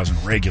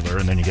 900,000 regular,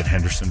 and then you get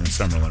Henderson and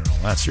Summerlin and all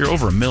that. So you're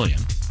over 1 million.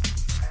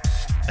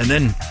 And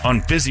then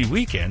on busy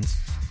weekends,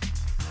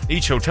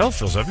 each hotel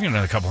fills up. You get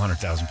another couple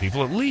 100,000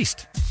 people at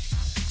least.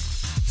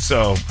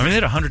 So, they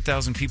had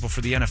 100,000 people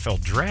for the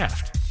NFL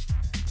draft.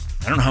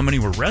 I don't know how many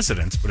were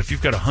residents, but if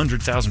you've got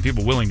 100,000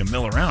 people willing to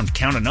mill around,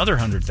 count another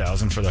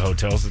 100,000 for the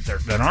hotels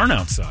that aren't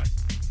outside.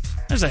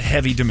 There's a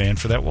heavy demand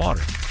for that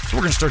water. So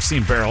we're going to start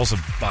seeing barrels of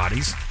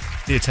bodies.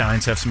 The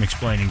Italians have some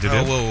explaining to do.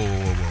 Whoa.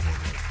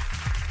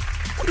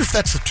 I wonder if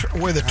that's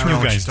where the term I don't know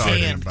what is you're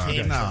talking about. I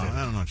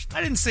don't know.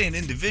 I didn't say an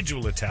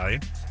individual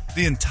Italian.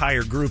 The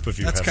entire group of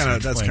you. That's kind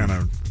of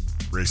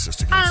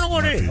racist. Against I don't know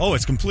what it is. Oh,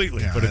 it's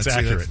completely, but it's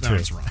accurate too.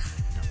 That's wrong.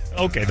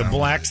 Okay, the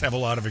blacks have a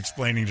lot of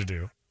explaining to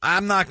do.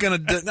 I'm not gonna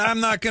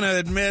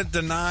admit,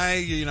 deny.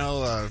 You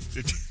know a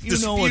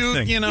dispute,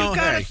 thing. You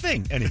got a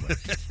thing anyway.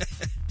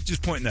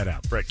 Just pointing that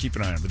out, Brett. Keep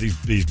an eye on it. But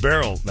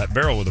that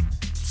barrel with a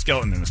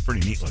skeleton in it is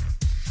pretty neat looking.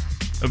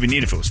 It would be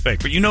neat if it was fake,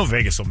 but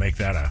Vegas will make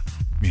that a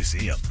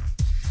museum.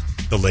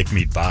 The Lake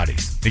Mead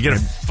bodies. You get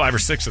 5 or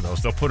 6 of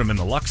those. They'll put them in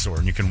the Luxor,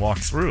 and you can walk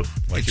through.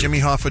 Like Jimmy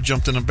Hoffa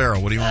jumped in a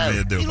barrel. What do you want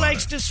me to do? He about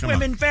likes it? to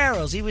swim in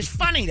barrels. He was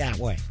funny that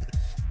way.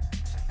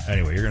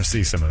 Anyway, you're going to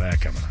see some of that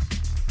coming up.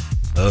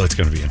 Oh, it's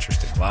going to be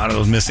interesting. A lot of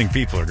those missing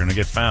people are going to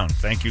get found.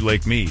 Thank you,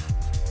 Lake Mead.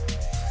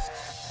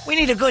 We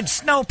need a good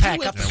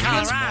snowpack up in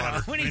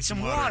Colorado. We need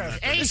some water.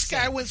 This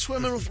guy went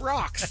swimming with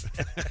rocks.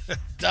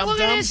 Look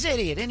at this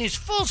idiot in his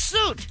full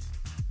suit.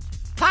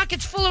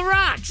 Pockets full of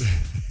rocks.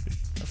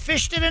 A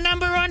fish did a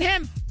number on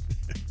him.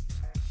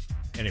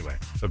 Anyway,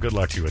 so good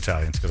luck to you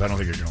Italians, because I don't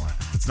think you're going to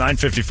laugh. It's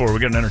 9:54. We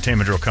got an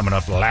entertainment drill coming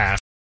up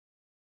last.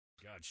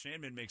 God,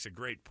 Shanman makes a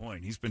great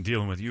point. He's been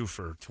dealing with you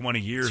for 20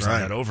 years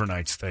on that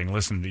overnights thing,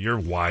 listening to your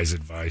wise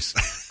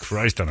advice.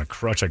 Christ on a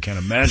crutch. I can't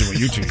imagine what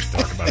you two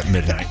talk about at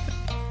midnight.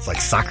 It's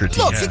like Socrates.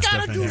 Look, you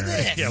got to do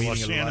this. Yeah, well,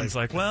 Shannon's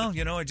like,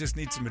 I just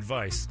need some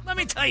advice. Let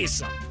me tell you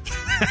something.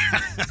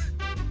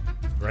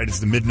 Right as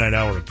the midnight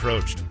hour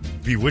approached,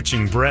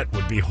 bewitching Brett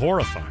would be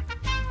horrified.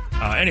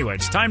 Anyway,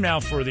 it's time now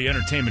for the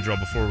entertainment drill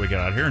before we get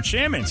out of here. And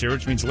Shanman's here,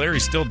 which means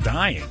Larry's still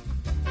dying.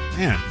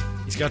 Man.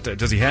 He's got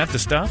does he have the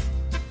stuff?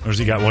 Or has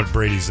he got what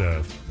Brady's,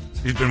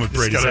 he's been with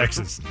Brady's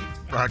exes.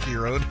 Rocky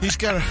Road? He's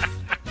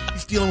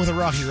dealing with a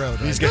rocky road.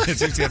 Right?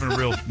 He's having a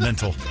real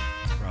mental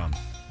problem.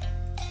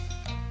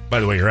 By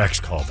the way, your ex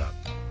called up.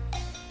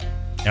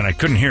 And I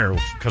couldn't hear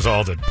because of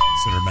all the in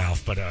her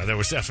mouth, but there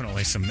was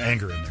definitely some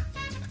anger in there.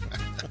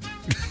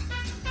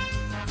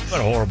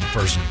 What a horrible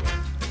person.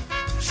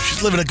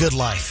 She's living a good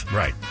life.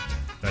 Right.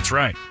 That's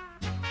right.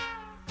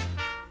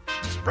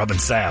 Rubbing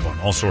salve on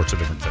all sorts of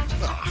different things.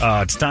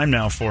 It's time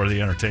now for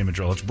the entertainment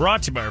drill. It's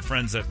brought to you by our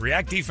friends at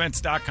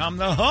reactdefense.com,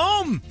 the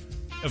home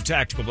of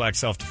tactical black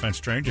self-defense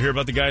training. Did you hear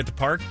about the guy at the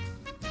park?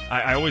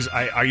 I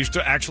used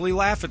to actually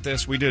laugh at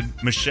this. We did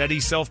machete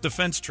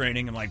self-defense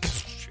training. I'm like,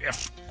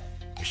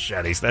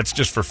 machetes. That's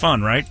just for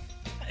fun, right?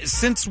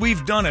 Since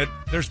we've done it,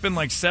 there's been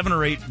like 7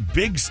 or 8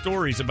 big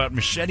stories about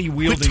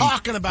machete-wielding We're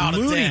talking about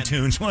Looney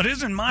Tunes. Well, it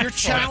isn't my You're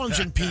fault.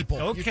 challenging people.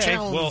 Okay,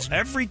 well,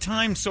 every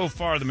time so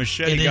far the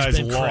machete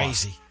guy's lost.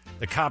 Crazy.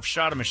 The cops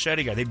shot a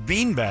machete guy. They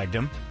beanbagged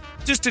him.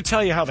 Just to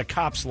tell you how the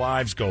cops'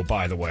 lives go,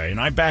 by the way, and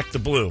I back the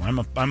blue. I'm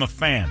a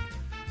fan.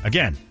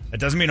 Again, that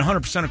doesn't mean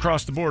 100%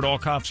 across the board all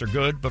cops are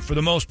good, but for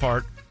the most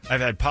part,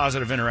 I've had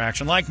positive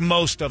interaction, like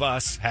most of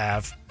us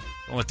have.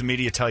 Don't let the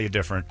media tell you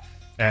different.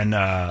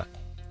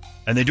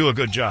 And they do a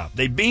good job.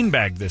 They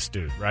beanbagged this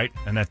dude, right?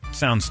 And that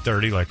sounds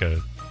dirty, but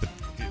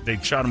they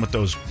shot him with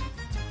those,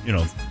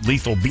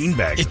 lethal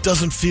beanbags. It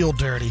doesn't feel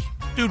dirty.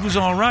 Dude was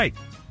all right.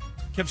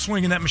 Kept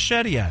swinging that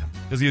machete at him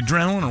because the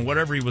adrenaline or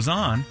whatever he was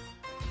on,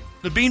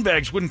 the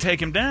beanbags wouldn't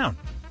take him down.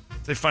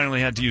 They finally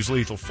had to use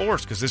lethal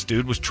force because this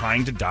dude was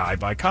trying to die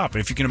by cop.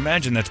 And if you can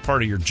imagine, that's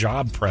part of your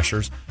job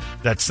pressures,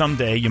 that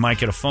someday you might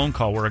get a phone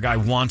call where a guy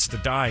wants to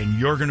die and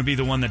you're going to be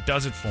the one that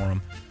does it for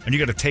him. And you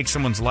got to take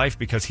someone's life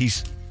because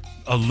he's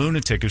a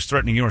lunatic who's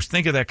threatening yours.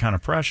 Think of that kind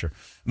of pressure.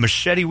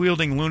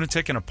 Machete-wielding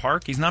lunatic in a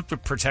park, he's not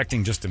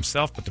protecting just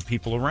himself, but the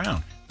people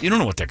around. You don't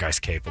know what that guy's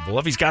capable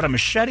of. He's got a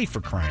machete,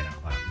 for crying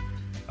out loud.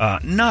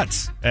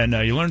 Nuts. And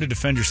you learn to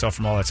defend yourself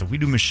from all that stuff. We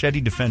do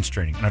machete defense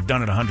training, and I've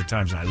done it 100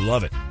 times, and I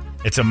love it.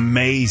 It's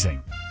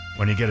amazing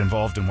when you get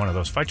involved in one of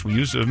those fights. We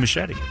use a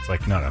machete. It's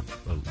like not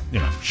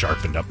a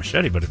sharpened up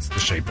machete, but it's the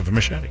shape of a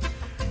machete.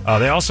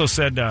 They also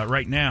said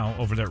right now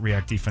over there at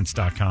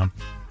reactdefense.com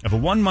have a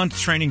 1-month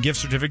training gift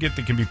certificate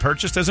that can be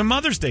purchased as a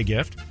Mother's Day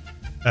gift,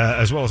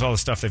 as well as all the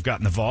stuff they've got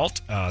in the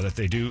vault that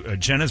they do.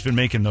 Jenna's been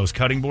making those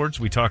cutting boards.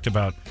 We talked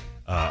about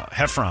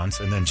Heffron's,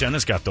 and then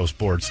Jenna's got those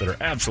boards that are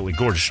absolutely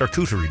gorgeous,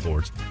 charcuterie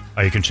boards.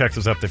 You can check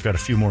those up. They've got a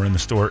few more in the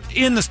store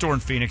in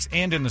Phoenix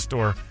and in the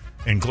store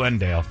in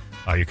Glendale.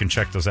 You can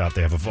check those out.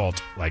 They have a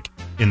vault like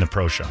in the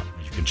pro shop.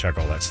 You can check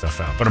all that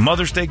stuff out. But a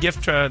Mother's Day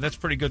gift, that's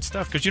pretty good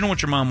stuff, because you don't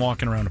want your mom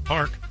walking around a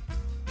park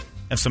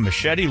and some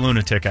machete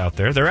lunatic out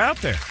there. They're out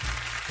there.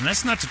 And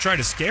that's not to try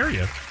to scare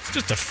you. It's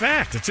just a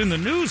fact. It's in the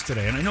news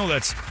today. And I know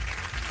that's,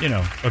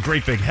 a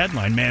great big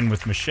headline, man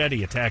with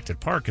machete attacked at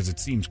park, because it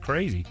seems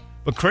crazy.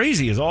 But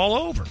crazy is all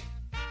over.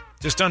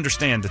 Just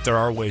understand that there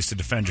are ways to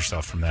defend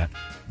yourself from that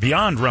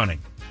beyond running.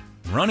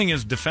 Running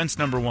is defense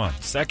number one.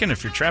 Second,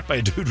 if you're trapped by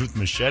a dude with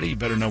machete, you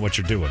better know what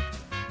you're doing.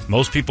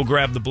 Most people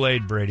grab the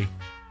blade, Brady.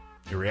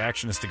 Your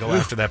reaction is to go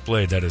after that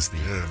blade. That is the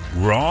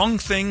wrong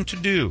thing to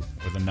do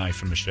with a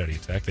knife and machete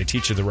attack. They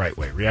teach you the right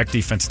way.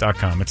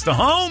 ReactDefense.com. It's the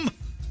home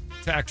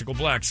tactical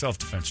black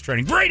self-defense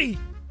training. Brady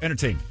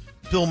Entertainment.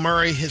 Bill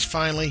Murray has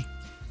finally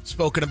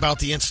spoken about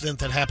the incident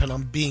that happened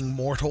on Being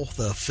Mortal,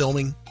 the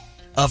filming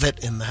of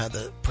it, and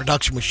the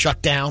production was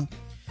shut down.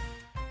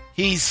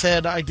 He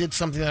said, I did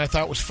something that I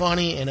thought was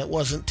funny, and it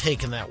wasn't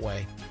taken that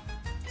way.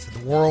 He said,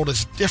 the world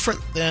is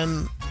different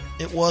than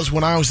it was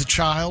when I was a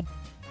child.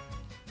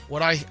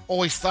 What I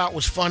always thought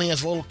was funny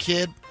as a little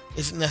kid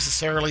isn't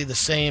necessarily the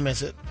same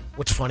as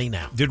what's funny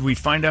now. Did we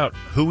find out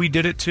who he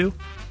did it to?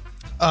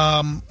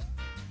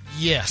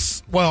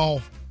 Yes.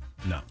 Well,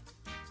 no.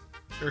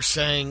 They're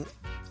saying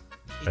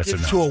he That's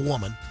did it to a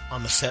woman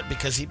on the set,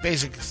 because he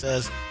basically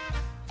says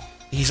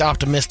he's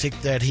optimistic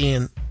that he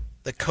and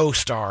the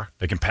co-star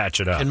they can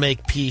patch it up and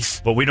make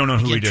peace. But we don't know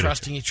who he did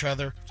trusting it each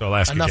other. So I'll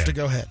ask enough again. to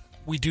go ahead.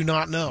 We do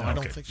not know. Okay. I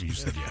don't think so. You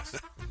said yes.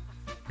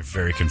 You're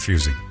very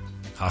confusing.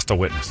 Hostile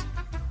witness.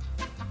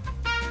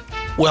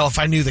 Well, if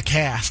I knew the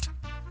cast,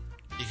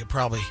 you could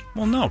probably...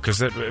 Well, no,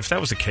 because if that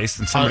was the case,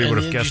 then somebody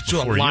would have guessed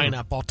before you. Do a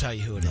lineup, I'll tell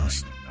you who it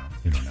is. No,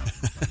 you don't know.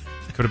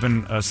 It could have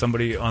been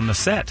somebody on the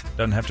set.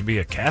 Doesn't have to be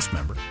a cast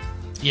member.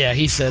 Yeah,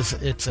 he says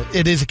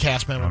it is a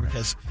cast member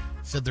because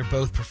he said they're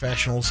both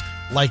professionals,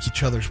 like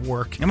each other's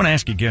work. I'm going to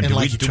ask you again.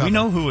 Do we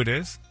know who it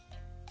is?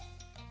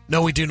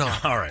 No, we do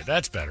not. All right,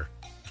 that's better.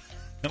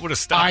 That would have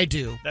stopped. I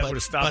do. That would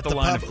have stopped the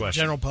line of questions.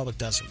 General public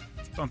doesn't.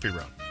 It's a bumpy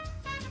road.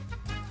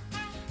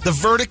 The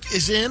verdict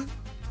is in,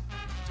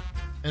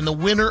 and the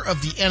winner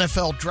of the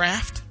NFL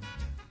draft,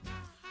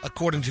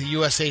 according to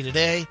USA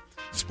Today,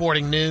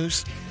 Sporting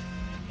News,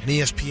 and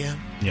ESPN,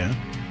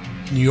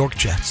 New York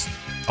Jets.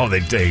 Oh,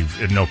 they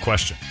no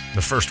question.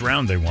 The first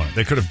round they won it.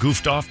 They could have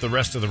goofed off the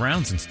rest of the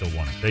rounds and still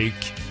won it.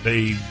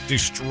 They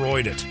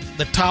destroyed it.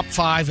 The top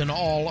 5 in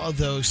all of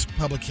those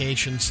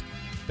publications,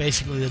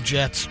 basically the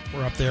Jets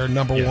were up there,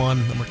 number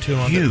 1, number 2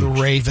 on the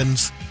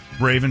Ravens.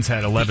 Ravens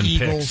had 11 the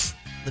Eagles, picks.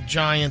 The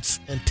Giants,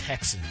 and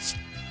Texans.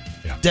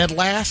 Yeah. Dead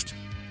last,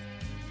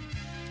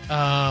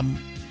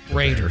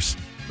 Raiders.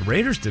 The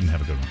Raiders didn't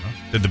have a good one,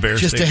 huh? Did the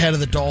Bears just ahead of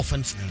the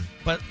Dolphins. Yeah.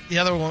 But the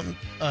other one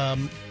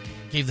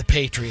gave the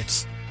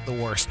Patriots the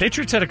worst.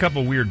 Patriots had a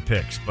couple weird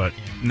picks, but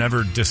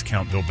never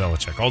discount Bill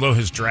Belichick. Although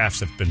his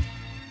drafts have been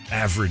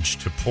average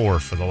to poor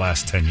for the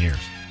last 10 years.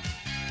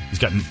 He's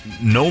got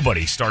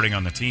nobody starting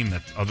on the team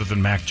that other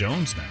than Mac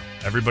Jones now.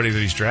 Everybody that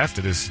he's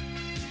drafted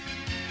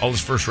all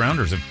his first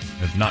rounders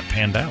have not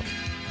panned out.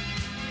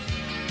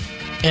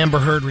 Amber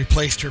Heard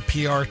replaced her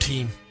PR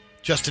team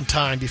just in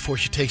time before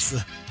she takes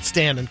the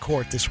stand in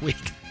court this week.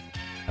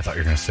 I thought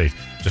you were going to say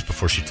just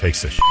before she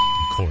takes the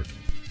in court.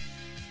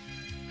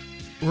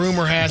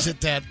 Rumor has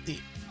it that the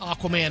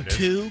Aquaman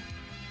 2,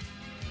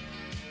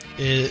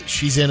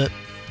 she's in it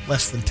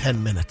less than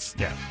 10 minutes.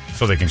 Yeah,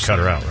 so they can cut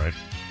her out, right?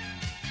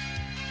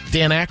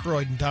 Dan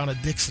Aykroyd and Donna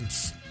Dixon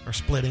are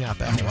splitting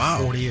up after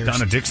 40 years.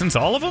 Donna Dixon's,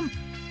 all of them?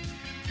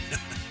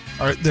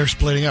 They're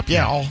splitting up,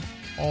 yeah.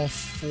 All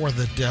 4 of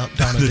the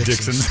Donna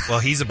Dixons. Well,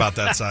 he's about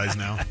that size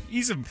now.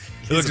 He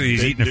looks like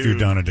he's eating a few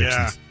Donna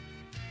Dixons.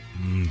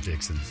 Yeah.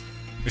 Dixons.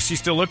 Does she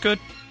still look good?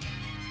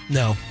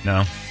 No.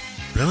 No?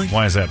 Really?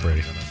 Why is that,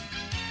 Brady?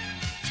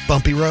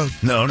 Bumpy road.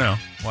 No.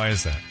 Why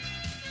is that?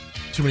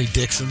 Too many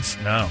Dixons.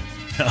 No.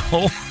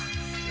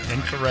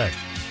 Incorrect.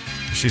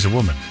 She's a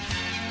woman.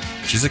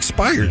 She's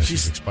expired. Yeah,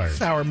 she's expired.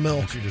 Sour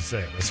milk. That's you just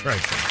say it. That's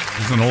right.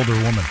 She's an older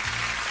woman.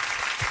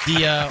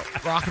 The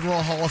Rock and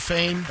Roll Hall of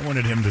Fame. I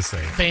wanted him to say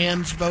it.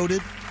 Fans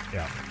voted.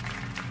 Yeah.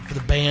 For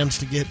the bands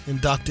to get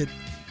inducted,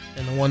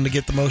 and the one to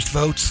get the most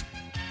votes.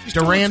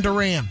 Duran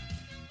Duran.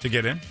 To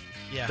get in?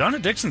 Yeah. Donna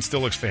Dixon still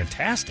looks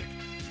fantastic.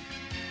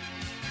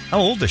 How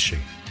old is she?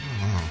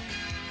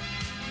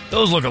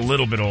 Those look a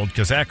little bit old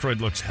because Aykroyd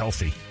looks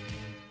healthy.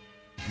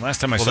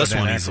 Last time I saw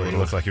Dan Aykroyd, he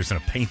looked like he was in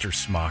a painter's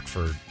smock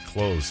for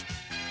clothes.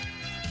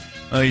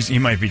 He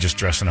might be just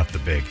dressing up the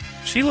big.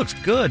 She looks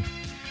good.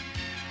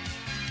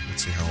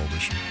 Let's see, how old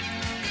is she?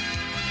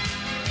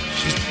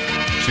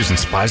 She's in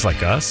Spies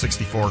Like Us.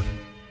 64.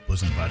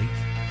 Bosom buddy.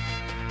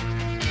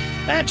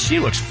 She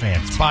looks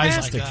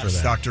fantastic for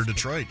that. Dr.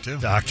 Detroit, too.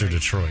 Dr.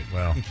 Detroit.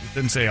 Well,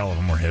 didn't say all of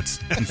them were hits.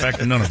 In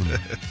fact, none of them.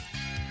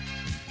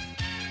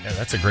 Yeah,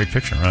 that's a great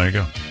picture. There you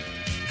go.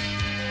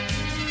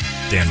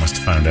 Dan must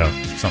have found out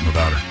something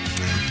about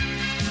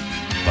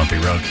her. Bumpy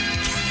road.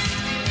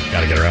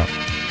 Got to get her out.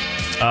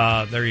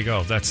 There you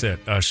go. That's it.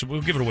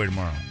 We'll give it away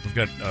tomorrow. We've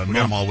got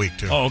them all week,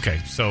 too. Oh, okay.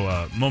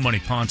 So Mo Money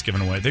Pawn's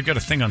giving away. They've got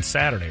a thing on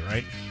Saturday,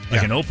 right?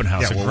 Like an open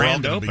house, a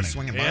grand opening. Be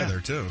swinging by there,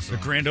 too. So.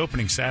 The grand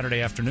opening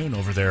Saturday afternoon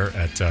over there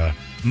at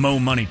Mo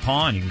Money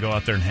Pawn. You can go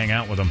out there and hang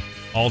out with them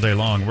all day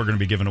long. We're going to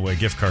be giving away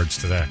gift cards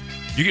to that.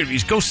 You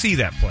go see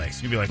that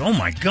place. You'll be like, oh,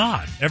 my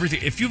God.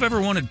 Everything. If you've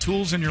ever wanted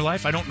tools in your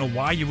life, I don't know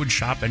why you would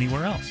shop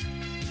anywhere else.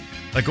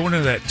 Like going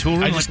to that tool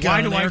room. I just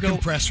got an air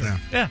compressor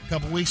a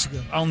couple weeks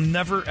ago. I'll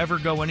never, ever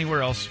go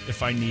anywhere else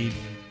if I need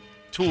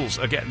tools.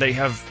 Again, they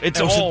have, it's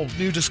that was all a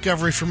new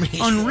discovery for me.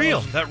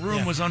 Unreal. That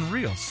room was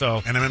unreal.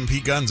 So and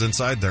MMP guns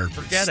inside there.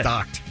 Forget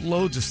stocked. It.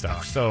 Loads of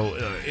stuff. So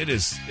it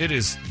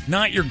is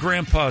not your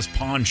grandpa's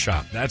pawn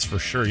shop. That's for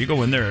sure. You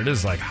go in there, it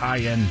is like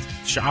high-end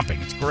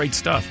shopping. It's great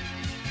stuff.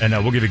 And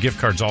we'll give you gift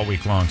cards all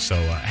week long. So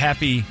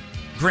happy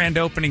grand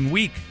opening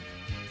week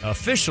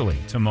officially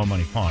to Mo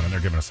Money Pawn, and they're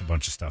giving us a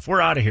bunch of stuff.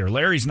 We're out of here.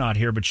 Larry's not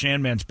here, but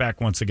Shanman's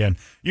back once again.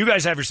 You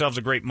guys have yourselves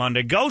a great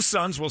Monday. Go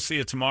Suns. We'll see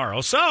you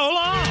tomorrow. So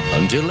long.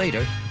 Until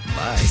later.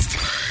 Bye.